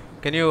जल्दी.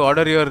 Can you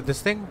order your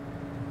this thing?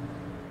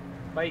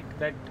 Bike,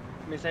 that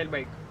missile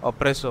bike.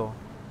 Oppresso.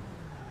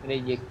 अरे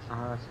ये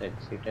कहाँ से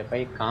एग्जिट है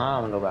भाई?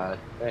 कहाँ हम लोग आ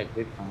गए?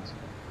 एग्जिट कहाँ से?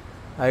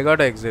 I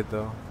got exit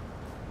though.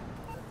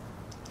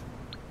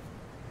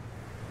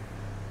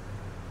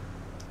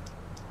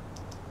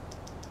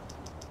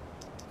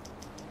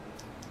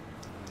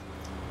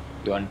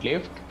 You want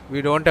lift?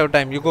 We don't have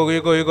time. You go.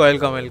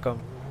 I'll come.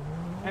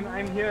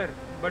 I'm here,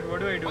 but what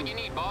do I do? What you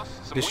need, boss?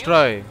 Some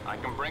Destroy. wheels? I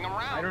can bring them I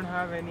round. don't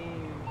have any.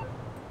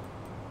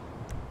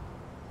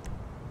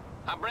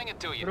 I'll bring it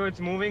to you. Bro, it's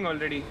moving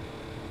already.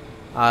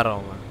 आ रहा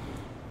हूँ मैं.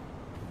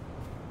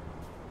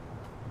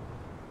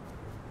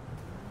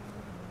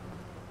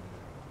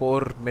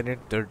 4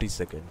 minutes 30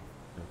 seconds.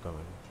 I'm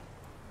coming.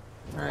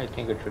 I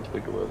think it should be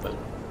doable.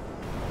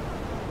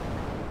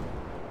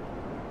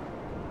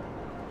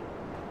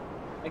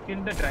 I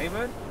killed the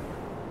driver.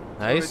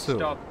 Nice. So it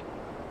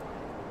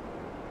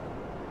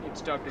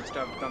stopped. It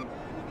stopped. Come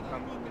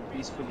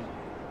peacefully.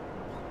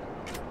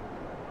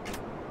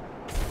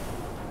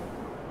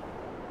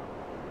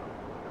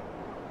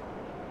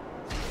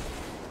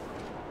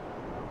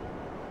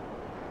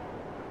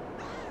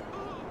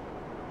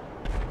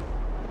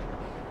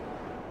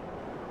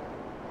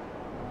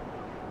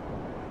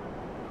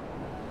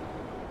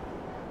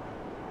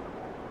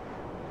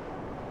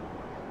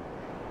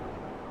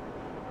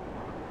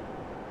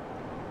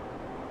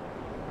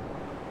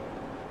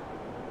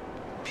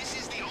 This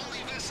is the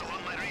only vessel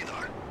on my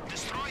radar.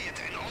 Destroy it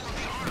and all of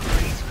the armor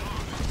is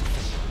gone.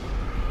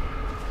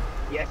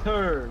 Yes,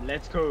 sir.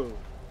 Let's go.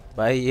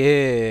 भाई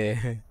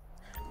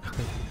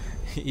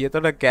ये तो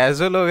ना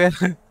casual हो गया.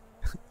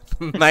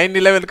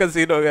 9/11 का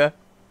scene हो गया.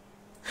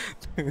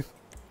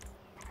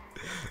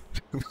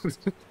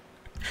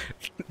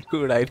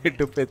 Dude, I need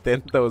to pay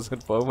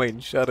 10,000 for my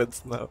insurance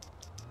now.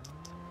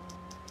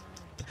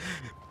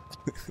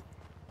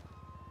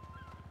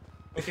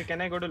 Okay,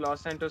 can I go to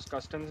Los Santos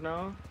Customs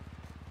now?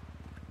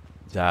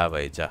 जा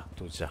भाई जा.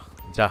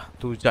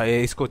 तू जा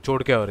ये इसको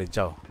छोड़ के और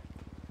जाओ.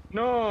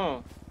 No.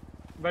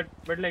 But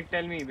like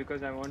tell me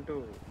because I want to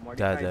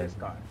modify जा. this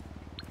car.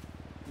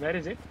 Where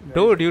is it?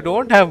 Dude, you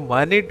don't have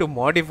money to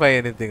modify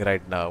anything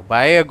right now.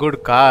 Buy a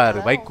good car.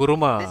 Buy Hello.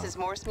 Kuruma. This is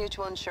Morse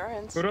Mutual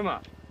Insurance. Kuruma.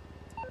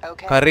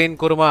 Okay. Karin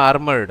Kuruma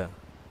Armored.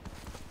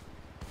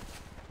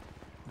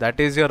 That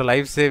is your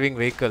life-saving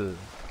vehicle.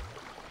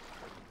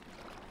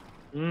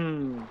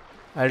 Hmm.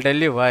 I'll tell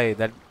you why.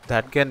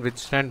 That can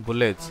withstand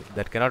bullets.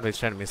 That cannot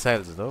withstand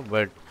missiles though.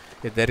 But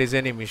if there is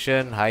any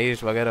mission,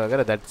 high-ish, वगैरह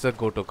वगैरह, that's a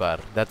go-to car.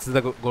 That's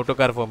the go-to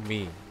car for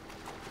me.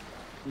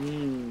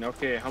 Hmm.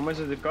 Okay. How much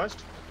does it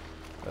cost?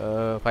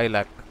 5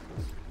 lakh.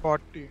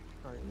 40.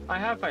 I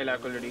have 5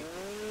 lakh already.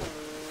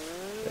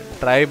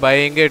 Try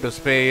buying it. उस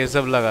पे ये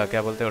सब लगा,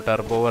 क्या बोलते हो,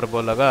 टर्बो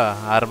वर्बो लगा,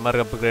 आर्मर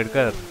अपग्रेड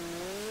कर.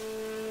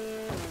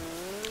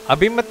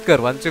 अभी मत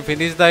कर. Once you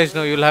finish the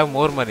issue, you'll have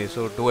more money.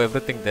 So do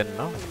everything then,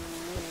 no?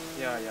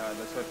 Yeah,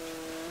 that's what.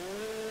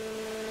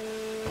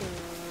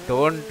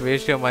 Don't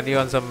waste your money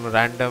on some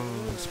random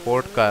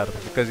sport car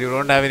because you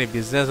don't have any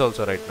business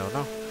also right now,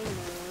 no?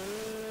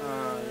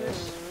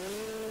 Yes.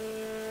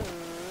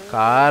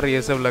 Car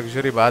ये सब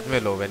luxury बाद में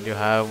लो when you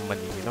have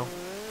money, you know,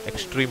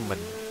 extreme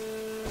money.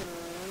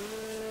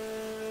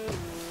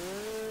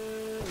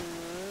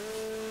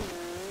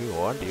 If you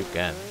want, you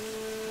can,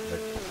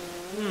 but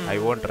I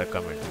won't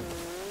recommend.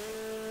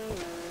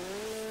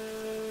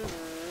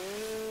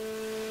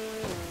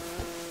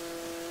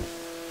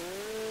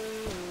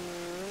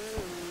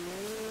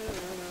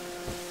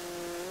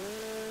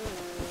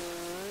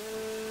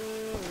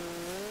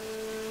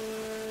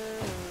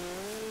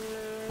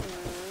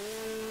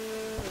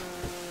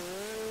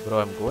 Bro,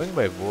 I'm going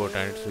by boat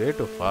and it's way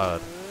too far.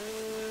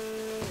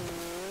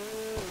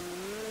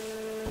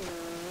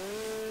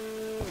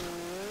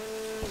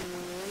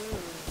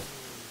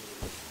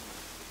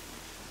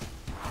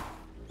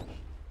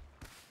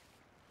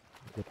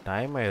 The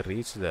time I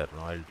reach there,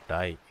 no, I'll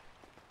die.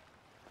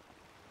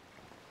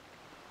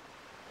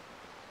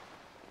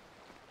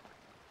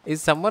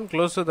 Is someone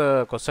close to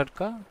the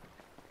Kosatka?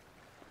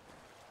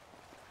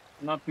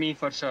 Not me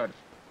for sure.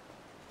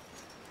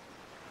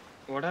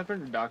 What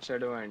happened to Dark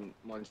Shadow and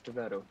Monster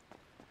Arrow?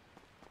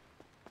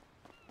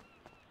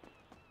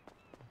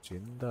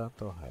 जिंदा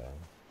तो है.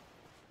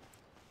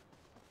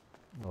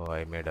 Oh,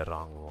 I made a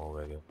wrong move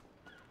again.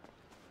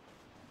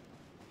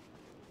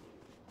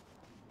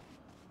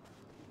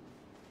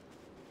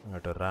 I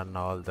have to run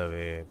all the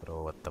way,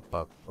 bro. What the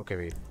fuck? Okay,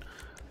 wait.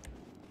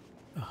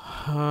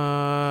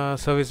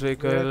 Service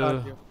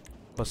vehicle.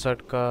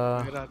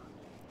 Kosatka.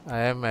 I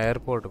am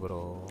airport,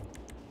 bro.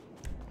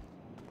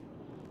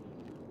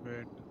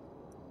 Wait.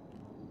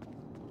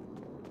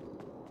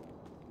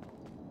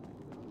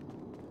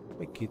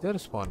 किधर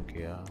spawn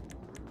किया?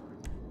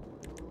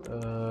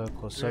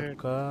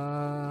 कोसाटका.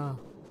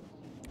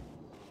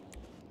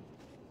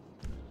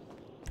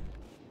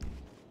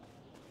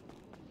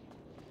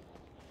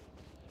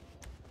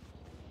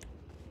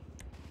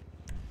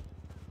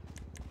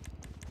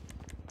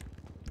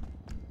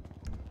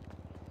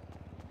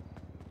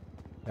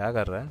 क्या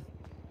कर रहा है?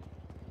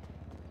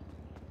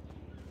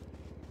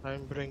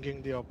 I'm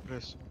bringing the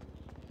oppressor.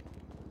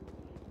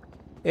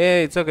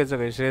 Hey, it's okay,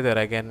 stay there.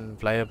 I can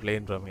fly a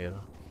plane from here.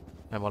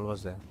 I'm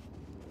almost there.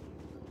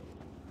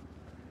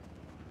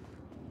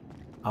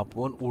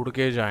 अपन उड़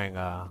के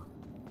जाएगा.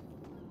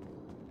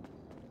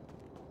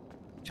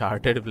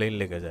 Chartered plane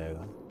लेकर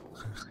जाएगा.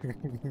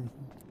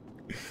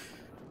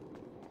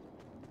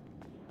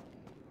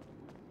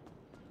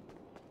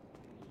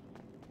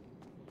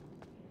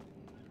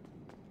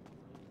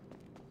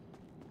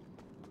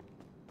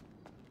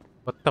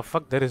 What the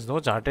fuck? There is no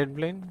chartered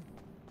plane?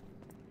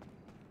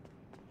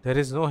 There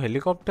is no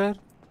helicopter?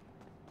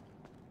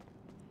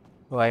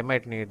 Oh, I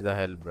might need the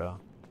help, bro.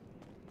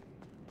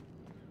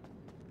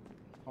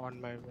 On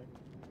my way.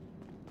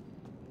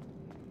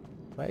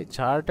 भाई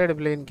chartered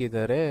plane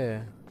किधर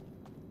है?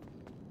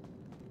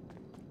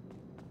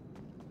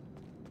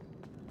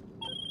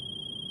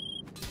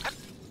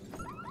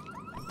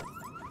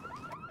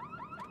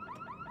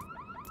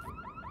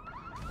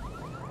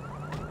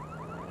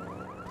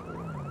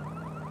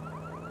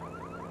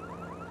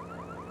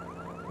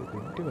 They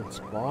didn't even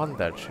spawn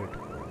that shit.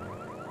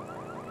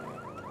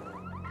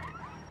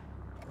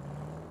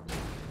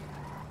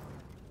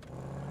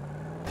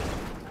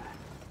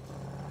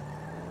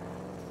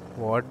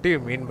 What do you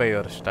mean by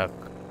you're stuck?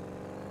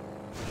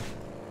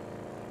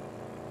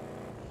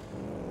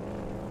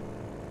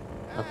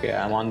 Okay,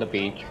 I'm on the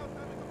page.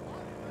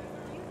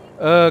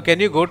 Can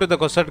you go to the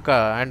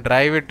Kosatka and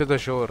drive it to the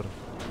shore?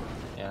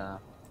 Yeah.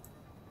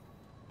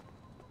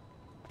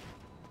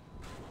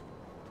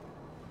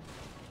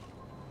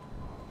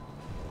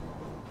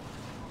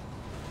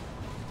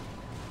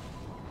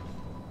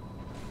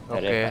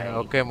 Okay,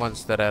 okay,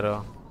 Monster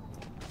Arrow.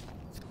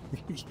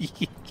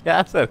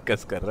 क्या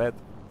circus कर रहा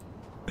है?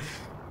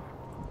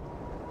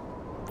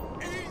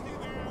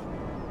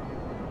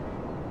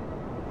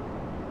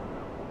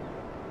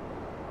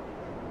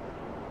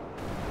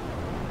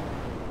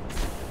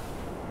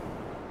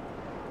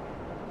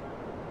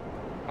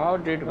 How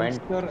did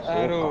went Monster so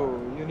Arrow.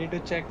 far? You need to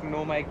check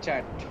no mic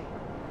chat.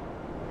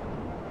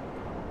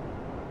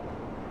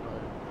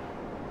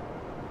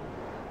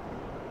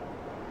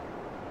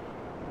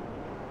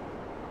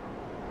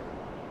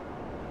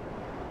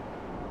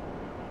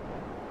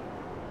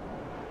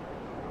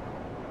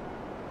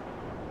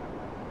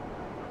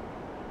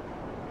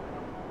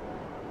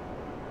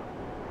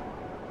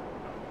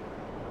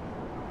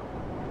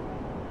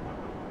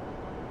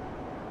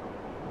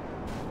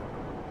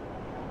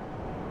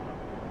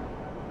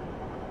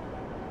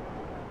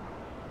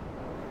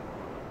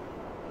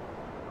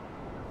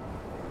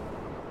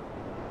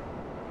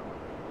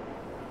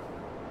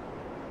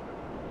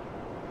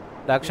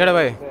 Akshay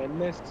भाई The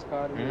NS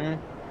car.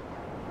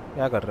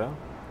 क्या कर रहे हो?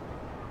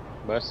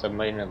 बस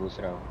सबमरीन में घुस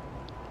रहा हूँ.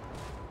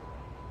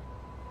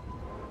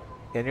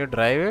 Can you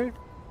drive it?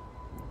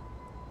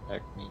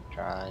 Let me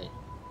try.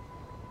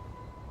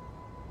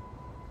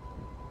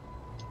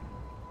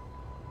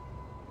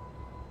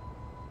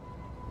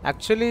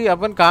 Actually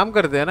अपन काम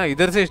करते हैं ना,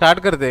 इधर से स्टार्ट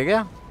करते हैं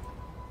क्या?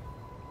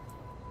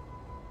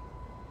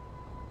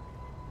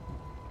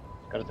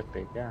 कर सकते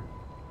हैं क्या?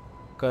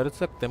 कर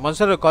सकते हैं.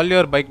 Monster, call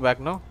your bike back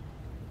now.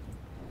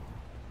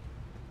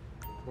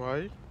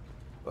 Why?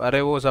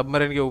 अरे वो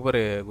सबमरीन के ऊपर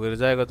है, गिर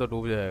जाएगा तो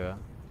डूब जाएगा.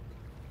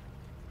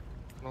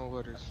 No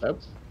worries. अब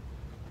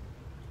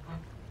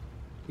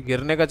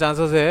गिरने का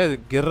चांसेस है,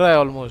 गिर रहा है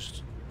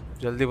ऑलमोस्ट.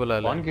 जल्दी बुला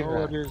ले. कौन गिर No रहा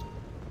है? worries.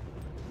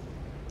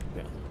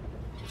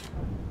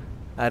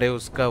 अरे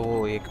उसका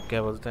वो एक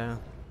क्या बोलते हैं,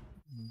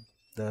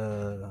 द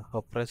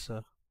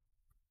ऑप्रेसर.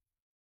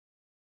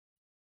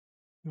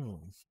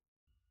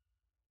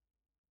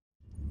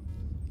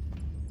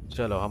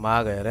 चलो हम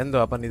आ गए, रहने दो,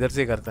 अपन इधर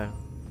से ही करते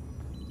हैं.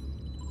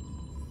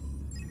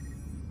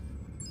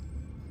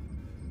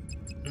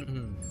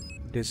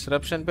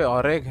 डिसरप्शन पे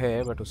और एक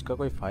है बट उसका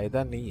कोई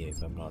फायदा नहीं है,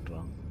 if I'm not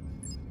wrong.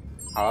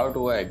 How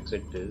do I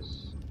exit this?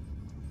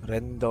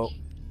 रहने दो.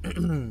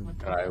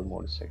 ड्राइव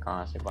मोड से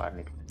कहाँ से बाहर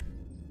निकले?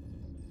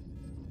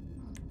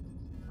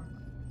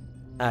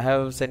 I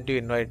have sent you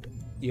invite.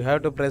 You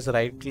have to press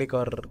right click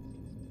or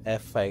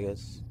F, I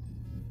guess.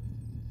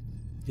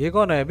 ये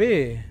कौन है अभी?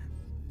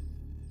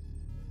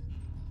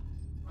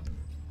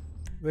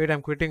 Wait,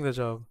 I'm quitting the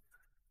job.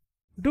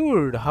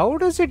 Dude, how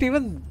does it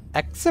even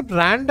accept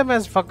random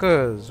as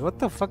fuckers? What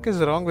the fuck is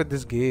wrong with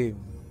this game?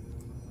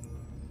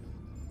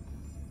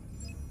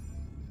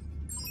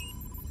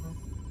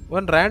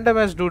 One random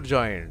as dude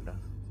joined.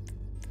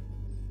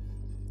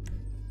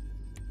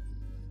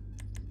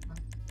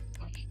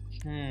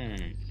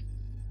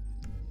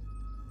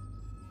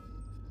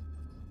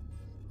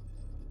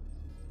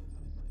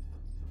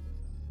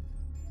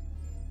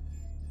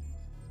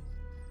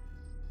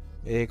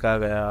 एक आ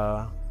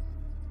गया.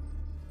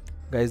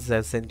 Guys,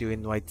 I've sent you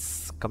invites.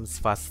 Comes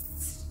fast.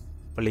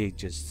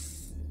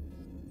 Please.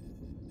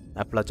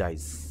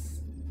 Apologize.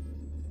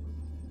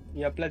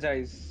 You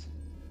apologize.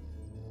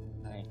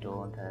 I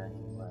don't have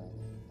any.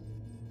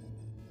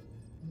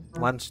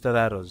 Monster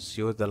arrows.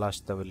 You're the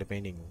last of the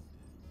remaining.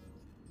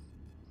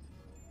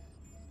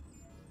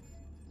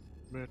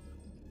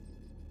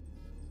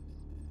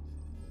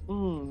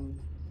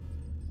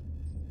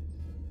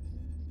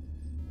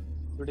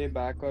 Today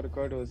back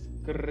workout was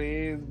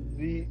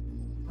crazy.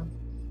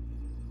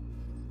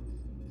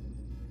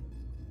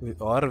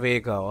 और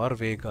वेगा और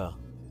वेगा.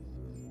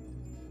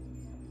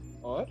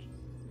 और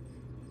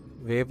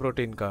वे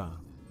protein का.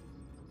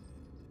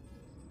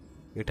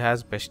 It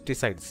has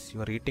pesticides.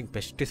 You are eating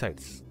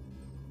pesticides.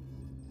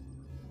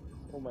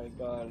 Oh my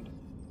god.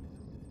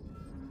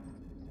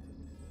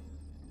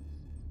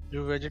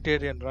 You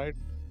vegetarian, right?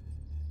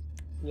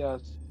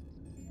 Yes.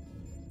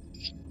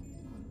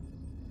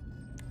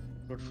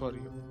 Good for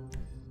you.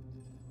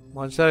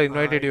 Monster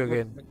invited you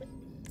again.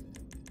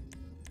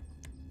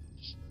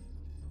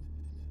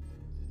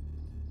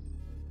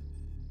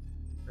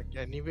 Like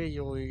anyway,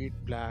 you eat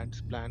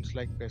plants. Plants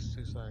like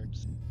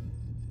pesticides.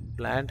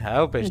 Plant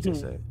have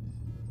pesticide.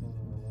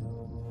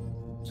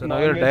 So now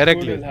you're Non-veg food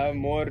directly. will have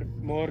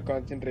more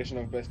concentration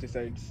of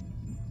pesticides.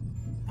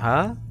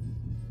 हाँ?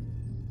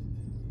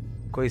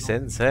 कोई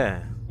sense है?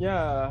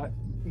 Yeah,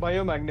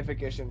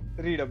 biomagnification.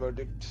 Read about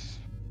it.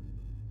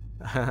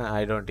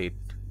 I don't eat.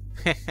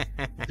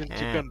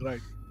 Chicken,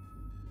 right?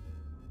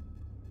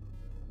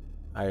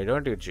 I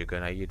don't eat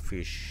chicken. I eat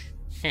fish.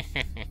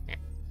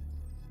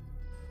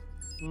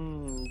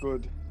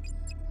 Good.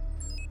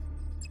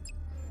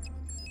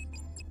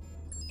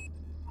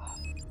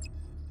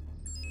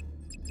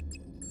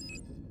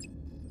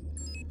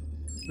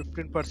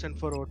 %%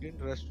 for Odin,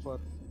 rest for.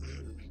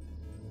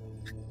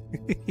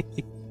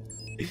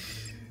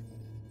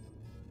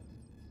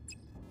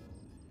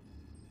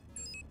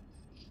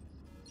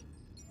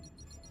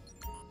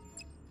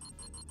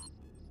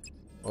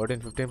 Odin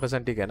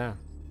 15% ठीक है ना?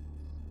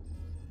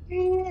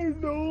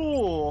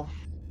 No.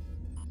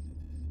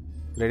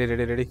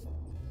 Ready.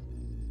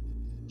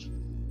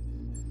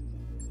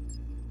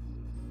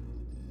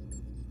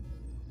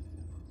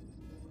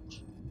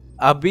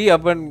 अभी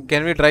अपन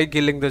can we try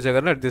killing the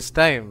Juggernaut this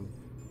time?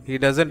 He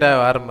doesn't have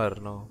armor,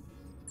 no.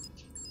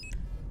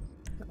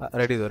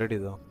 Ready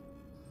though.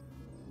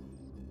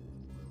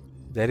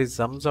 There is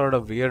some sort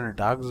of weird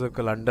dark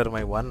circle under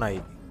my one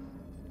eye.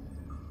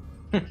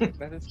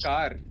 That's a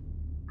scar.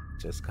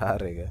 Just car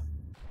है.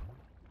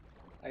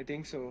 I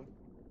think so.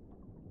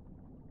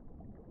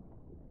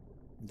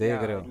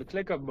 देख रहे It हो? looks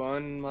like a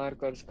burn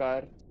mark or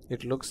scar.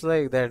 It looks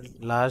like that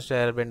last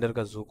Airbender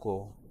का Zuko.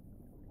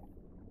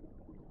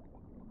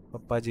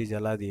 पप्पा जी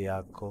जला दिए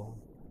आग को.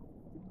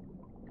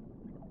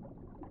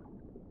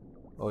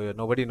 Oh yeah,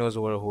 nobody knows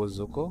who is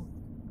Zuko.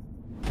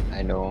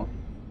 I know.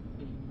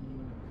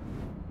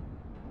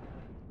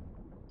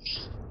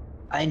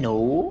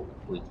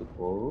 Who is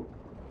Zuko?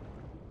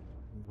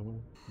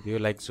 Do you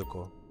like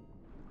Zuko?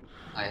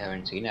 I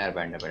haven't seen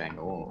Airbender, but I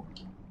know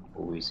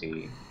who is he.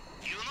 You know,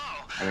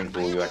 I mean, who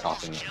I you are love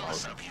talking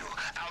jealous about. of you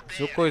out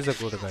there Zuko is a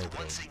having good fun guy, bro.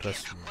 once again.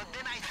 Trust me. But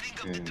then I think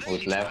of the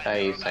Whose drainage left pipe eye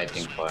is, around I our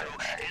think, swamp, burned,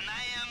 right? and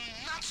I am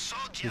not so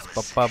His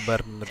jealous. papa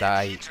burned the And the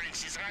eye.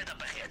 entrance is right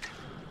up ahead.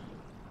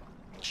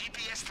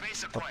 GPS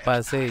trace acquired. Papa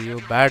say, I have you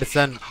your bad location.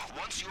 son.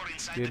 Once you are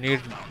inside You the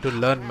need compound, to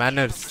learn I hope to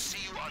manners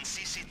see you on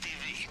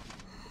CCTV.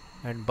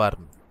 and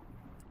burn.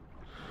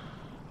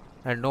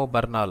 And no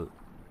burnal.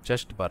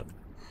 Just burn.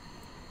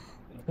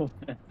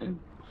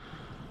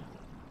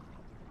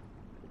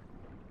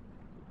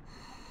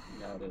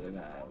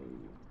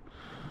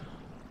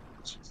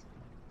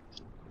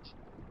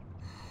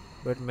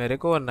 But मेरे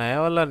को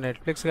नया वाला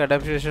Netflix का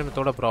adaptation में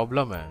थोड़ा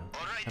problem है.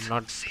 I am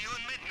not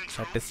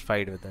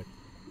satisfied with that.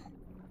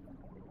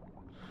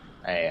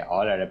 Hey,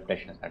 all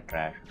adaptations are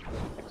trash,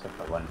 except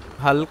for one.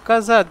 हल्का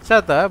सा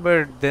अच्छा था,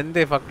 but then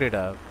they fucked it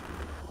up.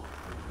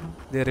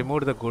 They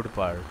removed the good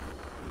part.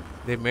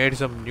 They made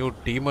some new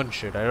demon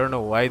shit. I don't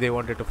know why they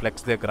wanted to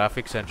flex their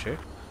graphics and shit.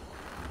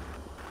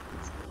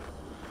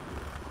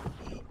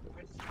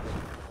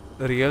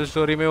 Real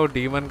story में वो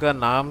demon का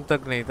नाम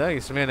तक नहीं था,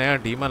 इसमें नया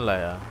demon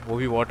लाया, वो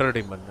भी water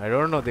demon. I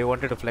don't know, they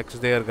wanted to flex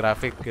there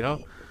graphic, you know,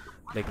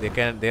 like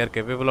they are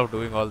capable of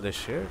doing all this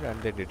shit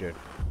and they did it.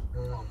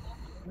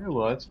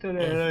 Monster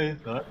Hero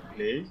is not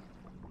playing.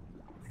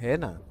 है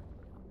ना?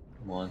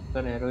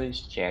 Monster Hero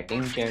is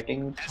chatting. As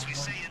we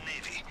say in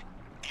Navy,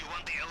 you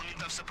want the element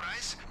of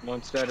surprise?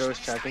 Monster Hero is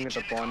chatting with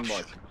a pawn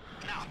bot.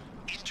 Now,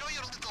 enjoy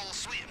your little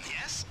swim,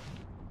 yes?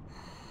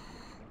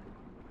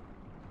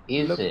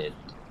 Is it?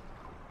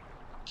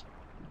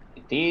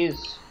 It is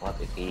what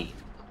it is.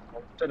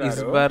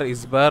 इस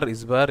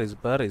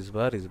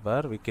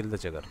बार we kill the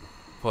Jagger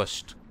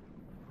first.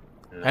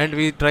 And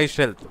we try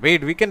stealth.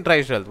 Wait, we can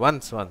try stealth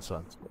once.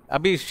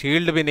 अभी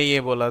shield भी नहीं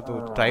है बोला तो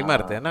try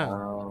मारते हैं ना.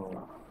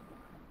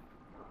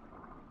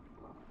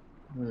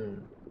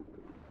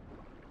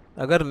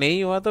 अगर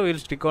नहीं हुआ तो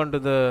we'll stick on to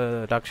the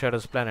Dark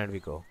Shadows plan and we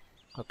go.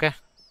 Okay?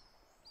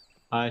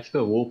 हाँ, इस पे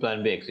वो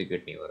plan भी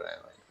execute नहीं हो रहा है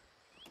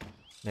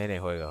भाई. नहीं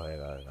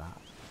होएगा.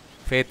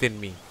 Faith in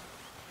me.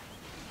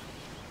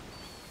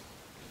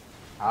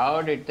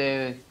 How did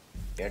they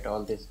get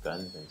all these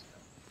guns and stuff?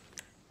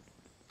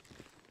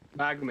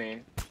 Bag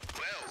में.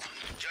 Well,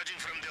 judging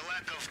from the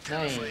lack of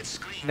नहीं. terrified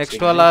screams,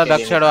 Next वाला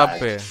Dark Shadow आप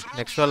पे.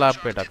 Next वाला आप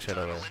पे Dark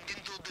Shadow है.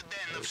 into the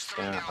den of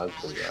क्या हद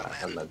हो गया,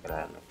 ऐसा लग रहा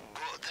है.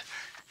 good.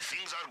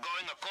 Things are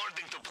going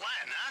according to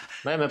plan,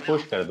 huh? मैं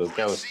push कर दूँ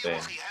क्या उस पे?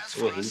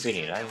 वो हिल भी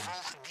नहीं रहा है.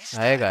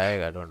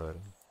 आएगा, don't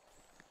worry.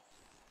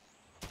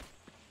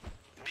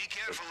 Be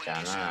careful in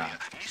this area.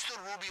 Mr.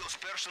 Rubio's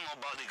personal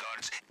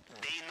bodyguards,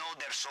 they know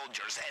their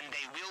soldiers and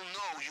they will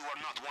know you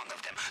are not one of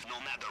them, no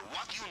matter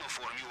what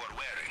uniform you are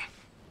wearing.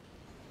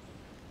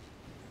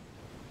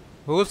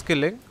 Who's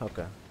killing?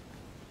 Okay.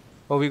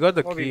 Oh, we got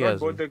the key We got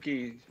as well. both the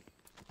keys.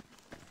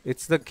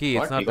 It's the key,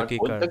 What? it's not We the got key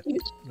both card. the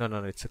keys?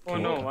 No, it's a key. Oh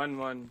no,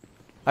 one.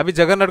 अभी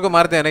जगन्नाथ को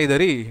मारते हैं ना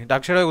इधर ही.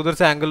 Dark shadow उधर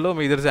से angle लो,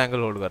 मैं इधर से एंगल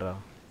होल्ड कर रहा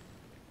हूँ.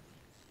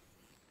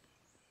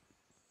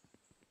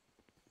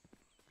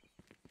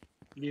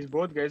 These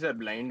both guys are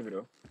blind,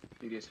 bro.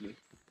 Seriously.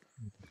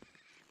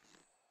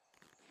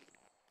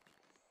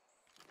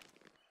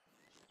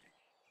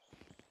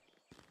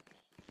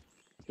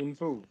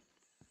 Info.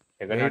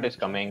 Juggernaut is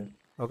coming.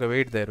 Okay,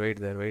 wait there.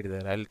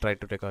 I'll try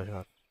to take a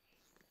shot.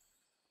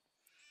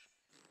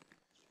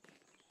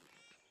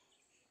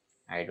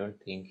 I don't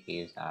think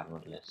he is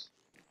armorless.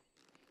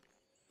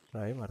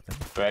 Try मारते हैं.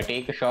 Do I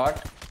take a shot?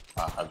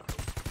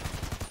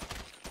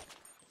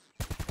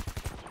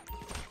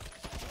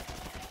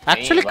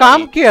 Actually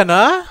काम किया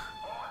ना?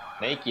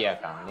 नहीं किया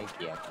काम.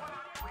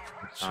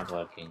 It's not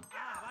working.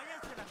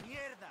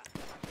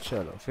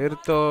 चलो फिर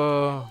तो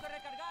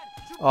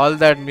all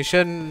that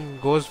mission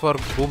goes for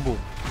boom.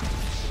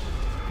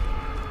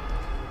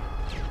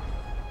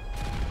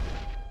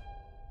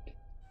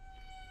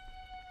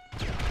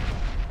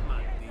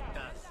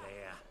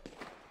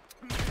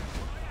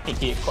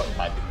 ये कौन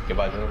था के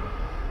बाजू में?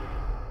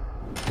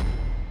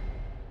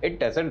 It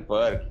doesn't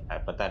work.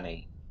 पता नहीं.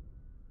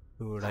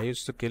 Dude, I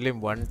used to kill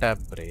him one tap,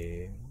 bre.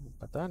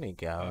 पता नहीं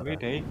क्या हो अभी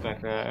रहा है. नहीं कर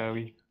रहा है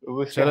अभी.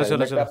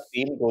 चलो.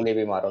 3 गोले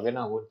भी मारोगे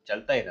ना, वो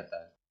चलता ही रहता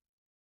है.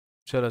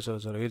 चलो.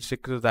 We'll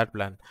stick to that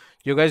plan.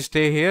 You guys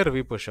stay here,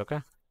 we push,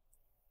 okay?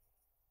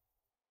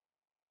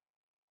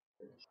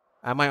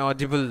 Am I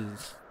audible?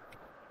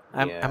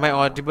 Am I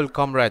audible,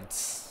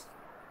 comrades?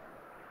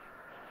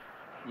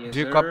 Yes, Do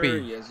you sir. copy?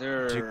 Yes,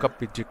 sir. Do you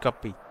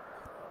copy?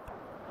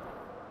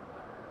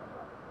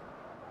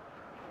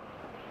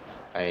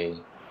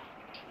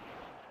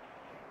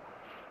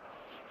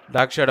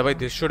 Dark Shadow, भाई,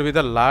 this should be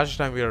the last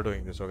time we are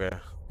doing this, okay?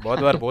 बहुत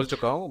बार बोल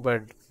चुका हूँ,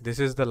 but this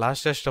is the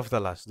lastest of the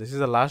last. This is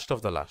the last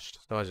of the last.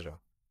 समझ रहे हो?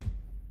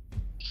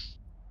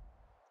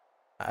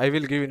 I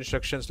will give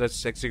instructions.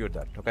 Let's execute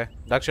that, okay?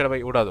 Dark Shadow,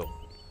 भाई, उड़ा दो.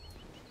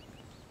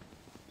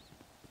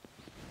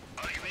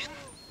 Are you in?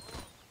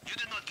 You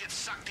did not get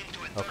sucked into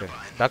it. Okay.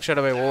 Dark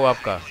Shadow, भाई, वो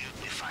आपका.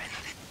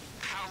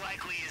 How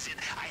likely is it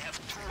I have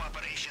 2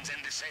 operations in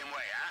the same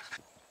way, huh?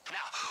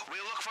 Now, we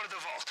look for the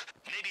vault.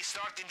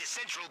 start in the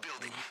central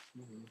building.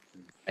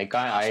 I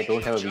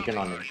don't have a beacon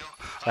on him.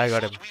 I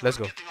got him. Let's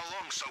go. Getting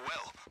along so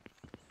well.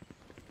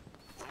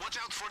 Watch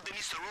out for the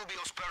Mr.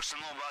 Rubio's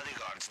personal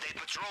bodyguards. They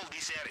patrol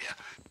this area.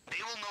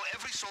 They will know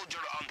every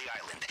soldier on the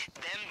island.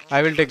 Then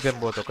I will take them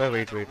both, okay?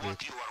 Wait.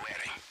 what you are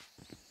wearing.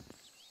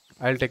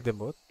 I'll take them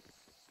both.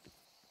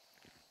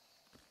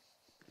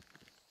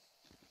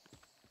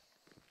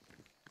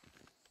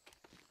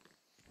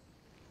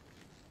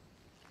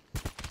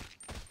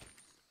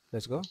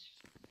 Let's go.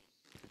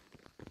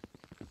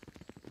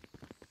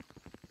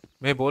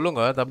 मैं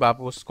बोलूंगा तब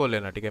आप उसको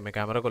लेना, ठीक है? मैं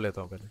camera को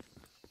लेता हूँ पहले.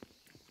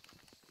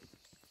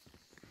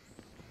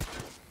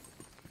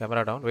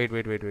 Camera down.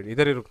 वेट.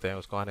 इधर ही रुकते हैं,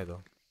 उसको आने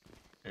दो.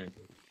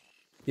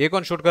 ये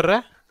कौन शूट कर रहा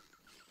है?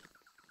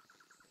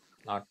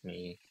 Not me.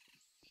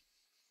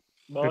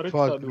 It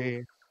was me.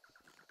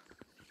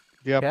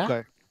 The up क्या?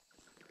 guy.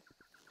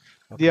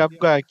 The up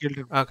guy killed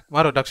him. हाँ,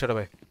 मारो डक्शर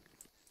भाई.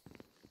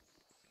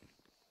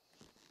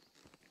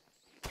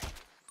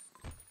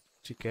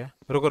 ठीक है,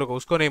 रुको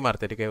उसको नहीं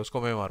मारते, ठीक है?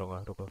 उसको मैं मारूंगा.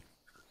 रुको,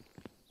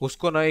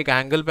 उसको ना एक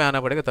एंगल पे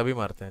आना पड़ेगा तभी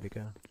मारते हैं, ठीक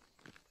है?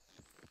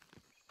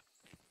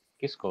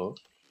 किसको?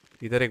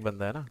 इधर एक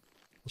बंदा है ना,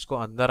 उसको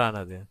अंदर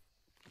आना दे.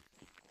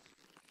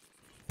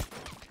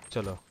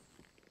 चलो.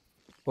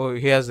 Oh,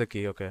 he has the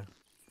key. Okay.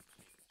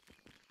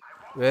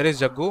 Where is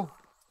Jaggu?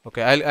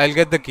 Okay, I'll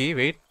get the key.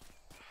 Wait.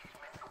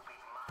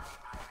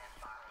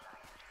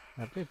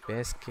 अबे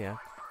बेस क्या?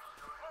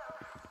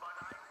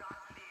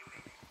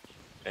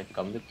 Can I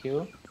come with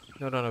you?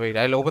 No. Wait.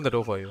 I'll open the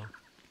door for you.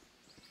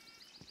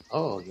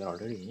 Oh, you're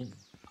already in.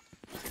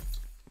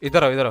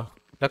 इधर आओ.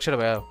 लक्ष्य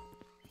भाई आओ.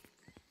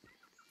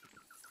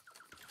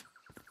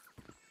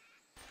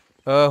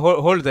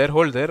 Hold there.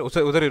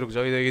 उधर ही रुक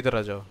जाओ. इधर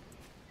आ जाओ.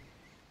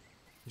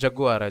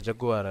 जग्गू आ रहा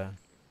है.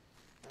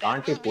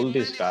 Can't you pull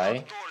this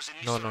guy?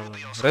 No.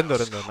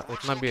 रहने दो.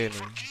 उतना भी है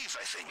नहीं.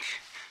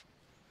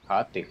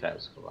 हाथ दिख रहा है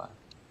उसको बाहर.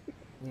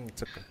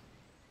 It's okay.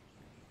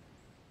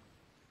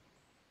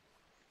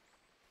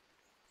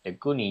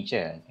 जग्गू नीचे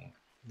है, I think.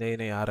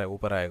 नहीं आ रहा है,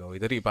 ऊपर आएगा.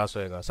 इधर ही पास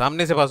होएगा,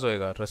 सामने से पास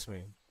होएगा. Trust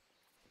me,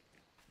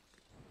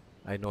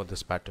 I know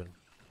this pattern.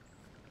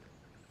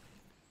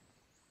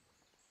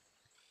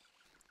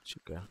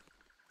 ठीक है.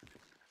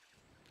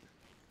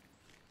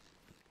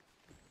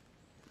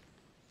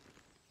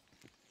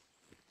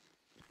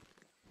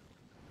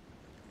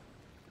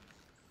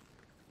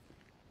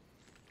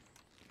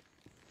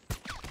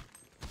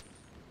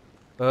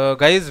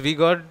 Guys, we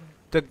got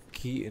the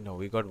key. No,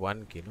 we got one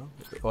key, no?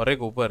 और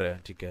एक ऊपर है,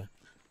 ठीक है?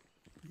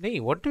 नहीं,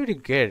 what did we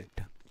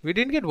get? We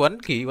didn't get one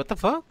key. What the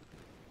fuck?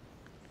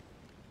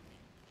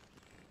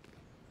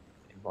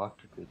 What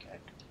did we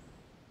get?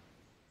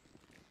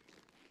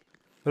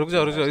 रुक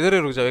जाओ. इधर ही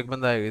रुक जाओ. एक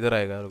बंदा आएगा, इधर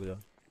आएगा. रुक जाओ.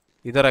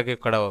 इधर आके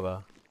खड़ा होगा.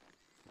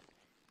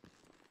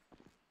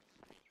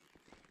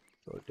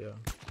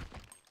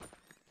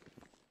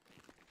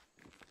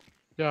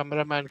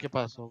 कैमरा मैन के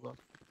पास होगा.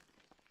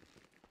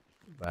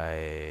 भाई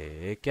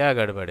ये क्या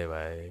गड़बड़ है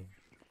भाई?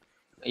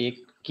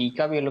 एक की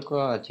का भी लोग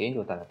का चेंज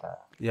होता रहता है.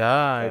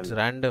 या इट्स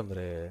रैंडम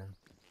रे.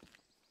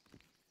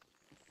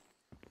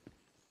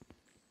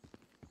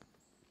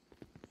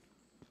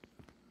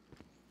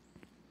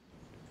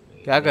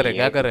 क्या करे?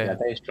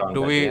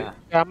 डू वी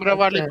कैमरा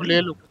वाले को ले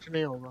लो, कुछ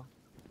नहीं होगा.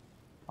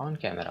 कौन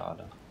कैमरा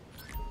वाला?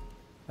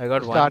 I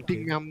got one.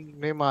 स्टार्टिंग में हम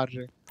नहीं मार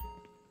रहे,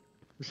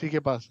 उसी के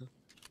पास है.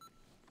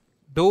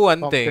 Do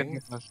one thing.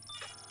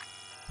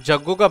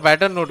 जग्गू का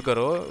पैटर्न नोट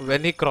करो.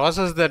 When he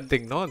crosses that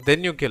thing, no,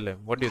 then you kill him.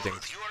 What do you think?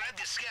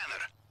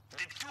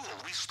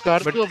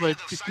 कर दो भाई.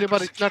 पिछली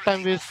बार इतना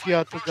टाइम वेस्ट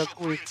किया तो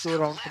जग्गू एक दो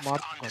राउंड तो मार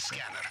चुका था.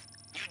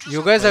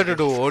 You guys have to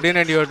do. Odin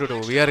and you have to do.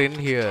 We are in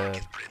here.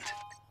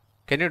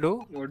 Can you do?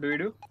 What do we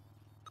do?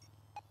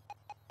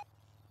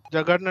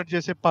 जगरनट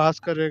जैसे पास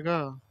करेगा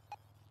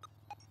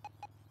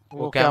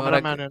वो कैमरा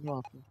मैन है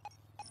ना.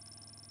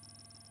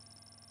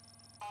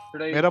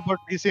 मेरा बहुत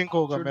डिसिंक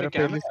होगा. मेरा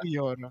पहले से ही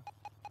हो रहा.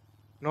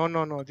 No.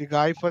 The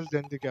guy first,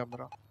 then the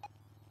camera.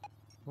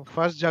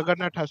 First,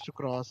 Juggernaut has to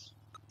cross.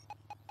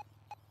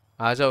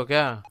 आ जाओ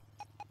क्या?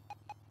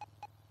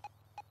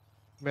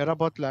 मेरा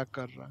बहुत लैग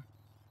कर रहा है.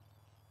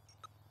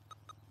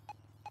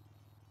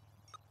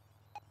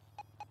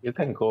 You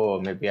can go.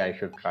 Maybe I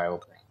should try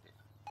opening it.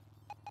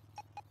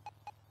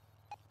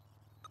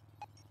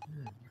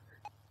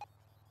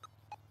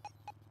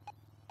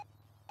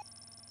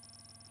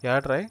 क्या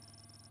ट्राई?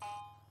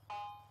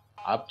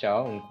 आप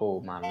चाहो उनको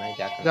मारना है.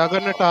 क्या करना?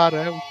 जगरनट आ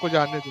रहा है, उसको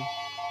जाने दो.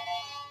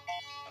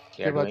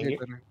 क्या करेंगे?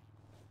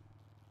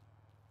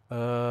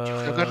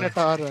 जगरनट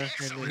आ रहा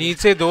है.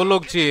 नीचे दो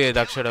लोग चाहिए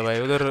दक्षिण भाई.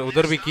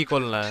 उधर भी की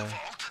खोलना है.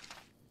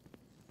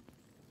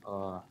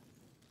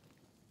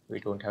 We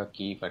don't have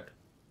key, but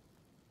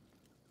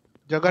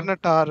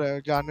जगरनट आ रहा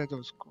है, जाने दो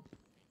उसको.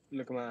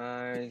 Look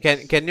my.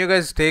 Can you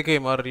guys take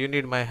him or you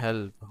need my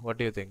help? What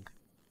do you think?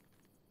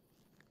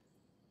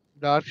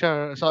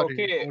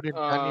 Sorry.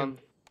 Okay.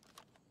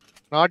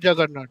 Not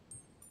Juggernaut.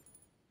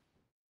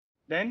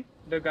 Then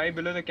the guy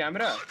below the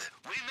camera.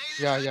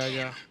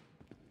 Yeah.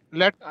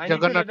 Let I need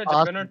to let Juggernaut the pass.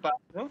 Juggernaut pass,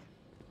 no?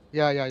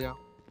 Yeah.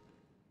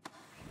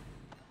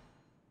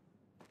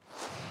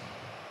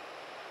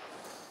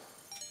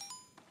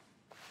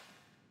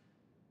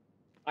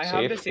 I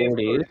have the Safe safe code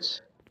code. is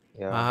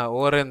yeah.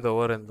 over in the.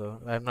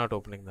 I'm not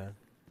opening that.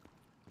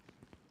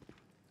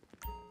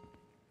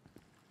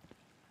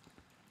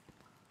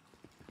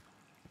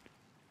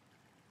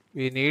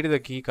 We need the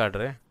key card,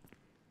 रे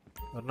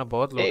वरना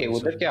बहुत load A miss हो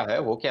उधर क्या जाएगा। है?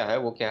 वो क्या है?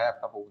 वो क्या है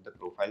आपका उधर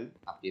प्रोफाइल?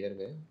 आप किधर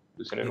गए?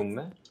 दूसरे रूम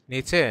में?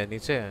 नीचे है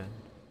नीचे है।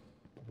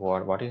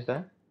 What is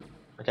that?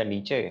 अच्छा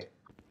नीचे।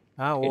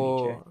 हाँ इसके वो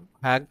नीचे।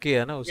 हैक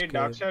किया ना ये उसके।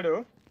 dark shadow.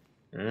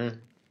 हम्म। ये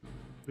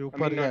I ऊपर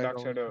mean not जाएगा dark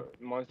वो। shadow.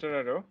 Monster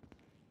arrow.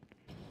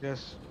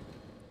 Yes.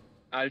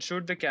 I'll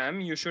shoot the cam.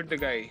 You shoot the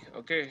guy.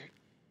 Okay.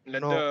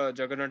 Let No. the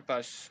juggernaut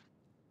pass.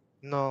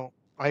 No.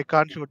 I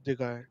can't shoot the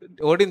guy.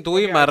 Odin तू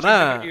ही Okay, I'll मारना।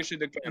 shoot the guy. You shoot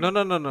the cam. No I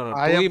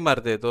तू ही am मार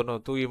दे दोनों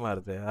तू ही मार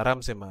दे आराम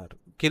से मार।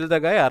 किल द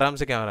गाय आराम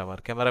से कैमरा मार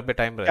कैमरा पे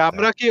टाइम रहता है।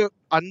 कैमरा के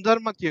अंदर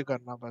मत ये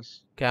करना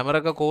बस। कैमरा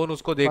का कौन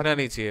उसको देखना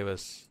नहीं चाहिए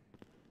बस।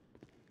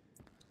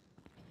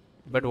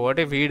 But what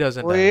if he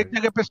doesn't वो एक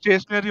जगह पे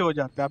स्टेशनरी हो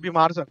जाता है अभी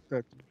मार सकते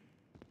है तू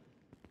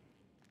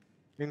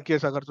इन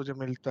केस अगर तुझे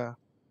मिलता है।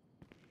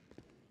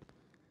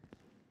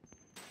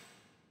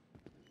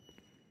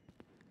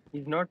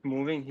 He's not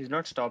moving. He's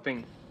not stopping.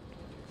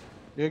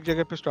 एक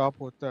जगह पे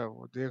स्टॉप होता है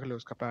वो देख ले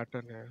उसका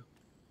पैटर्न है।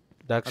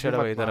 दक्षिण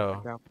अभी मत इधर आओ।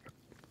 मार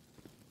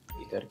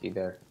इधर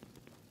किधर?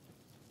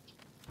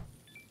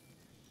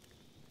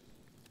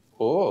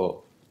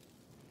 ओह।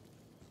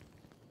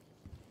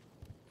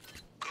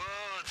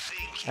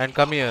 एंड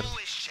कम हियर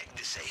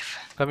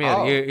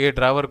ये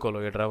ड्राइवर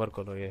खोलो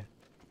ये।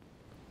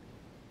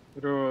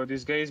 Bro,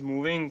 this guy is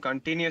moving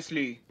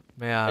continuously.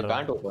 मैं आ I रहा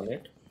can't हूँ। open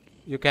it.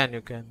 यू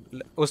कैन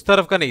उस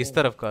तरफ का नहीं इस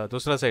तरफ का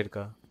दूसरा साइड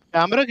का।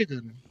 कैमरा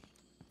किधर है?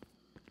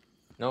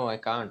 No, I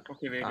can't.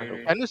 Okay, wait, Can't wait, open.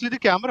 wait. Can you see the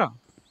camera?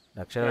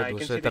 दक्षिण Yeah, I can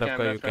दूसरे see the तरफ का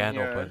camera you from can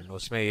here. Open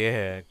उसमें ये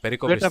है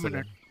Perico wait a pistol.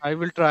 Minute I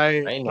will try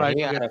नहीं try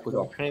नहीं to आ रहा गेट कुछ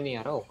ऑप्शन ही नहीं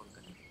आ रहा ओपन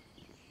करने।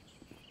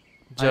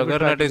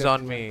 जगरनट is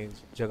on me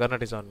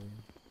जगरनट is on me.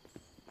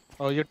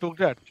 Oh you took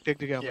that take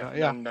the camera Yeah,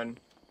 या done.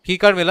 की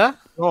कार्ड मिला?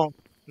 नो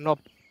नो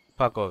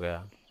फक हो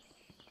गया।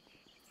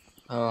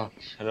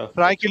 चलो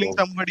try killing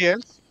somebody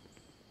else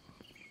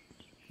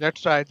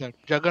let's try that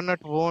जगरनट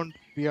won't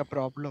be a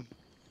problem.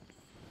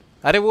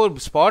 अरे वो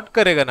spot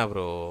करेगा ना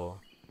ब्रो।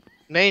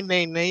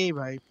 नहीं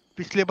भाई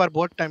पिछले बार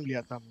बहुत टाइम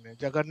लिया था हमने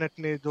जगरनट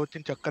ने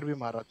 2-3 चक्कर भी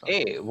मारा था।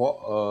 ए वो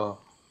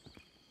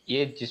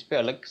ये जिस पे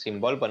अलग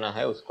सिंबल बना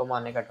है उसको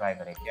मारने का ट्राई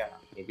करें क्या?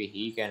 May be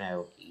he can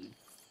have की।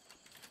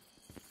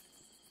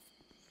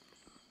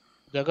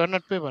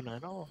 जगरनट पे बना है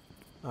ना वो?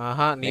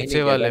 हाँ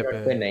नीचे वाले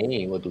पे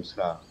नहीं वो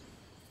दूसरा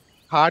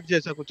हार्ट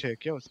जैसा कुछ है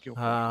क्या उसके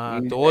ऊपर?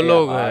 हाँ दो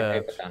लोग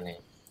हैं पता नहीं।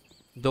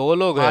 दो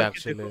लोग हैं हार्ट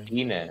के एक्चुअली।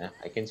 3 है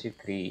आई कैन सी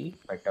 3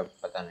 बट अब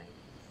पता नहीं।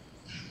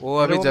 वो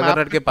अभी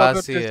जगरनट के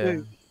पास ही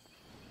है।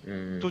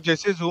 तू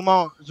जैसे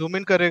जूम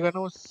इन करेगा ना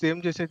वो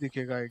सेम जैसे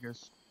दिखेगा आई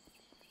गेस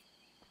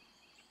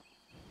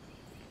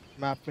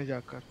मैप में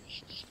जाकर।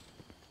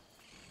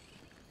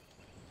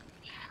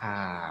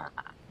 हाँ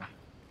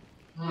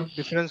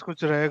डिफरेंस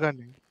कुछ रहेगा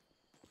नहीं।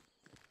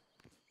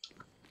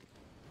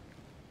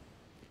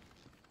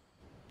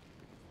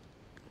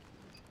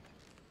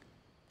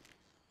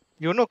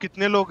 यू नो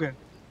कितने लोग हैं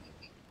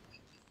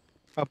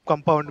अब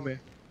कंपाउंड में?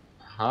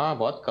 हाँ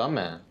बहुत कम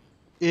है।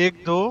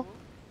 1 2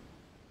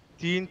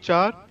 3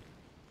 4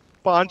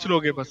 5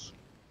 लोग हैं बस।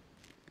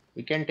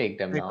 वी कैन टेक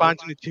देम नहीं नाउ।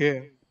 5 नहीं 6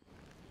 है।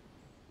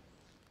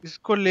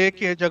 इसको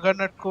लेके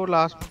जगरनट को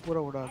लास्ट में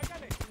पूरा उड़ा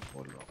दे।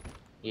 बोलो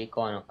ये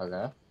कौन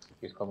होगा?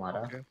 किसको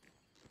मारा?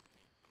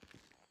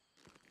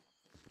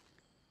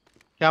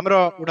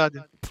 कैमरा उड़ा दे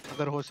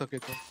अगर हो सके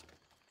तो।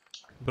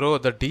 Bro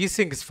the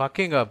डीसिंक is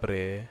fucking up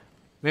रे।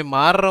 मैं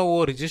मार रहा हूँ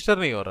वो रजिस्टर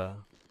नहीं हो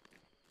रहा।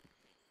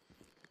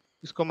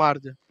 इसको मार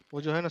दे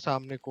वो जो है ना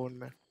सामने कोन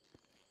में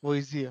वो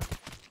इजी है।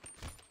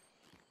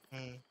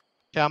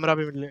 कैमरा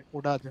भी मिले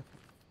उड़ा दे।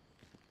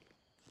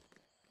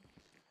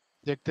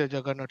 देखते हैं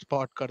जगरनट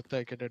स्पॉट करता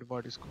है कि डेड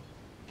बॉडीज को।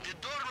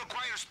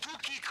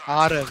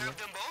 आ रहे हैं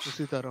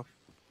उसी तरफ।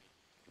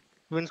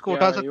 ट्विंस को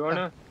उठा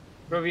सकता है?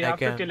 Bro, we have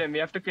to kill him. We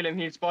have to kill him.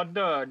 He'll spot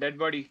the dead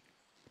body.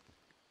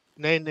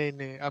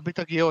 नहीं अभी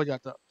तक ये हो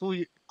जाता। तू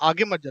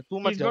आगे मत जा तू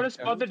मत जा। He's going to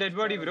spot the dead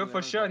body, bro.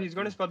 For sure, he's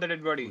going to spot the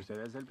dead body. What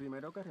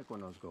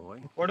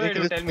do I do?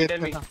 Tell me.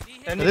 Tell me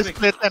risk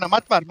quick. लेते हैं ना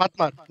मत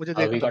मार मुझे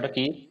देख। We got a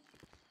key.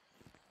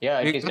 Yeah,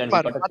 it is done.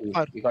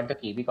 We got the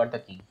key. We got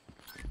the key.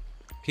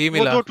 की वो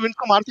मिला। दो ट्विंस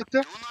को मार सकते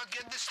हैं।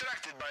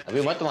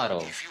 अभी मत मारो।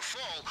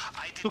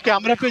 तू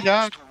कैमरा पे जा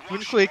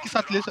ट्विंस को एक ही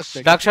साथ ले सकते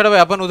हैं। डार्क शैडो भाई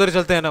अपन उधर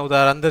चलते हैं ना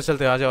उधर अंदर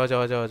चलते हैं। आ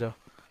जाओ।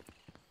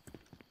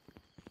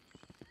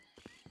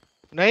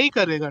 नहीं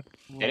करेगा।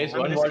 There is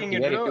I'm one more risking it,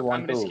 here if bro. you I'm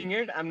want to. risking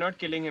it. I'm not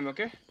killing him,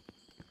 okay?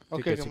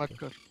 Okay मत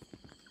कर।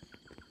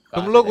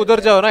 तुम लोग उधर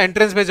जाओ ना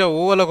एंट्रेंस पे जाओ।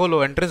 वो वाला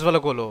खोलो एंट्रेंस वाला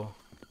खोलो।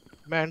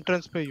 मैं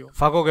एंट्रेंस पे ही हूँ।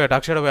 फक हो गया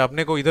डार्क शैडो भाई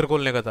अपने को इधर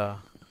खोलने का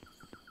था।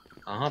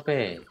 कहाँ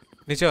पे?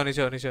 नीचे आओ।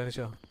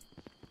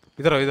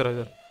 इधर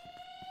आओ।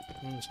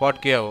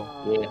 स्पॉट किया वो।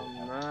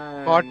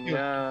 स्पॉट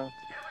किया।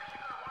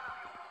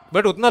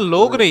 बट उतना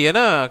लोग नहीं है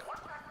ना।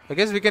 I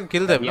guess we can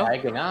kill them ना।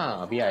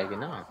 अभी आएगी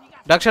ना।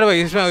 डार्क शैडो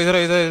भाई इसमें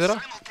इधर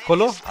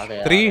खोलो। आ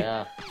गया, 3 आ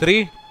गया।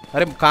 3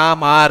 अरे कहाँ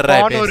मार रहा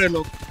है? कौन हो रहे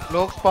लोग?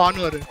 लोग spawn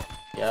हो रहे.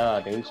 Yeah,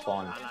 they will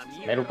spawn.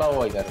 मैं रुका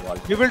हुआ इधर wall.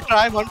 We will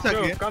try once Yo,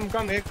 again.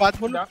 come. मैं एक बात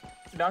बोलूं?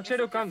 Dark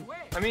Shadow, come.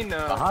 I mean,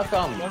 कहाँ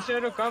come? Monster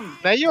Hero, come.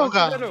 नहीं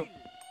होगा. Monster Hero.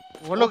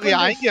 वो लोग Open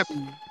आएंगे this.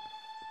 अभी.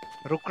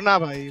 रुकना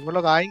भाई, वो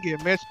लोग आएंगे.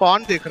 मैं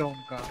spawn देख रहा हूँ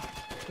उनका.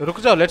 रुक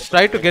जाओ, let's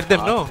try to get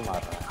them, no?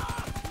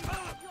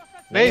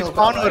 नहीं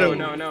spawn हो रहे हो.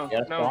 No. They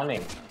are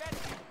spawning.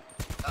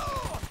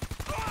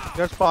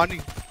 They are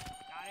spawning.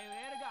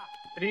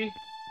 3,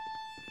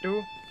 2,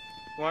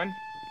 1.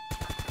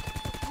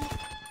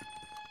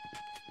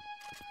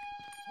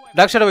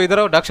 Dark shadow इधर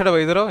आओ, डार्क शैडो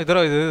इधर आओ, इधर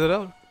आओ, इधर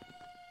आओ.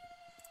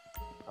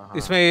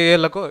 इसमें ये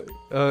लको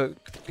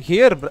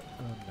हियर.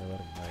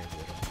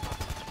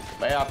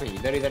 भाई आप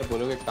इधर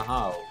बोलोगे कहाँ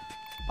आओ?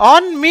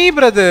 On me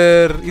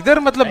brother. इधर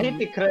मतलब नहीं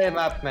दिख रहे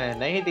मैप में,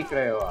 नहीं दिख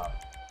रहे हो आप.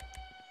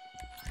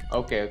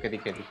 ओके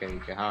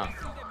दिखे हाँ.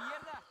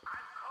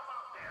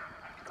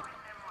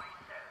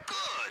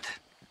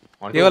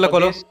 ये वाला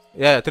खोलो.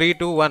 या 3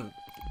 2 1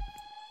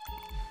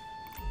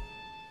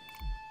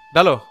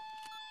 डालो.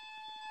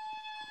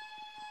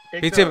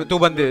 पीछे दो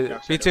बंदे,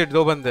 पीछे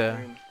दो बंदे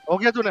हैं. हो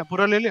गया तूने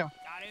पूरा ले लिया?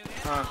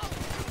 हाँ.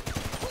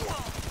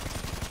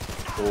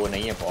 तो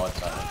नहीं है बहुत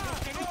सारा.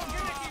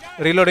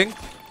 रीलोडिंग.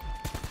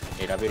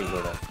 मेरा भी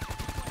रीलोड है.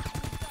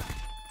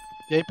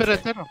 यहीं पे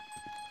रहते हैं ना?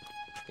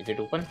 Is it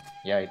open?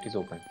 Yeah, it is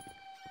open.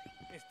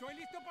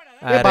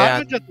 अरे बाहर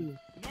मत जा तू.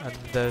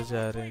 अंदर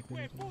जा रहे हैं.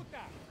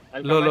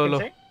 I'll लो come लो back लो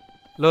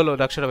inside. लो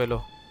डार्क शैडो लो.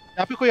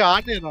 यहाँ पे कोई आ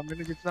नहीं रहा,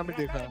 मैंने जितना भी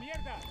देखा.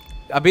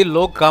 अभी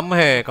लोग कम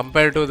है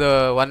compare to the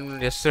one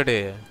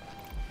yesterday.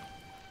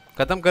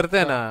 खत्म करते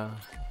हैं ना.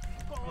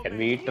 Can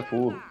we eat the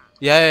food?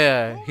 या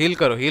हील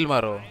करो, हील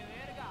मारो.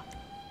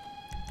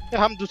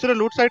 हम दूसरे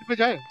लूट साइड पे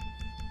जाए.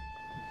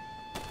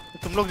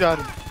 तुम लोग जा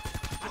रहे हो.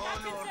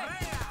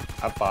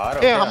 आप बाहर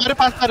हो. हमारे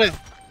पास आ रहे हैं.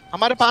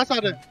 हमारे पास आ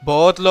रहे हैं.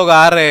 बहुत लोग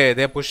आ रहे हैं.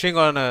 They are pushing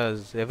on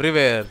us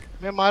everywhere.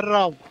 मैं मार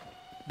रहा हूँ.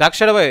 डार्क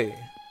शैडो भाई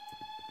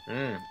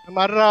मैं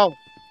मार रहा हूँ.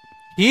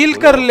 हील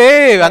कर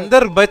ले.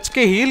 अंदर बच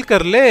के हील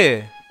कर ले.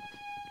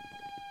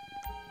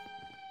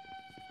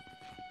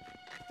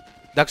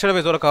 डार्क शैडो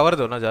भाई थोड़ा कवर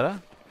दो ना जरा.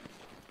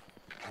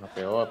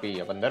 पे हो अभी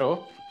अब अंदर हो.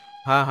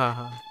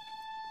 हाँ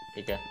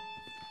ठीक है.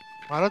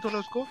 मारा तूने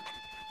उसको?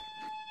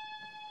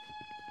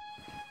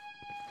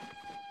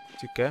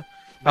 ठीक है.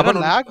 अपन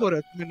लैग हो रहा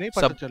है, तुम्हें नहीं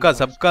पता चल रहा.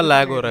 सबका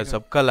लैग हो रहा है.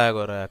 सबका लैग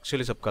हो रहा है.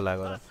 एक्चुअली सबका लैग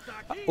हो रहा है.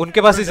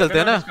 उनके पास ही चलते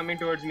हैं ना. Coming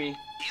towards me.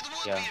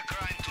 Yeah.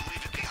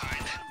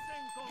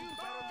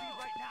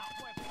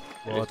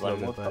 बहुत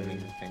लोग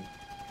हैं.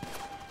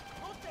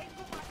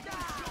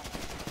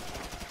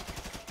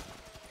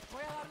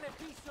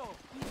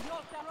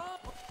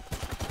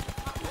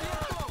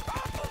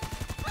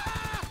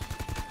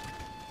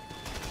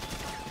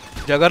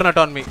 जगरनट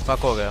ऑन मी. फक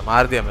हो गया,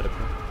 मार दिया मेरे को.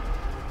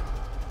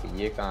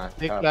 ये कहाँ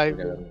था?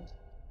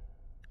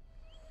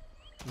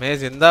 मैं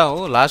जिंदा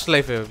हूँ. लास्ट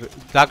लाइफ है.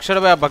 डार्क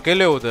शैडो भाई आप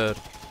अकेले हो उधर.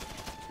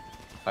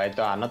 भाई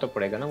तो आना तो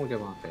पड़ेगा ना मुझे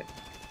वहाँ पे.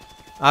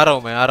 आ रहा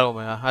हूँ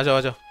मैं. आ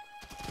जाओ.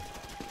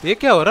 ये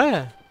क्या हो रहा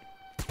है?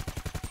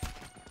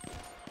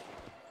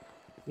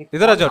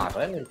 इधर आ जाओ.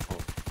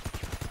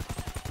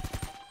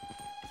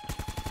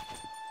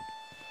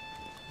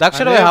 डार्क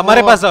शैडो भाई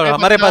हमारे पास आओ.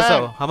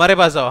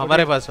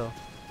 हमारे पास आओ.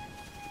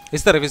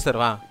 इस तरफ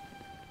वहाँ.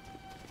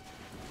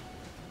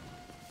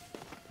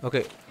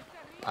 Okay.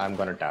 I'm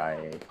gonna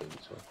die.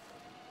 So.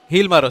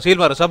 Heal मारो.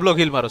 सब लोग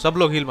हील मारो.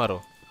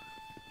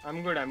 I'm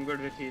good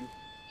with heal.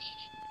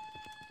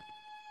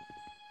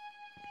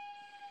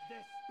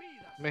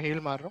 मैं हील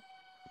मार रहा हूँ.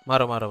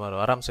 मारो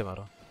आराम से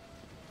मारो.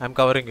 I am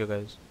covering you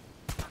guys.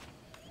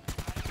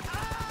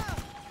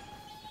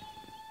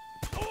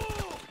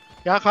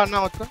 क्या खाना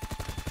होता?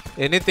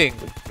 एनीथिंग.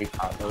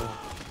 खा दो.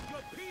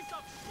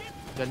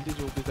 जल्दी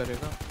जो भी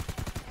करेगा.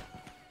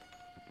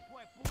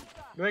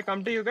 Do I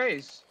come to you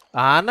guys?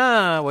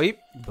 आना वही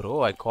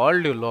bro. I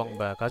called you long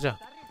back. आजा.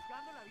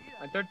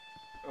 I thought.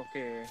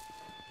 Okay.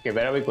 Okay,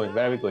 where are we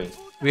going?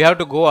 We have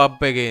to go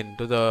up again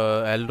to the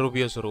El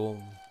Rubio's room.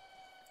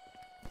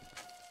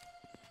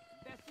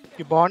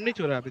 कि bond नहीं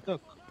छुड़ा अभी तक?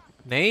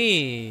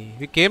 नहीं.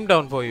 We came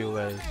down for you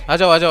guys. आ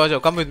जाओ.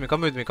 Come with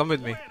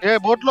me. ये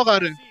बहुत लोग आ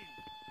रहे हैं.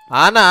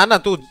 आना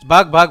तू.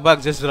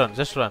 भाग.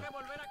 Just run.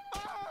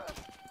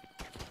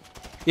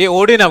 ये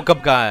ओडिन अब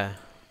कब कहाँ है?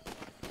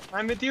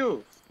 I'm with you.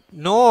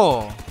 No.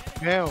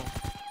 मैं हूँ.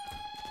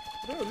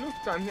 Bro,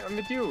 look, I'm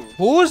with you.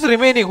 Who's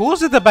remaining?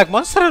 Who's at the back?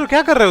 Monster Hero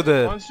क्या कर रहे हो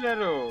उधर? Monster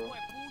Hero.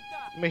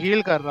 मैं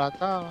हील कर रहा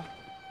था.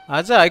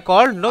 आजा. I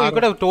called. No, you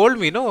could have told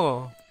me. No.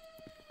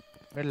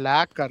 मैं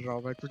लैग कर रहा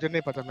हूँ भाई. तुझे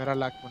नहीं पता मेरा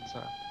लैग कौन सा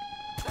है.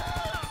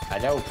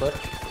 आजा ऊपर.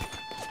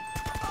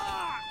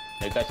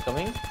 You guys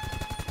coming?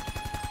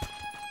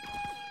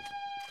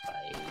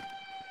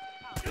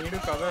 You need to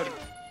cover.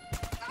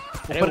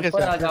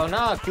 ऊपर आ जाओ ना.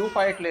 क्यों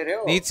फाइट ले रहे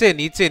हो?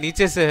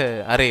 नीचे से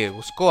है. अरे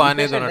उसको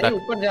आने दो ना.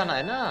 ऊपर जाना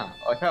है ना.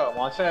 अच्छा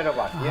मॉन्स्टर एरो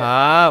बाकी है.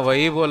 हाँ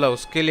वही बोला.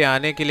 उसके लिए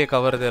आने के लिए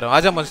कवर दे रहा हूँ.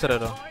 आजा मॉन्स्टर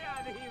एरो.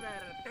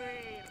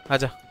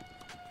 आजा.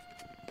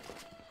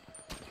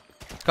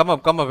 Come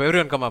up.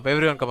 Everyone come up.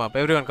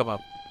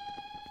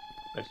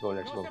 Let's go.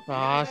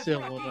 कहाँ से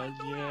हो रहा है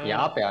ये?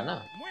 यहाँ पे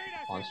आना.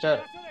 Monster,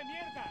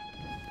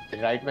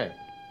 right में.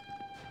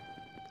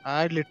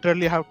 I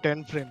literally have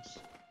 10 frames.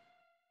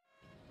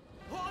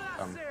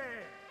 Come.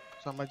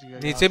 समझ गया.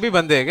 नीचे भी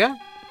बंदे हैं क्या?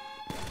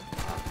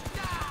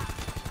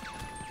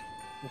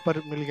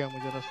 ऊपर मिल गया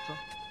मुझे रास्ता.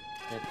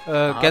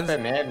 कहाँ पे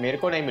मैं मेरे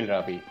को नहीं मिल रहा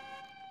अभी.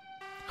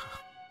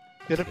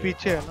 तेरे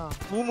पीछे है ना.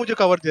 तू मुझे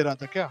कवर दे रहा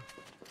था क्या?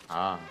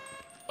 हाँ.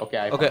 Okay,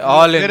 Okay,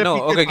 all in. No.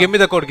 Okay, give me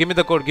the code. Give me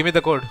the code. Give me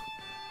the code.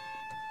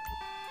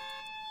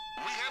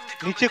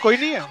 नीचे कोई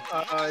नहीं है.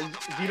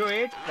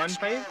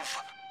 0815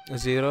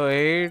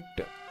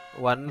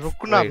 0815.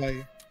 रुकना भाई.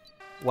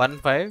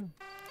 15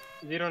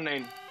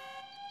 09.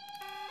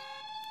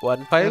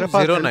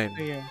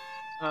 1509.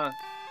 हाँ.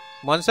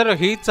 Monster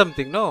heat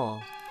something, no?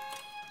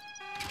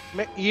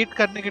 मैं ईट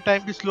करने के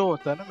टाइम भी स्लो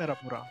होता है ना मेरा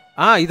पूरा.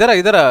 हाँ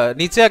इधर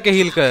नीचे आके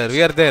heal कर.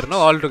 We are there, no?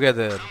 All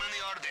together.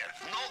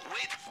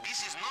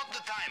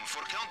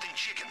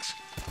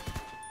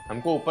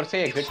 हमको ऊपर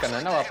से एग्जिट करना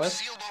है ना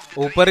वापस.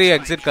 ऊपर ही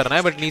एग्जिट करना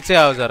है बट नीचे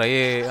आओ जरा.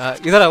 ये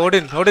इधर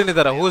ओडिन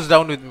इधर. Who is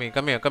down with me?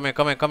 Come here.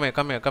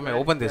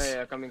 Open this.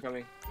 Yeah, coming.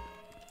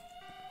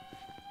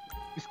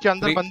 इसके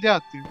अंदर बंदे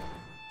आते हैं.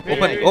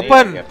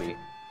 Open.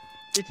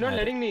 It's not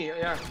letting me.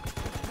 Yeah.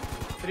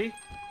 3.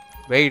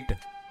 Wait.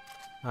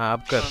 हाँ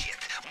अब कर.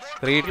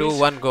 3 2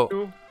 1 go.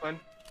 2 1.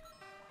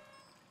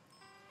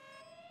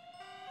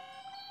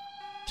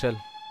 चल.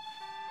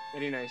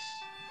 Very nice.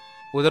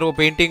 उधर वो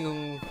painting.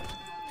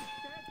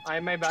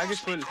 My bag is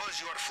full.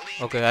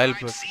 Okay, I'll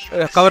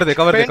cover they.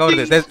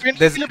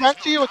 There's bag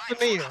चाहिए उसमें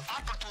नहीं है.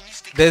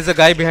 There's a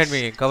guy behind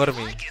me. Cover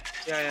me.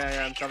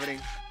 Yeah, I'm covering.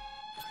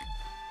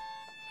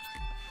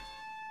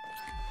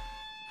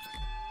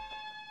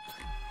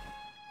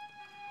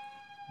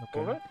 Okay.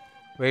 Over?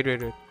 Wait.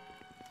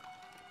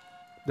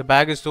 The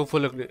bag is too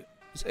full.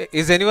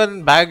 Is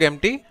anyone bag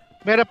empty?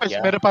 मेरे पास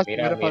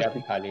मेरा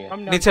भी खाली है.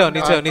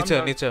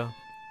 नीचे आओ.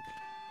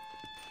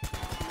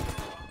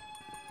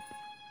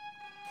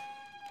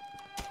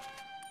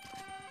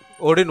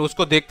 ओडिन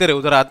उसको देखते रहे.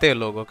 उधर आते हैं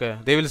लोग. Okay,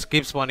 they will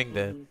keep spawning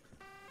there.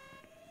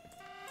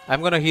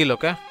 I'm gonna heal.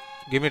 Okay,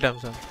 give me time,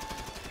 son.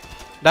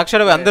 Dark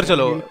shadow अंदर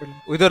चलो.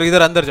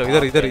 इधर अंदर जाओ.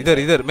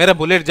 इधर मेरा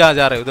बुलेट जा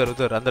रहा है.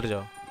 उधर अंदर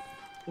जाओ.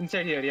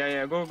 Inside here.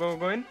 Yeah. Go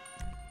in.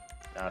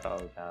 जा रहा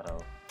हूँ.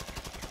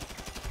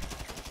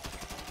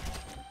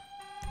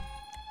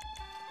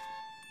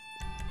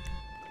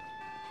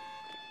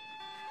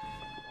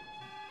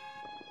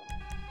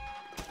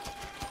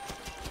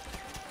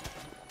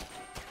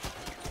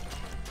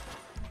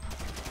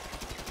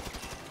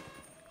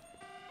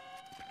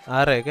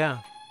 आ रहे क्या?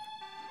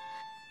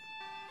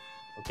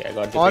 Okay, I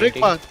got the और एक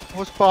painting. बात,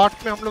 वो स्पॉट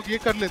में हम लोग ये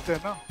कर लेते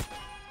हैं ना.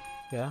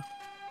 क्या?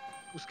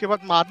 उसके बाद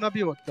मारना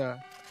भी होता है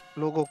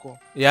लोगों को.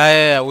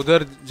 या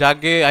उधर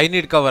जाके I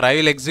need cover. I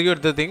will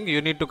execute the thing.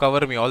 You need to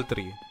cover me all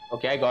three.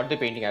 Okay, I got the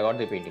painting.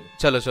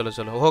 चलो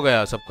हो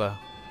गया सबका.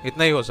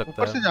 इतना ही हो सकता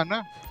ऊपर है. से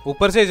जाना.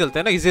 ऊपर से ही चलते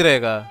हैं ना. इजी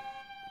रहेगा.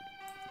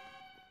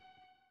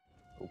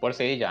 ऊपर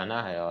से ही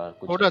जाना है और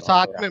कुछ थोड़ा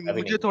साथ में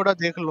मुझे थोड़ा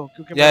देख लो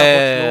क्योंकि या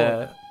मेरा बहुत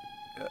slow है.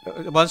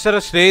 Monster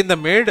stay in the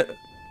mid.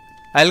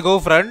 I'll go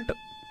front.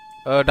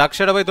 Dark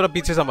shadow भाई थोड़ा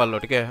पीछे संभाल लो.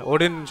 ठीक है.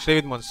 Odin stay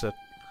with monster.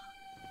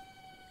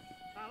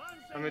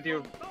 I'm with you.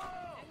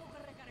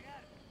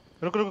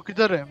 रुको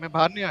किधर है? मैं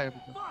बाहर नहीं आया अभी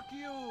तक.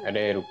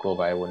 अरे रुको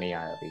भाई, वो नहीं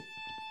आया अभी.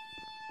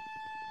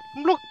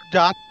 हम लोग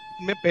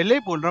मैं पहले ही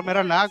बोल रहा हूँ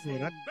मेरा लैग हो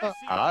रहा है.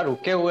 हाँ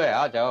रुके हुए.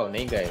 आ जाओ.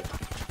 नहीं गए.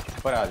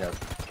 ऊपर आ जाओ.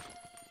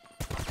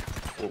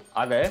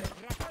 आ गए.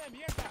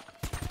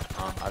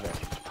 हाँ आ गए.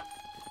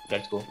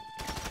 Let's go.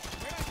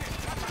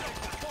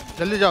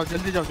 जल्दी जाओ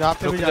जहाँ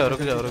पे भी जाओ.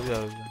 रुक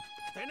जाओ.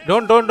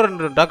 डोंट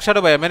डार्क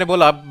शैडो भाई. मैंने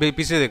बोला आप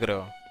पीछे देख रहे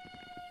हो.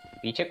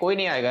 पीछे कोई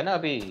नहीं आएगा ना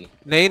अभी.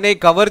 नहीं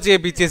कवर चाहिए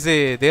पीछे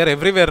से. They are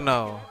everywhere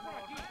now.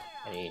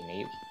 अरे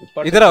नहीं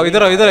ऊपर. इधर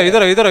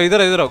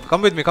आओ.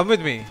 Come with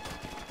me.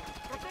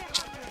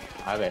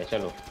 आ गए.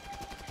 चलो.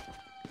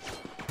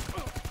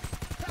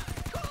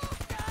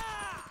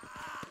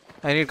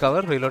 I need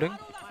cover. रीलोडिंग.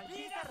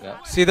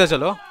 सीधा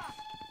चलो.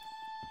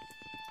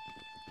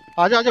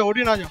 आजा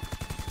ओडिन आजा.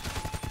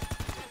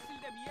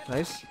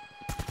 नाइस.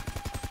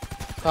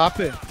 कहाँ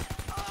पे?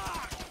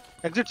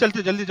 एग्जिट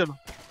चलते जल्दी चलो.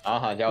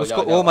 हाँ जाओ.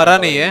 उसको वो मरा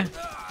नहीं है.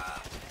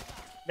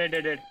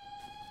 Dead.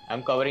 I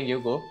am covering you.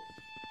 गो.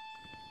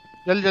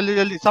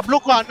 जल्दी सब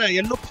लोग को आना है.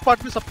 येलो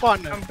स्पॉट में सबको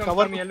आना है.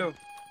 Cover yellow.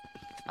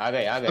 आ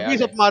गए. अभी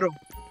सब मारो.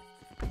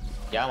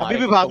 क्या अभी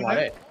भी भागना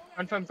है.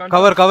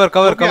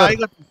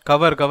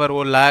 कवर.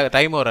 वो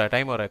टाइम हो रहा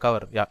है.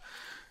 कवर. या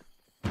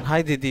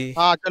हाय दीदी.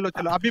 हाँ चलो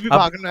अभी भी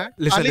भागना है.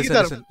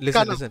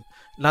 Listen.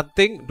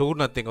 Do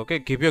nothing. Okay,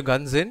 keep your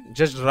guns in.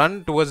 Just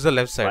run towards the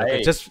left side.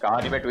 Okay, just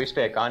कहानी में ट्विस्ट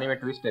है.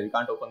 We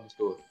can't open this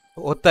door.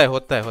 होता है.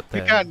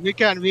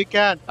 We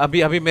can.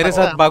 अभी मेरे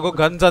साथ भागो.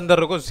 गन्स अंदर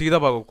रखो. सीधा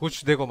भागो.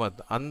 कुछ देखो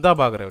मत. अंधा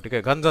भाग रहे हो. ठीक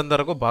है. गन्स अंदर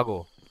रखो. भागो.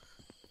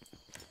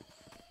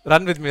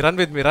 Run with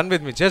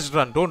me. Just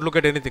run. Don't look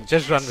at anything.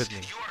 Just run with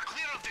me.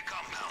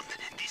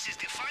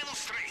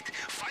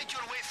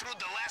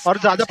 और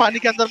ज्यादा पानी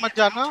के अंदर मत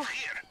जाना.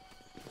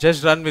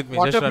 Just run with me.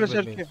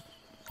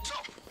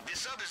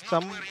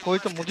 कोई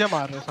तो मुझे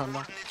मार रहा है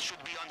साला.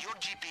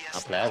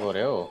 आप लैग हो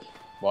रहे हो,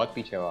 बहुत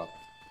पीछे हो आप।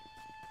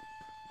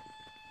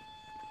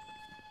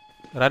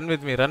 run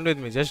with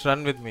me, just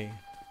run with me.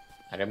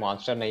 अरे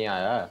मॉन्स्टर नहीं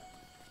आया।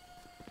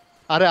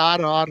 अरे आ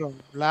रहा हूँ,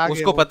 लैग है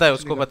उसको वो, पता है, कुछ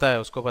नहीं उसको कर। पता है,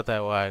 उसको पता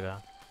है वो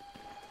आएगा।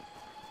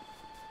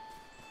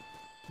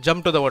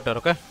 Jump to the water,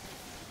 okay? और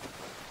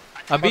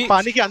अभी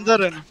पानी के अंदर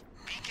रहना।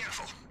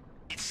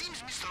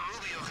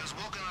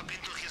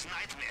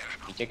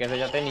 नीचे कैसे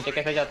जाते हैं, नीचे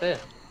कैसे जाते हैं?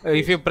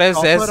 if you press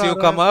chopper S uh you रहा है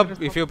come up,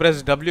 मेरे if साथ। you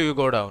press W you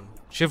go down.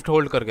 Shift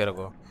hold करके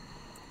रखो।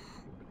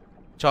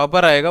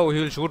 चॉपर आएगा,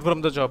 he will shoot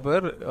from the chopper,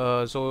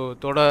 so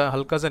थोड़ा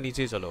हल्का सा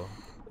नीचे चलो,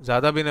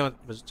 ज़्यादा भी नहीं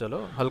मत चलो,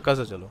 हल्का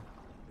सा चलो।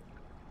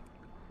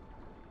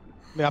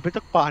 मैं अभी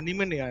तक पानी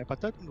में नहीं आया,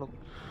 पता है तुम लोग?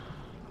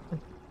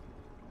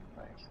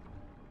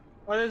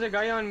 Oh, there's a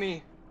guy on me.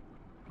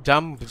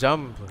 Jump,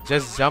 jump,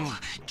 just jump.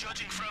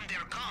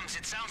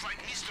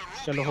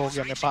 चलो हो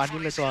गया, मैं पानी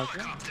में तो आ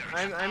गया।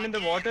 I'm in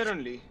the water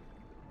only.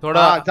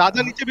 थोड़ा हाँ,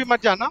 ज्यादा नीचे भी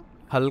मत जाना।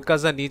 हल्का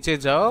सा नीचे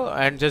जाओ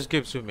and just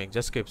keep swimming,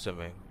 just keep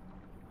swimming.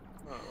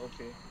 Oh,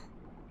 okay.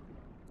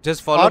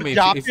 Just follow और me.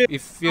 जहाँ पे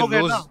If you लोग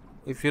है ना,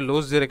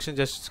 lose direction,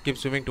 just keep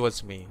swimming towards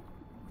me.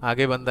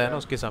 आगे बंदा है ना,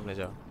 Yeah. उसके सामने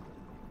जाओ।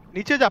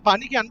 नीचे जा,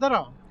 पानी के अंदर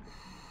आओ।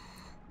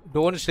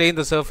 Don't stay in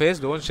the surface.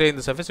 Don't stay in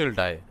the surface. You'll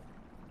die.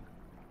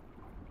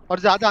 और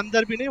ज्यादा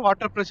अंदर भी नहीं,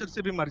 वाटर प्रेशर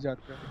से भी मर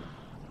जाते हैं,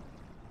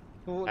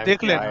 तो I'm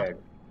देख लेना। tired.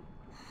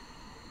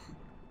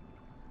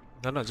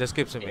 No, just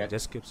keep swimming. Yeah.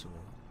 Just keep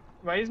swimming.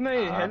 Why is my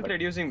health but-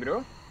 reducing, bro?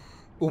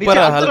 ऊपर नीचे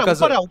आ, अंदर आ, हल्का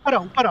सा ऊपर आ, ऊपर आ,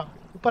 ऊपर आ,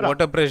 ऊपर आ।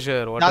 वाटर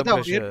प्रेशर, ज्यादा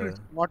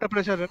वाटर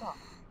प्रेशर है ना।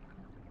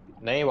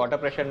 नहीं, वाटर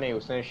प्रेशर नहीं,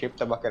 उसने शिप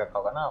दबा के रखा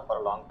होगा ना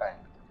फॉर लॉन्ग टाइम।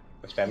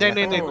 नहीं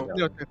नहीं नहीं, Oh. कुछ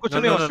नहीं होता, कुछ No,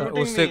 नहीं no, होता। no,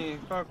 Shooting उससे me.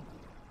 Fuck.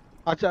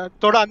 अच्छा,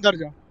 थोड़ा अंदर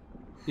जा।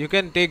 you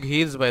can take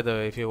heals by the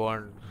way if you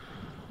want.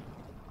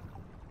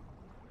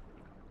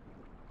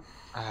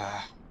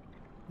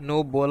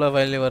 No बोला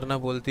पहले, वरना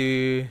बोलती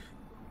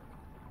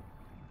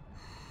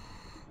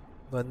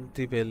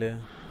बनती पहले।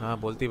 हाँ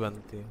बोलती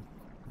बनती।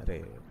 अरे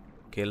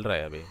खेल रहा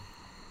है अभी।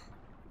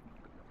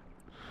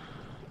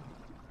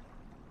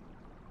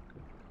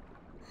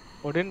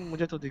 ओडिन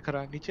मुझे तो दिख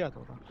रहा है, नीचे आ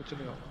थोड़ा, कुछ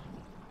नहीं होगा।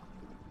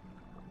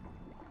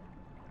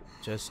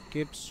 Just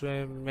keep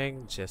swimming.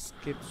 Just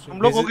keep swimming.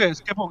 हम लोग हो गए,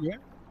 escape हो गए।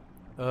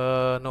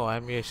 No,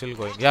 I'm still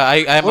going. Yeah,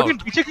 I am Odin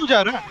out. पीछे क्यों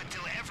जा रहा है?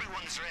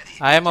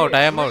 I am out.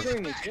 I am I'm out. not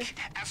going नीचे.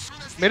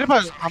 मेरे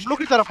पास हम लोग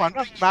की तरफ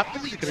आना, मैप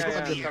में नहीं दिख Yeah, रहे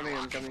yeah, बंदे I'm लोग। coming,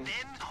 I'm coming.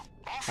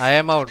 I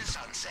am out.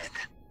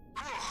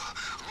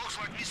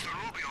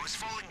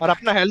 और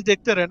अपना हेल्थ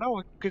देखते रहना,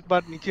 वो एक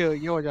बार नीचे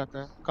ये हो जाता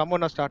है, कम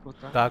होना स्टार्ट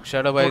होता है। Dark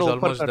Shadow Boy is थोड़ा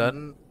ऊपर almost करना।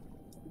 done.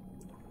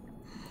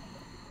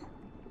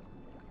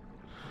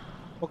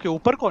 ओके,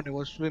 ऊपर कौन है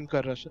वो स्विम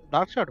कर रहा है?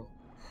 Dark shadow.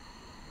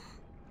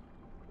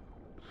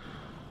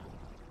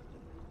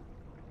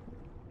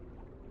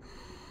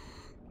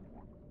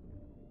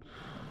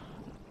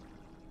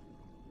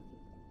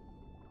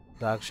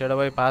 Dark Shadow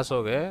Boy पास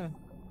हो गए।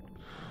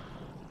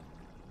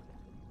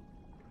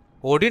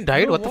 Odin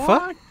died? Bro, What the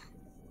fuck?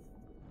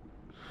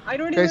 I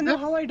don't कैसे? even know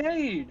how I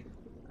died.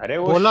 अरे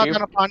वो बोला था ना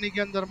शिफ्ट, पानी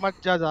के अंदर मत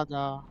जा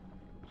ज्यादा।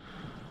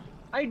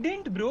 I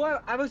didn't, bro.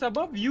 I was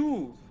above you.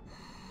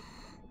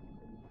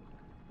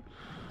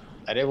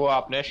 अरे वो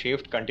आपने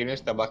शिफ्ट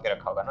कंटिन्यूस दबा के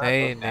रखा होगा ना,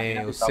 नहीं तो नहीं,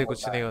 stamina भी उससे कम कुछ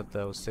होता नहीं है।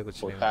 होता, उससे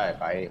कुछ नहीं होता है होता।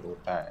 भाई,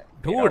 होता है।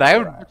 Dude, I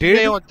have नहीं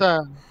did होता है।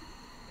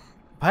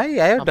 भाई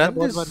I have हमने done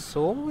बहुत this bar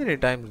so many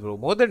times bro,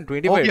 more than हो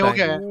 25 गया, हो times.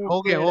 गया,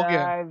 हो गया, हो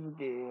गया।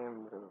 Game,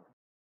 bro.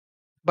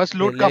 बस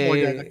लूट पहले कम हो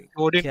जाएगा,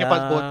 ओडिन के क्या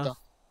पास बहुत था।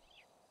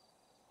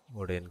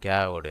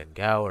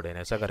 ओडिन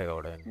ऐसा करेगा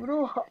Odin. Bro,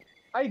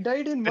 I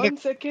died in मैंने 1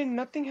 second.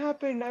 Nothing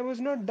happened. I was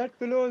not that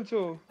below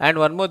also.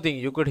 And one more thing,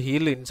 you could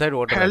heal inside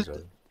water as health,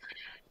 well.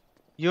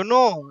 you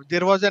know,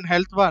 there was an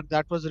health bar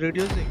that was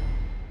reducing.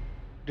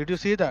 Did you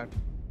see that?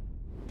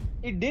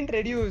 It didn't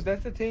reduce.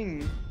 That's the thing.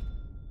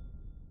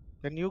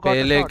 Then you got a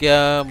पहले shot. क्या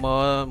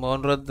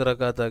मौन व्रत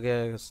रखा था क्या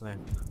उसने?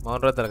 मौन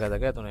व्रत रखा था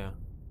क्या तूने?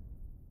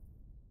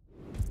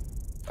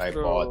 भाई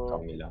Bro. बहुत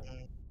कम मिला।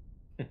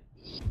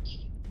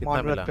 कितना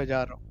मॉनवेल मिला? पे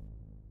जा रहा हूँ।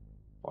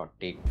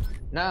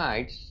 40 ना,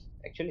 इट्स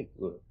एक्चुअली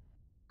गुड।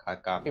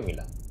 काफी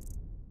मिला।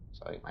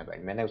 सॉरी माय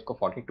बैड, मैंने उसको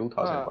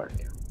 42,000 हाँ. पढ़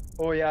लिया।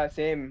 Oh yeah,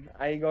 same.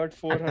 I got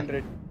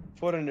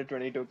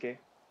 422k.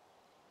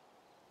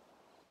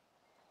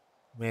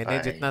 मैंने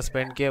जितना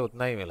स्पेंड किया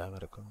उतना ही मिला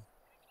मेरे को।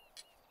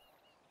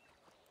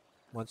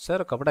 मुझसे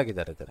और कपड़ा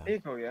किधर है तेरा?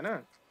 एक हो गया ना?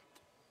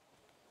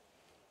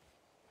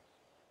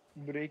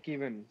 Break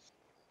even.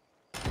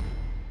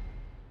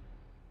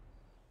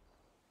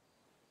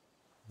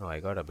 No, I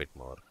got a bit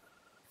more.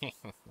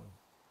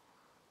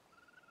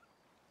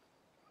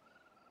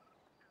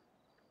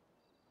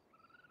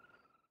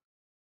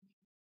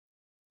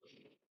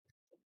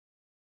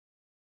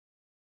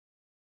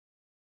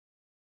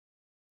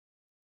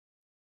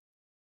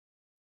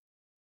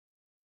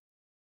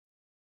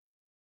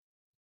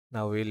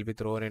 Now we'll be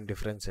thrown in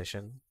different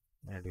session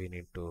and we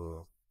need to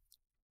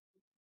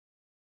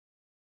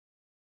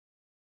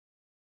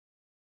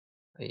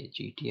ये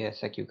GTA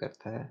ऐसा क्यों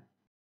करता है?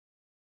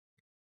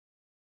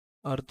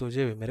 और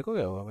तुझे भी। मेरे को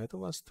क्या हुआ? मैं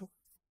तो मस्त हूँ।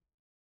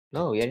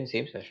 No, we are in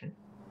same session.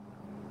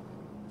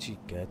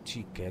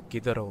 ठीक है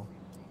किधर हो?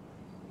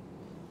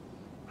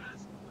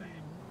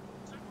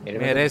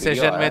 मेरे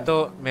सेशन में तो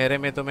मेरे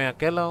में तो मैं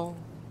अकेला हूँ।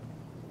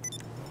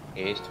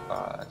 हेस्ट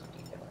पास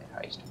ठीक है भाई,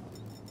 हाइस्ट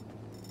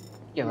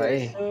क्या भाई?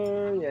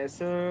 Yes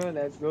sir,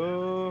 let's go.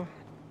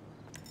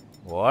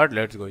 What?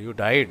 Let's go. You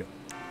died.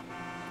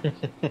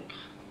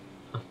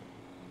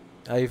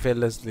 I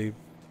fell asleep.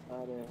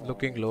 अरे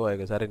Looking भाई low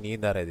है सारे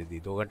नींद आ रही थी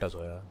 2 घंटा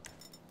सोया।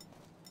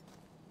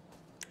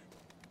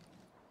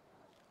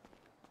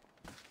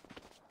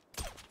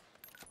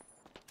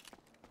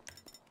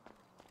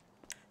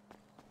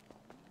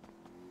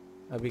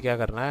 अभी क्या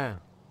करना है?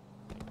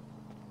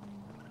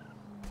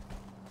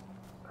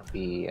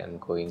 अभी I am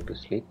going to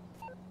sleep.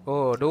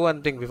 Oh, do one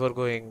thing before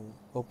going.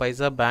 वो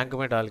पैसा बैंक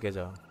में डाल के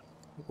जाओ।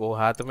 वो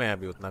हाथ में है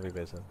अभी उतना भी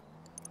पैसा।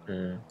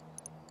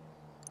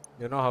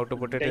 You know how to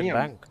put it in damn.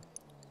 bank?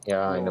 या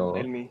आई No, no.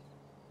 tell me.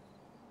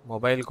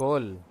 Mobile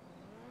खोल।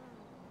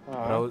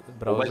 हाँ मोबाइल से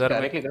ब्राउज़र में।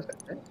 डायरेक्टली कर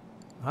सकते हैं?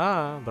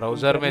 हाँ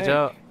ब्राउज़र में इंटरनेट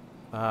जाओ।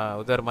 हाँ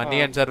उधर मनी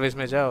हाँ एंड सर्विस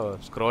में जाओ।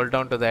 Scroll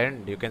down to the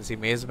end you can see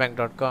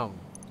mazebank.com.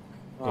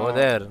 Go हाँ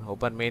there.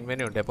 Open main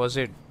menu.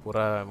 Deposit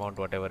पूरा amount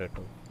whatever it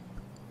हो।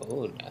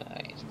 ओह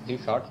नाइस, ये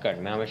शॉर्टकट।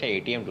 मैं हमेशा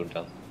एटीएम ढूंढता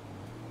हूँ।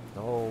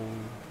 No.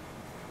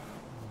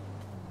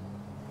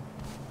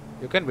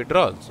 You can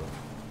withdraw also.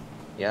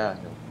 या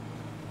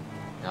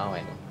now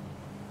I know.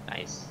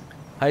 Nice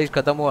heist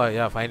खत्म हुआ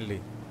या फाइनली।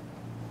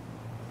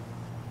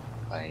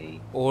 भाई।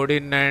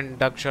 Odin and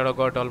Duck Shadow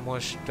got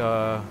almost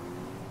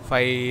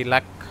 5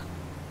 lakh.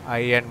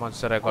 I and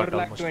Monster I got 4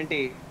 lakh almost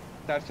 20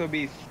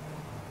 420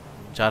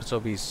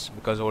 420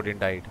 because Odin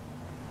died.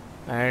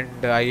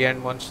 And I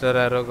and Monster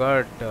Arrow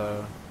got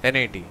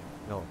 1080.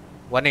 No,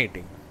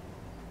 180.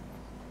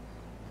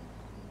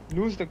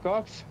 lose the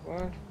cops.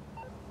 What?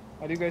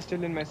 Are you guys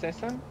still in my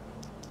session?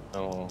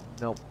 No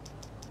No,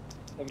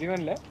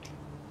 Everyone left?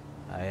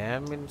 I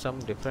am in some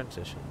different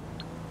session.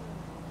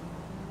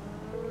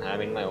 I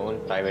am in my own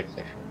private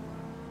session.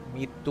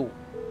 Me too.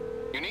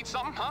 You need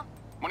something, huh?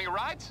 One of your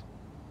rides?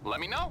 Let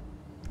me know.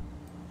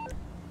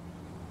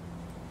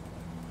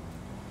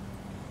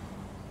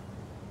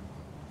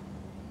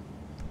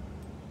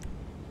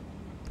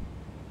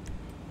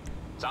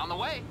 It's on the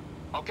way.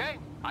 Okay,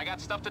 I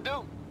got stuff to do.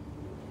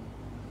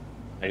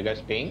 Are you guys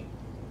paying?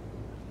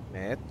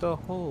 मैं तो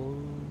हूँ।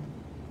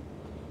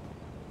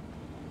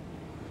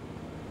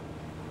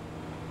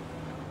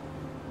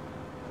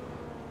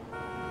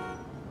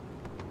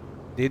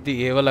 दीदी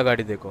ये वाला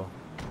गाड़ी देखो,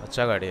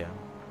 अच्छा गाड़ी है।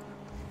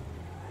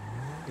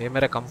 ये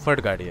मेरा कंफर्ट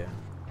गाड़ी है।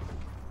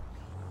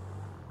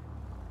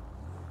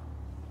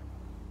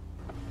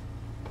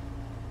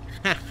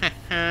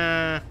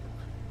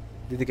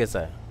 दीदी कैसा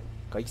है?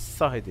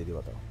 कैसा है दीदी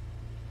बताओ।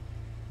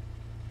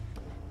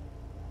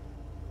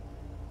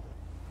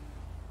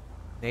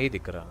 नहीं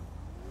दिख रहा।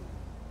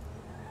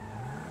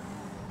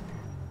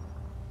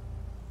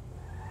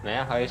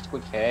 नया हाइस्ट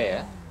कुछ है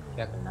यार,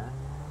 क्या करना है?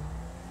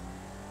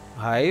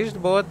 हाइस्ट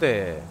बहुत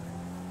है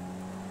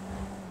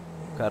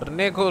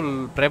करने को,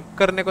 प्रेप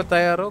करने को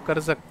तैयार हो कर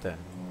सकते हैं।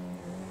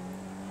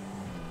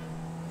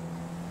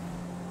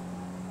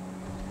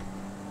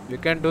 You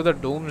can do the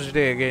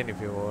doomsday again if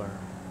you want.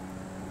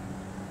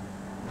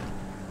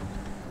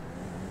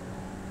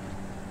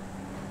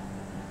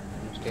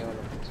 Stay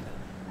वाला कुछ है?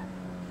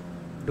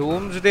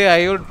 Doomsday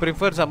I would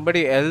prefer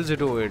somebody else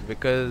do it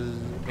because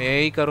मैं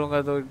ही करूँगा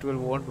तो it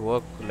will won't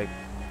work. Like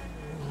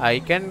I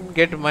can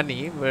get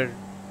money but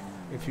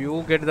if you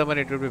get the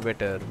money it will be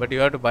better. But you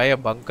have to buy a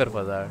bunker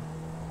for that.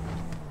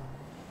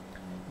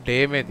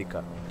 Day में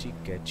दिखा।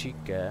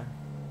 ठीक है।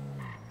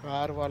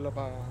 Car वाला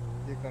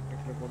ये करने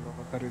के लिए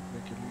बोलूंगा, खरीदने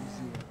के लिए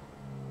इजी है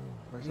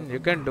वैसा। You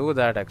can do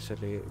that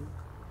actually.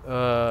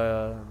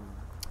 Uh,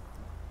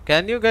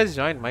 can you guys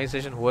join my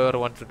session? Whoever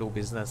wants to do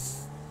business.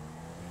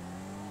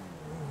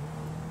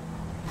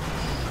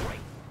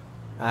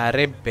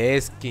 अरे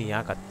बेस की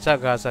यहाँ कच्चा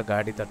खासा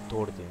गाड़ी तक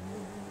तोड़ दिया।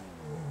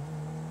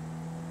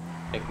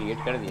 क्रिएट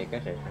कर दिया क्या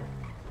सेशन?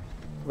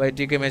 भाई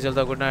ठीक है मैं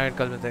चलता। गुड नाइट,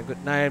 कल मिलते हैं।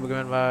 Good night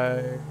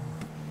bye.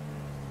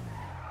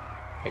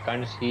 I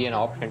can't see an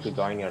option to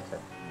join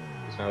yourself.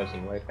 इसमें बस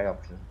इनवाइट का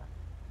ऑप्शन है।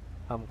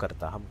 हम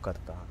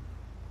करता।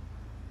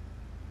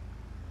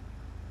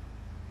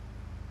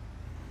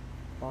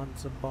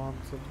 Bonds.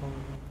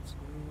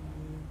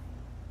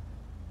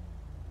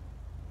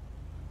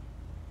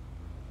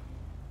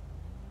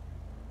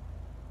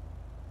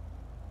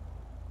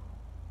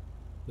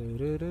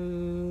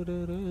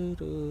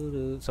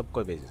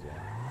 सबको भेज दिया।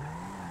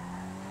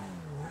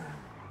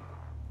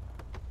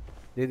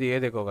 दीदी ये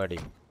देखो गाड़ी।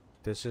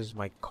 This is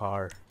my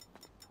car.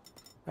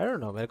 I don't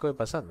know, मेरे को ये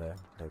पसंद है।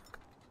 लाइक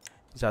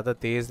ज़्यादा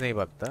तेज नहीं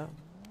भागता।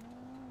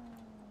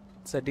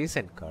 It's a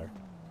decent car,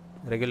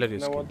 regular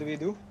use Now के what do we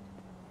do?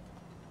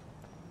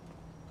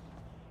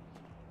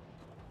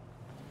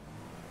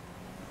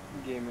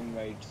 Game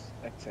invites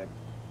accept.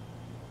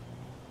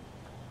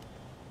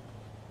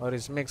 और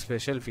इसमें एक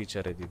स्पेशल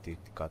फीचर है दीदी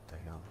दिखाता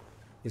है यहाँ।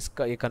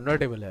 इसका ये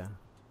कन्वर्टेबल है,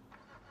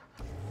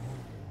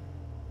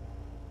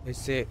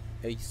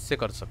 इससे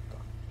कर सकता।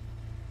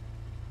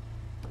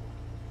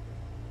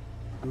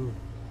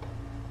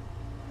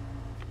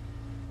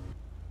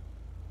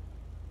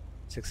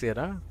 6 year,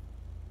 huh?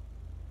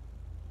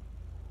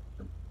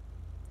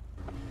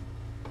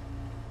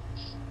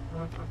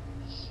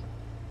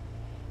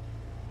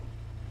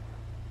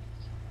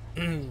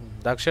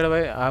 दक्षिण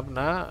भाई आप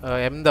ना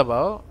एम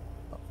दबाओ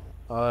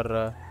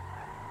और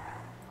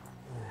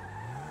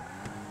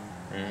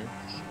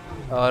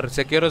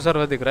सिक्योर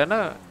सर्वर दिख रहा है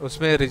ना,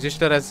 उसमें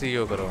रजिस्टर एज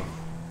सीईओ करो।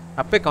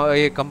 आप पे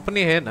ये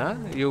कंपनी है ना,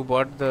 you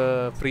bought the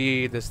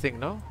free this thing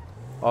no,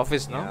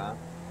 office no.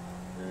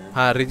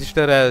 हाँ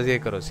रजिस्टर एज ये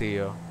करो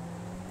सीईओ।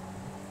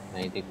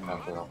 नहीं दिख रहा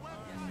तो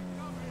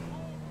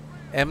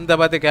एम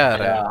दबाते क्या आ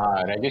रहा है?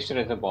 हाँ रजिस्टर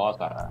ऐसे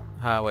बहुत आ रहा है।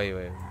 हाँ वही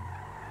वही।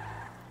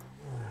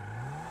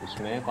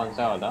 उसमें कौन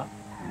सा वाला,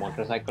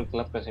 मोटरसाइकिल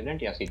क्लब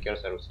प्रेसिडेंट या secure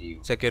server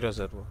CEO? Secure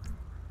server.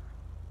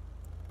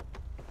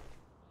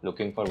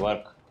 Looking for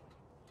work.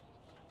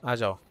 आ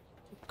जाओ,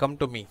 कम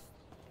टू मी।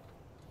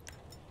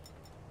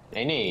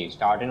 नहीं नहीं,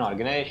 स्टार्ट इन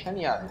ऑर्गेनाइजेशन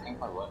या looking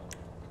for work?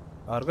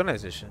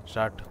 Organisation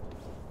start.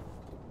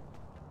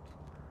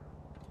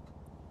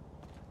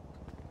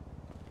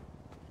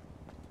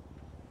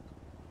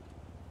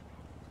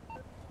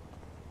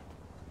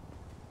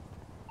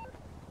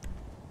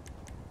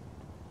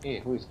 Hey,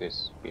 who is this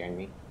behind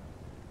me?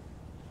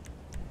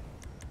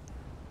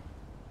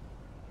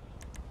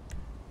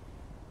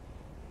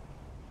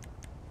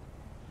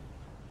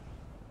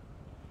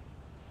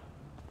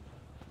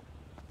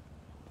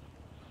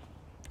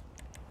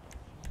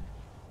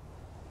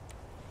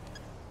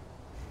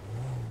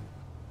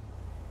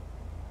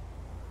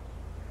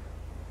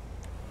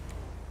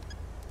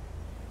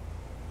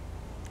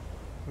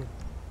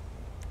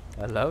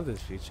 I love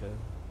this feature.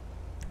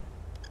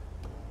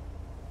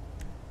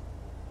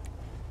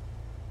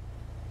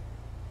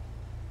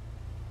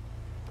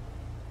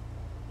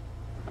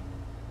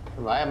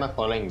 Why am I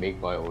following Big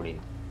Boy Odin?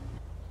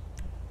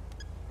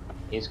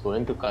 He's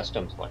going to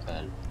customs, what the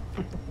hell?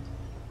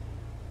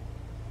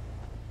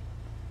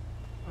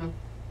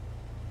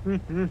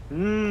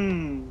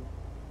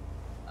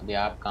 अभी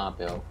आप कहाँ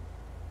पे हो?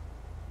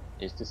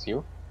 Is this you?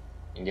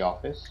 In the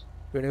office?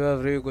 25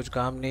 free, कुछ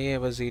काम नहीं है,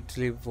 बस ईट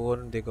स्लीप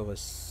फोन देखो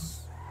बस।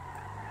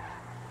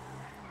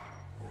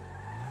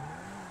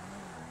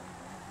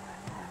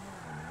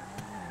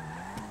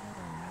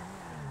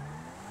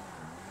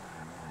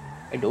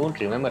 I don't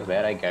remember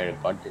where I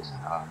got this.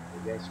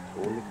 Maybe I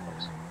stole it from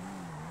somewhere.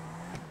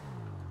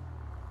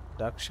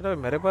 दक्षिण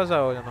मेरे पास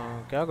आओ जना,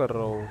 क्या कर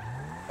रहा हो?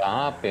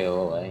 कहाँ पे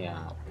हो भाई?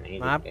 यहाँ पे नहीं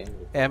मैप, दिख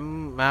रहे। एम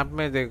मैप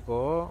में देखो।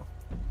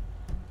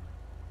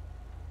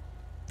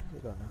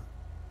 देखो ना,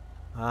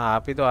 हाँ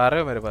आप ही तो आ रहे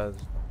हो मेरे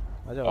पास।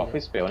 आ जाओ।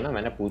 ऑफिस पे हो ना?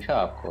 मैंने पूछा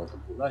आपको तो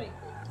बोला नहीं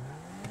कोई।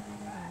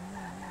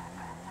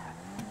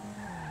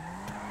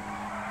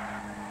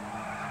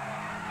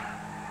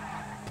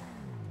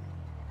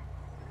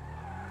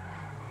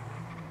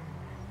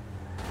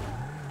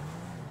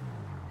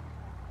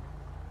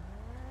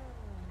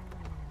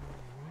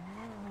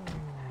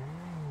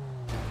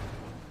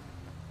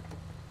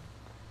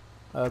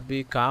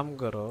 अभी काम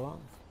करो।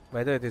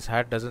 By the way, this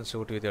hat doesn't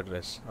suit with your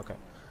dress. Okay.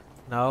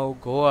 Now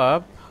go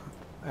up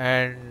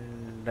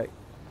and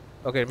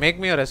okay, make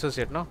me your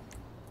associate, no?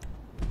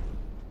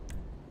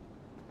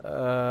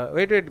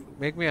 Wait,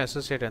 make me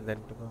associate and then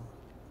to go.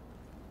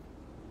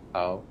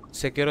 How?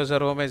 Secure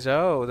server में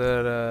जाओ,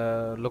 उधर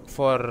look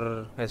for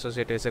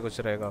associate ऐसे कुछ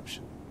रहेगा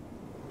option.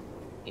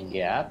 In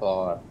the app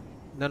or?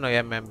 No,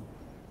 MM।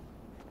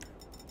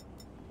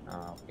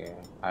 Okay.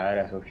 Hire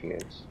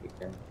associates. ठीक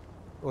है।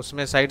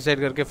 उसमें side side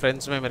करके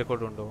फ्रेंड्स में मेरे को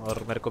ढूंढो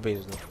और मेरे को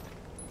भेज दो।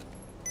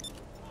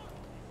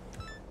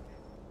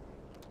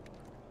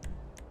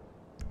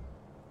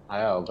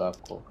 आया होगा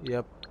आपको।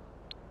 यप।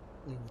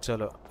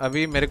 चलो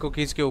अभी मेरे को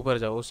खींच के ऊपर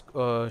जाओ, उस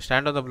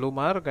stand on the blue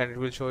mark and it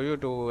will show you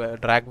to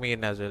drag me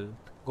in as well.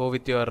 Go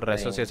with your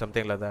associate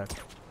something like that.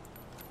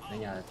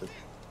 नहीं आया तो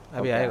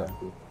अभी आएगा।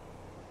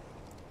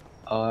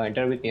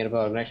 Enter with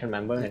nearby organisation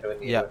member, enter with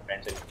nearby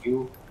friends and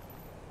Q.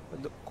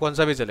 कौन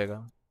सा भी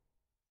चलेगा।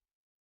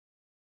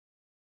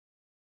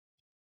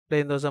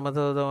 Plane dosa,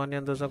 masala dosa,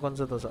 onion dosa, कौन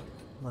सा डोसा?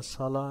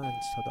 मसाला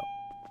एंड सदा।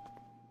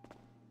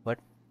 What?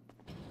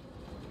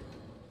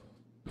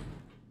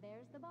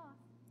 There's the boss.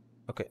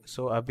 Okay,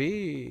 so अभी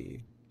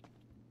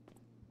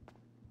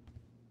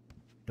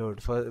dude,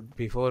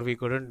 before we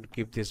couldn't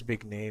keep these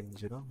big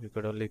names, you know, we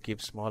could only keep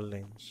small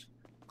names.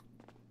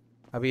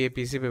 अभी ये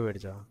पीसी पे बैठ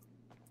जा।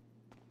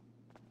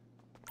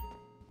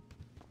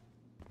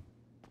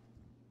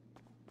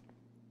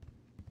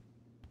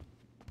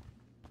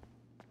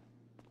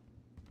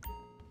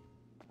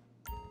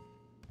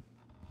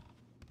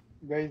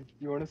 Guys,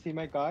 you want to see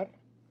my car?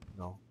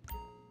 No.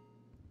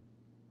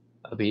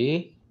 अभी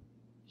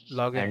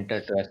Log in. Enter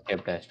to escape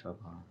desktop.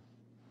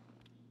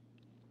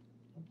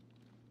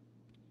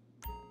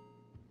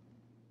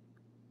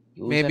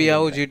 मैं भी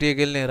आओ GTA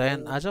खेलने।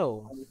 रायन आ जाओ।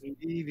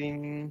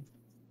 Leaving.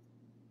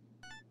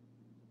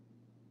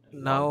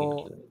 Now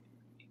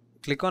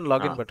click on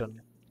login button.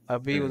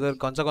 अभी उधर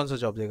कौन सा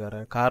जॉब दिखा रहा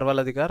है? कार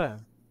वाला दिखा रहा है?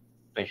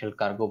 Special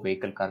cargo,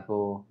 vehicle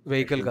cargo,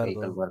 vehicle cargo,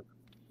 vehicle work.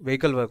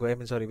 Vehicle work, I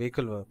mean sorry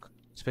vehicle work.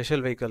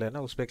 Special vehicle है ना,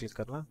 उस पे क्लिक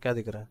करना। क्या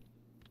दिख रहा है?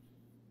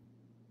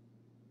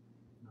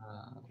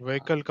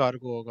 व्हीकल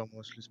कार्गो होगा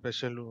मोस्टली,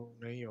 स्पेशल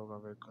नहीं होगा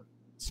व्हीकल।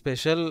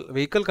 स्पेशल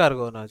व्हीकल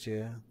कार्गो होना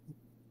चाहिए।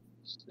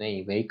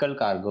 नहीं, व्हीकल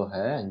कार्गो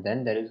है and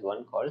then there is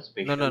one called no no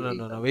special no no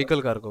no, vehicle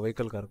vehicle cargo,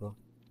 vehicle cargo.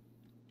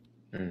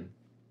 Cargo.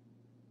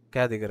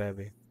 क्या दिख रहा है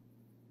अभी?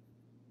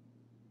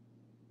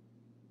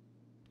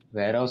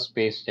 वेयर हाउस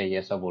स्पेस चाहिए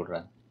ऐसा बोल रहा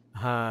है।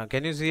 हाँ,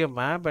 can you see a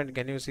map and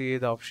can you see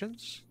the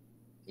options?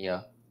 या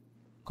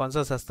कौन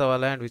सा सस्ता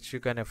वाला है and which you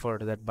can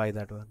afford that, by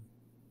that one.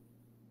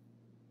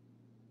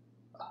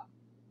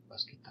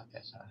 बस कितना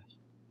पैसा है?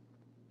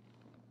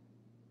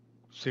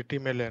 सिटी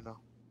में लेना।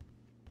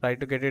 Try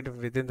to get it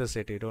with in the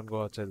city, don't go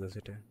outside the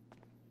city.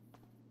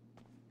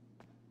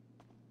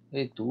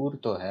 ये दूर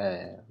तो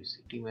है, अभी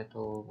सिटी में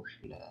तो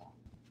मुश्किल है।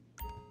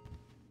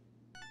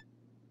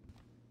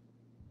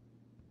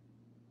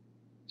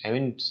 आई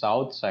मीन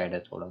साउथ साइड है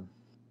थोड़ा।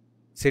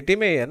 सिटी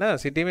में ही है ना,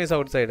 सिटी में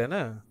साउथ साइड है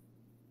ना।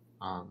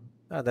 हाँ,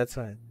 हाँ दैट्स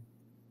फाइन।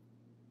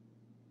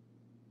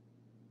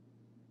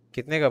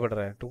 कितने का पड़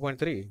रहा है?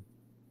 2.3?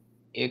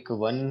 एक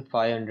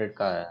 1500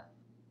 का है।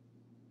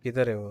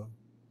 किधर है वो?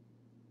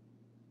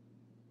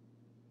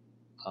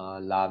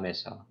 ला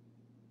मेसा।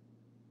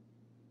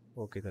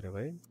 वो किधर है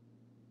भाई?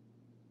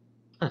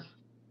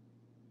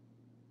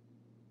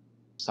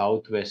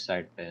 साउथ वेस्ट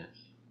साइड पे है,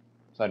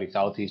 सॉरी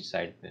साउथ ईस्ट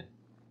साइड पे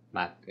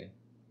मैप पे।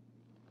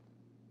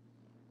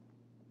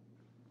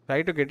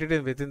 Try to get it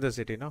in with in the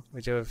city, know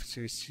which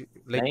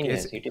like नहीं है,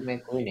 सिटी में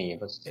कोई नहीं है,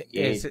 बस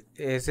ये ऐसे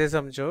ऐसे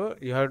समझो,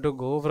 you have to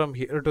go from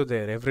here to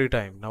their every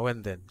time, now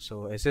and then.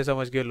 सो ऐसे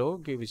समझ के लो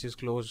कि which is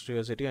close to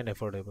your city and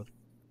affordable.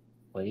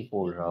 वही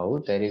बोल रहा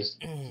हूँ, there is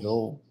no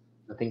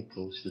nothing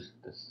close to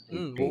the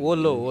city. वो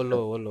लो वो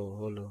लो वो लो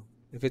वो लो।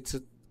 इफ इट्स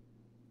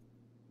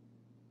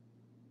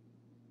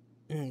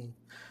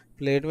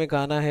प्लेट में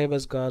खाना है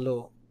बस खा लो।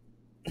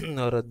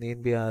 और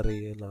नींद भी आ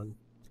रही है लाल।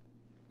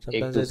 एक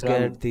Sometimes I दूसरा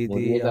get दीदी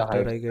मुरिएदा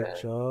after I हाइट्स पे get है।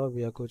 job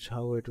या कुछ,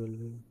 how it will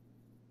be।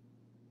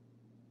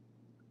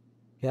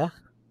 क्या?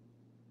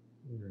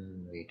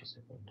 Wait a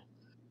second.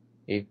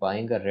 If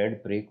buying a red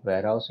brick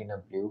warehouse in a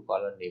blue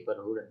collar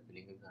neighborhood and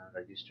filling it in a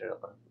registered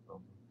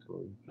apartment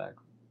through flat।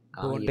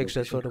 हाँ, Don't ये take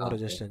stress location for कहाँ tomorrow,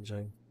 पे है? just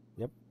enjoy।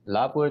 Yep।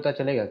 लापुरता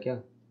चलेगा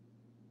क्या?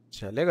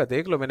 चलेगा,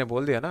 देख लो, मैंने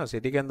बोल दिया ना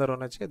सिटी के अंदर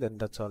होना चाहिए, then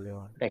that's all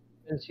you want।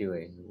 Expensive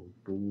है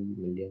 2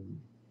 million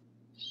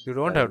You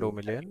don't have 2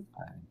 million।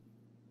 1235।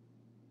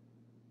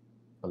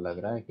 तो लग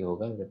रहा है कि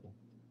होगा मेरे को।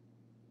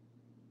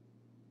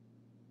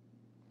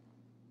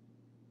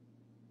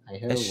 I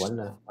have Ish,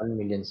 1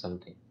 million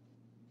something।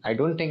 I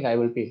don't think I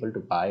will be able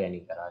to buy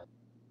any garage।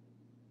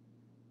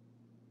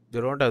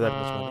 you don't have that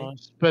much money।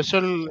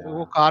 Special वो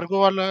Yeah।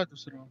 कार्गो वाला है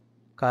दूसरा।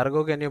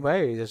 Cargo can you buy?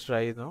 Just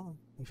try, no,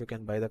 if you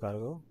can buy the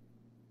cargo।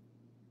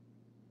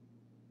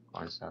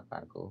 कौन सा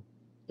cargo?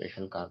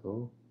 Special cargo?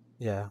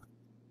 Yeah,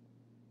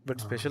 but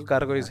special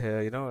cargo is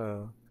here,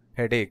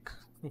 headache।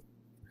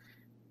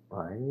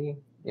 Why?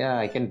 Yeah,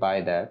 I can buy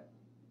that।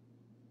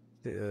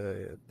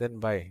 Then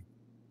buy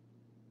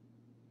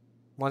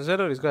Monster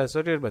और इसका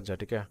associate बन जा,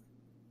 ठीक है। और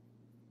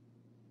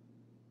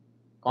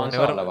कौन सा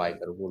never, वाला बाय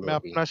करूँ बोलो मैं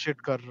अभी? अपना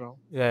शिट कर रहा हूँ।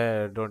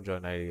 yeah, don't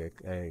join। I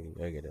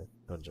get it,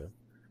 don't join।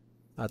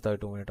 आता है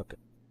 2 minute, okay।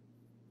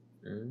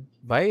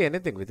 Buy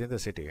anything within the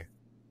city,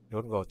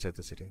 don't go outside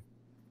the city।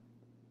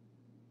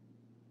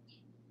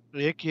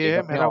 एक ये एक है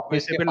अपने मेरा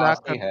ऑफिस के विजिबल लैग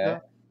पास ही है।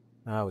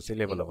 करता। हाँ, उसी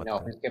लिए एक बोला अपने मत कर।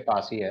 ऑफिस के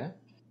पास ही है,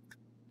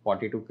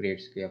 42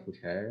 क्रेट्स का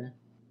कुछ है।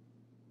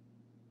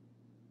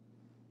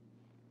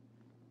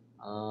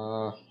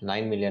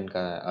 9 मिलियन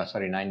का,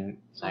 सॉरी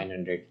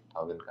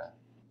 900,000 का है।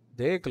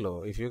 देख लो,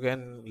 इफ यू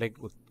कैन लाइक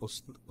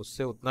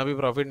उससे उतना भी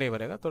प्रॉफिट नहीं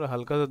बनेगा, थोड़ा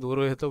हल्का सा दूर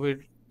हुए तो भी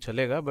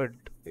चलेगा,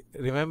 but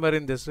remember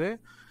in this way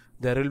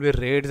there will be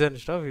Reds and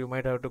stuff, you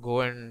might have to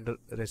go and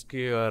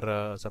rescue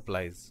your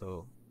supplies,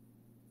 so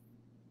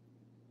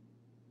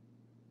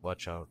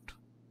watch out.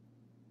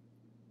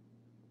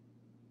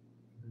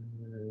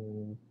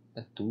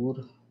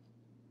 दूर,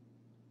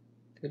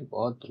 फिर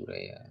बहुत दूर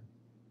है यार।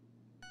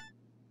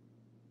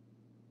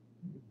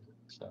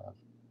 अच्छा,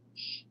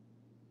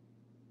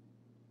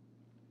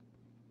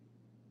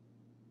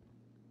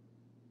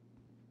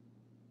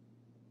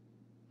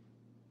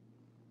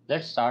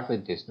 लेट्स स्टार्ट विद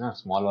दिस ना,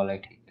 स्मॉल वाला ही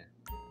ठीक है।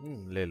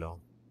 ले लो।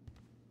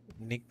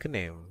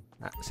 Nickname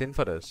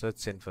सिनफरस, search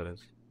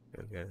सिनफरस।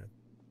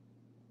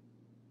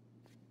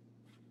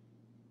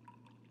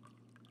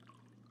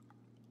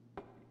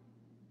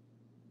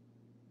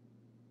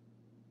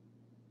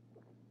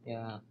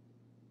 या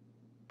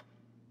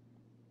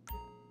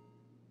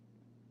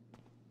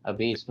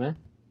अभी इसमें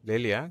ले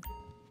लिया।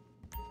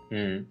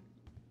 हम्म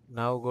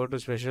now go to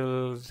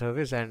special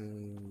service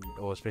and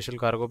वो स्पेशल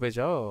कार्गो पे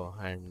जाओ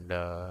एंड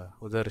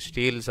उधर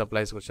स्टील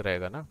सप्लाईज कुछ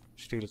रहेगा ना,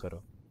 स्टील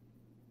करो।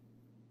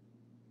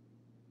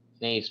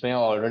 नहीं, इसमें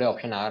ऑलरेडी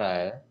ऑप्शन आ रहा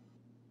है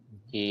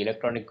कि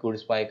इलेक्ट्रॉनिक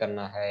गुड्स बाय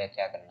करना है या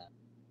क्या करना है।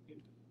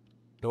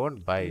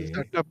 Don't buy.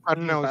 सेटअप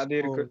करना है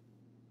Padir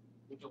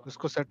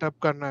उसको सेटअप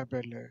करना है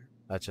पहले।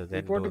 अच्छा,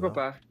 then report do को ना।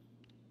 पा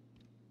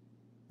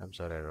I'm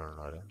sorry, I don't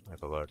know, I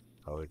forgot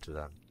how it's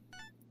done।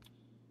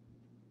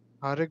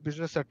 हर एक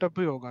बिजनेस सेटअप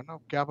भी होगा ना,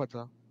 क्या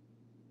पता।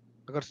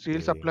 अगर स्टील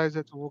Okay। सप्लाईज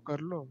है तो वो कर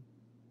लो।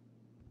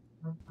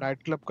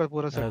 नाइट क्लब का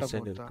पूरा I'll सेटअप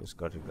send you होता। this.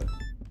 Got it.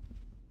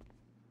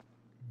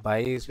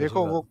 भाई देखो स्पेशल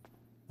वो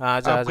हाँ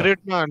आजा आजा अपग्रेड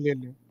ना ले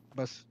ले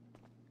बस,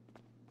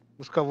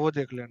 उसका वो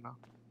देख लेना,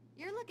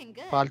 You're looking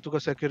good. फालतू का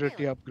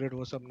सिक्योरिटी Really. अपग्रेड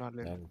वो सब ना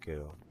ले। थैंक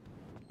यू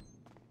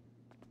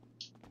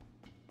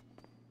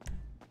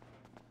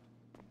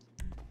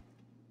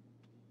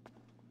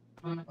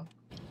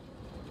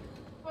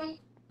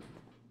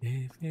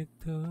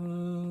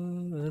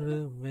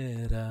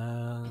मेरा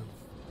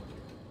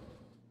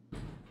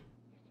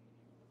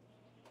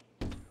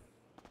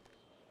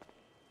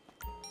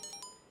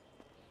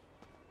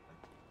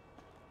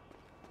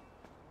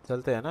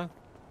चलते हैं ना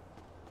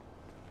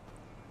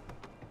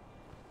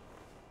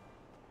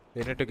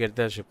we need to get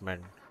the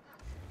shipment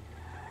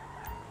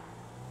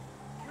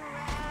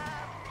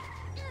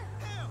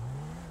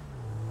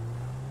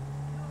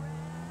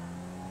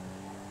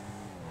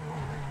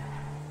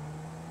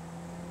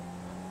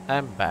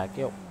I'm back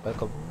yo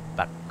welcome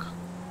back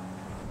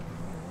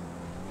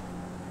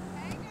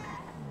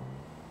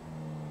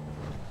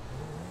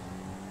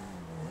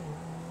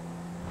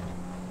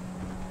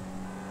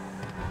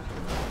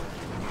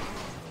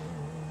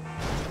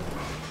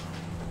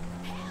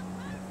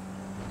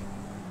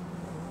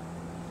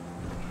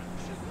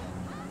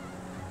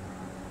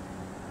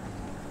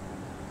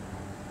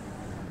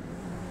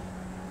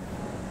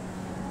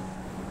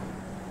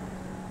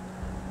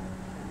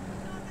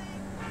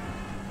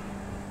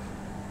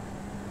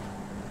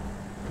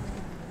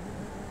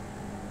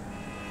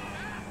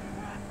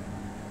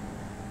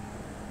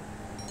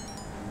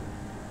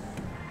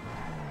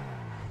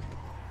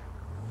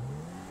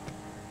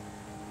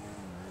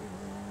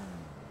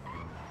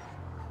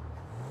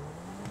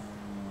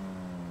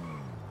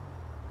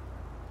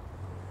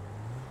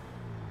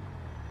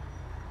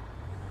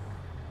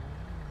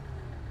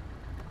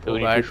Do we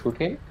need to shoot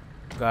him?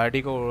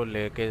 गाड़ी को वो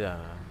लेके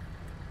जाना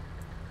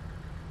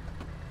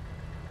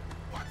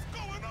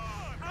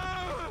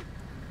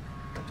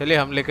चलिए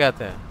हम लेके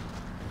आते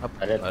हैं अब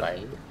अरे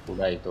भाई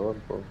पूरा ही तो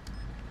उनको।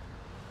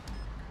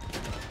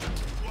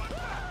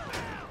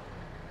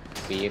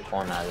 ये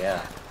कौन आ गया?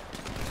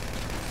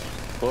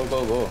 Go.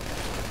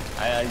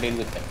 I'll deal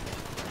with them.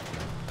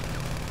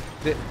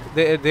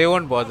 they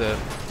won't bother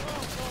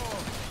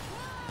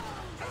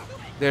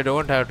they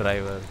don't have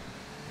driver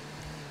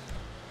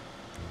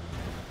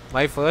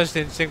my first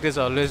instinct is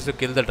always to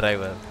kill the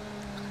driver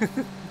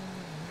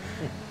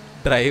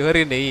driver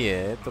ही नहीं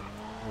है तो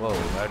wow I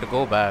have to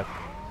go back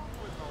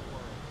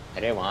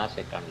अरे वहाँ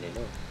से टर्न ले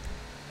लो।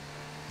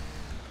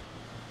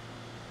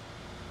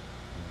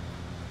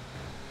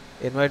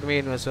 invite me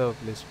in so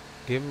please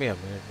give me a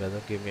minute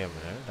brother give me a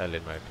minute I'll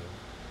invite you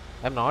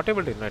I'm not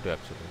able to invite you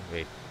actually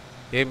wait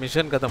ये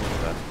mission खत्म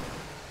होगा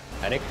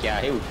अरे क्या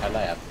ही उछाला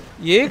है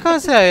आपने? ये कहाँ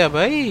से आया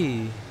भाई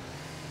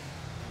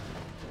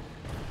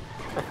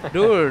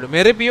डूड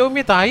मेरे पीओ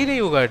में था ही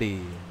नहीं वो गाड़ी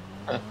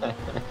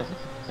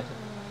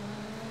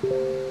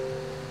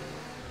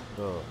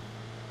Bro.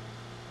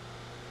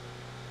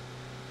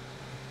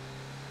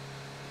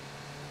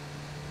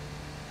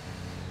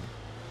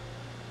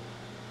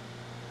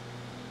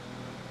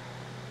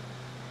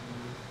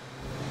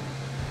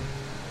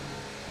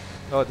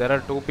 Oh, there are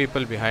two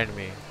people behind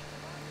me.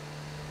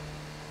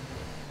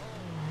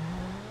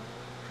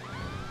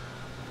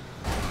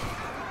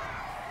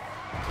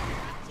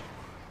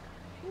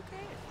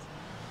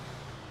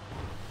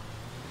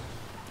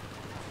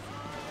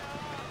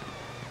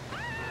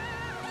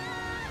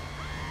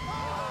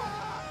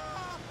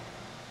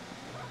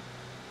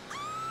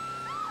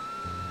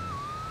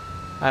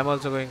 I'm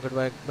also going.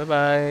 Goodbye. Bye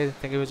bye.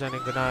 Thank you for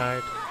joining. Good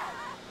night.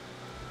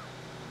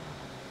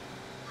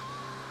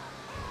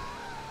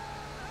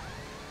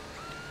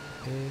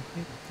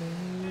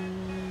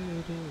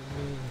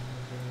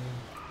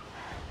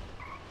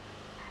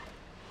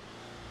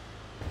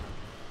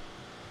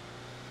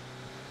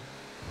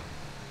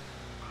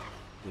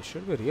 This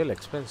should be real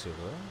expensive,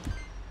 huh?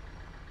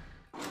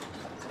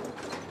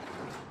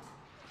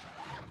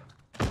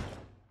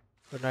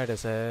 Good night,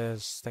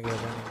 SS. Thank you for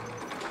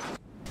joining.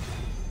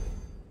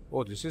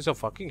 Oh, this is a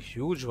fucking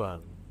huge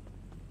one.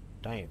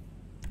 Time.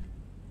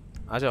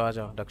 आ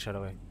जाओ दक्षिण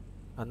भाई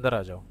अंदर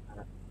आ जाओ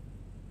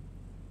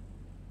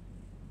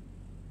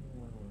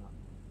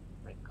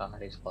My car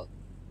is full.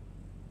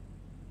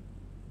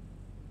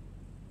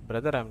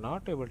 Brother, I'm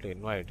not able to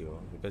invite you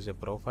because your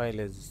profile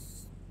is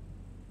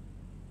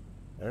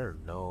I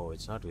don't know,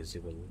 it's not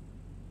visible.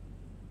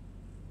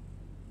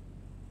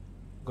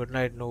 Good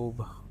night,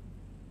 noob.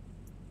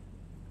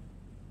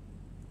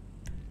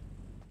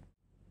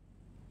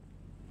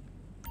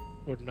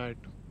 Good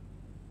night.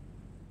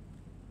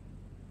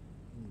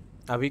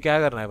 अभी क्या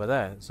करना है पता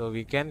है so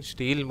we can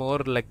steel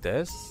more like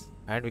this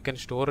and we can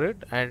store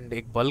it and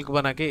एक bulk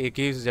बना के एक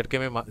ही झटके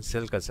में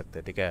सेल कर सकते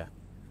हैं ठीक है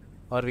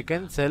और we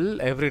can sell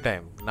every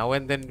time now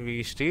and then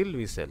we still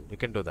we cell we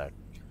can do that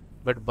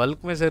but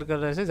bulk में सेल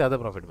करने से ज़्यादा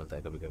प्रॉफिट मिलता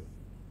है कभी कभी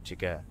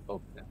ठीक है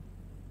Okay.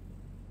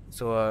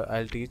 So I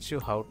will teach you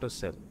how to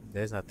sell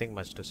their is nothing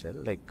much to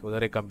cell like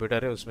उधर एक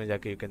कंप्यूटर है उसमें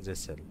जाके you can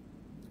just sell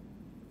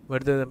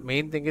but the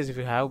main thing is if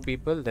you have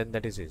people then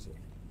that is easy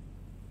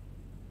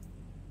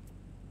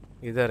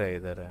इधर है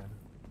इधर है.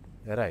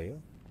 Where are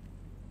you?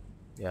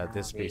 Yeah, हाँ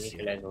this अभी PC.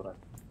 इनिशियलाइज हो रहा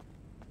था.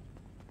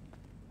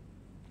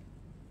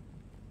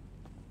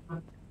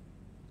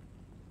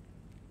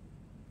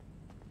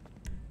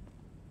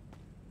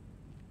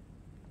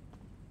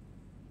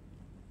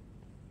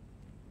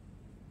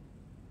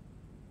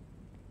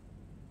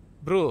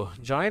 Bro,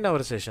 join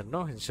our session, no?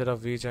 Instead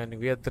of we joining,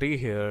 we are three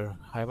here.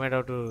 I might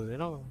have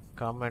to,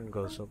 come and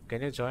go. So,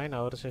 can you join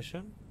our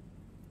session?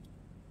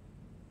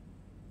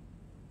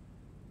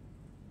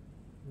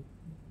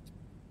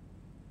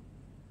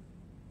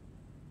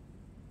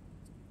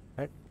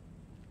 Right?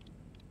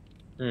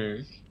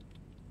 Hmm.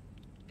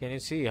 Can you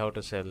see how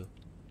to sell?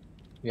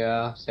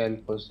 Yeah, sell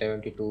for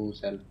 72,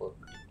 sell for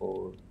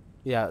 4.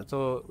 Yeah,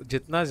 so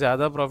जितना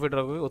ज़्यादा profit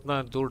रखोगे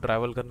उतना दूर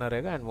travel करना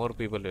रहेगा and more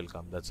people will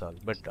come. That's all.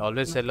 But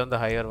always sell on the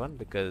higher one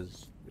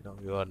because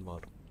you earn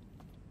more.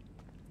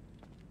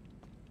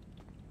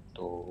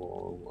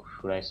 So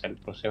should I sell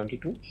for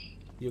 72?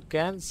 You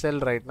can sell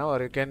right now,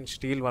 or you can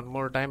steal one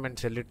more time and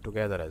sell it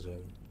together as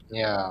well.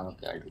 Yeah,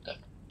 okay, I'll do that.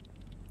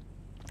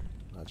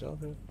 आ जाओ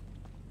फिर.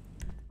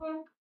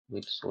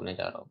 With सोने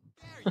जा रहा हूँ.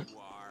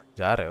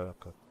 जा रहे हो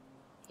आपका.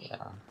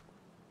 Yeah.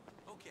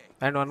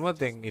 And one more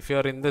thing, if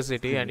you're in the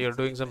city and you're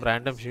doing some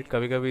random shit,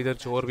 कभी-कभी इधर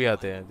चोर भी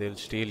आते हैं. They'll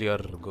steal your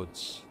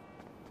goods.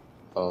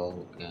 Oh,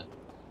 okay.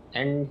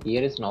 And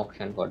here is an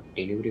option for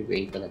delivery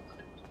vehicle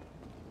access.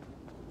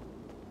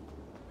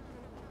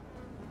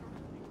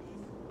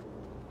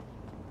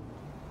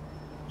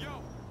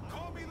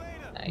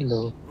 Nice.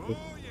 Hello.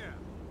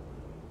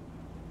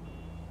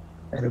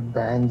 I'll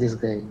ban this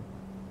guy.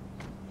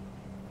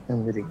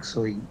 I'm the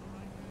Rixoi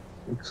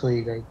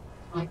guy.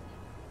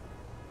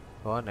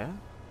 कौन है?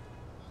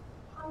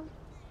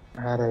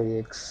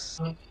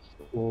 RIXOEE.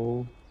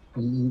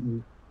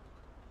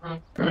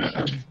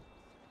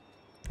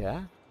 क्या?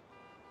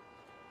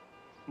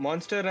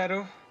 Monster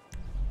Arrow.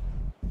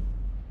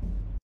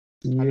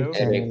 TA Hello?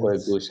 अरे कोई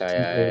channels. घुस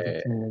आया TA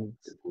है.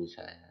 channels. घुस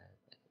आया है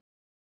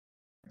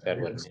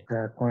सर्वर में.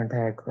 उसका अकाउंट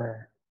हैक हुआ है.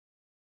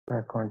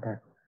 Account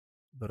hack.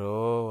 Bro,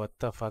 what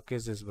the fuck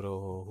is this, bro?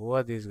 Who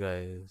are these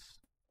guys?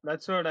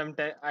 That's what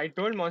I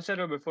told Monster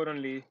Arrow before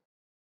only.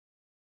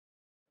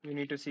 You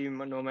need to see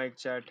no mic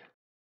chat.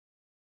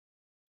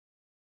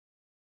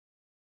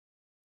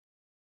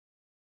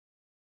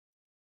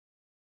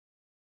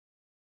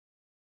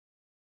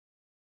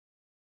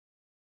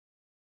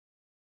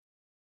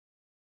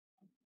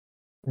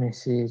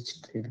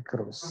 Message trade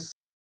cross.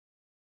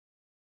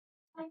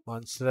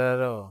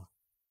 Monstero.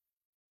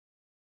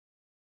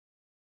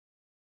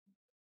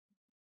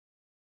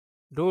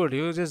 Dude,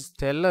 you just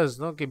tell us,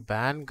 no, कि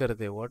ban कर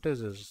दे. What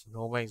is this?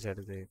 No mic said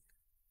it.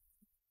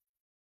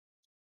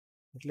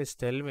 At least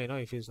tell me,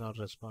 if he's not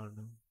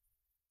responding.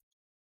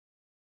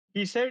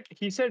 He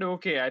said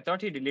okay. I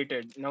thought he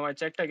deleted. Now I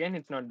checked again.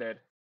 It's not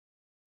there.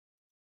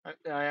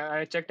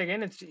 I checked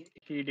again.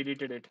 He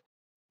deleted it.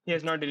 He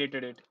has not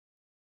deleted it.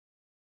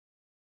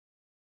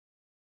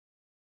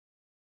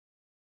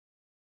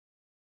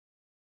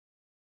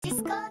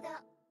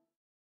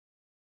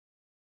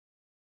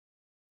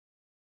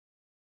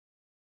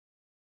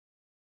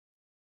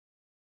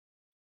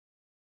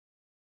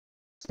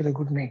 Still a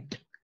good night.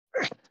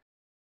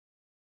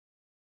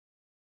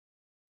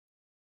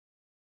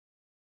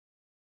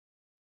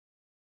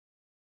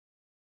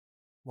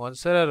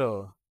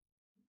 Monstero.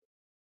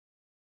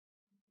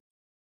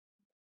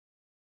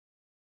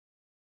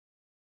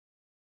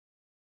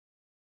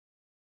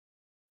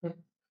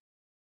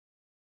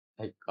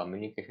 भाई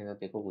communication का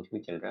देखो कुछ भी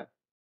चल रहा है.